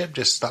tracking chip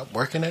just stop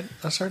working at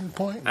a certain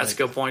point? That's a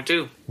good point,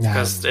 too. Nah.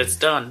 Because it's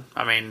done.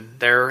 I mean,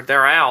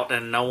 they're out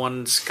and no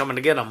one's coming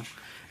to get them.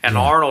 And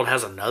Arnold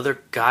has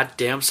another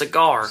goddamn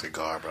cigar.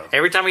 Cigar, bro.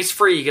 Every time he's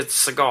free, he gets a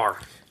cigar.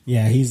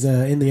 Yeah, he's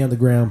in the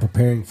underground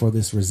preparing for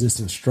this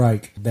resistance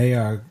strike. They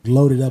are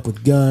loaded up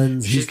with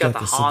guns. She's got the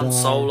Han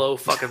cigar. Solo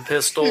fucking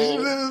pistol.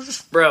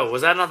 Bro,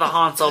 was that not the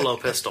Han Solo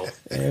pistol?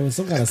 It was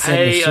some kind of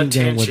Pay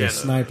submachine gun with a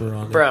attention. sniper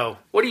on it. Bro,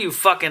 what are you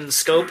fucking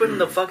scoping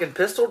the fucking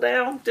pistol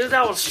down? Dude,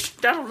 that'll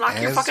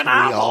knock your As fucking we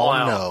eyeball all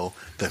out. know,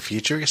 the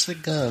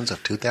futuristic guns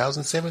of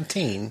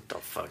 2017. The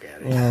fuck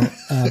out of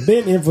here.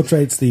 Ben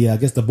infiltrates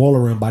the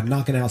boiler room by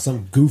knocking out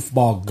some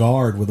goofball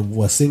guard with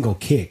a single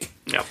kick.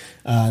 Yep.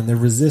 And the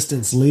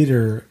Resistance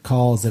leader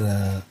calls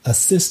an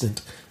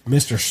assistant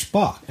Mr.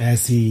 Spock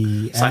as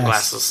he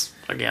Sunglasses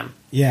again.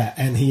 Yeah,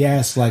 and he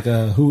asks like,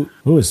 "Who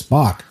is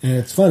Spock?" And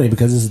it's funny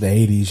because this is the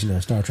 '80s. You know,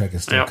 Star Trek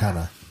is still kind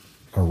of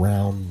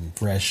around and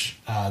fresh.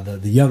 The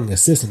young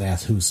assistant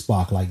asks, "Who's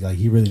Spock?" Like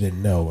he really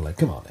didn't know. Like,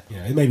 come on, you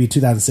know, it may be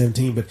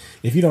 2017, but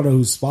if you don't know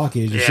who Spock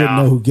is, you shouldn't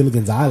know who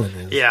Gilligan's Island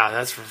is. Yeah,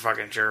 that's for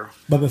fucking sure.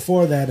 But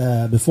before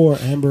that, before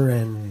Amber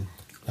and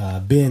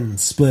Ben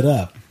split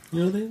up,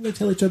 you know, they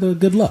tell each other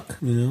good luck.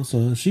 You know,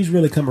 so she's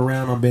really come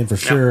around on Ben for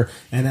sure,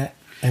 and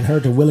her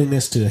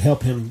willingness to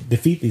help him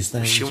defeat these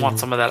things. She wants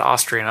some of that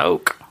Austrian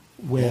oak.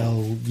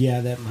 Well, yeah,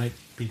 that might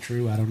be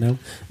true. I don't know.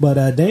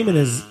 But Damon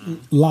is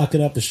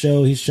locking up the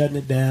show. He's shutting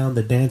it down.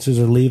 The dancers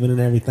are leaving and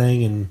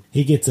everything, and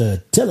he gets a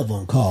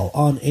telephone call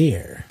on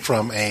air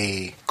from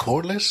a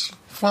cordless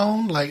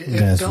phone. Like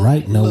that's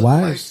right, no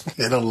wires. Like,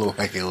 it don't look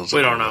like it was.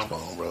 We don't know,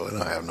 phone, bro. It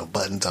don't have no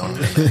buttons on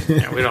it.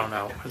 Yeah, we don't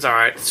know. It's all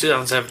right. It's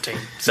 2017.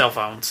 Cell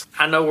phones.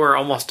 I know we're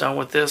almost done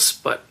with this,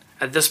 but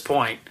at this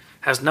point,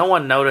 has no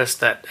one noticed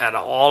that out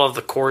of all of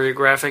the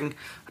choreographing,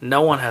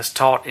 no one has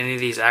taught any of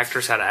these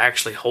actors how to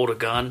actually hold a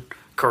gun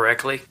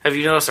correctly? Have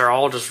you noticed they're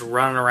all just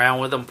running around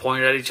with them,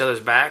 pointing at each other's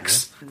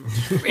backs?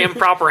 Yeah.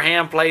 Improper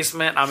hand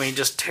placement. I mean,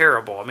 just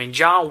terrible. I mean,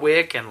 John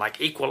Wick and like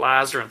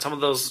Equalizer and some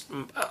of those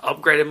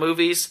upgraded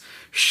movies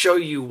show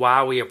you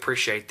why we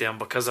appreciate them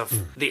because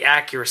of the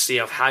accuracy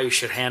of how you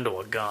should handle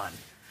a gun.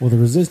 Well, the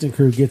Resistant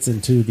crew gets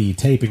into the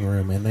taping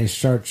room and they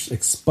start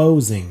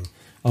exposing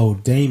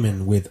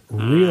Damon with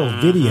real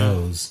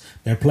videos.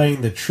 They're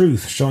playing the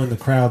truth, showing the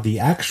crowd the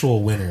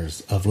actual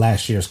winners of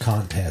last year's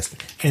contest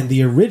and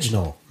the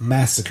original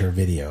massacre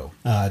video.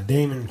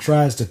 Damon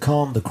tries to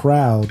calm the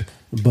crowd,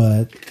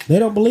 but they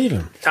don't believe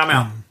him. Time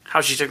out.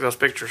 How'd she take those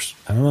pictures?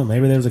 I don't know.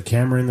 Maybe there was a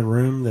camera in the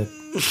room that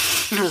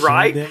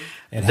right.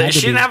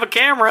 She didn't have a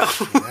camera.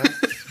 Yeah,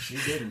 she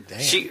didn't.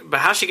 Damn. But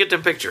how'd she get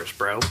them pictures,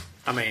 bro?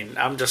 I mean,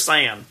 I'm just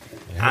saying.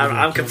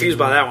 I'm confused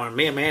by that one.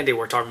 Me and Mandy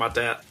were talking about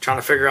that, trying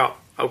to figure out.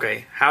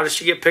 Okay, how did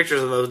she get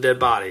pictures of those dead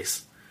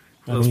bodies?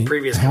 Those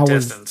previous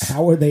contestants.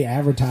 How are they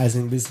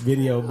advertising this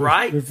video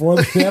before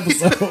the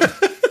episode?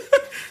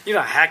 You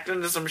know, hacked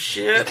into some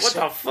shit? What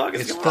the fuck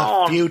is going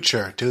on? It's the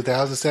future,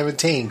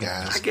 2017,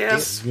 guys. I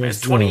guess.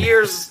 It's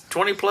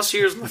 20 plus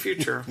years in the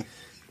future.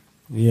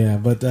 Yeah,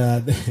 but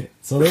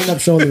so they end up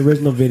showing the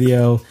original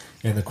video,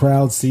 and the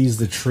crowd sees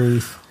the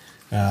truth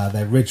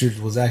that Richard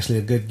was actually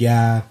a good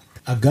guy.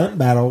 A gun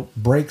battle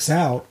breaks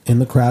out in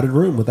the crowded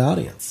room with the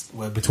audience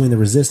between the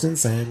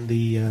Resistance and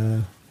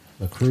the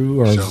crew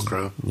or show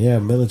crew. Yeah,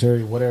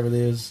 military, whatever it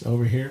is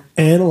over here.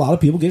 And a lot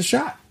of people get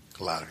shot.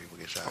 A lot of people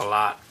get shot. A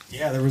lot.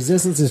 Yeah, the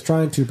Resistance is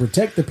trying to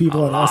protect the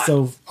people and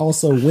also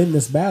win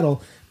this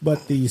battle.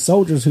 But the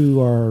soldiers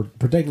who are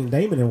protecting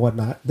Damon and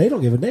whatnot, they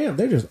don't give a damn.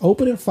 They're just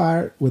opening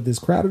fire with this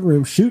crowded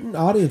room, shooting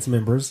audience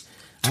members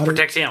to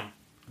protect him.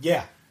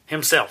 Yeah.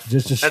 Himself.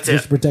 Just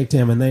to protect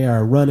him, and they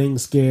are running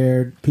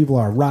scared. People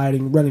are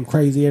running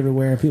crazy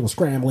everywhere. People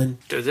scrambling.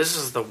 Dude, this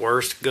is the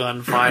worst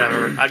gunfight I've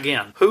ever.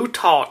 Again, who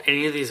taught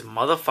any of these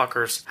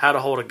motherfuckers how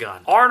to hold a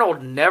gun?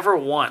 Arnold never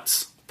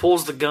once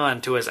pulls the gun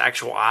to his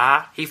actual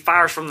eye. He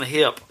fires from the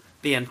hip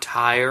the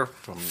entire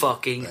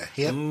fucking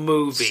hip,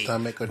 movie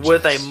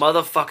with a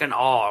motherfucking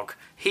AUG.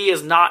 He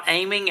is not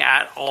aiming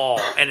at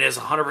all, and is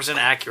 100%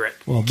 accurate.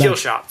 Well, kill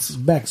shots.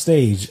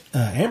 Backstage,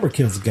 Amber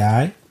kills a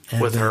guy.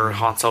 With her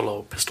Han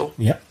Solo pistol.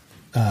 Yep.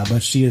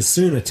 But she is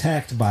soon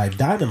attacked by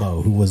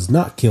Dynamo, who was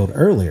not killed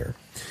earlier.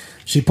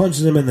 She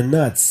punches him in the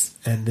nuts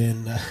and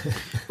then...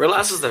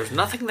 realizes there's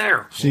nothing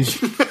there. She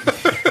shoots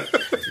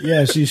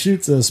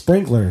a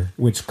sprinkler,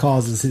 which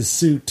causes his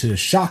suit to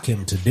shock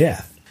him to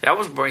death. That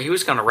was he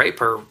was going to rape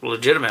her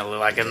legitimately,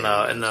 like in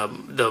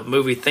the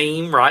movie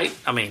theme, right?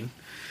 I mean...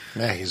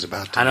 Yeah, he's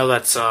about to. I know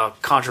that's a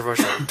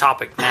controversial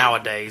topic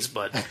nowadays,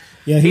 but...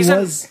 Yeah, he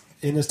was...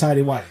 in his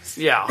tidy whities.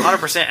 Yeah,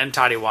 100% in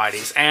tidy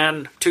whities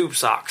and tube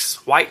socks,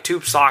 white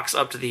tube socks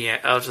up to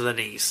the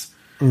knees.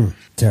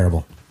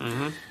 Terrible.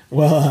 Mm-hmm.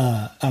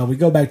 Well, we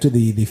go back to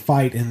the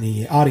fight in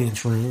the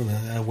audience room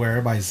where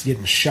everybody's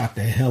getting shot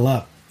the hell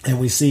up, and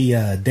we see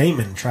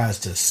Damon tries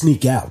to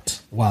sneak out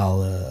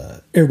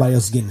while everybody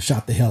else is getting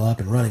shot the hell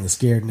up and running and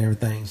scared and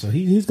everything. So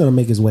he's going to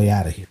make his way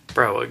out of here.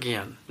 Bro,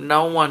 again,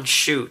 no one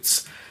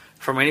shoots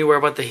from anywhere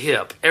but the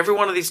hip. Every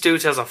one of these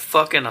dudes has a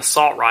fucking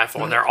assault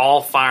rifle, and they're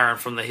all firing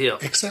from the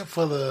hip. Except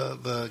for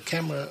the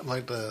camera,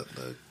 like the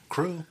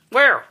crew.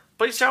 Where?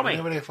 Please tell me.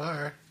 Whenever they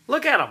fire.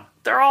 Look at them.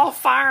 They're all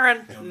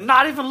firing,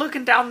 not even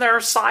looking down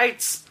their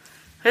sights.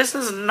 This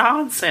is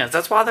nonsense.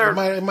 That's why they're...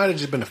 It might have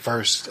just been the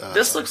first...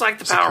 this looks like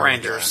the Power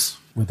Rangers.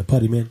 With the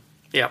putty men?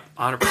 Yep,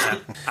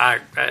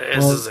 100%.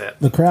 This is it.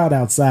 The crowd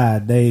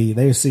outside,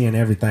 they're seeing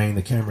everything.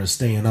 The camera's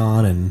staying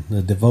on, and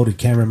the devoted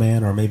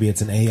cameraman, or maybe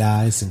it's an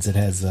AI, since it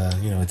has,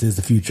 it is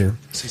the future.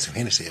 See some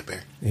Hennessy up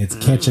there. It's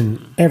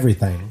catching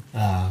everything.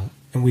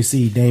 And we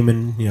see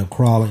Damon,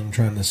 crawling,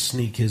 trying to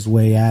sneak his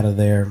way out of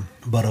there.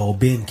 But old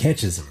Ben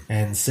catches him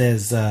and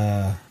says,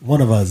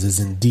 one of us is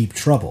in deep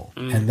trouble.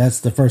 And that's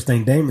the first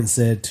thing Damon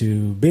said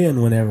to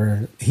Ben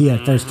whenever he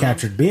had first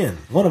captured Ben.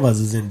 One of us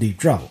is in deep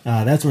trouble.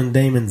 That's when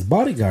Damon's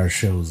bodyguard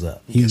shows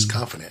up. He gets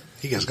confident.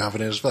 He gets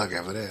confident as fuck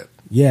after that.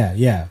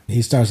 Yeah.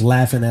 He starts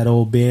laughing at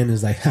old Ben.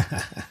 Is like,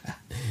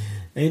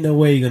 ain't no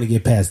way you're going to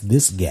get past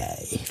this guy.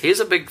 He's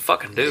a big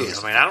fucking dude.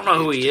 I mean, I don't know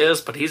who he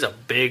is, but he's a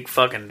big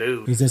fucking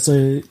dude. He says,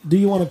 so do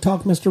you want to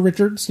talk, Mr.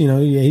 Richards?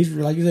 He's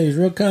like you say, he's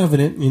real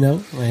confident,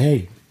 like,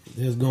 hey,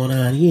 what's going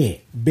on? Yeah.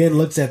 Ben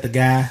looks at the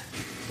guy,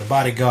 the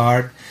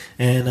bodyguard,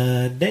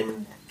 and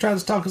Damon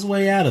tries to talk his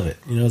way out of it,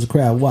 as the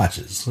crowd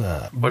watches.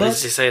 What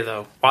does he say,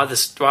 though? Why'd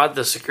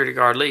the security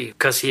guard leave?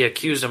 Because he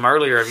accused him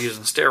earlier of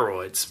using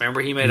steroids. Remember,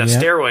 he made a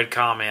steroid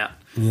comment.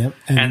 Yep.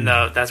 And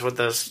that's what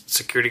the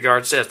security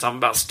guard said. Something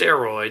about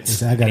steroids. He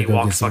said, I got to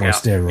go get some more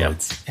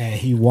steroids. Yep. And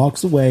he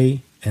walks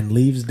away and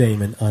leaves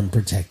Damon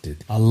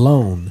unprotected,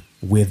 alone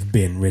with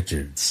Ben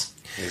Richards.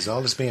 Is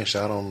all this being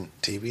shot on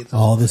TV, though?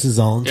 All this is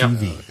on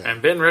TV. Okay.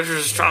 And Ben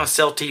Richards is trying to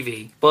sell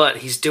TV, but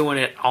he's doing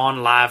it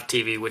on live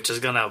TV, which is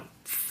going to...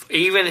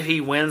 Even if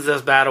he wins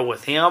this battle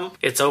with him,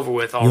 it's over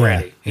with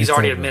already. Yeah, he's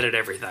already admitted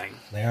everything.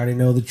 They already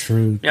know the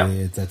truth.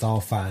 Yep. That's all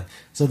fine.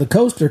 So the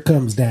coaster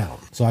comes down.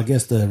 So I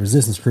guess the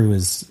Resistance crew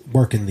is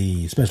working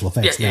the special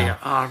effects now.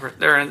 Yeah.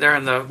 They're in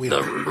the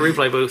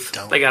replay booth.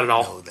 They got it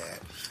all. Know that.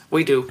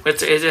 We do.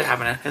 It's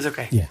happening. It's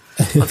okay. Yeah.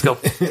 Let's go.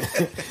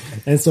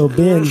 And so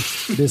Ben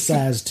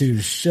decides to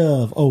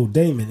shove old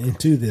Damon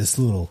into this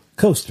little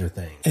coaster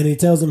thing. And he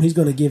tells them he's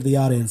going to give the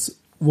audience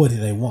what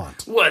they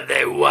want. What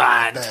they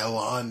want.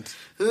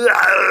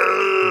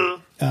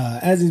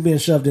 As he's being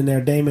shoved in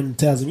there, Damon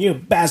tells him, "You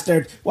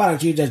bastard, why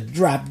don't you just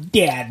drop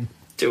dead?"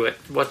 Do it.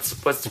 What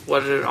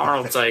did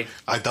Arnold say?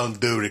 I don't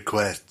do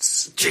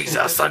requests.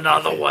 Jesus,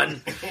 another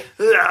one. 6.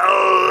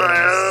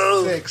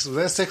 Was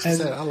that 6 or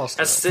 7? I lost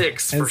That's that.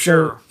 6 And for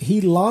sure.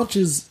 He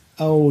launches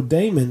old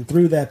Damon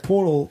through that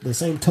portal, the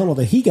same tunnel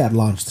that he got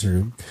launched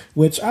through,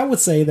 which I would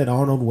say that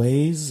Arnold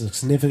weighs a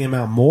significant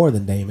amount more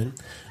than Damon.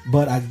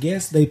 But I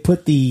guess they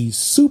put the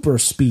super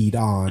speed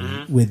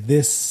on with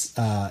this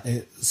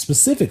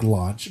specific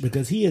launch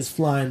because he is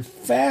flying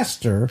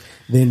faster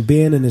than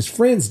Ben and his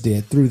friends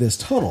did through this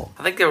tunnel.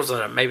 I think there was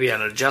maybe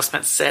an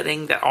adjustment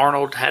setting that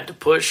Arnold had to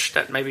push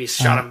that maybe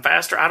shot him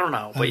faster. I don't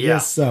know, but I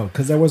guess so,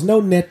 because there was no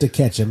net to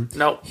catch him.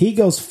 Nope. He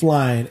goes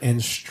flying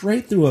and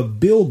straight through a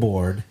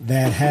billboard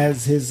that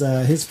has his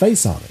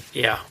face on it.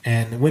 Yeah.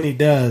 And when he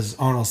does,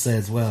 Arnold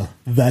says, "Well,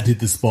 that hit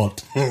the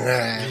spot."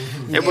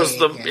 It was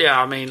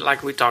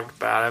like we talked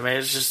about. I mean,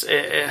 it's just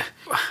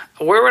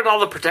where would all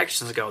the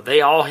protections go?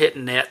 They all hit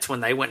nets when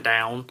they went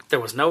down. There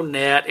was no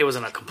net. It was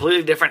in a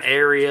completely different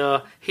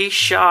area. He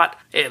shot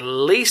at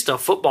least a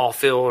football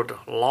field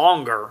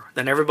longer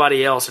than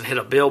everybody else and hit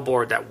a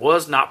billboard that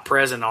was not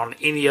present on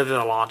any of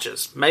the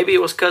launches. Maybe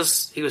it was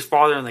because he was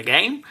farther in the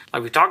game.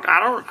 Like we talked, I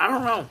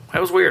don't know.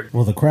 That was weird.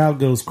 Well, the crowd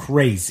goes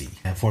crazy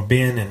for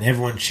Ben, and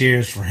everyone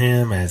cheers for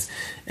him as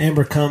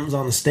Amber comes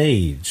on the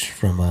stage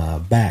from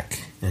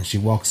back, and she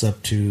walks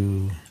up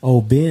to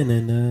old Ben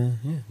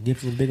and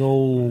gives him a big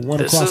old one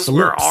across the lips. This is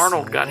where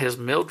Arnold got his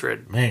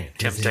Mildred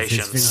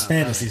temptations. His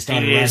fantasy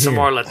started he needed right some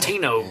here. more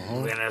Latino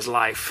in his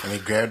life. And he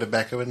grabbed the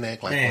back of her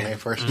neck like when they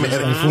first Just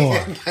met on the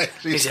him. floor.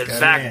 He said,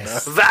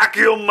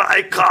 vacuum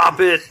my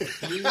carpet.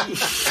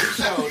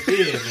 So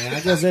did, man. I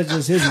guess that's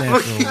just his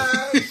natural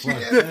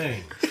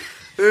thing.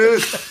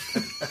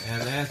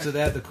 And after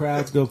that, the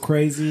crowds go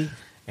crazy,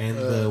 and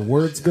the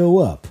words go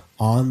up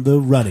on the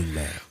Running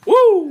Man.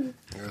 Woo!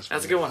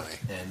 That's a good one.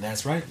 And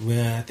that's right.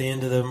 At the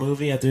end of the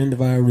movie, at the end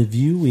of our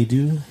review, we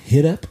do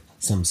hit up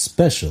some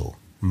special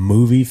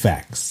movie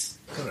facts.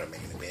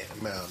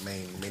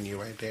 Main menu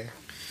right there.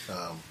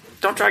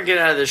 Don't try to get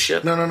out of this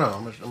shit. No.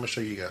 I'm gonna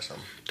show you guys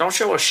something. Don't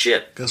show us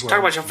shit. Talk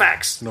about your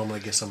facts. Normally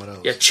get some of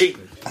those. You're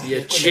cheating.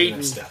 You're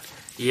cheating.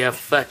 You're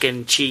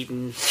fucking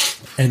cheating.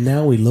 And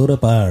now we load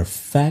up our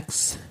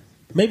facts.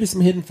 Maybe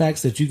some hidden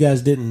facts that you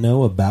guys didn't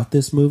know about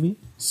this movie.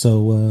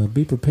 So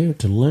be prepared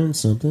to learn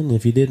something.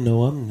 If you didn't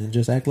know them, then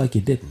just act like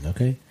you didn't,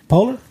 okay?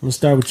 Polar, let's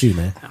start with you,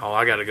 man. Oh,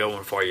 I got a good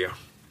one for you.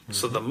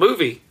 So the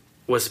movie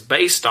was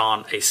based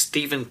on a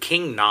Stephen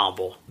King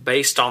novel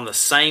based on the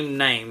same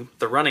name,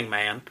 The Running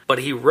Man, but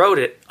he wrote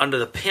it under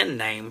the pen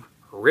name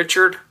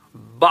Richard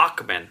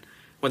Bachman.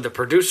 When the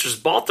producers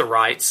bought the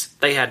rights,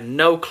 they had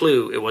no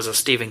clue it was a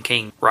Stephen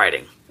King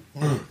writing.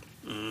 I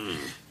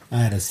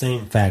had the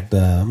same fact.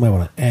 I might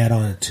want to add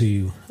on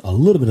to a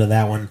little bit of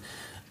that one.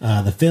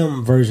 The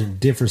film version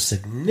differs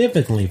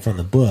significantly from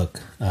the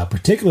book,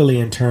 particularly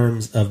in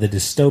terms of the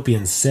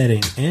dystopian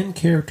setting and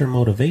character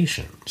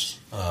motivations.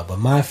 But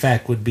my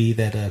fact would be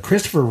that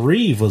Christopher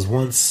Reeve was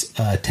once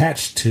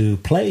attached to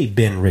play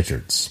Ben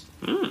Richards.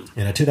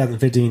 In a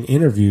 2015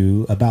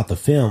 interview about the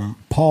film,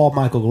 Paul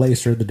Michael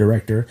Glaser, the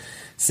director,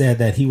 said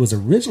that he was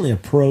originally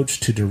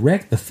approached to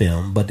direct the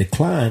film, but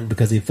declined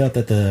because he felt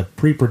that the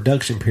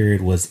pre-production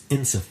period was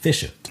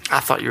insufficient. I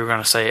thought you were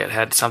going to say it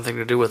had something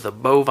to do with the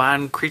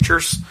bovine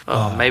creatures.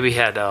 Maybe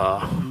had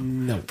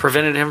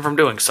prevented him from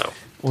doing so.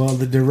 Well,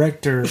 the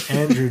director,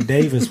 Andrew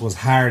Davis, was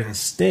hired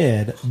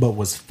instead, but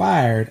was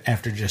fired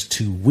after just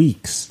 2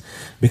 weeks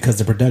because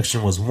the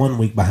production was 1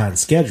 week behind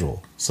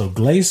schedule. So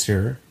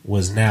Glazer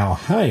was now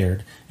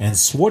hired, and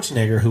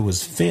Schwarzenegger, who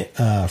was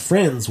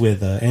friends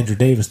with Andrew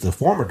Davis, the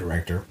former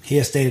director, he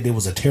has stated it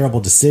was a terrible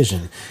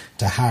decision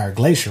to hire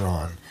Glazer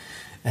on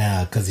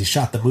because he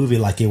shot the movie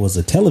like it was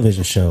a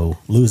television show,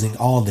 losing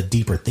all the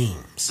deeper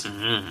themes.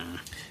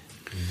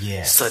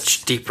 Yes.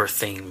 Such deeper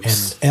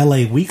themes. And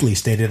LA Weekly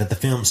stated that the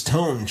film's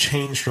tone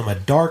changed from a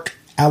dark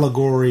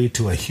allegory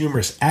to a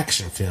humorous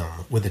action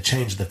film with a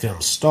change of the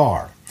film's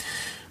star.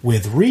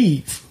 With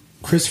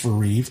Christopher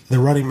Reeve, The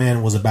Running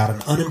Man was about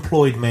an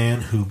unemployed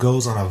man who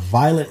goes on a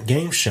violent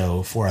game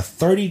show for a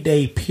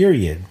 30-day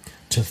period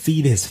to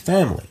feed his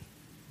family.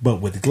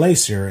 But with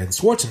Glazer and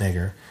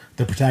Schwarzenegger,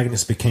 the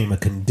protagonist became a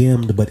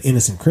condemned but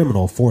innocent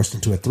criminal forced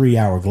into a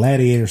 3-hour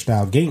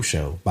gladiator-style game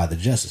show by the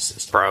justice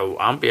system. Bro,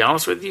 I'll be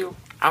honest with you.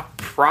 I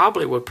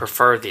probably would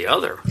prefer the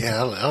other.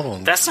 Yeah, I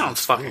don't. That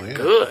sounds fucking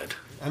good.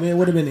 I mean, it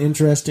would have been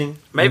interesting.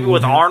 Maybe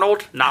with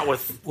Arnold, not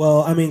with...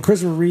 Well, I mean,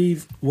 Christopher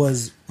Reeve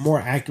was more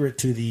accurate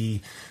to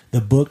the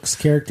book's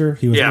character.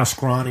 He was more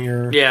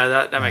scrawnier.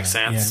 Yeah, that makes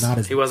sense. Yeah, not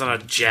as he wasn't a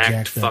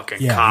jacked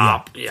fucking yeah,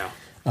 cop. Yeah.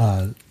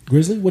 Yeah.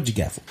 Grizzly, what'd you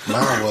get for?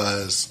 Mine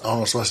was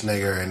Arnold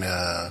Schwarzenegger and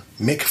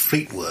Mick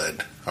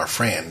Fleetwood are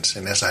friends,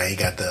 and that's how he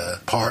got the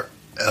part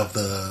of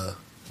the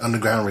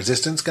underground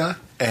resistance guy.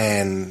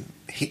 And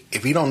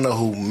if you don't know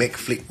who Mick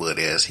Fleetwood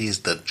is, he's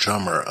the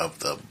drummer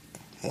of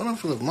one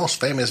of the most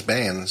famous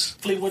bands,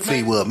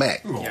 Fleetwood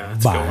Mac. Yeah,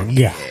 that's good.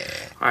 Yeah.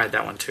 All right,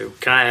 that one too.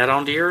 Can I add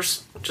on to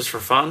yours just for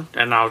fun,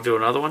 and I'll do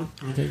another one?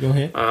 Okay, go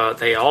ahead.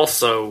 They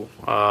also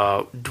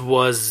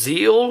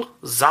Dwazil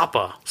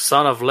Zappa,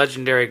 son of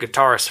legendary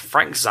guitarist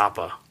Frank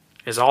Zappa,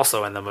 is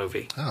also in the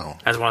movie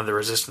as one of the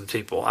resistance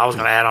people. I was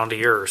going to add on to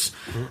yours.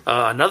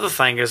 Another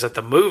thing is that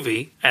the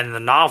movie and the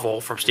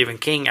novel from Stephen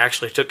King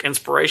actually took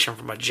inspiration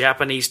from a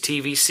Japanese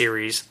TV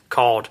series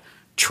called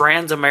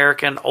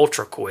Trans-American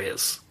Ultra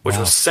Quiz, which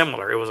was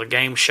similar. It was a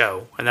game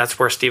show, and that's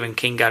where Stephen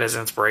King got his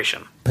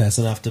inspiration. Pass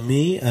it off to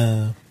me.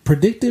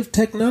 Predictive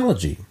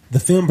technology. The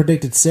film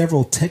predicted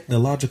several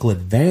technological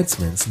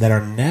advancements that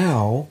are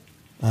now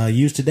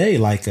used today,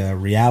 like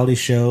reality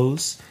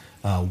shows,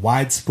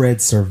 widespread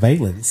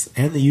surveillance,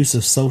 and the use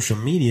of social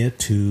media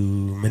to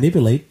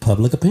manipulate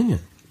public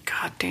opinion.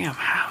 God damn,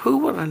 who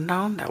would have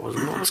known that was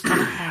what was going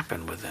to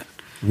happen with it?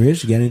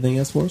 Rich, you got anything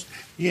else for us?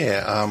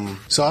 Yeah,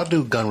 so I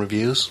do gun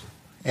reviews,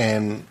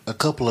 and a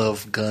couple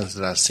of guns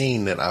that I've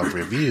seen that I've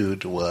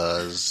reviewed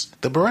was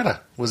the Beretta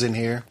was in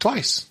here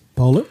twice.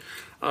 Polar?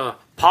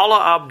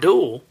 Paula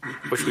Abdul,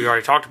 which we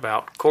already talked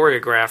about,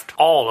 choreographed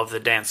all of the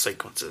dance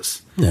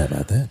sequences. Yeah,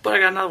 about that. But I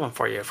got another one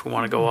for you if we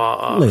want to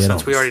go,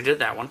 since we already did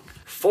that one.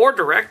 4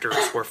 directors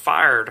were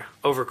fired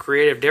over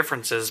creative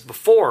differences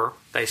before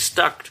they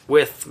stuck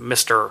with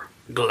Mr.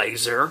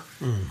 Glazer,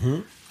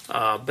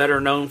 better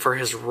known for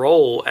his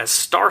role as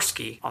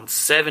Starsky on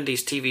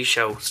 70s TV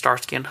show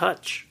Starsky and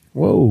Hutch.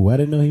 Whoa, I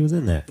didn't know he was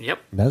in that.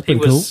 Yep. That's pretty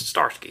cool. He was cool.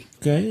 Starsky.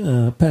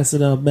 Okay, pass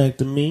it on back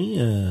to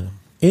me.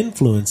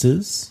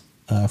 Influences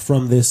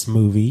from this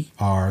movie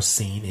are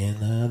seen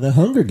in The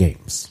Hunger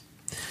Games.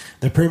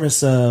 The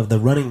premise of The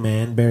Running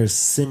Man bears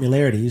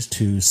similarities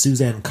to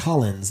Suzanne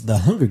Collins' The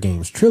Hunger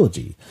Games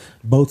trilogy.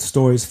 Both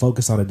stories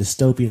focus on a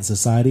dystopian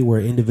society where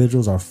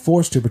individuals are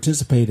forced to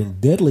participate in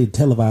deadly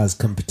televised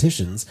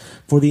competitions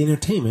for the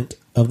entertainment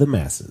of the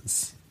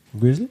masses.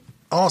 Grizzly?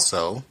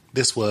 Also,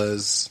 this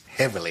was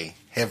heavily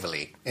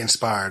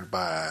inspired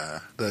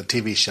by the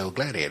TV show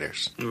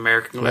Gladiators.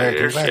 American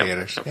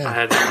Gladiators. Yep. Yeah. I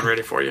had that one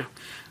ready for you.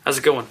 How's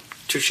it going?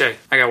 Touche.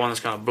 I got one that's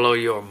going to blow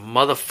your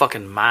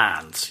motherfucking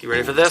minds. You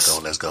ready for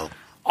this? Let's go.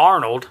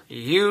 Arnold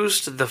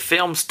used the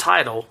film's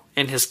title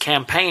in his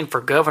campaign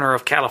for governor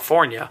of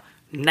California,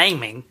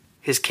 naming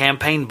his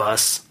campaign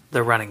bus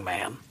The Running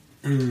Man.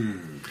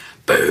 Boo.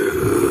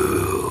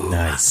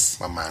 Nice.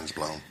 My mind's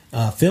blown.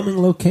 Filming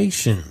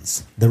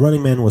locations. The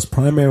Running Man was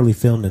primarily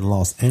filmed in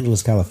Los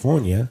Angeles,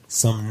 California.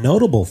 Some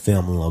notable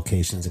filming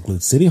locations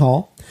include City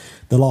Hall,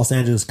 the Los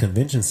Angeles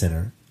Convention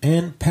Center,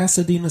 and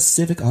Pasadena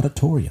Civic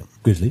Auditorium.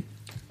 Grizzly?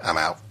 I'm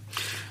out.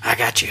 I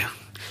got you.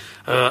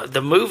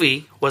 The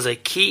movie was a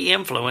key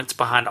influence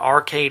behind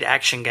arcade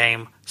action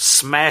game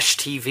Smash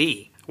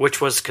TV, which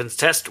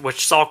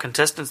saw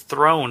contestants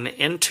thrown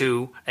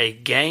into a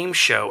game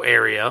show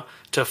area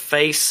to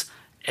face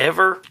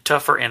ever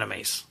tougher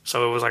enemies.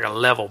 So it was like a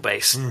level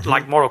based,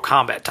 like Mortal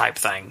Kombat type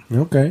thing.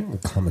 Okay, we'll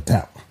comment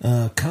out.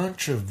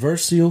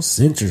 Controversial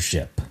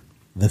censorship.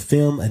 The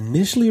film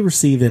initially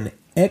received an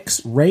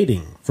X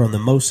rating from the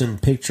Motion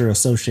Picture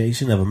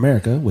Association of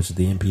America, which is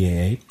the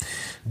MPAA,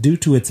 due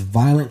to its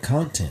violent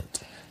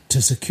content. To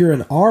secure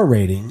an R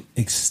rating,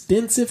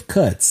 extensive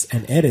cuts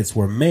and edits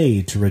were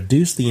made to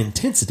reduce the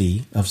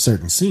intensity of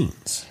certain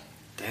scenes.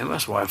 Damn,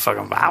 that's why I'm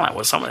fucking violent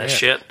with some of that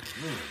shit.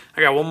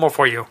 I got one more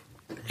for you.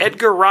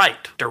 Edgar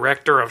Wright,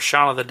 director of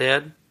Shaun of the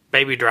Dead,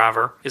 Baby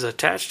Driver, is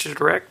attached to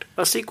direct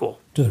a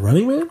sequel. To The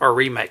Running Man? Or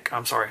remake.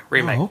 I'm sorry.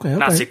 Remake. Oh, okay.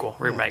 Not sequel.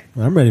 Remake.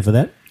 I'm ready for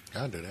that.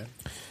 I'll do that.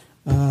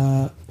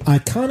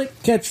 Iconic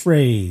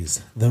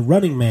catchphrase. The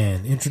Running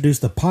Man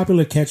introduced the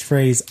popular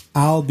catchphrase,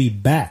 I'll be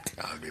back,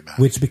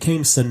 which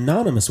became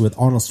synonymous with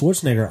Arnold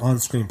Schwarzenegger's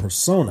on-screen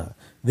persona.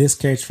 This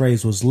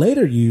catchphrase was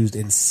later used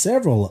in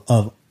several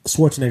of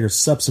Schwarzenegger's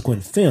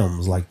subsequent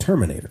films like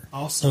Terminator.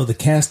 Also, the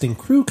cast and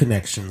crew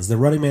connections. The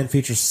Running Man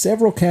features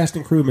several cast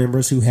and crew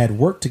members who had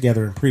worked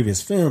together in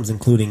previous films,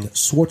 including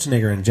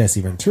Schwarzenegger and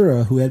Jesse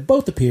Ventura, who had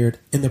both appeared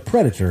in The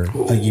Predator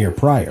a year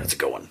prior. That's a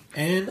good one.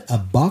 And a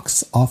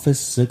box office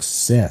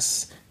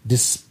success.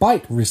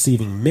 Despite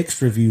receiving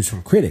mixed reviews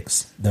from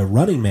critics, The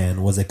Running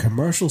Man was a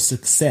commercial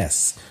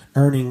success,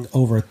 earning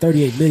over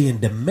 $38 million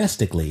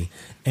domestically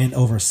and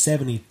over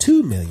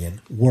 $72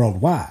 million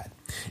worldwide.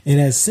 It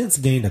has since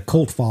gained a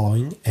cult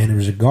following and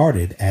is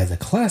regarded as a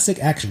classic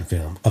action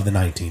film of the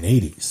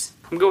 1980s.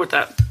 I'm good with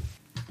that.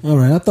 All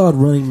right, I thought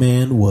Running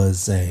Man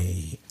was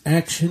a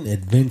action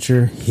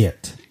adventure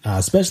hit.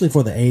 Especially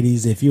for the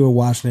 80s. If you were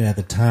watching it at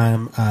the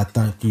time, I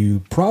think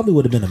you probably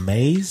would have been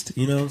amazed,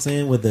 you know what I'm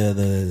saying, with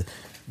the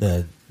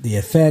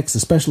effects, the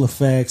special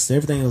effects,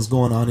 everything that was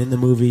going on in the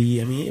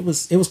movie. I mean, it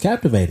was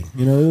captivating.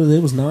 You know,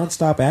 it was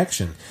nonstop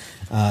action.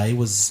 It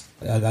was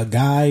a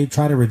guy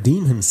trying to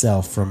redeem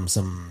himself from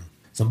some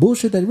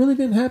bullshit that really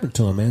didn't happen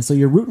to him, man. So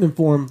you're rooting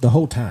for him the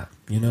whole time.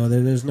 You know,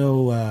 there's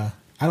no...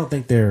 I don't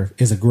think there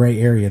is a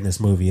gray area in this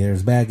movie.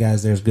 There's bad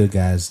guys, there's good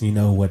guys. You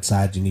know what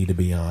side you need to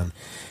be on.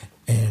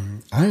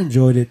 And I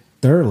enjoyed it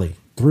thoroughly,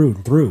 through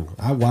and through.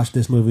 I watched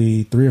this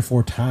movie 3 or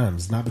 4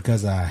 times, not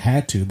because I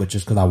had to, but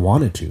just because I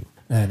wanted to.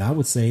 And I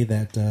would say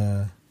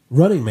that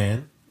Running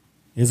Man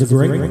is a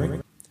great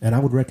one. And I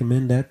would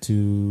recommend that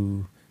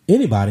to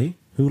anybody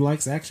who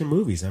likes action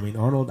movies. I mean,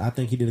 Arnold, I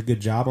think he did a good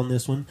job on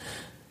this one.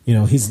 You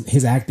know,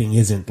 his acting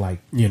isn't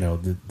like, you know,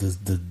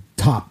 the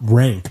top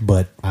rank,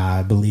 but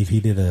I believe he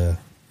did a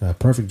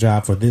perfect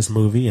job for this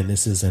movie. And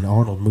this is an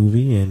Arnold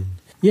movie. And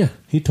yeah,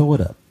 he tore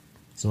it up.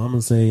 So I'm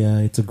going to say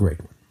it's a great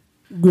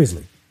one.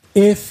 Grizzly,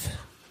 if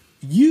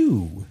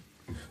you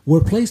were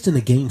placed in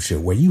a game show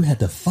where you had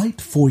to fight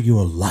for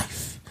your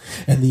life,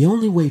 and the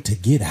only way to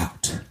get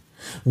out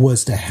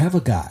was to have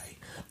a guy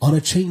on a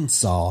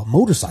chainsaw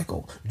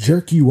motorcycle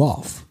jerk you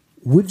off,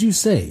 would you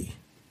say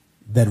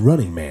that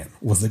Running Man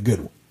was a good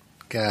one?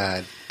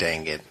 God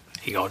dang it.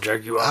 He gonna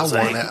jerk you off,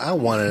 I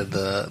wanted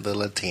the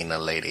Latina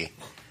lady.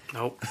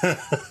 Nope.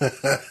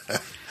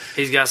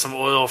 He's got some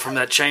oil from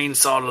that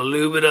chainsaw to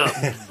lube it up.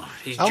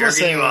 He's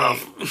jerking you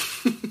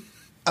off.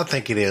 I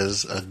think it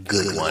is a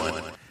good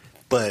one.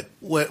 But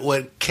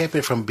what kept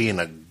it from being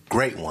a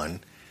great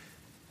one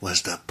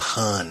was the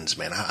puns,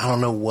 man. I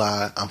don't know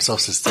why I'm so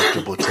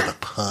susceptible to the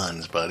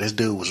puns, but this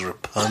dude was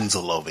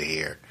Rapunzel over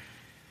here.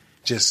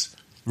 Just...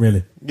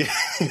 Really?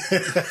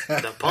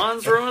 The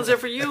puns ruins it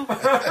for you?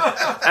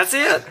 That's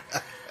it?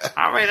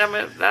 I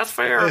mean, that's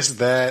fair. It's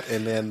that,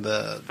 and then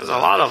there's a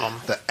lot of them.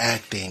 The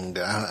acting,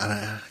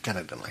 I kind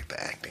of didn't like the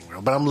acting,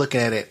 bro. But I'm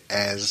looking at it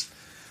as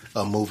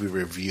a movie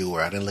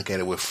reviewer. I didn't look at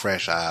it with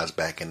fresh eyes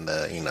back in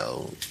the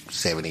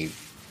 70,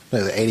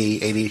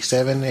 80,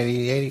 87,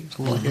 80, 80,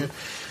 something like that.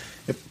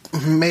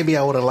 Maybe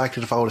I would have liked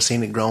it if I would have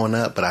seen it growing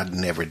up, but I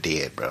never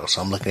did, bro.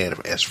 So I'm looking at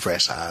it as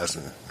fresh eyes,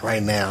 and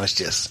right now it's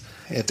just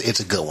it's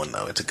a good one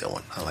though. It's a good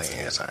one. I like it.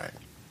 It's all right.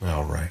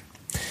 All right,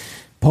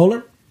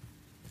 Polar.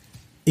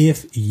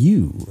 If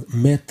you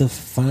met the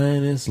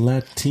finest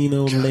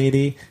Latino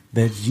lady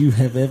that you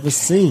have ever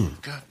seen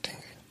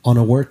on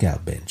a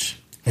workout bench,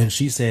 and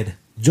she said,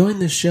 join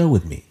this show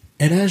with me,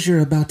 and as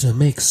you're about to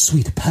make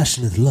sweet,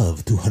 passionate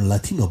love to her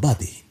Latino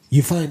body,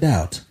 you find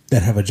out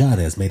that her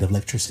vagina is made of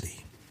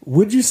electricity,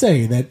 would you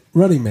say that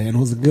Running Man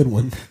was a good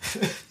one?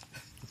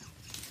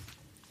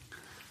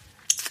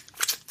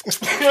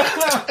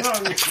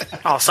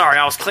 Oh, sorry,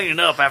 I was cleaning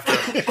up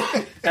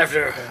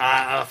after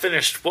I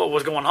finished what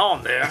was going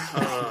on there.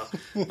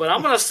 But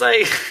I'm gonna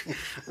say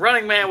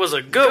Running Man was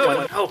a good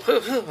one. Oh,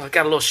 I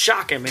got a little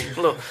shock in me. I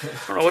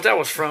don't know what that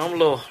was from. A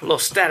little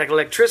static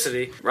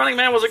electricity. Running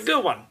Man was a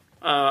good one,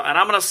 and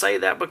I'm gonna say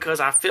that because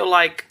I feel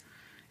like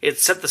it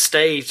set the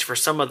stage for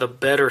some of the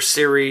better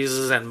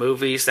series and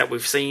movies that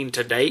we've seen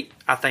to date.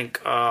 I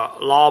think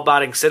Law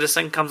Abiding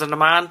Citizen comes into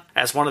mind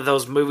as one of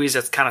those movies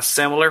that's kind of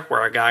similar,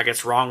 where a guy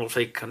gets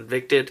wrongfully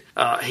convicted.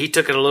 He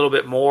took it a little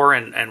bit more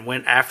and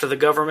went after the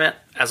government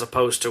as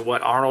opposed to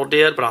what Arnold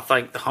did. But I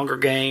think The Hunger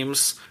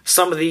Games,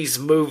 some of these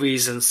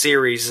movies and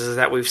series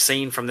that we've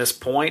seen from this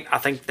point, I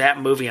think that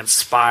movie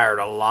inspired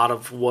a lot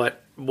of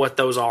what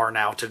those are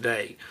now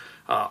today.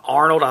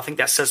 Arnold, I think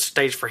that sets the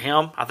stage for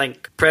him. I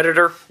think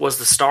Predator was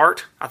the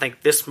start. I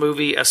think this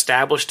movie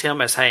established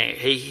him as, hey,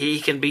 he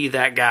can be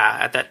that guy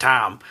at that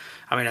time.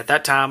 I mean, at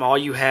that time, all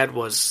you had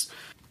was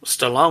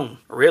Stallone,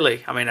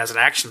 really. I mean, as an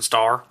action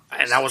star.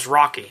 And that was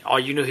Rocky. All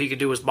you knew he could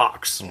do was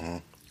box. Mm-hmm.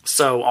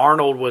 So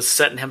Arnold was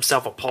setting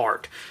himself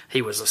apart.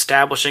 He was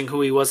establishing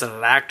who he was as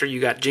an actor. You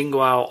got Jingo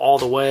All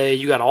the Way.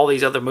 You got all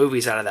these other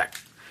movies out of that.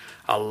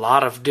 A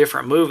lot of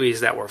different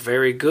movies that were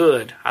very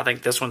good. I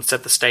think this one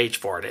set the stage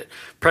for it.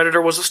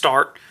 Predator was a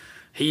start.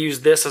 He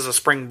used this as a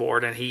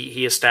springboard, and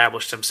he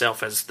established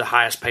himself as the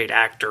highest paid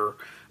actor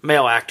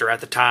male actor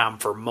at the time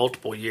for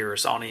multiple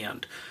years on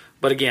end.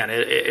 But again,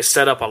 it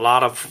set up a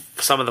lot of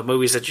some of the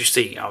movies that you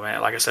see. I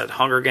mean, like I said,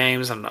 Hunger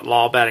Games and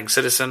Law Abiding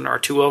Citizen are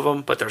two of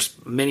them, but there's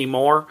many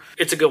more.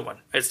 It's a good one.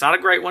 It's not a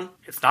great one.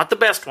 It's not the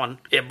best one,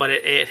 but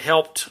it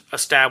helped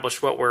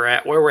establish where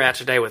we're at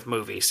today with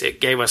movies. It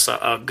gave us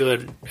a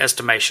good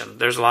estimation.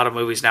 There's a lot of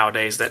movies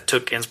nowadays that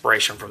took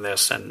inspiration from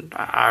this, and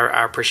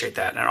I appreciate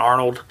that. And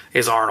Arnold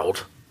is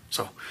Arnold.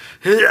 So,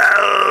 We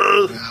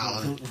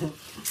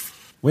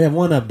have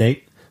one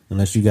update,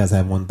 unless you guys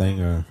have one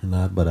thing or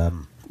not, but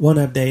one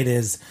update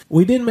is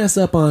we did mess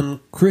up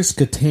on Chris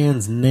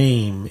Kattan's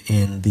name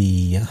in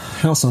the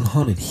House on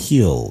Haunted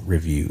Hill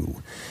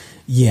review.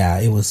 Yeah,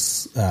 it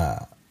was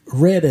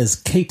read as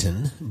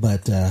Caton,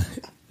 but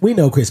we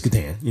know Chris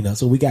Kattan,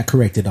 so we got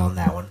corrected on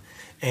that one.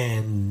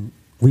 And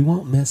we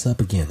won't mess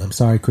up again. I'm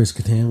sorry, Chris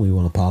Kattan. We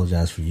want to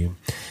apologize for you.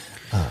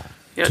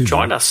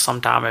 Join us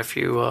sometime if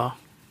you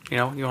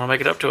want to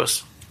make it up to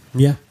us.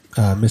 Yeah,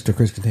 Mr.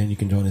 Chris Kattan, you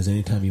can join us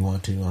anytime you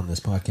want to on this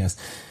podcast.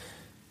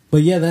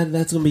 But yeah,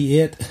 that's going to be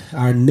it.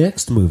 Our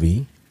next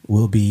movie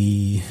will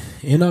be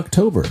in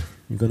October.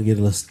 You're going to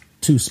get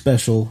two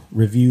special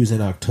reviews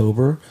in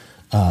October.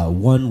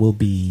 One will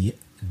be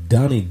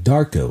Donnie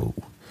Darko.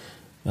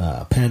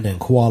 Panda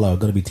and Koala are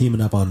going to be teaming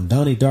up on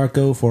Donnie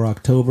Darko for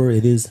October.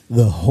 It is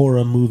the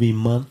horror movie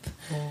month.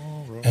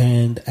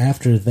 And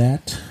after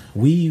that,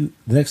 the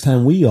next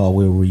time we all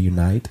will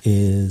reunite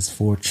is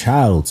for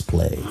Child's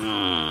Play.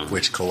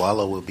 Which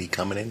Koala will be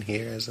coming in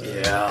here as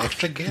an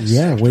extra guest.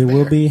 Yeah, we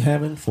will be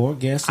having 4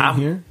 guests in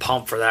here. I'm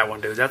pumped for that one,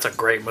 dude. That's a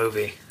great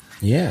movie.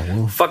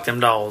 Yeah. Fuck them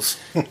dolls.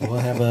 We'll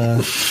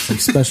have some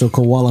special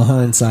Koala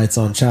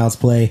hindsights on Child's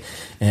Play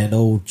and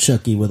old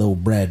Chucky with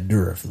old Brad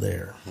Dourif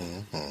there.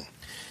 Mm-hmm.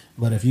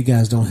 But if you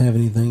guys don't have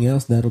anything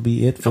else, that'll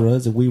be it for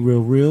us at We Real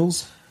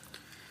Reels.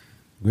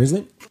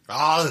 Grizzly?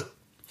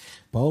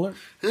 Bowler?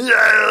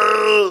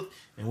 And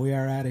we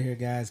are out of here,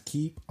 guys.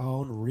 Keep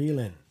on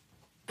reeling.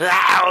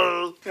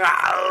 Captain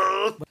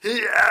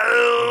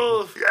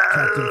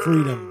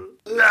Freedom.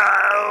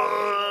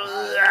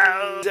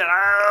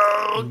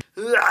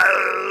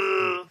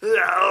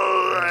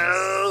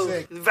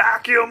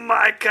 Vacuum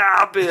my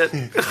carpet.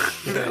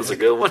 That was a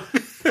good one.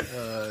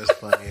 It's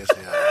funny.